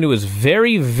one woman who was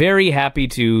very, very happy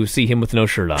to see him with no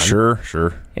shirt on. Sure.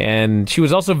 And she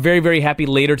was also very, very happy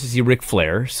later to see Ric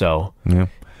Flair, so... Yeah.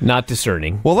 Not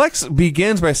discerning. Well, Lex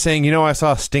begins by saying, I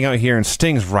saw Sting out here, and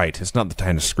Sting's right. It's not the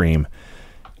time to scream.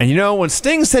 And when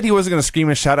Sting said he wasn't going to scream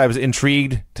and shout, I was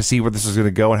intrigued to see where this was going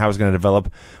to go and how it was going to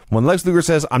develop. When Lex Luger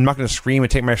says, I'm not going to scream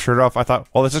and take my shirt off, I thought,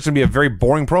 well, this is going to be a very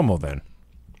boring promo then.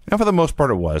 And for the most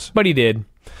part, it was. But he did.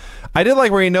 I did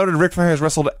like where he noted Ric Flair has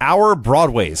wrestled our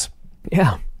Broadways.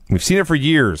 Yeah. We've seen it for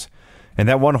years. And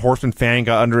that one Horseman fan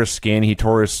got under his skin. He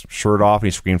tore his shirt off and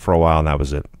he screamed for a while, and that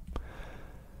was it.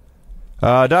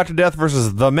 Dr. Death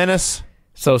versus The Menace.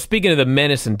 So, speaking of The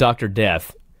Menace and Dr.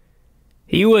 Death,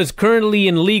 he was currently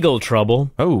in legal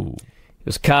trouble. Oh. He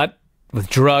was caught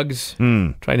with drugs,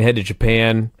 trying to head to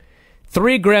Japan.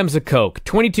 3 grams of coke,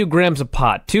 22 grams of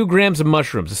pot, 2 grams of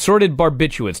mushrooms, assorted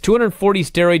barbiturates, 240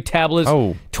 steroid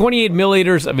tablets, 28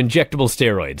 milliliters of injectable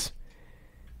steroids.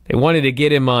 They wanted to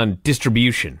get him on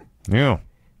distribution. Yeah.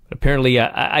 But apparently,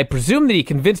 I presume that he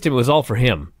convinced him it was all for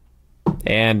him.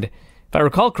 And... if I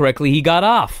recall correctly, he got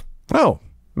off. Oh.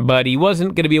 But he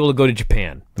wasn't going to be able to go to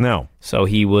Japan. No. So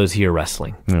he was here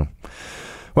wrestling. No.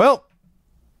 Well,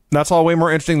 that's all way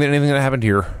more interesting than anything that happened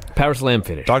here. Power Slam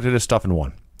finish. Doc did his stuff and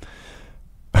won.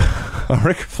 A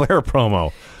Ric Flair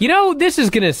promo.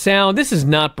 This is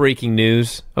not breaking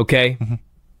news, okay? Mm-hmm.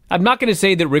 I'm not going to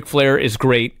say that Ric Flair is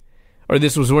great, or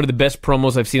this was one of the best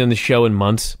promos I've seen on the show in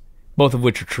months, both of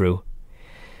which are true.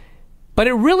 But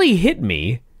it really hit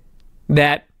me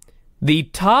that the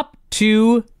top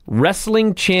 2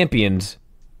 wrestling champions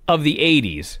of the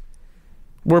 80s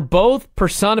were both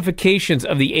personifications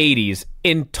of the 80s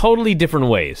in totally different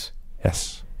ways.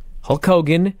 Yes. Hulk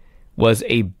Hogan was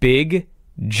a big,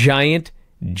 giant,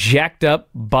 jacked up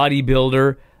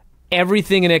bodybuilder,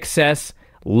 everything in excess,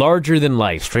 larger than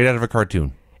life. Straight out of a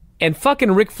cartoon. And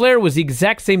fucking Ric Flair was the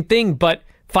exact same thing, but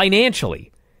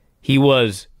financially. He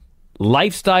was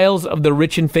lifestyles of the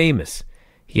rich and famous.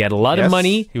 He had a lot of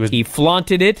money. He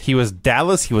flaunted it. He was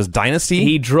Dallas. He was Dynasty.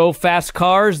 He drove fast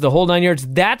cars, the whole 9 yards.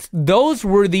 Those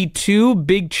were the 2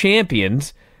 big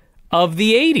champions of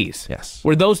the 80s. Yes.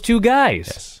 Were those 2 guys.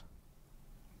 Yes.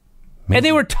 Amazing. And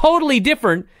they were totally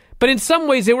different, but in some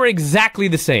ways they were exactly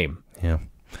the same. Yeah.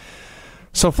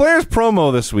 So Flair's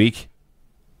promo this week,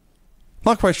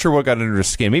 not quite sure what got under his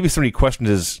skin. Maybe somebody questioned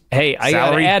his salary. I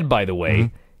got to add, by the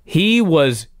way, he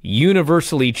was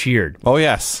universally cheered. Oh,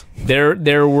 yes.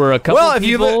 There were a couple of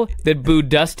people that booed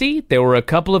Dusty. There were a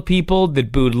couple of people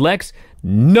that booed Lex.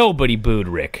 Nobody booed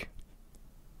Rick.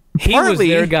 He was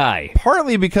their guy.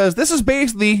 Partly because this is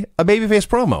basically a babyface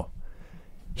promo.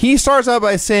 He starts out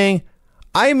by saying,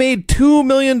 I made $2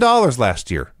 million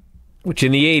last year. Which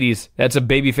in the 80s, that's a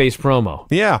babyface promo.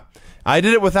 Yeah. I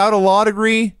did it without a law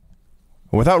degree,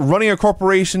 without running a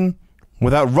corporation,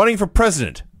 without running for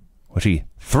president, which he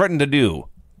threatened to do.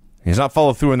 He's not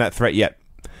followed through on that threat yet.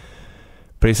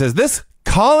 But he says, this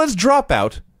college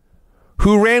dropout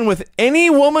who ran with any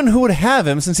woman who would have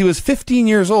him since he was 15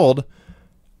 years old,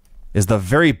 is the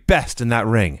very best in that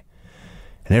ring.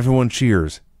 And everyone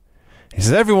cheers. He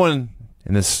says every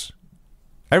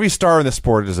star in this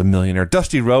sport is a millionaire.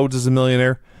 Dusty Rhodes is a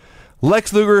millionaire.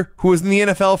 Lex Luger, who was in the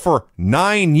NFL for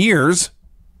 9 years,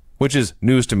 which is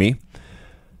news to me,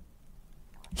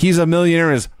 he's a millionaire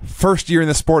in his first year in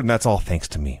the sport, and that's all thanks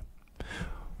to me.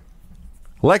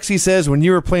 Lexi says when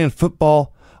you were playing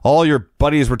football, all your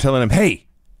buddies were telling him, hey,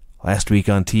 last week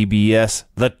on TBS,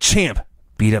 the champ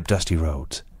beat up Dusty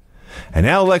Rhodes. And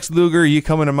now, Lex Luger, you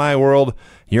come into my world,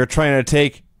 you're trying to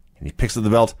take, and he picks up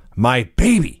the belt, my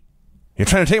baby. You're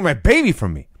trying to take my baby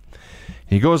from me.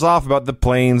 He goes off about the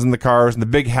planes and the cars and the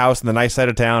big house and the nice side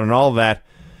of town and all that.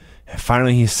 And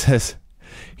finally he says,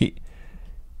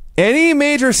 any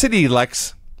major city,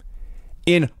 Lex,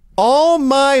 in all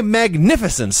my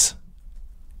magnificence,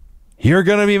 you're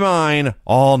going to be mine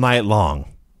all night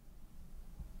long.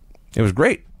 It was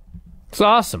great. It's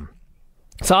awesome.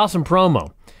 It's an awesome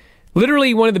promo.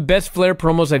 Literally one of the best Flair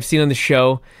promos I've seen on the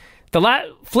show.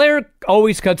 Flair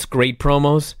always cuts great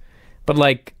promos, but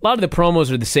like a lot of the promos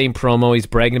are the same promo. He's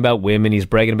bragging about women. He's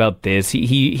bragging about this.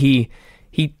 He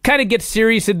kind of gets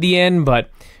serious at the end, but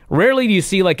rarely do you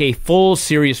see like a full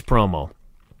serious promo.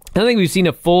 I don't think we've seen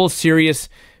a full serious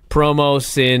promo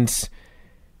since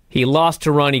he lost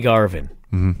to Ronnie Garvin,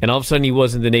 and all of a sudden he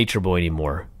wasn't the Nature Boy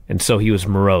anymore, and so he was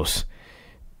morose.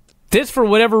 This, for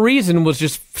whatever reason, was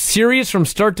just serious from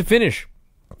start to finish.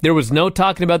 There was no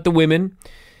talking about the women.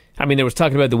 I mean, there was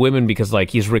talking about the women because, like,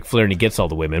 he's Ric Flair and he gets all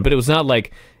the women. But it was not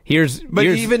like, here's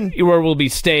even where we'll be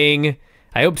staying.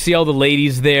 I hope to see all the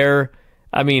ladies there.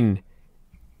 I mean,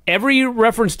 every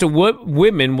reference to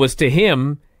women was to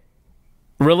him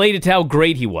related to how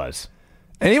great he was.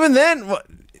 And even then,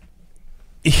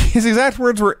 his exact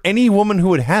words were any woman who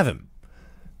would have him.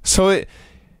 So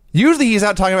usually he's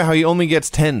out talking about how he only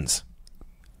gets 10s.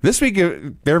 This week,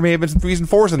 there may have been some 3s and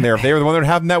 4s in there if they were the one that would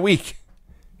have him that week.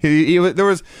 There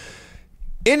was,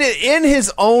 in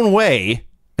his own way,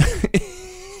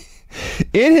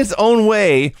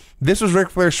 this was Ric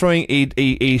Flair showing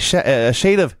a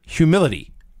shade of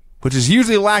humility, which is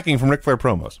usually lacking from Ric Flair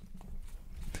promos.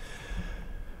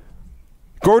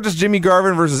 Gorgeous Jimmy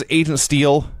Garvin versus Agent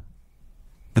Steel.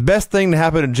 The best thing to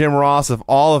happen to Jim Ross of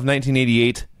all of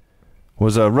 1988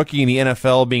 was a rookie in the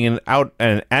NFL being an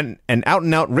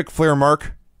out-and-out Ric Flair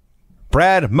mark.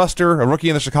 Brad Muster, a rookie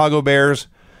in the Chicago Bears,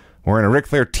 wearing a Ric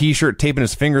Flair t-shirt, taping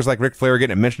his fingers like Ric Flair,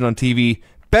 getting it mentioned on TV.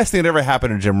 Best thing that ever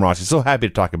happened to Jim Ross. He's so happy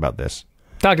to talk about this.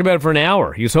 Talked about it for an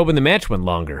hour. He was hoping the match went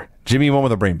longer. Jimmy won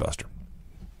with a brainbuster.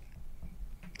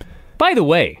 By the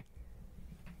way,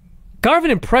 Garvin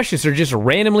and Precious are just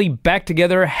randomly back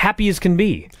together, happy as can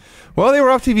be. Well, they were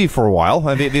off TV for a while.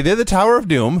 They did the Tower of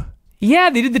Doom.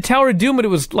 Yeah, they did the Tower of Doom, but it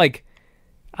was like,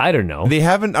 I don't know. I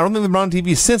don't think they've been on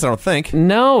TV since, I don't think.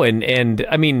 No, and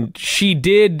I mean, she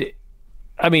did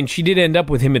end up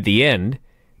with him at the end,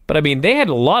 but I mean, they had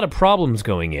a lot of problems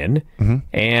going in,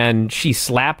 and she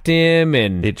slapped him,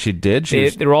 and she did.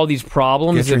 There were all these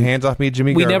problems. Get your hands off me,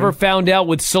 Jimmy Garvin. We never found out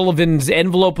what Sullivan's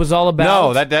envelope was all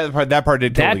about. No, that part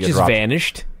did totally get dropped. That just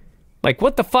vanished. Like,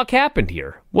 what the fuck happened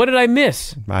here? What did I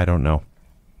miss? I don't know.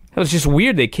 That was just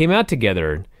weird. They came out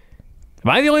together. Am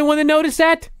I the only one that noticed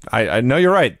that? I know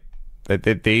you're right.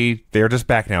 They're just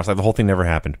back now. It's like the whole thing never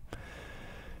happened.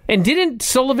 And didn't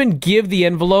Sullivan give the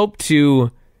envelope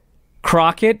to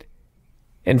Crockett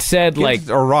and said,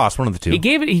 or Ross, one of the two? He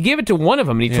gave it to one of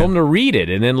them, and he told him to read it,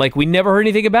 and then we never heard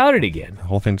anything about it again. The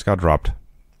whole thing just got dropped.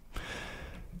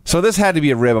 So this had to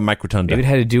be a rib on Mike Rotunda. Maybe it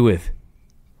had to do with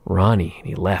Ronnie, and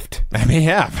he left. I may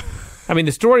have. I mean,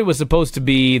 the story was supposed to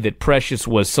be that Precious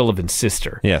was Sullivan's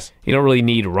sister. Yes. You don't really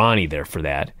need Ronnie there for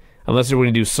that, unless they're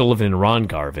going to do Sullivan and Ron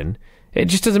Garvin. It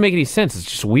just doesn't make any sense. It's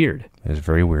just weird. It's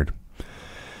very weird.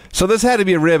 So this had to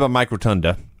be a rib on Mike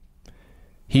Rotunda.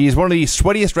 He's one of the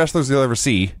sweatiest wrestlers you'll ever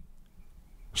see.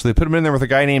 So they put him in there with a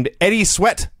guy named Eddie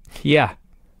Sweat. Yeah.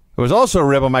 It was also a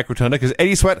rib on Mike Rotunda because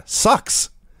Eddie Sweat sucks.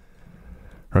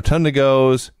 Rotunda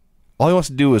goes, all he wants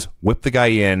to do is whip the guy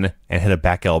in and hit a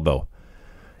back elbow.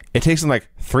 It takes him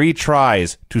 3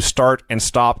 tries to start and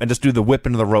stop and just do the whip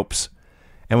into the ropes.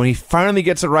 And when he finally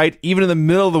gets it right, even in the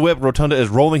middle of the whip, Rotunda is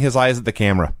rolling his eyes at the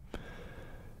camera.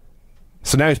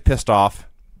 So now he's pissed off.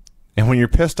 And when you're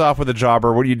pissed off with a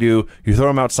jobber, what do? You throw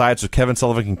him outside so Kevin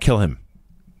Sullivan can kill him.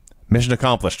 Mission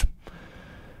accomplished.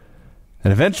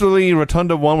 And eventually,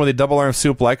 Rotunda won with a double arm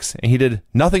suplex, and he did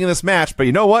nothing in this match, but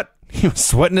you know what? He was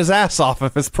sweating his ass off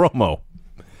of his promo.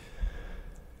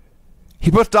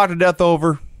 He puts Dr. Death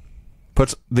over,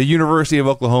 puts the University of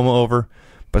Oklahoma over,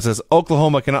 but says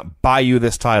Oklahoma cannot buy you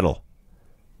this title.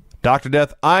 Dr.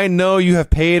 Death, I know you have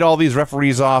paid all these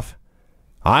referees off.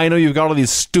 I know you've got all these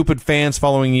stupid fans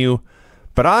following you.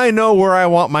 But I know where I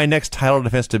want my next title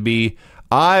defense to be.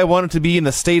 I want it to be in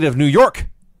the state of New York.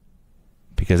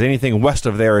 Because anything west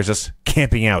of there is just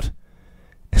camping out.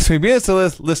 So he begins to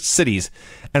list cities.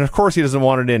 And of course he doesn't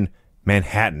want it in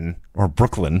Manhattan or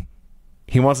Brooklyn.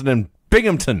 He wants it in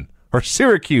Binghamton or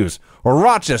Syracuse or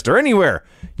Rochester, anywhere.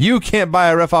 You can't buy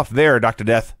a ref off there, Dr.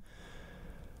 Death.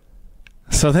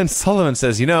 So then Sullivan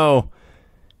says,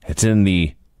 it's in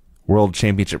the World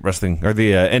Championship Wrestling, or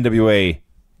the NWA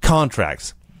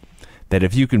contracts, that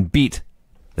if you can beat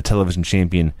the television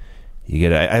champion, you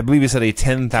get, I believe he said a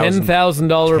 $10,000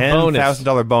 bonus.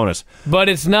 $10,000 bonus. But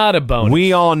it's not a bonus.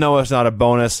 We all know it's not a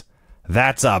bonus.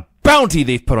 That's a bounty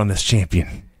they've put on this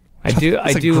champion.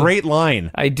 It's a great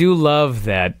line. I do love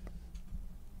that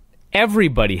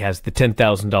everybody has the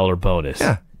 $10,000 bonus.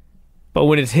 Yeah. But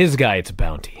when it's his guy, it's a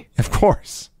bounty. Of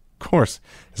course.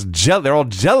 They're all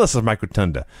jealous of Mike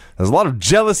Rotunda. There's a lot of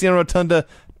jealousy in Rotunda.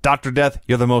 Dr. Death,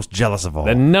 you're the most jealous of all.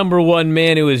 The number one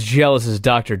man who is jealous is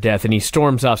Dr. Death, and he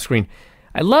storms off screen.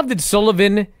 I love that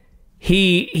Sullivan,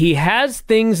 he has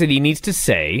things that he needs to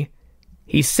say.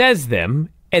 He says them,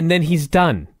 and then he's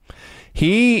done.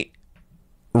 He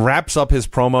wraps up his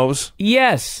promos.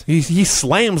 Yes. He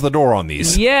slams the door on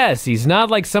these. Yes, he's not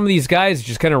like some of these guys who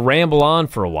just kind of ramble on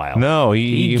for a while. No,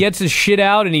 he gets his shit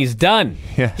out and he's done.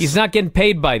 Yes. He's not getting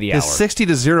paid by the hour. His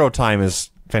 60-0 time is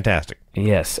fantastic.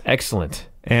 Yes, excellent.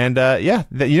 And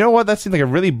you know what? That seemed like a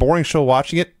really boring show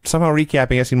watching it. Somehow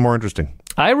recapping it seemed more interesting.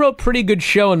 I wrote pretty good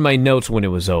show in my notes when it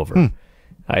was over.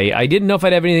 I didn't know if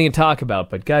I'd have anything to talk about,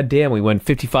 but goddamn, we went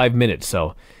 55 minutes,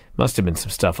 so must have been some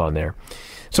stuff on there.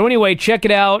 So anyway, check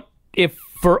it out. If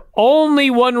for only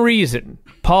one reason,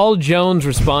 Paul Jones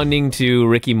responding to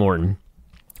Ricky Morton,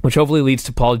 which hopefully leads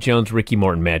to Paul Jones-Ricky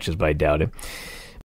Morton matches, but I doubt it.